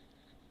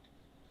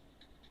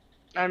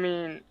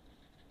mean,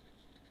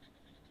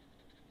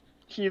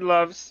 he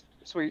loves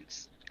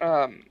sweets.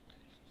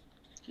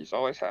 He's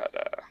always had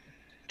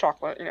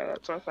chocolate,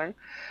 that sort of thing.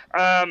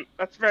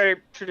 That's very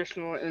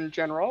traditional in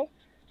general.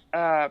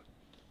 But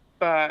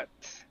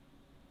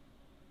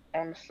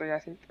honestly, I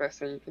think the best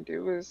thing you can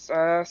do is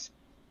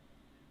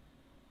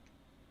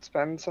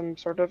spend some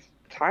sort of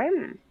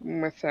time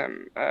with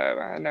him.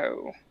 I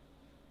know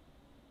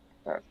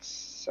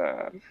that's,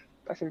 I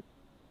think,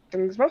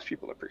 things most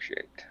people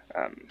appreciate.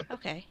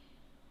 Okay.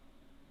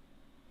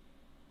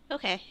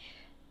 Okay.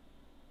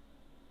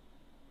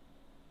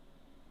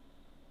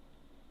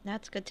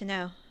 That's good to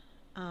know.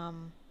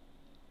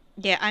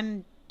 Yeah,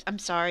 I'm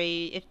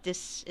sorry if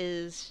this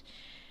is.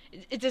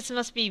 This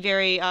must be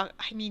very. I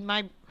mean,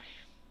 my.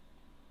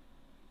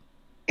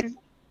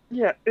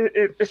 Yeah,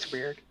 it's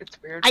weird. It's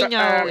weird. I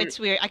know it's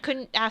weird. I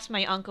couldn't ask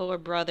my uncle or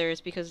brothers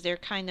because they're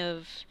kind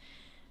of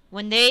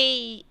when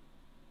they.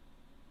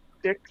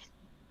 Dicks.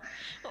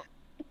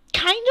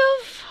 Kind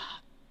of.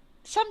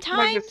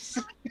 Sometimes.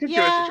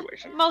 Yeah.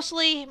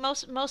 Mostly,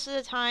 most of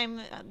the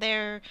time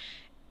they're.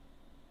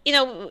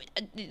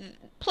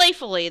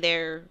 Playfully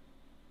they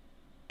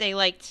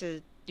like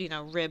to,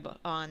 rib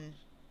on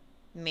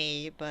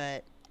me,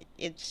 but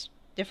it's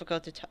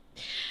difficult to talk.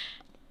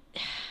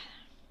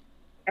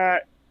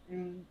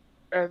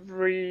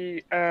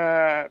 Every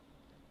on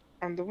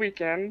the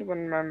weekend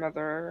when my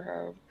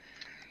mother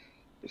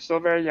was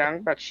still very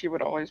young, but she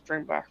would always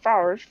bring black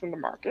flowers from the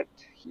market.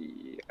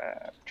 He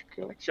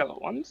particularly likes yellow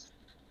ones.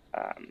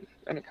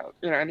 Any color,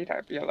 any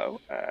type of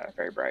yellow,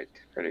 very bright,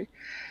 pretty.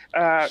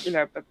 But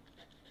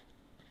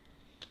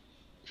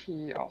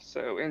he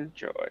also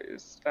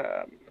enjoys,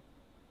 I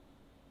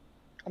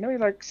know he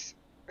likes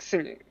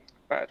singing,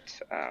 but,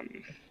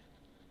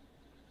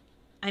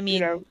 I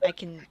mean, I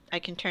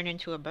can turn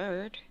into a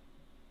bird.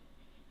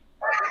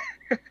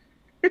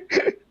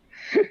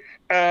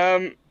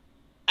 That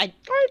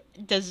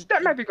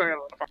might be going a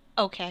little far.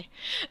 Okay.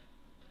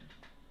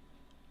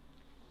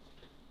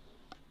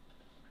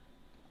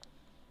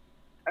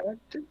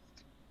 Just,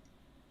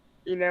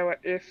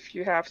 if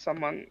you have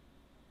someone,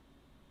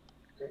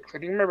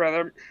 including my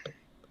brother,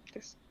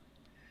 just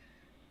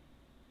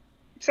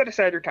set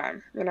aside your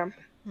time,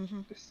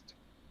 Mm-hmm. Just.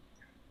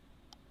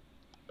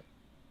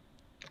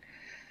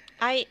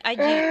 I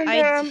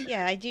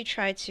do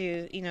try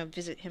to,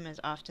 visit him as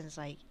often as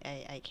I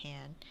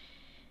can.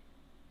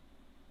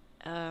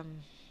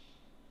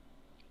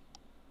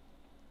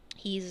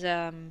 He's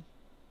I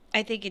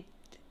think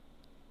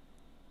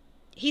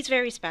he's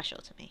very special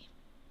to me.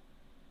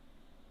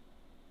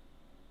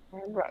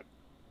 But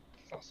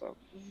he's also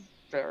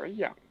very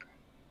young.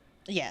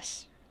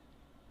 Yes.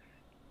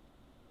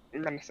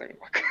 Menacing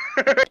look.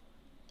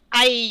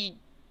 I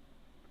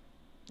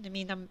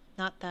mean, I'm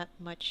not that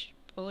much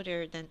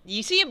older than...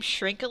 You see him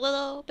shrink a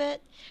little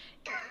bit?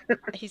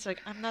 He's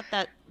like, I'm not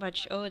that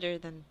much older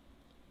than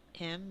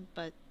him,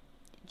 but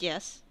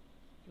yes,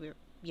 we're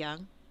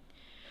young.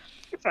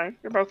 It's fine.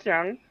 You're both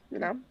young,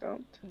 don't...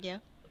 Yeah.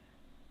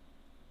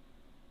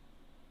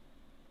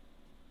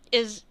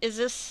 Is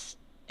this...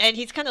 And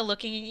he's kind of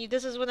looking at you.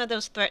 This is one of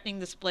those threatening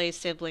displays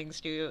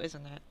siblings do,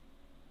 isn't it?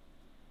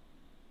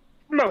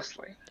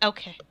 Mostly.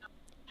 Okay.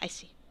 I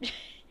see.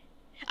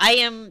 I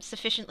am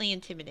sufficiently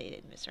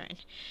intimidated, Miss Ryan.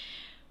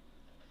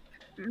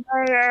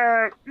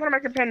 One of my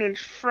companion's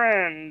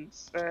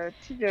friends,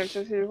 Tegan,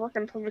 says he's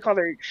looking for something called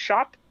a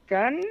shop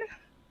gun? It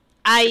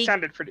I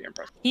sounded pretty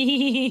impressive.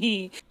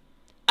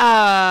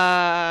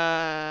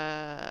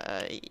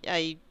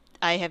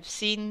 I have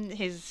seen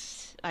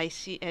his. I've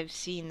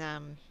seen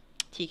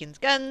Tegan's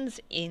guns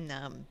in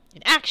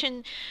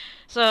action,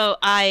 so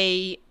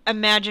I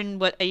imagine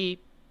what a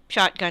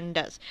shotgun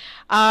does.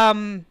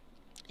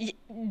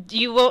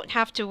 You won't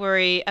have to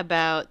worry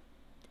about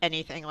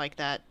anything like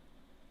that.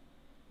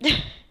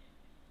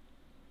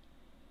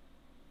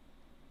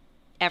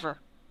 Ever.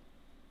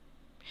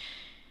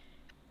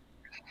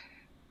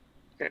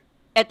 Good.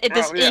 At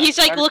this, Well, yeah, he's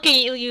like I'm- looking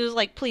at you,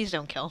 like, please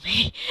don't kill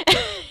me.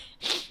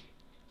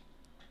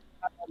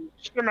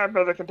 Sure, my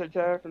brother can take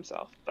care of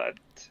himself, but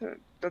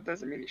that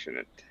doesn't mean he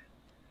shouldn't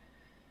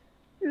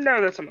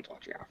know that someone's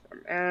watching out for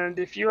him. And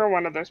if you are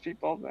one of those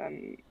people,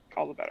 then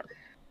all the better.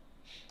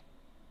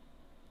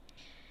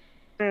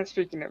 And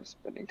speaking of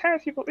spending time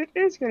with people, it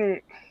is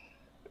getting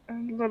a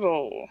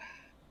little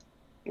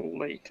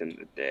late in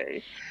the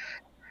day.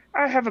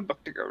 I have a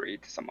book to go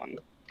read to someone.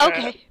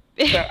 Okay.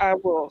 That I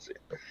will see.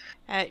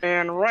 Uh,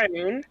 And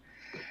Rain,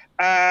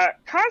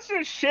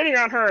 constantly shitting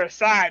on her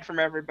aside from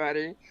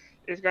everybody,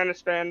 is going to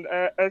spend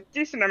a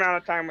decent amount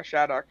of time with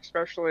Shadok,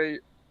 especially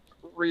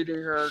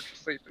reading her to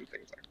sleep and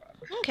things like that.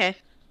 Okay.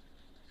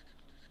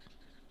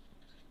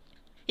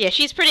 Yeah,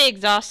 she's pretty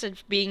exhausted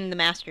from being the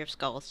Master of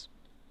Skulls.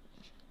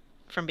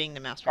 From being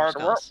the Master Hard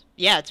of work. Skulls.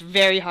 Yeah, it's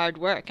very hard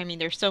work. I mean,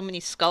 there's so many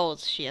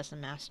skulls she has to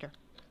master.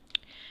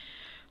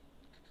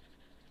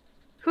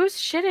 Who's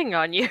shitting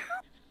on you?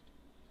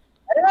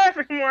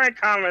 Everyone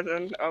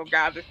commenting, oh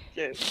god, this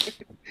kid.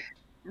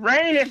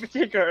 Rain in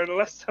particular, the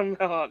less of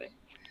Melody.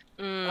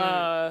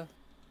 I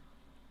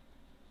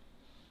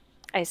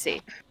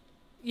see.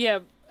 Yeah,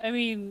 I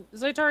mean,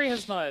 Zaitari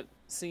has not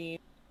seen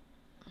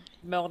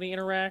Melody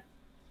interact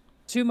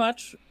too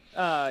much.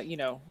 You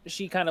know,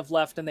 she kind of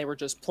left and they were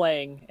just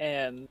playing,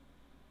 and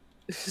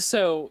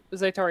so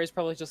Zaitari is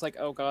probably just like,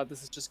 oh god,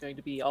 this is just going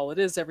to be all it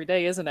is every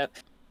day, isn't it?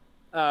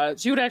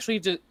 She would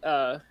actually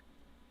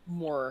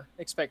more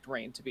expect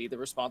Rain to be the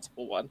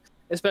responsible one,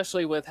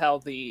 especially with how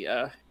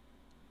the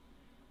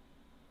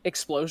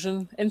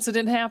explosion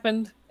incident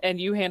happened, and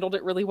you handled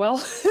it really well.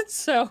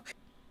 So,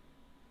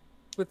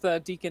 with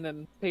Deacon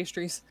and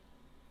pastries.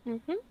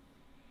 Mm-hmm.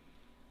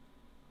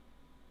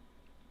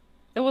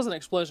 It was an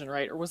explosion,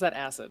 right? Or was that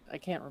acid? I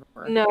can't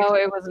remember. No,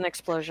 it was an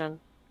explosion.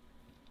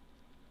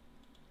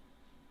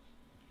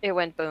 It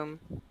went boom.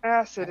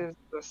 Acid is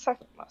the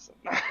second lesson.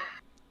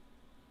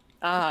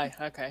 Ah,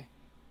 okay.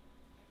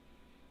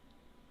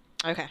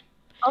 Okay.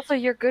 Also,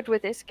 you're good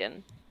with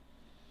Iskin.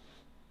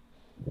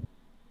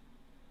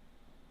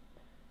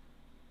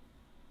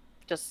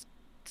 Just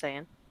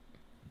saying.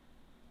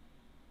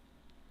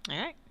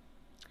 Alright.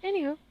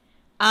 Anywho.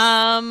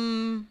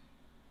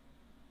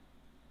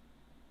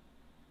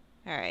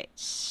 Alright,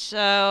 so...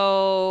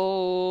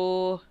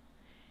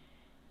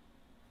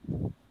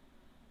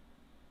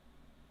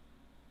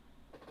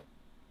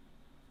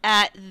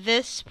 At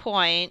this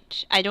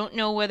point, I don't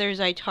know whether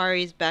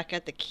Zaitari's back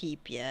at the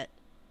keep yet.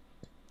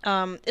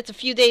 It's a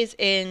few days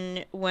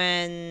in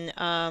when,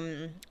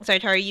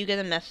 Zaitari, you get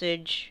a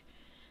message,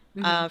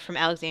 from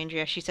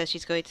Alexandria. She says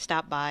she's going to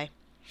stop by.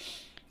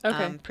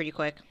 Okay. Pretty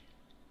quick.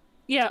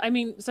 Yeah, I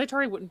mean,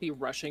 Zaitari wouldn't be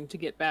rushing to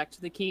get back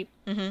to the keep.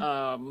 Mm-hmm.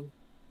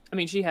 I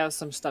mean, she has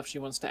some stuff she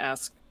wants to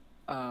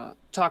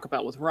talk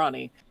about with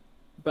Ronny,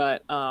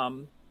 but,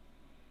 you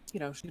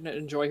know, she's gonna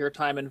enjoy her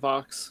time in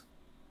Vox,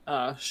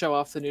 show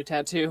off the new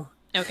tattoo.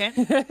 Okay.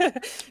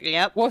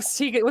 Yep. What's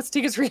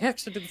Tiga's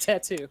reaction to the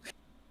tattoo?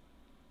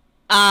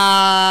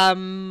 Let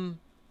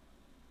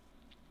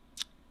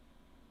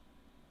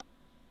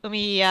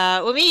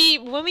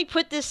me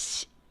put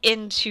this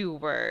into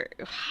words.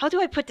 How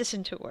do I put this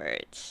into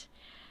words?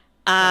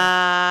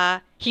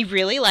 He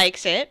really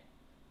likes it.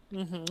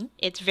 Mm-hmm.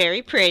 It's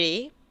very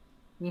pretty.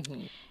 Mm-hmm.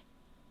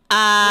 What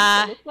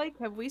does it look like?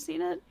 Have we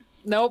seen it?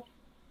 Nope.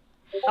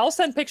 I'll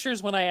send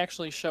pictures when I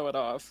actually show it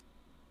off.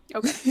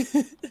 Okay.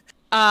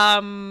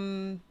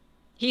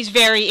 He's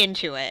very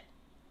into it.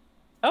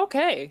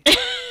 Okay.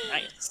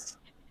 Nice.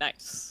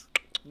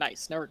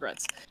 No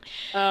regrets.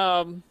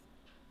 And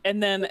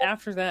then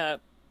after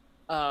that,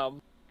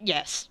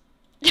 Yes.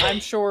 I'm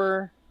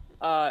sure,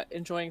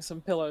 enjoying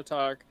some pillow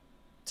talk,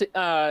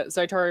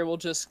 Zaitari will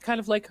just kind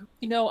of like,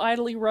 you know,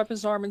 idly rub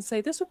his arm and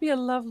say, this would be a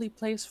lovely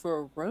place for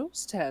a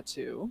rose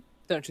tattoo,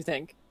 don't you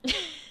think?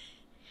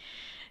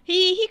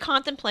 He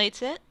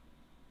contemplates it.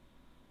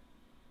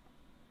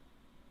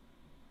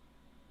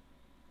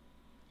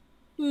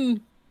 Hmm.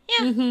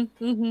 Yeah.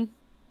 Mm-hmm. Mm-hmm.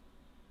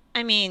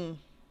 I mean,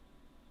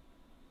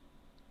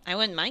 I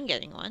wouldn't mind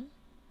getting one.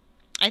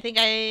 I think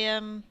I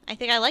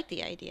like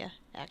the idea,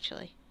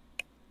 actually.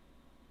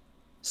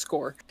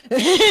 Score.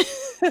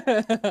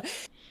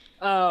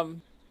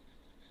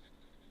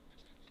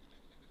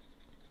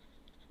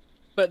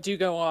 But do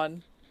go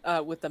on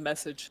with the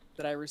message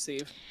that I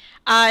received.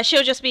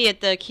 She'll just be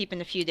at the keep in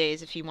a few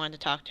days if you wanted to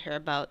talk to her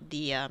about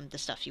the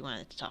stuff you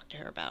wanted to talk to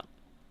her about.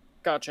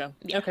 Gotcha.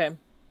 Yeah. Okay.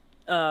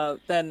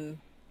 Then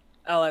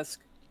I'll ask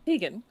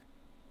Tegan.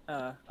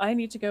 I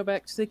need to go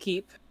back to the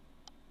keep.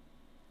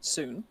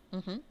 soon.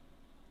 Mm-hmm.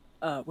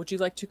 Would you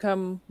like to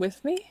come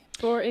with me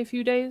for a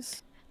few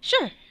days?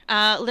 Sure.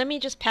 Let me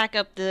just pack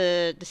up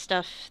the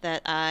stuff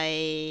that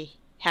I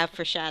have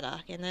for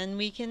Shattuck, and then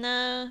we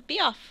can be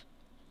off.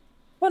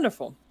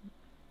 Wonderful.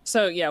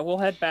 So yeah, we'll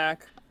head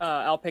back.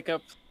 I'll pick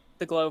up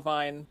the glow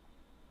vine,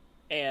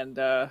 and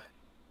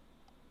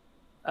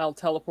I'll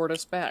teleport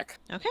us back.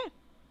 Okay.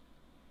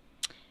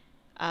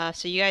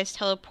 So you guys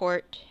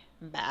teleport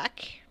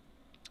back.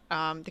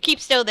 The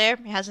keep's still there.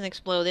 It hasn't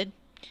exploded.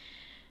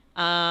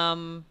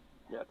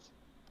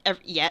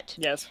 Yet.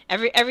 Yes.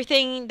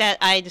 Everything that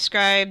I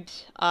described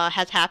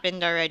has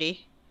happened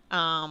already.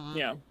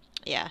 Yeah.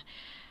 Yeah.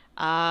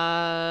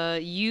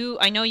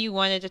 I know you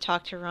wanted to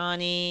talk to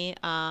Ronny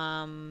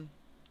some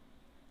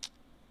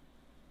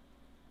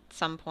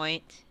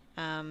point.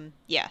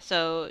 Yeah,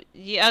 so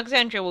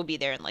Alexandria will be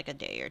there in like a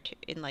day or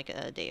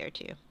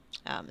two.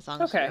 As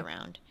long as you're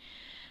around.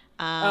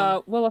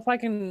 Well, if I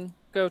can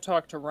go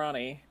talk to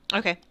Ronny.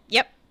 Okay.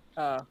 Yep.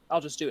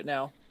 I'll just do it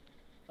now.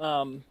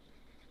 I'll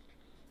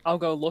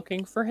go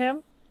looking for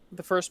him.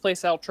 The first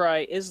place I'll try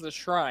is the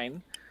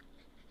shrine.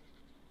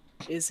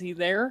 Is he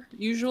there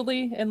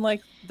usually in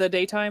like the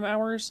daytime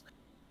hours?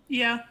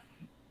 Yeah.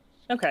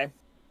 Okay.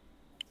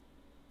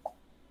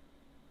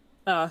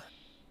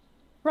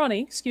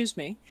 Ronny, excuse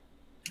me.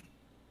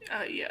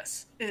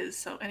 Yes.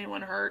 Is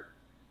anyone hurt?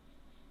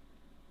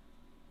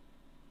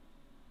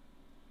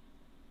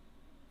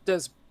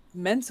 Does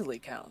mentally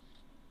count?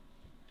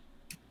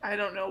 I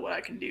don't know what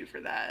I can do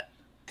for that.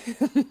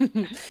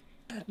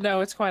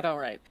 No, it's quite all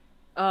right.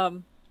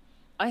 I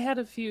had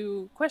a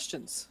few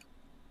questions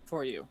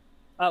for you.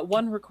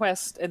 One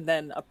request and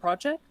then a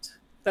project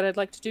that I'd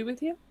like to do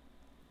with you.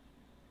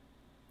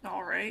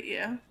 All right,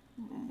 yeah.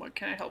 What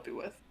can I help you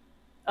with?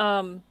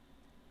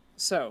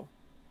 So,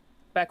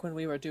 back when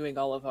we were doing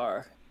all of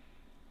our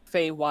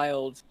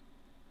Feywild,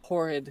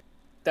 horrid,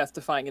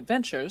 death-defying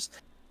adventures,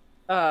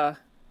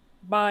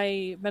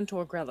 my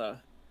mentor Grella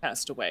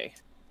passed away.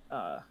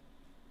 I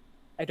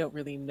don't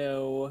really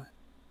know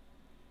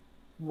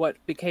what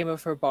became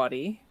of her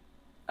body,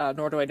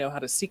 nor do I know how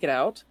to seek it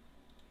out.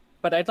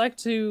 But I'd like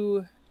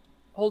to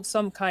hold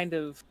some kind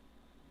of...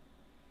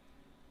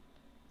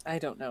 I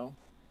don't know.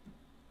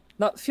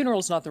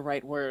 Funeral's not the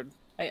right word.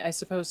 I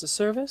suppose a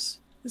service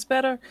is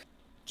better.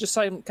 Just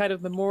some kind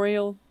of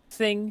memorial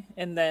thing,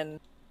 and then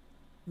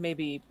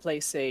maybe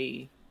place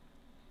a...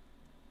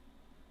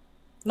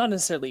 not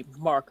necessarily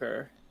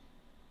marker,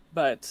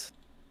 but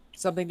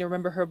something to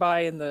remember her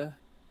by in the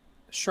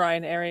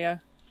shrine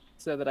area,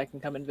 so that I can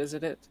come and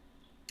visit it.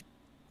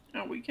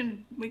 Oh, we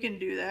can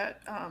do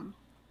that.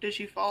 Did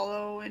she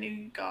follow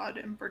any god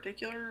in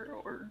particular,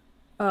 or?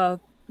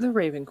 The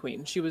Raven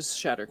Queen. She was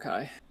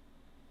Shatterkai.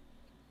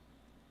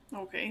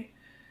 Okay.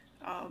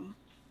 I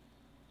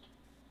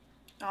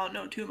don't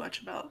know too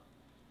much about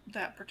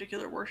that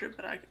particular worship,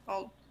 but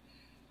I'll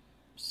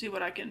see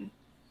what I can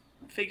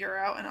figure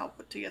out, and I'll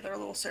put together a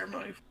little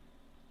ceremony.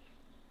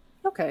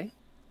 Okay.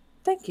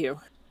 Thank you.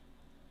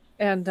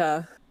 And,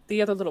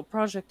 the other little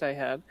project I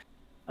had,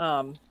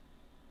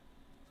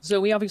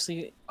 so we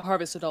obviously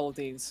harvested all of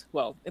these,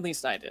 well, at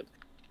least I did,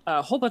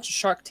 a whole bunch of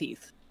shark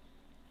teeth,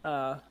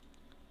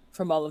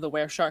 from all of the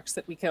were sharks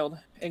that we killed,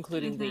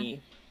 including the,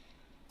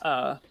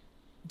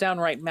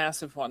 downright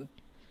massive one.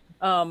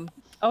 I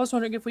was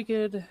wondering if we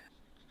could,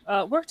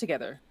 work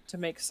together to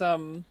make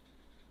some,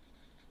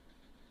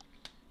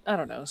 I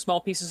don't know,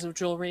 small pieces of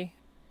jewelry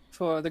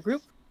for the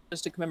group,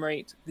 just to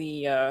commemorate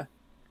the,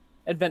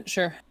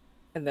 adventure.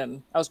 And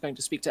then I was going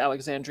to speak to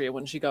Alexandria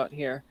when she got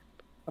here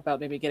about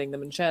maybe getting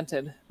them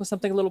enchanted with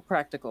something a little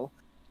practical.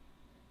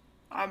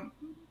 I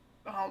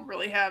don't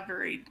really have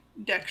very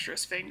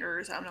dexterous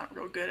fingers. I'm not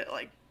real good at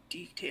like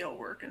detail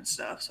work and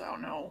stuff, so I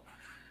don't know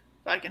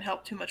if I can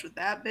help too much with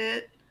that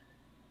bit.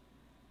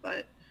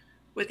 But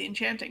with the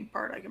enchanting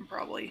part, I can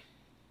probably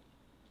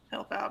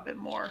help out a bit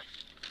more.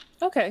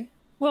 Okay.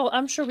 Well,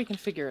 I'm sure we can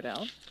figure it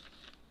out.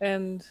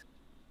 And,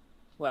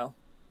 well,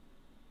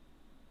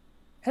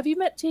 have you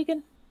met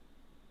Tegan?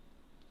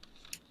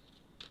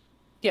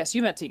 Yes,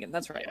 you met Tegan.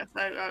 That's right. Yes,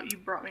 you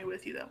brought me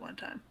with you that one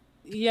time.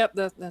 Yep,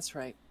 that's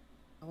right.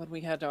 When we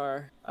had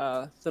our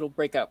little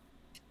breakup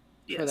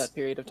for that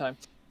period of time.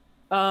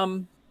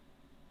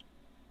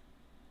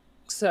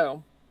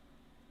 So,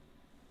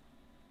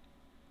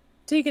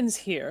 Tegan's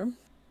here.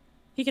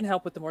 He can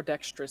help with the more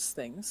dexterous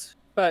things,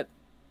 but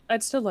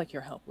I'd still like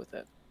your help with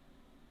it.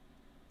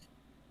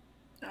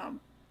 I'm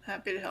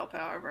happy to help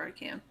however I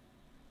can.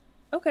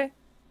 Okay.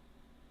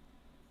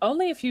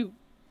 Only if you...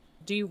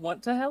 Do you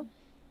want to help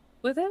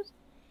with it?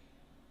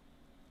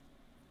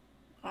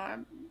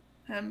 I'm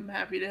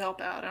happy to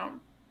help out. I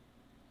don't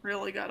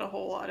really got a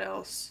whole lot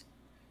else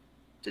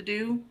to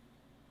do.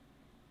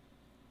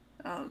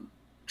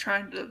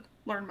 Trying to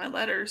learn my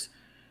letters,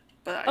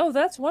 but oh,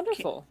 that's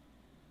wonderful.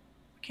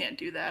 Can't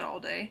do that all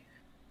day.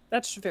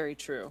 That's very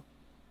true.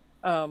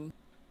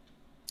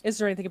 Is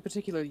there anything in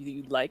particular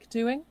you like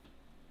doing?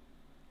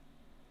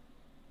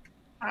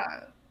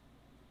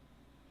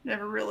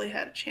 Never really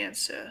had a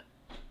chance to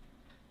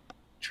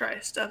try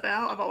stuff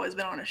out. I've always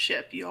been on a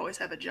ship. You always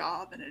have a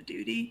job and a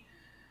duty.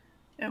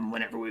 And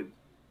whenever we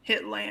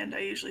hit land, I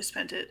usually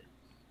spent it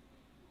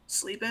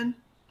sleeping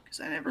because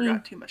I never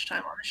got too much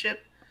time on a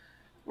ship.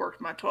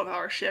 Worked my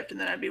 12-hour shift, and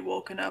then I'd be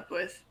woken up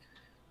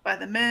by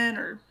the men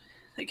or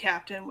the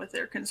captain with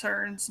their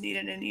concerns,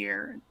 needing an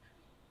ear.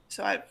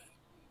 So I've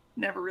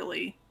never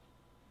really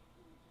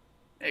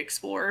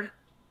explored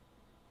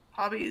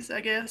hobbies,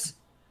 I guess.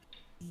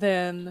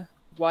 Then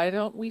why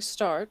don't we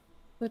start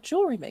with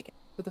jewelry making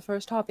for the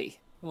first hobby?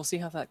 And we'll see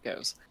how that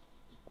goes.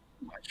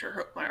 I sure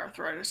hope my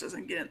arthritis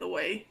doesn't get in the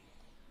way.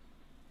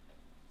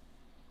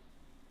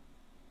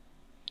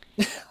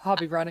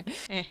 Hobby running.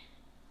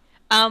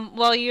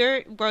 While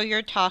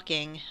you're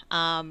talking,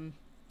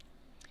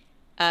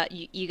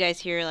 you guys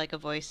hear like a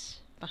voice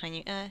behind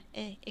you.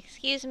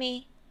 Excuse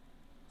me.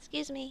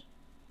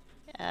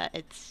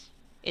 It's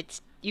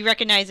you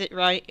recognize it,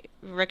 right?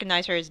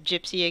 Recognize her as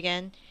Gypsy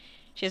again.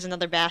 She has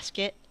another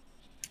basket.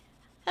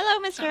 Hello,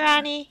 Mr.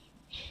 Ronny.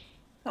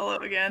 Hello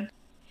again.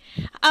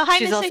 Oh, hi,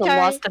 She's Miss also Zaitari.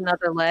 lost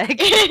another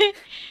leg.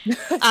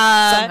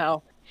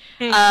 Somehow.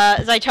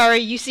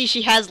 Zaitari, you see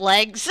she has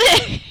legs.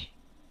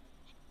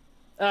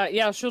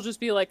 Yeah, she'll just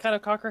be like, kind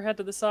of cock her head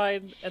to the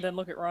side, and then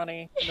look at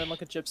Ronny, and then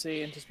look at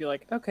Gypsy, and just be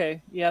like,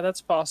 okay, yeah, that's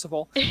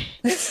possible.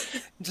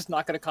 Just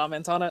not gonna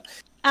comment on it.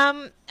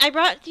 I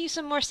brought you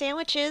some more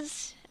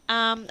sandwiches.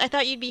 I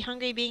thought you'd be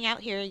hungry being out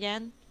here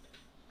again.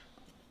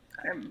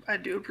 I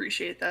do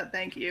appreciate that.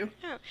 Thank you.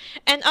 Oh.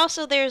 And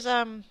also, there's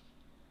a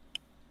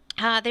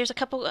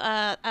couple.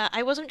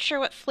 I wasn't sure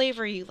what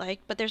flavor you like,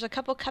 but there's a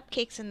couple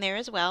cupcakes in there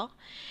as well,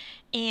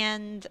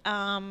 and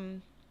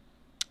some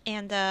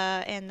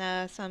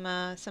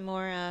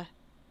more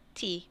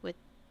tea with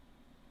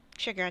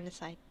sugar on the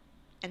side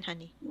and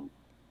honey.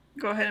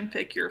 Go ahead and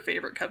pick your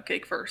favorite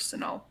cupcake first,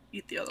 and I'll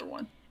eat the other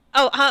one.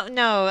 Oh,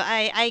 no,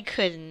 I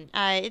couldn't.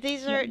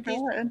 These are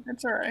Go ahead.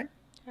 It's all right.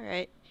 all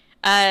right.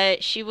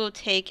 She will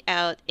take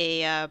out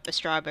a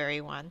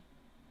strawberry one.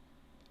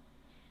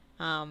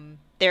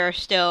 There are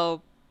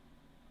still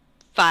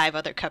 5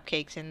 other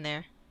cupcakes in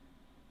there.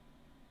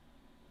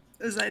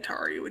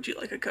 Zaitari, would you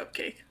like a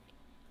cupcake?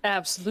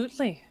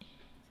 Absolutely.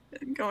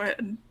 Go ahead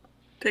and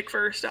pick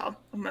first. I'm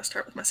gonna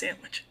start with my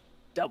sandwich.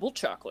 Double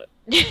chocolate.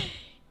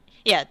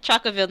 Yeah,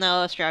 chocolate,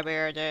 vanilla,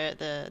 strawberry.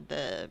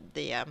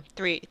 The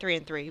 3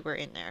 and 3 were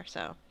in there.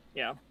 So.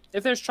 Yeah.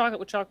 If there's chocolate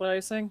with chocolate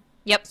icing,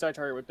 Yep.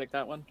 Zaitari would pick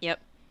that one.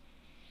 Yep.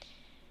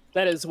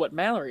 That is what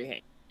Mallory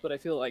hates, but I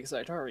feel like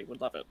Zaitari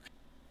would love it.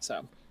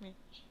 So.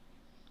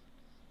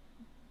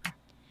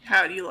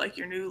 How do you like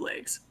your new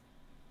legs?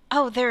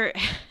 Oh, they're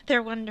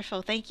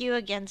wonderful. Thank you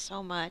again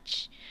so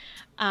much.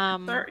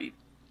 Sorry,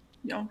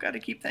 you don't got to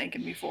keep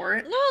thanking me for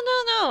it. No.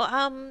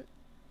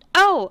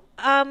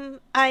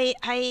 I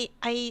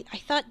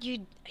thought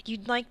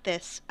you'd like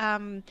this.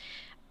 I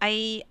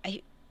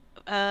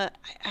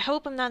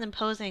hope I'm not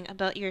imposing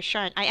about your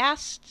shrine. I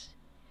asked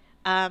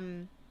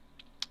Nenrine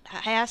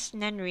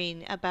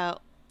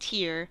about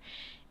Tyr,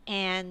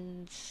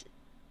 and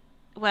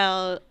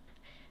well,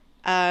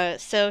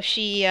 so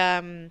she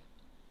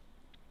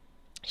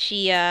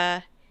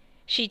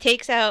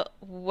takes out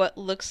what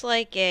looks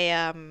like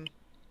a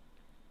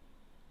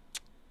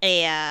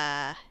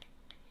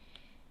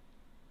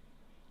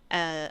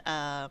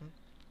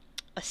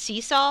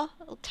seesaw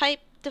type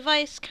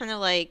device, kind of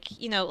like,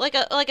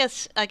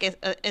 it's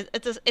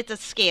a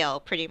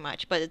scale pretty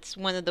much, but it's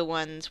one of the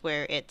ones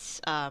where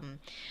it's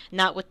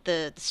not with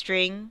the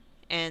string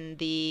and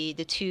the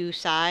 2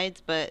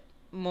 sides, but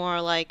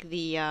more like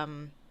the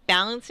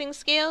balancing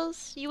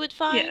scales you would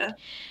find. Yeah.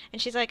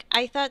 And she's like,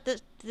 I thought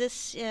that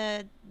this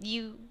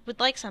you would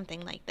like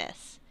something like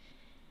this.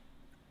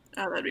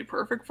 Oh, that'd be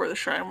perfect for the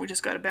shrine. We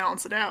just got to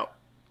balance it out.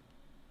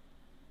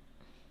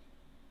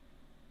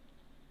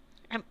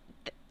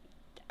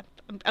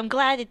 I'm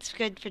glad it's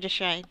good for the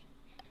shrine.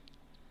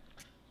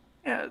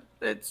 Yeah,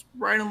 it's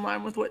right in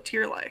line with what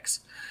Tyr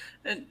likes.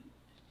 And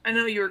I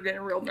know you were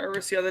getting real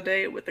nervous the other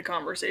day with the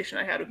conversation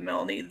I had with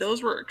Melanie.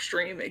 Those were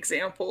extreme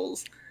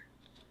examples.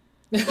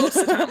 Most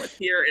of the time with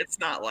Tyr, it's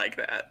not like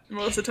that.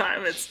 Most of the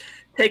time, it's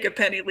take a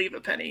penny, leave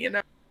a penny, you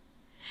know?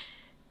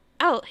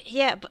 Oh,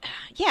 yeah, but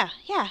yeah.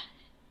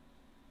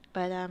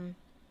 But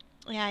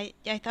yeah,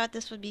 I thought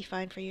this would be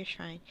fine for your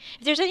shrine.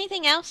 If there's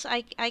anything else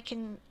I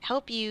can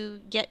help you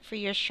get for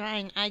your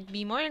shrine, I'd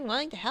be more than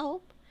willing to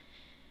help.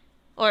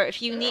 Or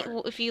if you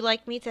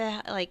like me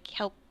to like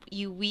help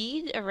you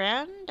weed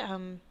around,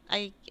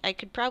 I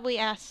could probably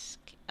ask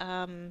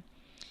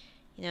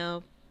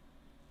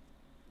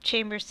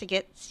Chambers to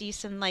get you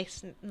some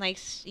nice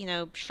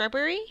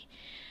shrubbery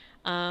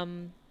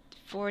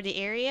for the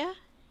area,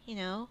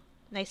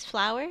 nice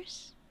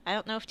flowers. I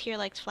don't know if Tyr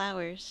likes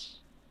flowers.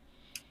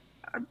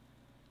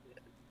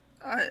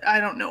 I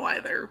don't know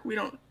either. We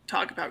don't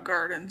talk about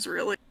gardens,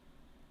 really.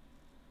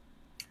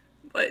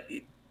 But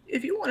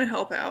if you want to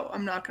help out,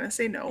 I'm not going to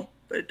say no.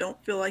 But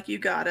don't feel like you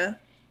gotta,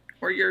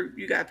 or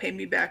you gotta pay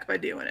me back by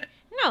doing it.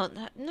 No,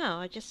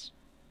 I just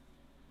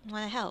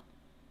want to help.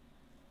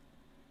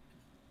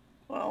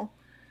 Well,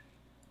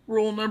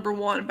 rule number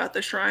one about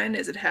the shrine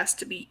is it has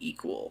to be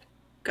equal.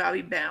 Gotta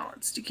be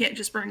balanced. You can't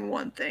just bring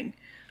one thing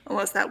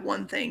unless that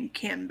one thing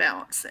can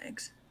balance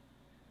things.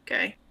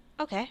 Okay?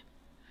 Okay.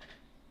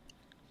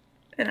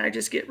 And I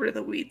just get rid of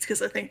the weeds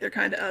because I think they're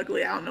kind of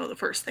ugly. I don't know the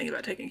first thing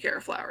about taking care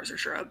of flowers or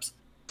shrubs.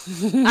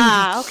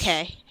 Ah,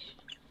 okay.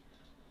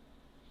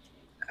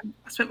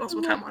 I spent most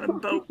of the time on a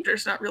boat.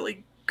 There's not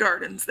really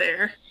gardens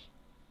there.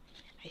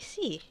 I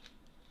see.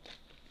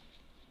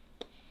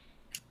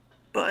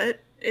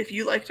 But if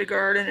you like to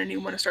garden and you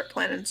want to start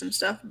planting some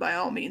stuff, by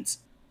all means,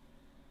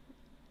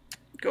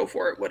 go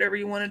for it. Whatever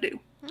you want to do.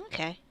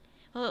 Okay.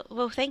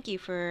 Well, thank you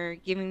for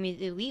giving me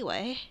the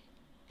leeway.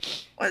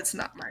 Well, it's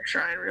not my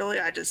shrine, really.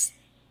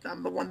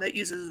 I'm the one that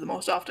uses it the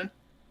most often.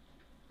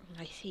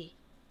 I see.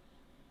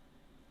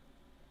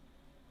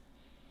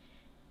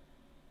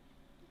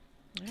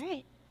 All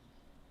right.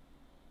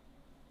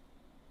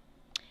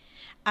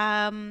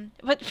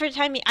 But for the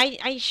time being,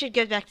 I should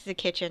go back to the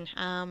kitchen.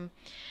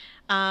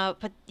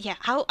 But yeah,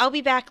 I'll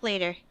be back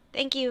later.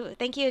 Thank you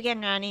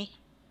again, Ronny.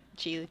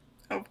 Gee.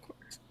 Of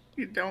course.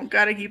 You don't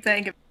gotta keep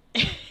thanking.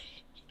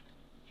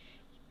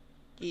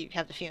 You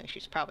have the feeling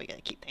she's probably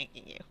gonna keep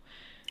thanking you.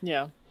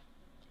 Yeah.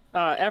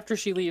 After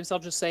she leaves, I'll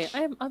just say,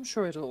 I'm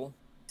sure it'll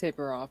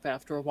taper off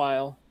after a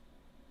while.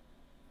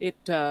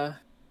 The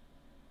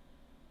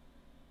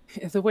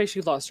way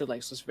she lost her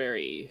legs was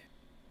very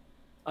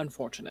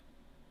unfortunate.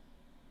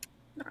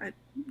 I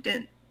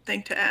didn't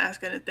think to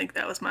ask. I didn't think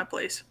that was my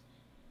place.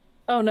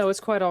 Oh no, it's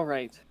quite all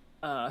right.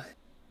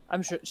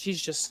 I'm sure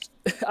she's just,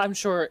 I'm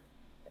sure,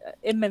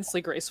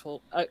 immensely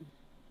grateful to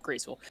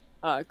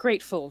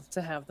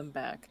have them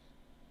back.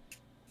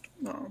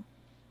 Well,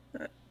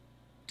 that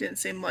didn't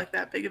seem like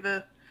that big of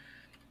an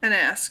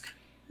ask.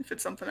 If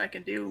it's something I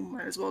can do,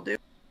 might as well do. It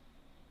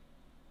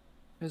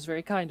was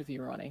very kind of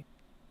you, Ronny.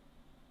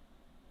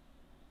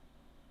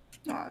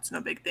 Oh, it's no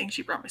big thing.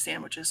 She brought me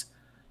sandwiches.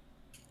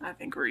 I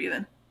think we're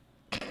even.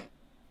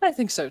 I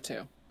think so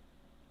too.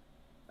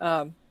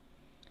 All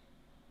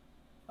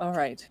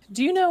right.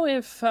 Do you know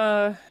if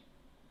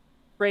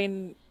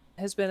Rain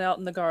has been out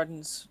in the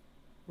gardens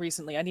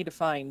recently? I need to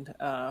find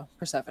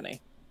Persephone.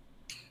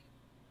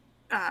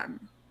 I'm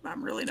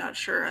really not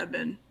sure. I've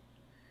been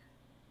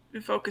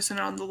focusing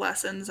on the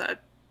lessons. I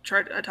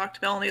talked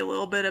to Melanie a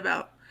little bit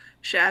about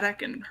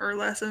Shattuck and her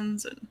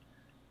lessons and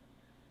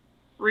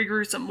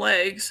regrew some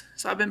legs,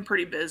 so I've been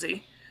pretty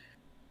busy.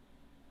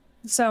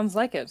 Sounds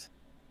like it.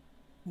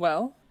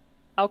 Well,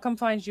 I'll come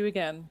find you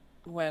again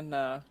when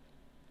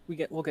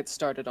we'll get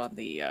started on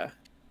the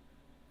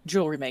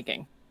jewelry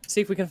making.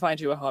 See if we can find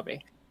you a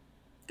hobby.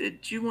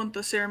 Did you want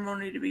the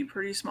ceremony to be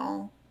pretty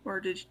small,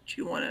 or did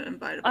you want to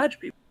invite a bunch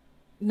of people?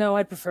 No,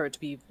 I'd prefer it to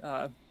be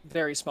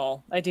very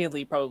small.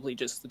 Ideally, probably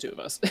just the two of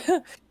us.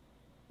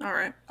 All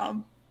right,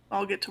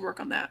 I'll get to work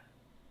on that.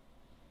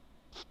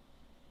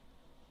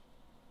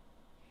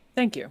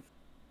 Thank you.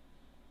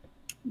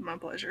 My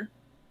pleasure.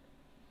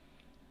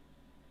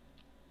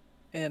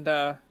 And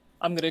I'm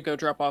gonna go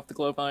drop off the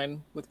glowvine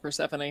with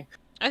Persephone.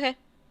 Okay.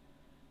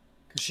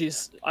 Because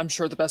she's, I'm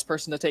sure, the best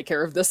person to take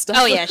care of this stuff.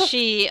 Oh yeah,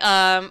 she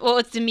well,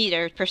 it's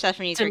Demeter.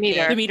 Persephone's her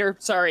kid. Demeter,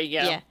 sorry,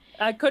 yeah.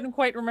 I couldn't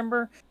quite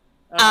remember.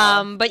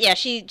 But yeah,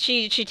 she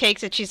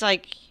takes it. She's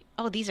like,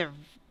 "Oh, these are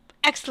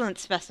excellent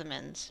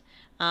specimens."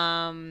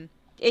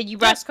 You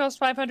brought This cost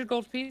 500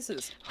 gold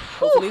pieces.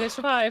 Hopefully they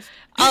survive.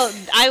 Oh,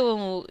 I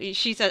will.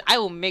 She said, "I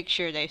will make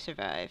sure they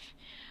survive."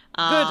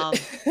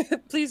 Good.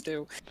 Please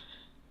do.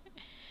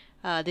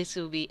 This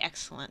will be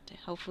excellent.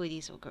 Hopefully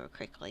these will grow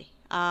quickly.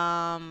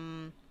 All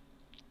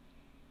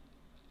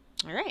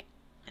right.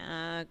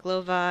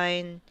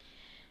 Glowvine.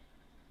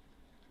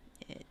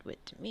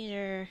 With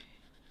Demeter.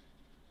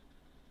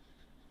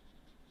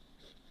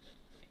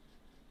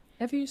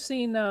 Have you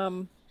seen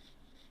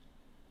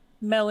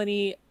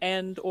Melanie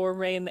and or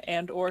Rain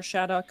and or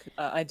Shattuck?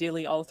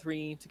 Ideally, all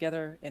three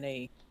together in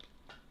a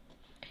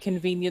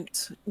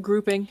convenient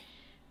grouping,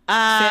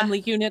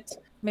 family unit,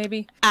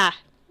 maybe.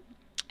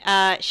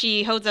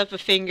 She holds up a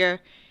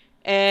finger.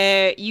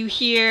 You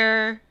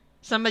hear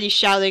somebody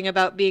shouting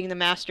about being the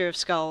master of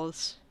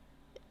skulls.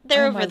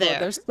 They're over there.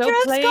 They're still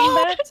playing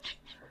that?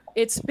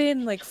 It's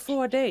been like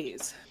 4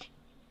 days.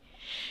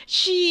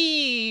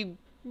 She's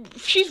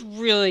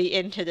really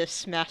into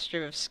this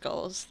master of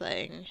skulls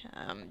thing.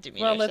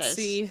 Demeter well, let's says.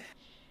 see.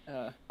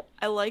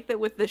 I like that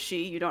with the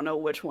she, you don't know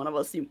which one of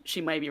us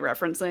she might be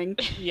referencing.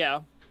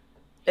 Yeah.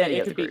 Any It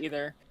of the could be group.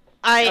 either.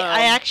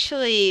 I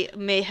actually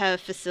may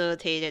have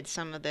facilitated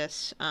some of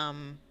this.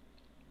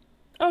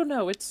 Oh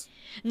no, it's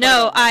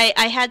No,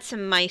 I had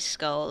some mice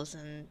skulls,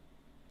 and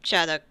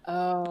Shattuck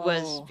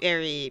was Oh,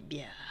 very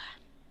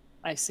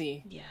I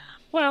see. yeah.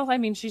 Well, I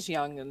mean, she's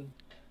young and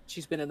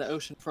she's been in the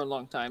ocean for a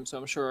long time, so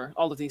I'm sure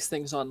all of these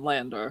things on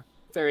land are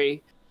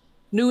very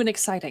new and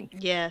exciting.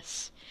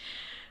 Yes.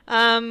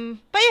 But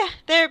yeah,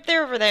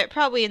 they're over there,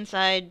 probably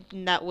inside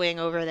in that wing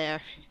over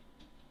there.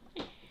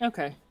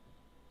 Okay.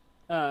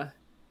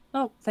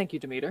 Oh, thank you,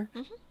 Demeter.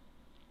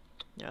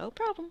 No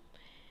problem.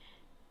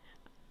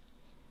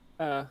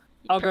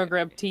 I'll go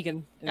grab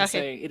Tegan and Okay.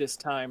 say it is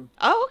time.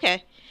 Oh,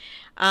 okay.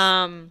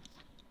 All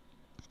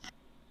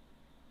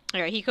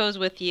right, he goes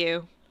with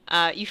you.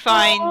 You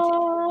find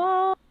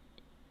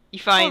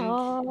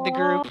the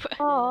group.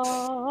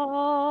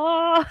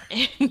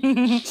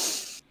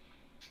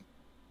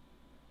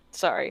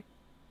 Sorry,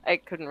 I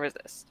couldn't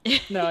resist.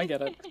 No, I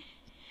get it.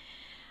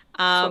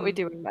 That's what we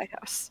do in my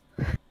house.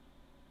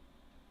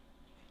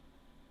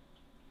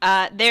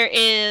 There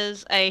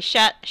is a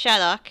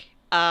Shadok,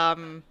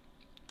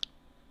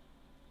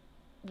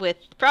 with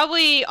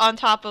probably on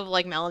top of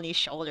like Melanie's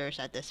shoulders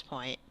at this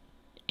point.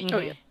 Oh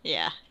yeah.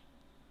 Yeah.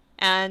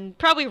 And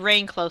probably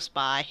Rain close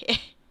by. If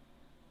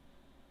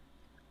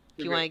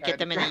you want to get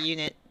them in a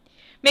unit.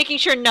 Making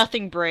sure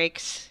nothing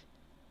breaks.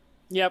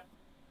 Yep.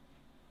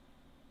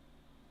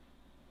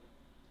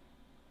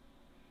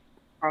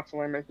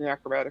 Constantly making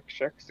acrobatic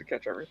checks to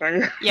catch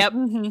everything. Yep,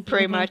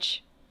 pretty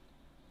much.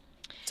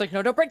 It's like,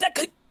 no, don't break that.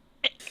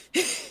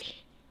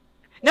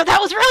 No,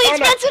 that was really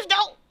expensive,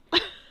 no!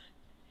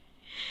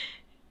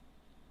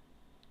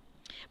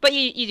 But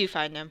you do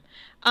find them.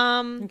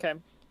 Okay.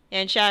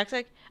 And Shadok's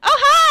like, oh,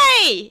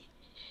 hi!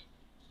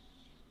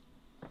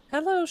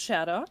 Hello,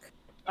 Shadok.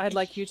 I'd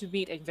like you to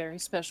meet a very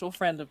special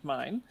friend of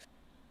mine.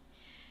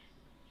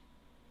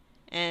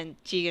 And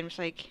Tegan's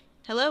like,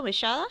 hello, Miss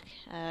Shadok.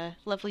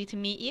 Lovely to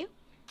meet you.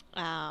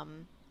 My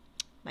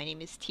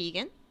name is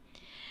Tegan.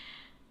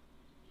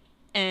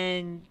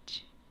 And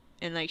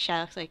like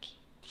Shadok's like,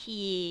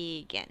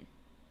 Tegan.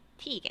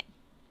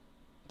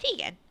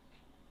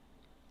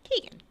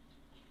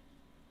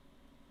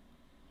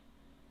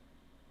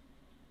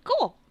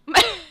 Cool.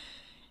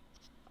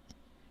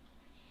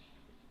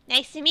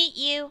 Nice to meet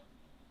you.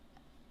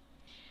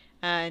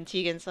 And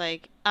Tegan's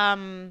like,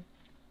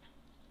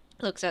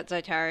 looks at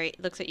Zaitari,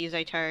 looks at you,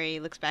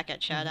 Zaitari, looks back at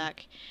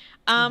Shadok.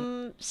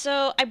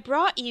 So I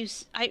brought you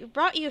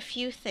a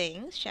few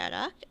things,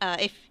 Shadok.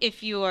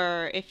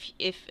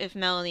 If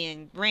Melanie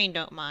and Rain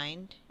don't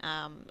mind,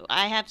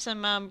 I have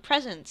some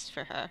presents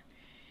for her.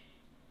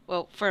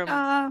 Well, for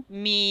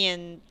me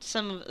and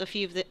a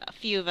few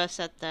of us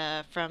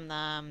from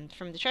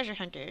the treasure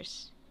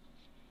hunters.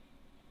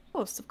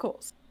 Of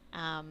course.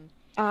 I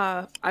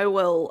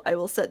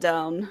will set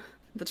down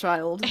the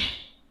child.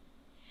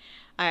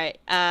 All right.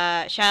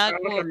 Shadok I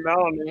look at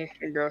Melanie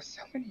and go,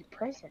 so many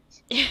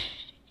presents. I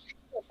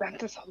done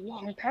this a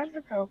long time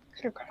ago.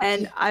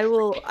 And I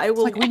will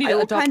like we need to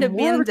adopt kind of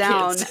more bend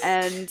down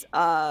kids.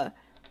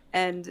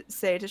 and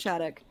say to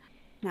Shadok,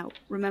 now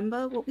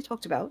remember what we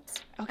talked about,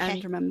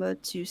 and remember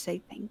to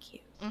say thank you.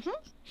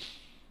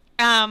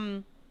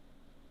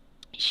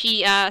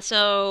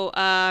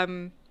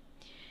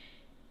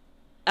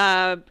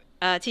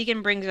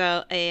 Tegan brings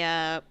out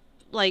a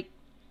like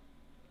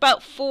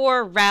about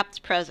 4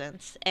 wrapped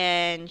presents,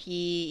 and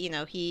he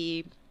gives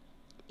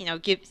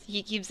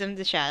them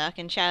to Shadok,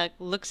 and Shadok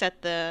looks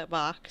at the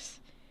box.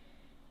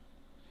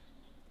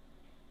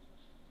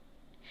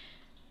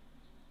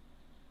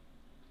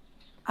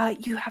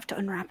 You have to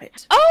unwrap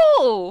it.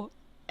 Oh!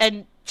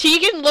 And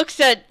Tegan looks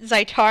at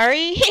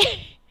Zaitari.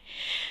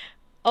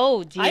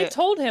 Oh dear. I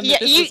told him. Yeah,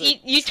 that this was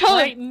you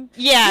told him.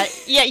 Yeah,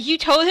 you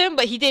told him,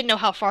 but he didn't know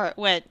how far it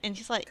went, and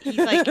he's like,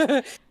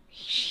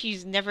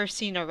 she's never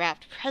seen a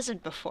wrapped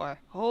present before.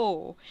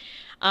 Oh,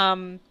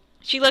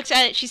 she looks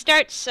at it. She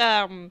starts,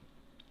 and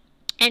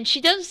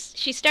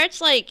she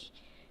starts like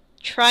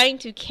trying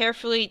to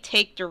carefully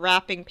take the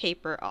wrapping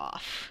paper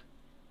off.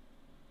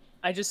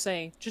 I just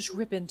say, just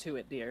rip into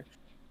it, dear.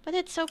 But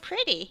it's so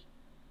pretty.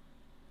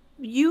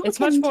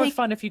 It's much more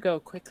fun if you go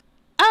quickly.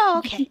 Oh, You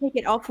okay. can take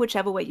it off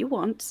whichever way you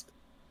want,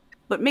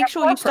 but make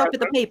sure you stop at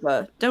the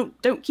paper.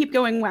 Don't keep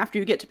going after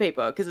you get to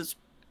paper, because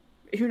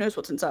who knows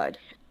what's inside.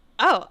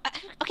 Oh,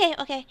 okay.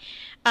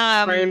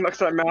 Rain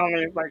looks at Melanie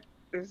and is like,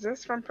 is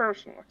this from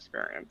personal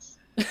experience?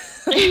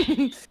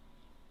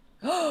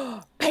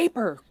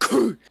 Paper!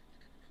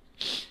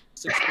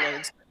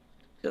 Explodes.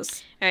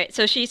 Just Alright,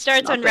 so she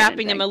starts Not doing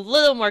unwrapping them a anything.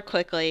 little more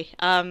quickly.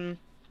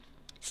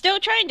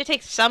 Still trying to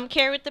take some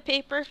care with the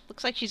paper.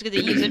 Looks like she's gonna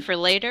use it for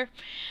later.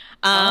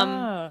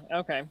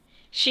 Okay.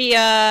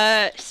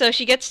 So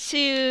she gets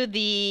to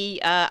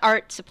the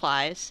art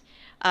supplies.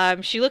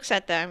 She looks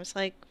at them. It's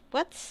like,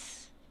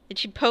 what's? And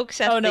she pokes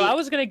at. Oh no, I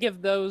was gonna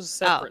give those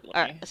separately. Oh,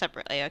 all right,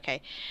 separately.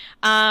 Okay.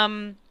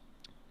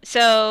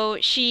 So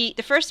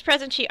the first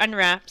present she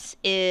unwraps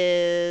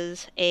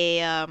is a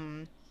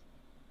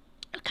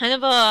kind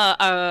of a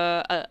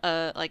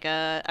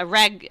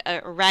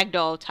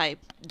ragdoll type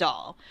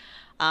doll.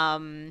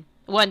 One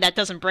that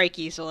doesn't break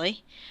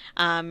easily.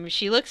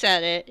 She looks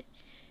at it,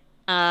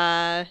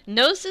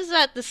 notices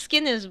that the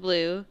skin is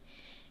blue,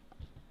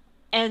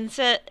 and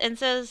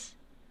says,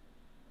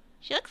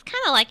 "She looks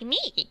kind of like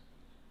me."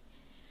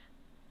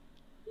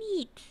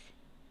 Neat.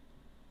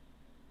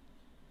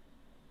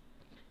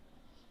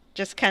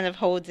 Just kind of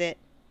holds it.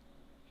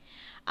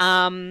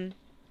 The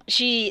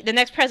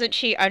next present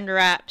she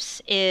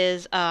unwraps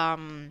is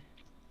a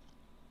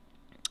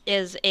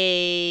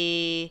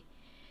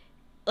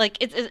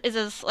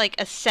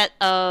set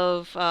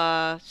of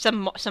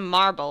some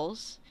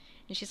marbles,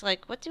 and she's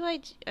like, what do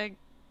I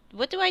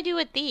do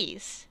with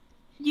these?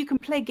 you can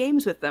play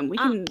games with them. We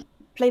can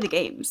play the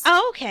games.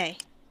 Oh, okay.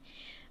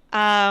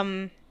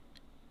 And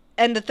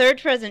the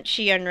third present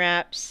she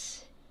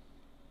unwraps,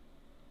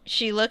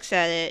 she looks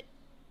at it.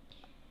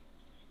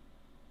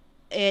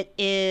 It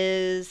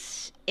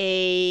is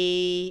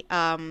it's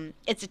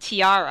a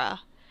tiara.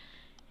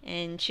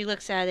 And she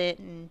looks at it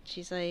and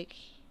she's like,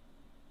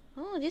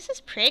 "Oh, this is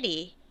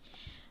pretty."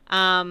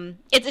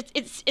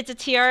 It's a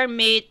tiara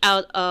made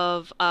out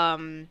of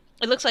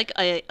it looks like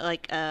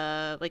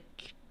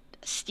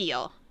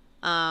steel.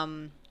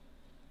 And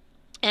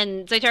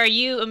Zaitari,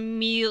 you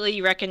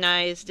immediately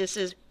recognize this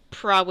is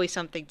probably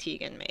something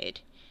Tegan made.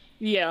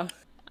 Yeah.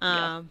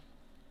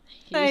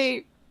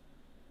 Hey,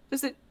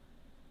 does it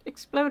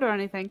explode or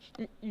anything?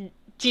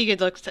 Tegan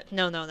looks at,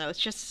 no.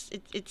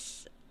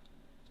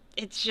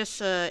 It's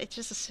a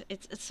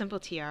simple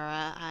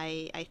tiara.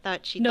 I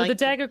thought she'd No, like the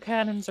dagger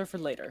cannons are for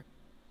later.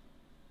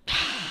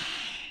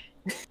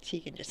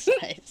 Tegan just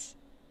sighs.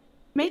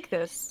 Make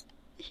this.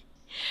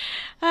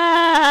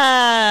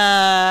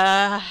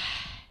 I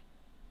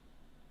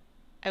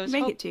was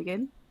Make it,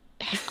 Tegan.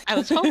 I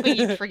was hoping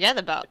you'd forget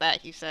about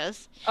that, he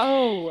says.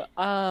 Oh,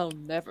 I'll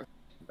never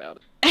think about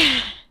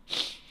it.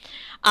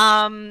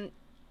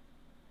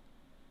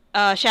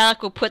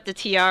 Shalak will put the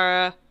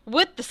tiara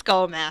with the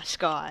skull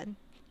mask on.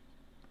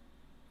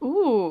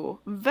 Ooh,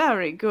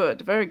 very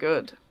good, very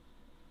good.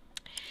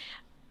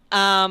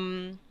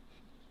 And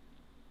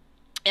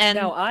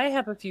Now, I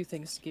have a few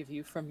things to give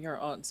you from your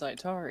Aunt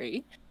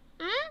Zaitari.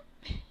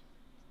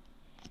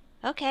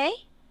 Okay.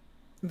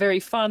 Very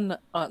fun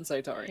Aunt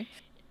Zaitari.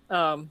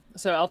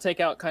 So I'll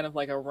take out kind of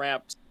like a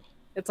wrapped...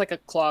 It's like a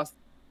cloth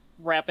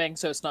wrapping,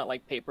 so it's not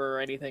like paper or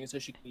anything, so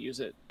she can use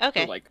it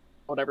Okay. for like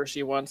whatever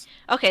she wants.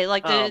 Okay,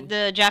 like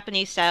the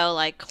Japanese style,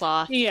 like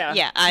cloth. Yeah.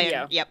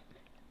 Yeah, yep.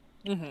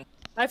 Mm-hmm.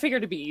 I figured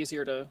it'd be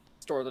easier to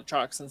store the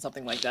chalks and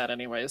something like that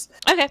anyways.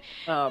 Okay.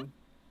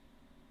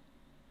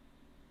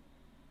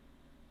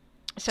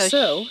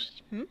 So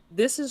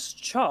this is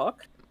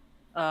chalk,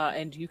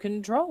 and you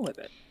can draw with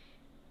it.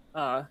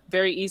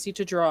 Very easy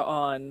to draw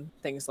on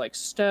things like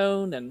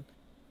stone and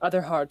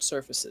other hard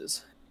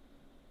surfaces.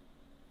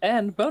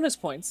 And bonus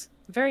points,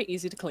 very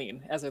easy to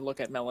clean, as I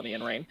look at Melanie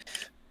and Rain.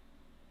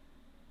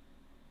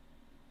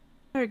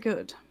 Very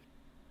good.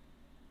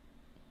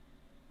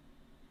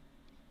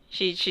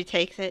 She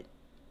takes it.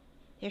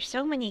 There's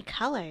so many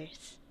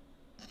colors.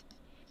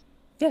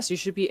 Yes, you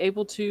should be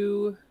able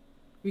to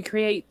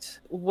recreate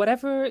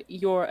whatever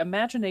your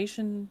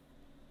imagination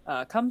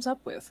comes up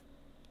with.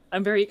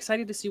 I'm very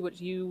excited to see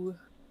what you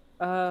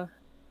can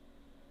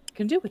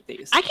do with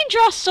these. I can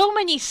draw so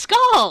many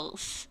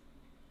skulls.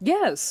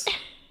 Yes.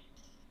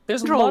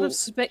 There's a Draw lot of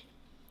space.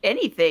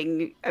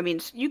 Anything. I mean,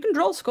 you can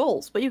draw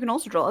skulls, but you can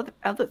also draw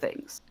other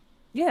things.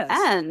 Yes.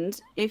 And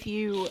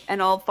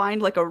I'll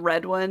find like a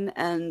red one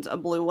and a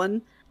blue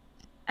one,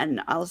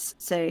 and I'll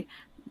say,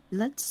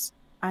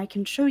 I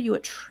can show you a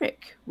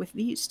trick with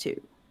these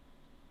two.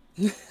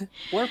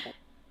 Wonderful.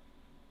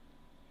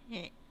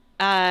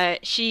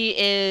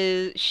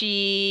 She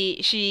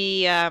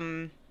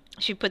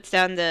puts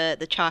down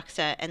the chalk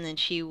set and then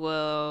she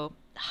will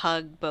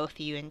hug both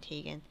you and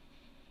Tegan.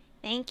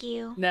 Thank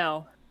you.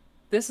 Now,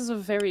 this is a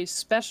very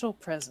special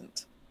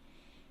present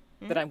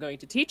that I'm going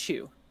to teach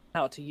you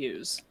how to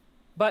use.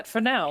 But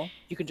for now,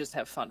 you can just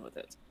have fun with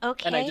it.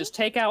 Okay. And I just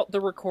take out the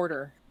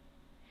recorder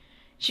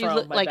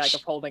from my bag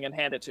of holding and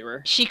hand it to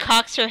her. She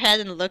cocks her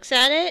head and looks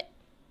at it.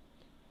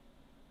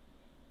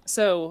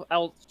 So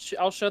I'll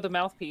show the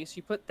mouthpiece.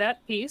 You put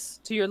that piece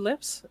to your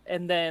lips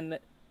and then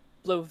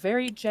blow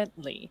very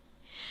gently.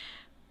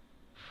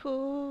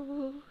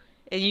 Ooh.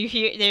 And you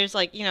hear there's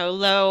like,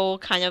 low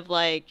kind of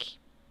like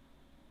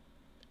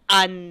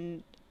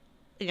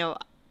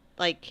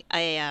like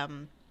a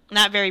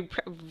not very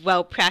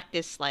well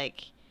practiced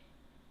like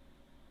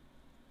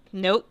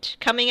note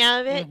coming out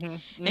of it.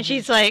 And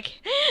she's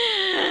like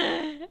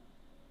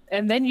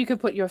and then you can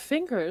put your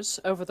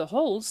fingers over the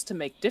holes to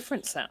make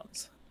different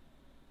sounds.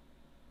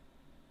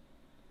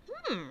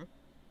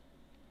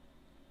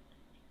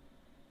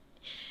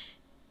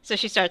 So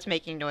she starts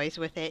making noise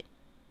with it.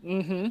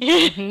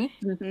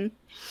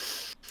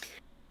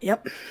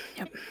 Yep.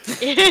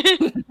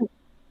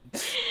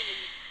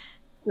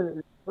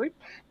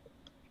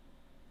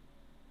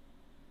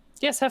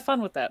 Yes, have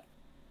fun with that.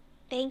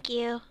 Thank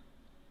you.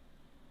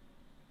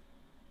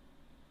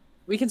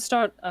 We can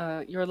start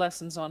your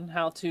lessons on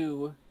how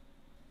to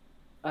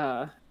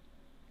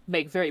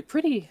make very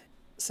pretty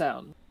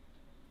sound.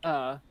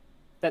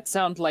 That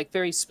sound like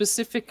very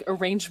specific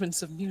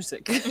arrangements of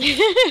music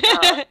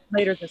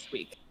later this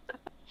week.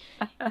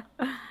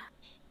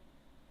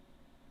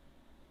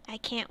 I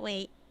can't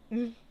wait.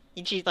 And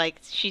she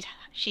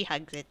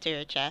hugs it to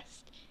her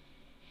chest.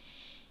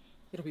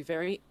 It'll be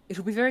very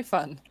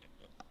fun.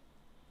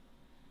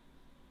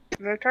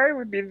 Zaitari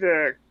would be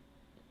the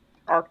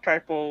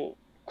archetypal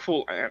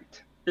cool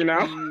aunt, you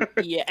know?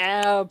 Yeah,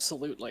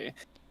 absolutely.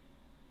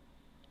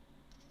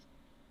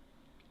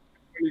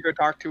 You go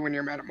talk to when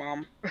you're mad at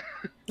mom.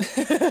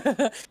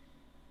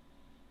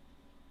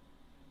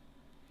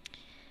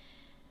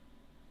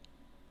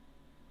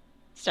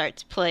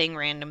 starts playing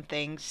random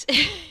things.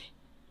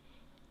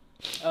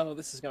 Oh,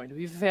 this is going to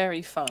be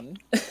very fun.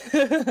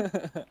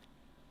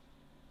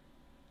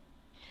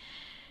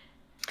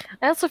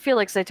 I also feel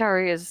like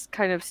Zaitari is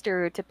kind of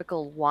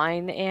stereotypical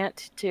wine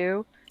ant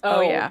too.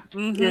 Oh, yeah.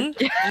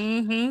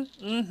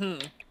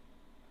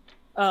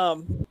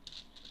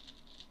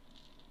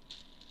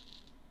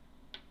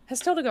 Has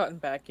Tilda gotten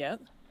back yet?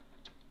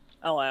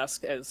 I'll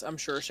ask, as I'm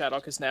sure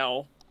Shadok is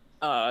now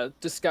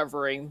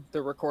discovering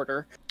the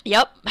recorder.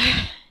 Yep.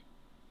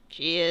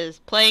 She is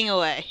playing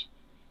away.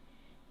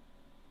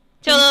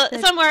 Till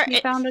somewhere He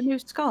found a new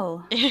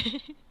skull.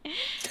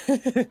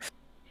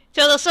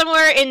 Till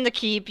somewhere in the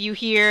keep, you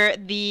hear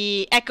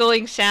the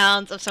echoing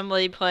sounds of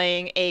somebody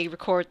playing a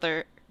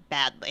recorder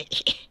badly.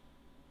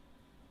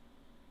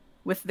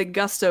 With the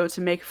gusto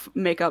to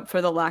make up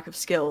for the lack of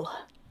skill.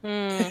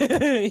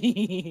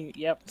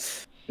 Yep.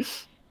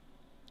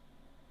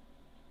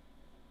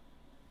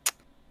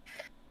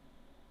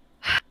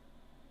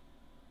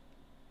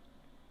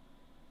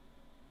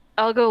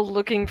 I'll go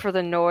looking for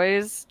the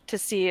noise to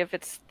see if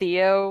it's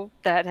Theo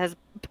that has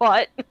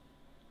bought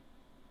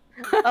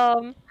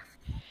a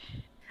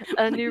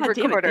new God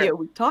damn it, recorder. Theo,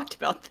 we talked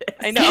about this.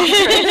 I know.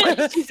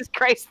 Right? Jesus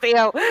Christ,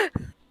 Theo.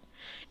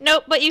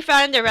 Nope, but you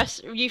find the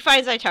rest. You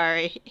find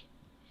Zaitari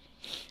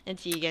and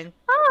Tegan.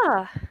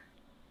 Ah.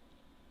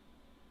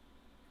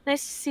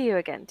 Nice to see you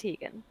again,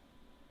 Tegan.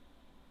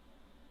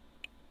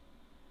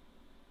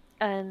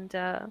 And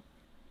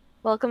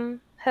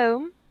welcome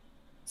home,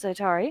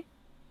 Zaitari.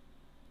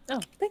 Oh,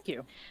 thank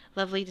you.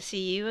 Lovely to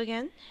see you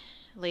again,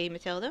 Lady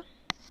Matilda.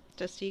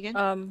 Just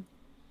Tegan.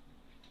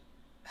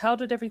 How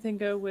did everything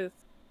go with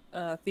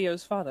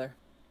Theo's father?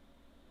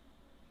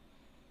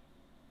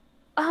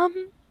 How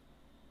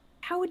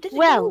did it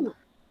Well.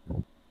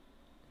 go?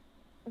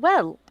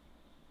 Well.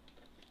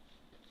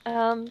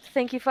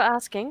 Thank you for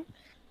asking.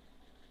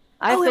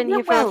 I've Oh, it been here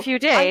went for well. a few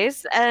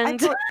days, and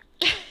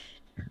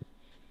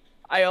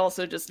I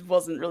also just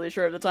wasn't really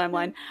sure of the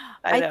timeline.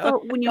 I I know.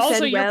 thought when you Also,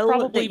 said you're well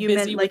probably that you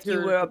busy meant like with you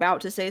your- were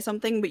about to say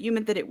something, but you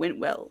meant that it went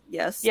well.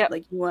 Yes. Yep.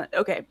 Like you want.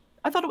 Okay.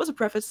 I thought it was a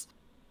preface.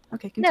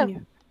 Okay,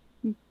 continue.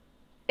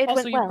 it Also,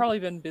 went you've well. probably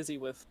been busy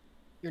with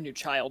your new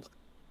child.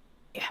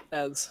 Yeah.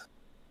 As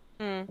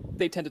Hmm.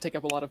 they tend to take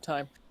up a lot of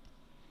time.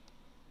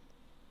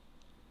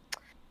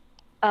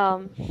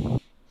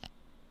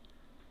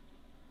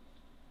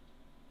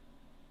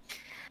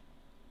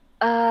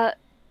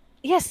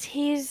 Yes,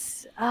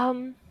 he's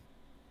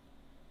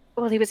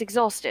well, he was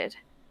exhausted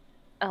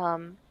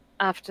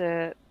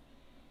after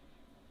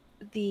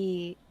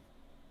the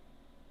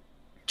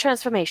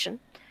transformation.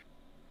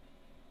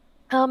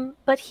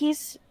 But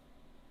he's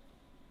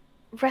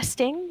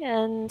resting,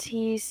 and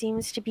he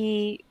seems to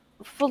be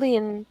fully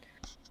in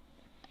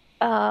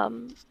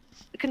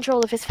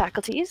control of his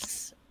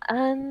faculties,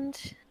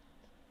 and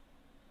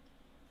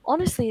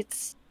honestly,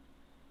 it's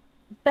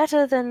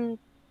better than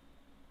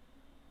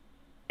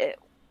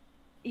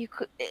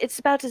it's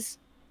about as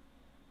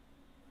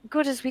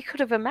good as we could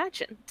have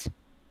imagined.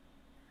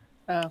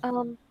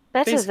 Better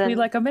Basically than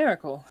like a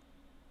miracle.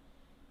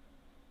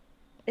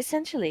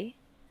 essentially.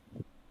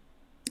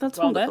 That's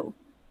Well, then. wonderful.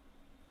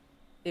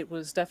 It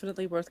was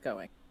definitely worth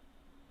going.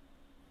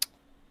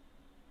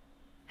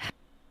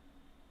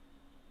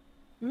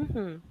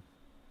 Mm-hmm.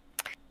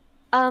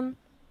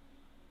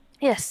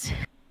 Yes.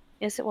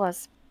 Yes, it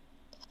was.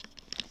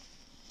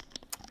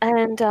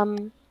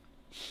 And,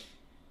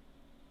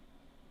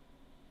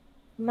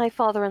 my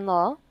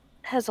father-in-law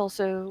has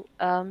also,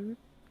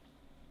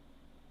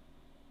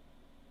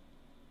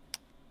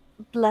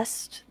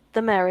 blessed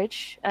the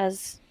marriage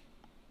as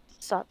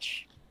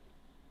such.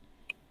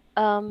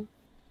 At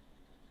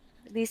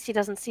least he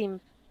doesn't seem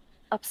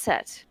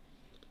upset.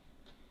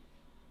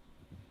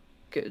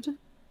 Good.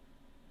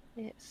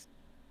 Yes.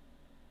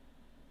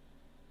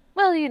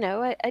 Well, you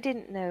know, I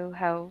didn't know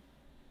how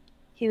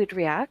he would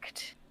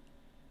react.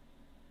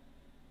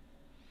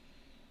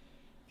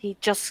 He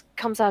just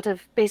comes out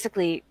of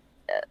basically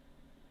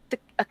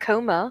a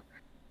coma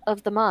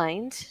of the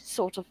mind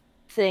sort of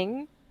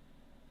thing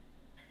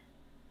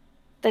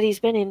that he's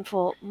been in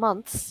for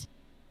months,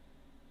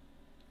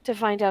 to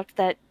find out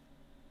that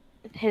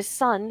his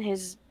son,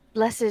 his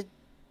blessed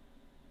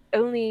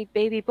only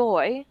baby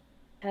boy,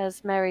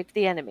 has married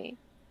the enemy.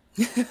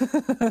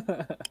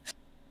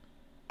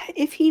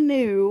 If he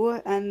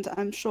knew, and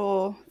I'm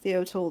sure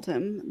Theo told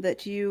him,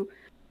 that you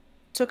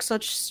took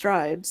such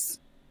strides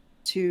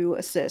to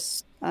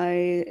assist,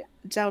 I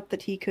doubt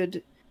that he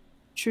could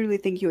truly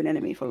think you an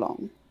enemy for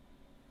long.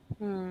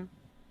 Hmm.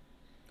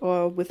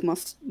 Or with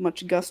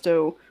much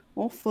gusto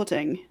or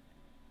footing.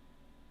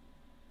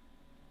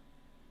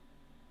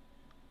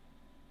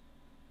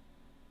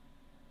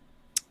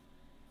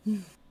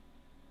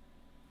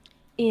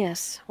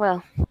 Yes,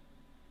 well.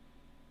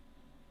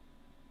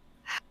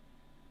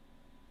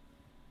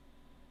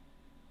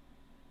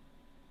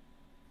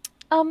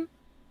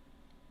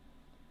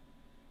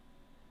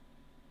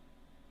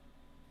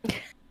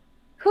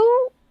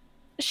 Who,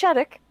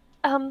 Shadok,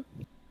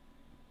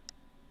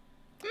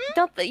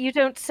 not that you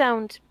don't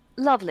sound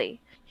lovely.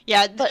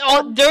 Yeah, But,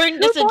 during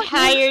this who bought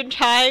entire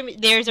time,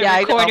 there's a Yeah,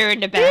 I know. recorder in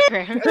the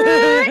background.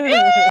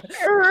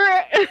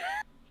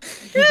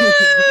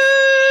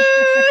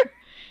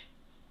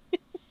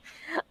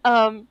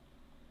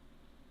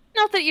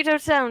 Not that you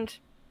don't sound,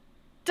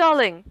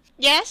 darling.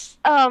 Yes?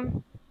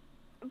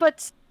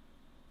 But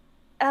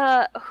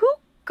who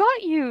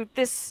got you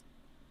this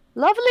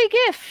lovely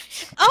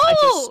gift?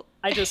 Oh!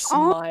 I just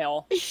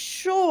smile.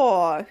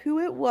 Sure, who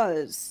it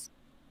was.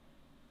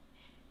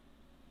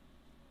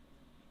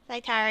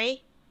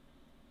 Zaitari.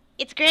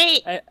 It's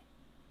great.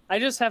 I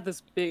just have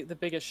the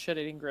biggest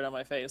shit-eating grin on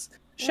my face.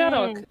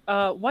 Shadok,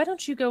 why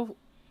don't you go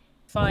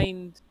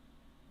find...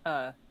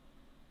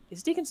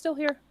 is Deacon still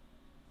here?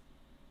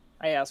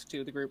 I asked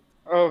to the group.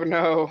 Oh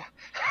no.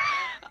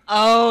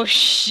 Oh,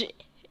 shit.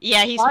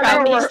 Yeah, he's I know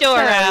probably where- still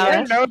Rain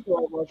around. knows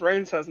where it was.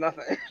 Rain says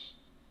nothing.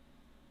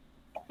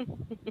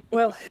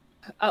 Well,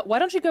 why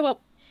don't you go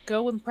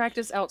and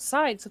practice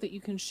outside so that you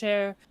can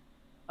share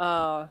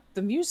the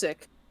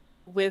music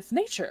with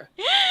nature?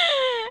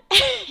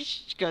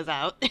 She goes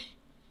out.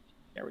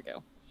 There we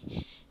go.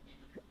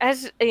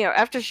 As you know,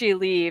 after she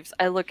leaves,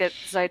 I look at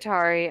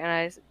Zaitari and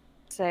I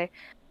say,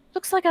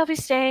 "Looks like I'll be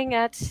staying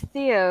at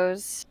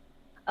Theo's.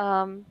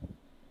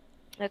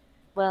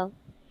 Well,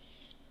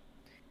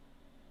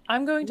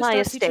 I'm going to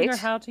my start teaching her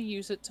estate. how to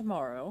use it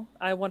tomorrow.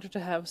 I want her to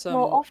have some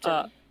More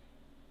often.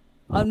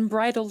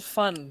 unbridled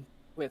fun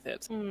with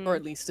it, Hmm. or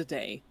at least a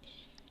day.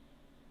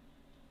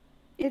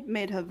 It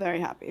made her very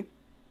happy.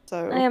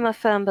 So I am a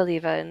firm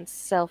believer in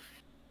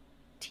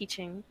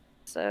self-teaching,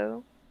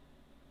 so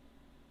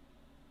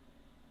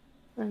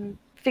and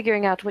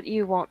figuring out what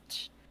you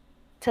want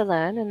to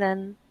learn and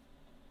then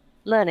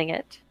learning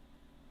it.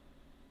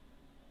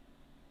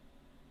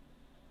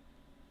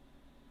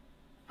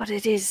 But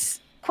it is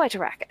quite a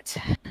racket.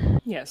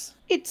 Yes.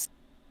 it's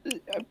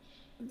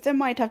there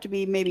might have to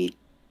be maybe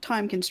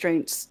time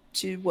constraints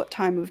to what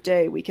time of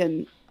day we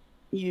can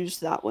use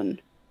that one.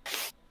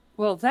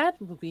 Well, that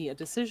will be a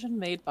decision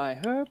made by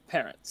her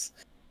parents.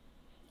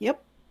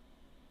 Yep.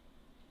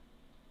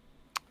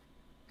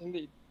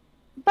 Indeed.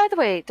 By the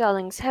way,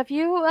 darlings, have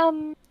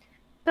you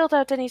filled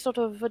out any sort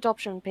of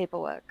adoption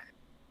paperwork?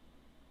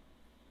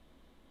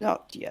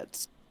 Not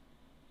yet.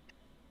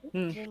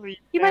 Really,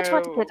 You might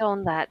want to no. get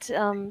on that.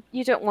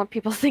 You don't want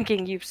people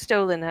thinking you've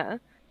stolen her.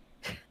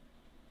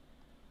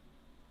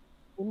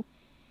 We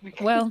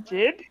Well-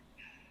 did.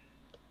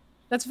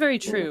 That's very A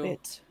little true.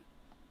 bit.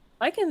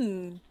 I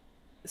can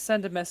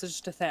send a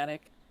message to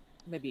Thanik,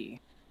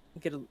 maybe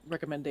get a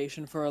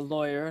recommendation for a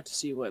lawyer to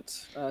see what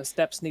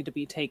steps need to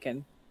be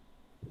taken.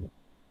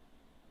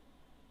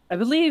 I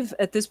believe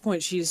at this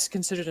point she's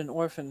considered an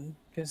orphan,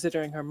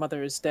 considering her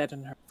mother is dead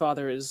and her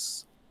father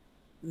is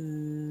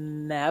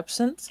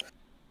absent.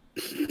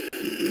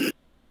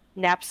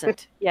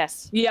 Napsent,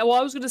 yes. Yeah, well,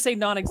 I was going to say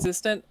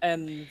non-existent,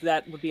 and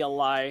that would be a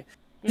lie.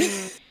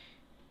 Mm.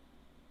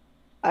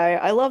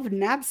 I love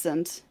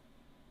Nabsent.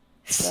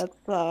 That's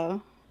I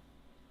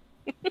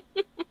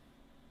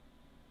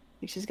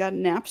think she's got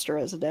Napster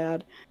as a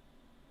dad.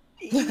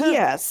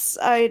 Yes,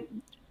 I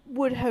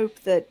would hope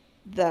that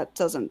that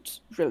doesn't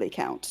really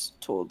count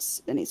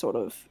towards any sort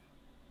of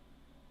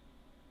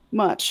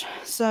much.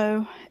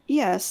 So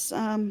yes,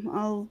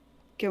 I'll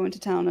go into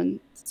town and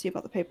see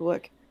about the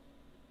paperwork.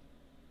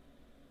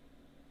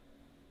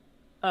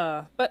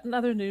 But in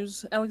other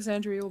news,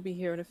 Alexandria will be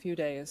here in a few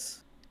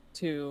days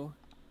to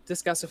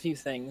discuss a few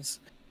things.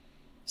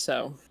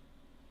 So,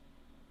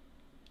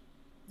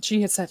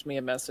 she had sent me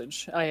a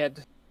message. I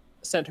had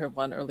sent her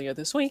one earlier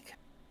this week.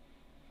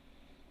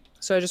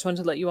 So I just wanted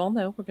to let you all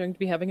know we're going to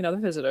be having another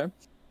visitor.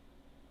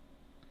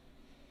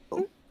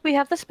 We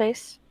have the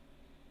space.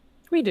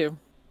 We do.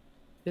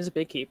 It is a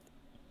big keep.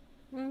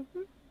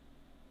 Mm-hmm.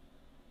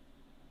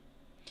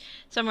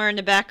 Somewhere in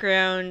the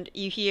background,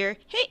 you hear,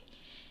 hey!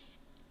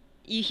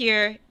 You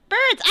hear,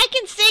 birds, I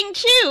can sing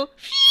too!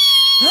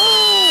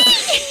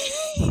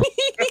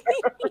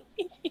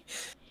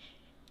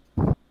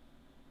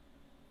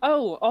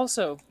 Oh,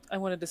 also, I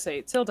wanted to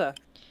say, Tilda,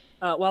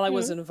 while I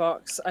was in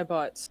Vox, I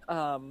bought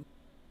some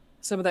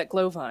of that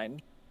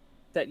glowvine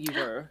that you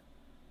were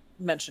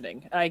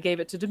mentioning. I gave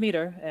it to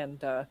Demeter,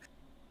 and,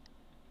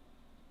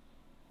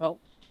 well,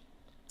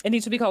 it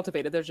needs to be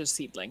cultivated. They're just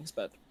seedlings,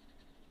 but...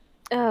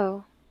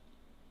 Oh.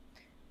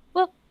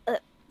 Well,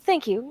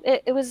 thank you.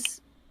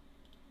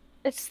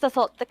 It's the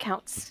thought that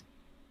counts.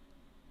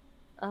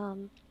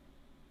 I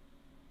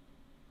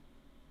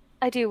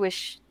do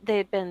wish they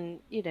had been,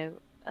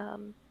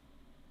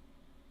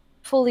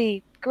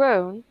 fully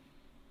grown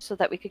so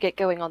that we could get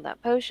going on that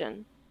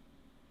potion.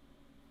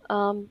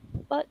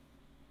 But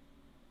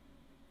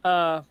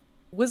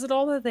was it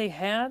all that they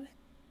had?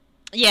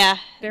 Yeah,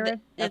 Darren?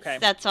 Okay.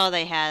 that's all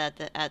they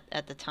had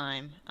at the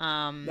time.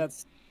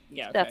 That's...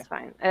 Yeah, okay. that's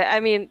fine. I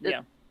mean,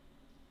 Yeah.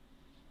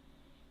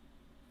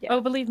 Yeah. Oh,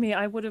 believe me,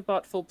 I would have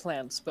bought full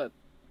plants, but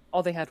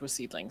all they had was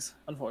seedlings,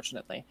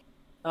 unfortunately.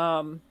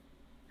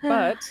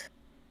 But,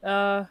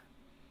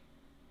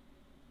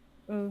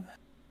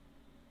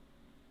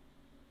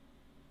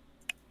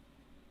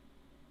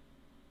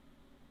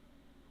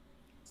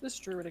 this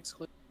druid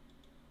exclusive?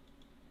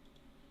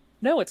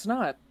 No, it's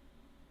not.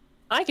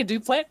 I can do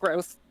plant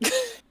growth.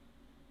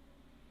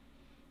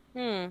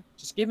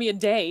 Just give me a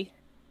day.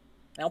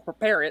 I'll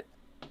prepare it.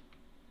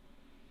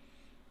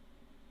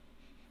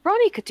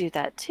 Ronny could do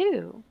that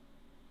too.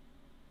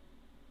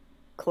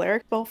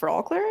 Cleric spell for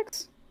all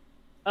clerics?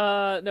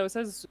 No, it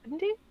says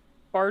Didn't he?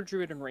 Bard,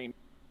 Druid, and Rain.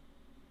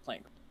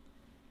 Plant.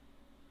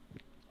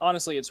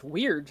 Honestly, it's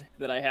weird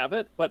that I have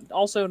it, but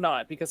also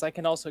not, because I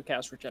can also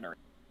cast Regenerate.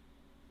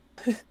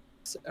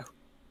 So.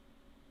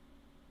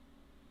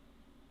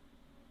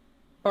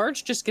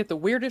 Bards just get the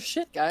weirdest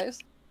shit, guys.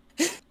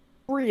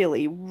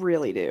 Really,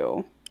 really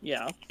do.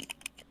 Yeah.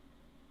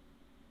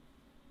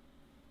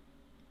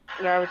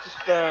 No, it's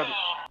just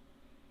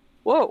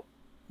Whoa.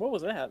 What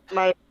was that?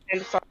 my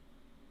it's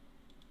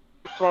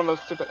one of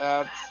those stupid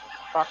ads.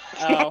 Fuck.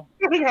 Oh.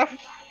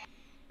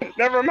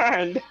 Never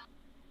mind.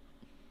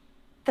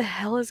 The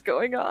hell is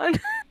going on?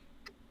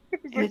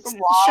 It's like It's some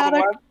lava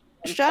Shattuck. web.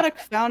 Shattuck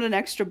found an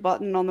extra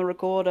button on the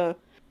recorder.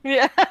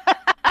 Yeah.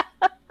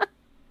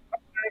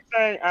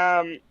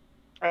 Saying,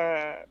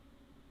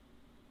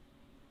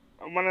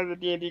 one of the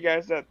D&D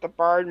guys that the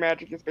bard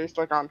magic is based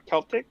like on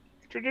Celtic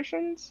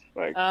traditions,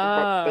 like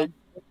what they.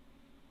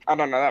 I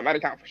don't know. That might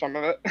account for some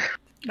of it.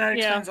 That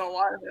explains a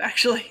lot of it,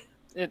 actually.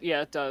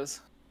 It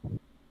does.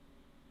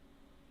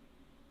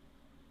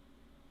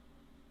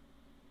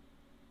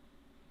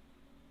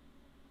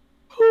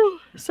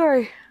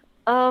 Sorry.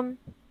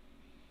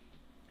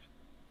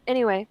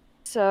 Anyway,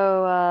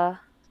 so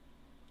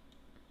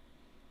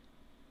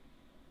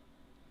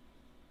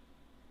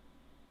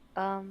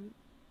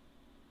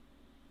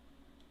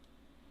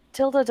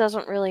Tilda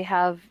doesn't really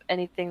have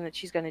anything that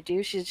she's gonna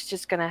do. She's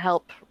just gonna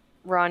help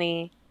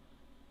Ronny.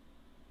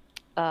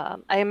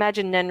 I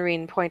imagine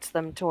Nenreen points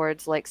them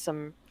towards like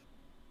some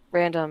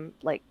random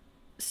like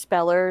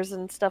spellers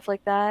and stuff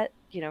like that.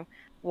 You know,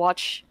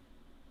 watch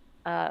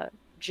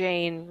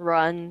Jane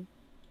run,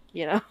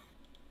 you know,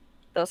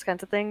 those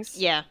kinds of things.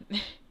 Yeah.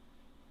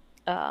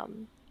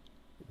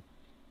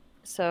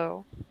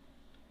 So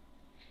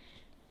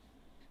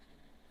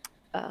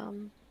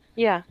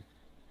yeah,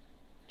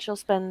 she'll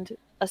spend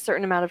a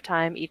certain amount of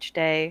time each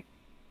day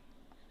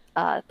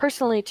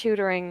personally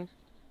tutoring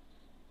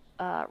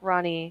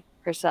Ronny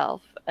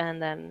herself, and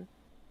then,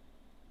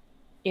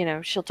 you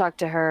know, she'll talk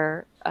to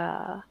her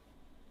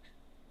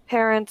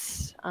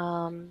parents,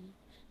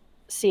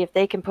 see if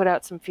they can put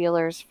out some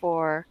feelers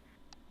for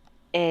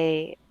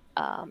a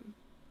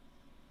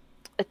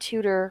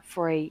tutor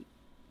for a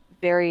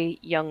very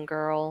young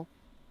girl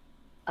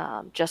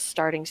just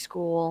starting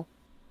school,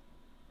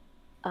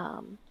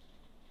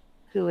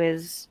 who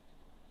is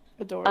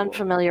Adorable.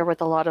 unfamiliar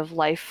with a lot of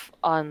life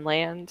on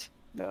land.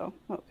 No.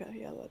 Okay,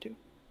 yeah, that too.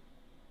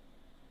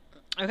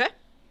 Okay.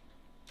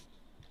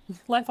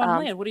 Life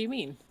on land. What do you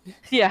mean?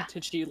 Yeah.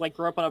 Did she like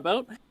grow up on a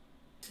boat?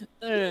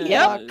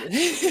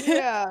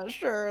 Yeah,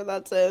 sure,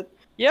 that's it.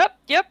 Yep,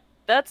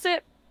 that's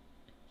it.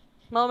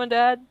 Mom and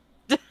Dad.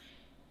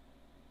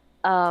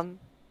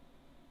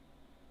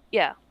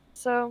 Yeah,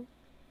 so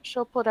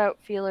she'll put out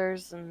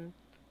feelers and,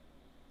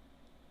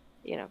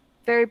 you know,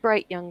 very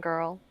bright young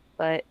girl,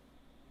 but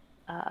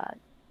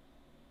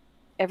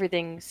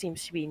everything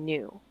seems to be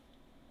new.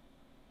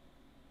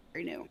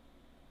 Very new.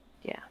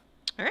 Yeah.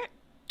 All right.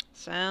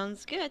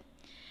 Sounds good.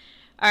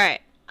 All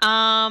right.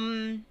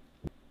 I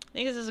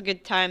think this is a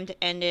good time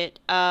to end it.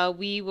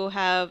 We will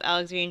have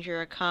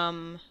Alexandria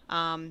come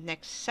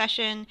next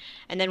session,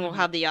 and then we'll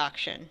have the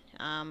auction.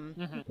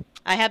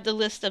 I have the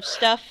list of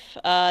stuff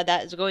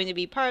that is going to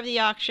be part of the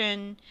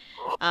auction.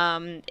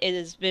 It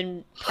has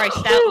been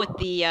priced out with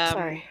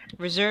the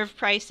reserve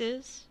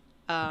prices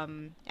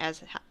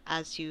as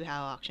to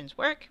how auctions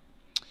work.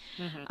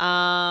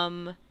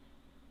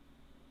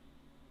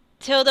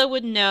 Tilda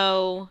would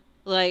know,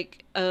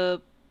 like,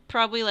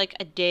 probably like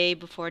a day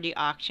before the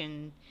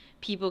auction.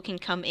 People can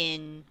come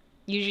in.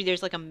 Usually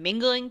there's like a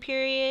mingling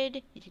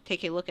period. You can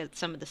take a look at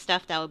some of the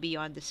stuff that will be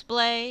on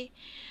display.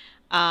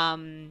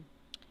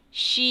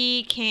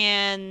 She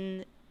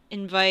can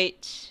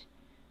invite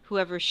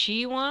whoever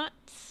she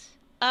wants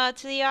to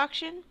the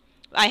auction.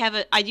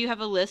 I do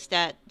have a list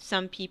that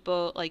some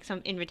people, like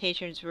some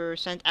invitations were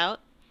sent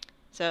out.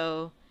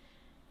 So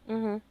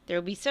there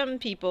will be some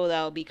people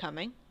that will be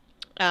coming.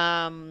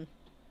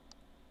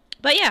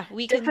 But yeah,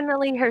 we can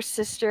definitely her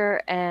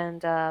sister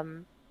and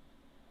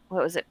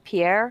what was it,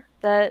 Pierre,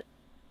 that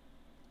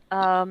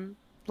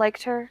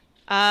liked her?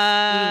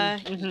 I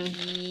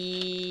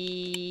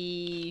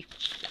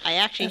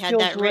actually had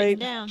that written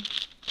down.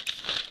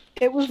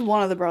 It was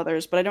one of the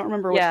brothers, but I don't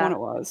remember which one it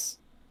was.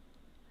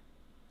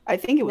 I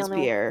think it was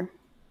Pierre.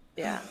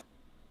 Yeah.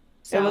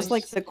 It was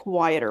like the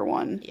quieter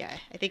one. Yeah,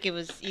 I think it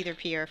was either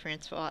Pierre or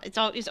Francois.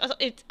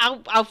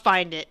 I'll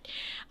find it.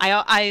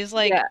 I was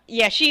like,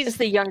 yeah, she's it's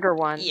the younger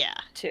one. Yeah,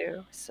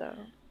 too. So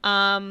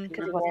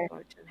because it wasn't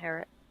going to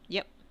inherit.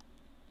 Yep.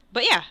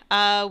 But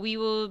yeah, we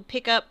will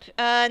pick up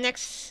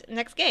next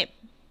game.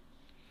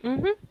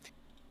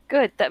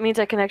 Good. That means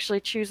I can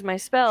actually choose my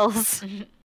spells.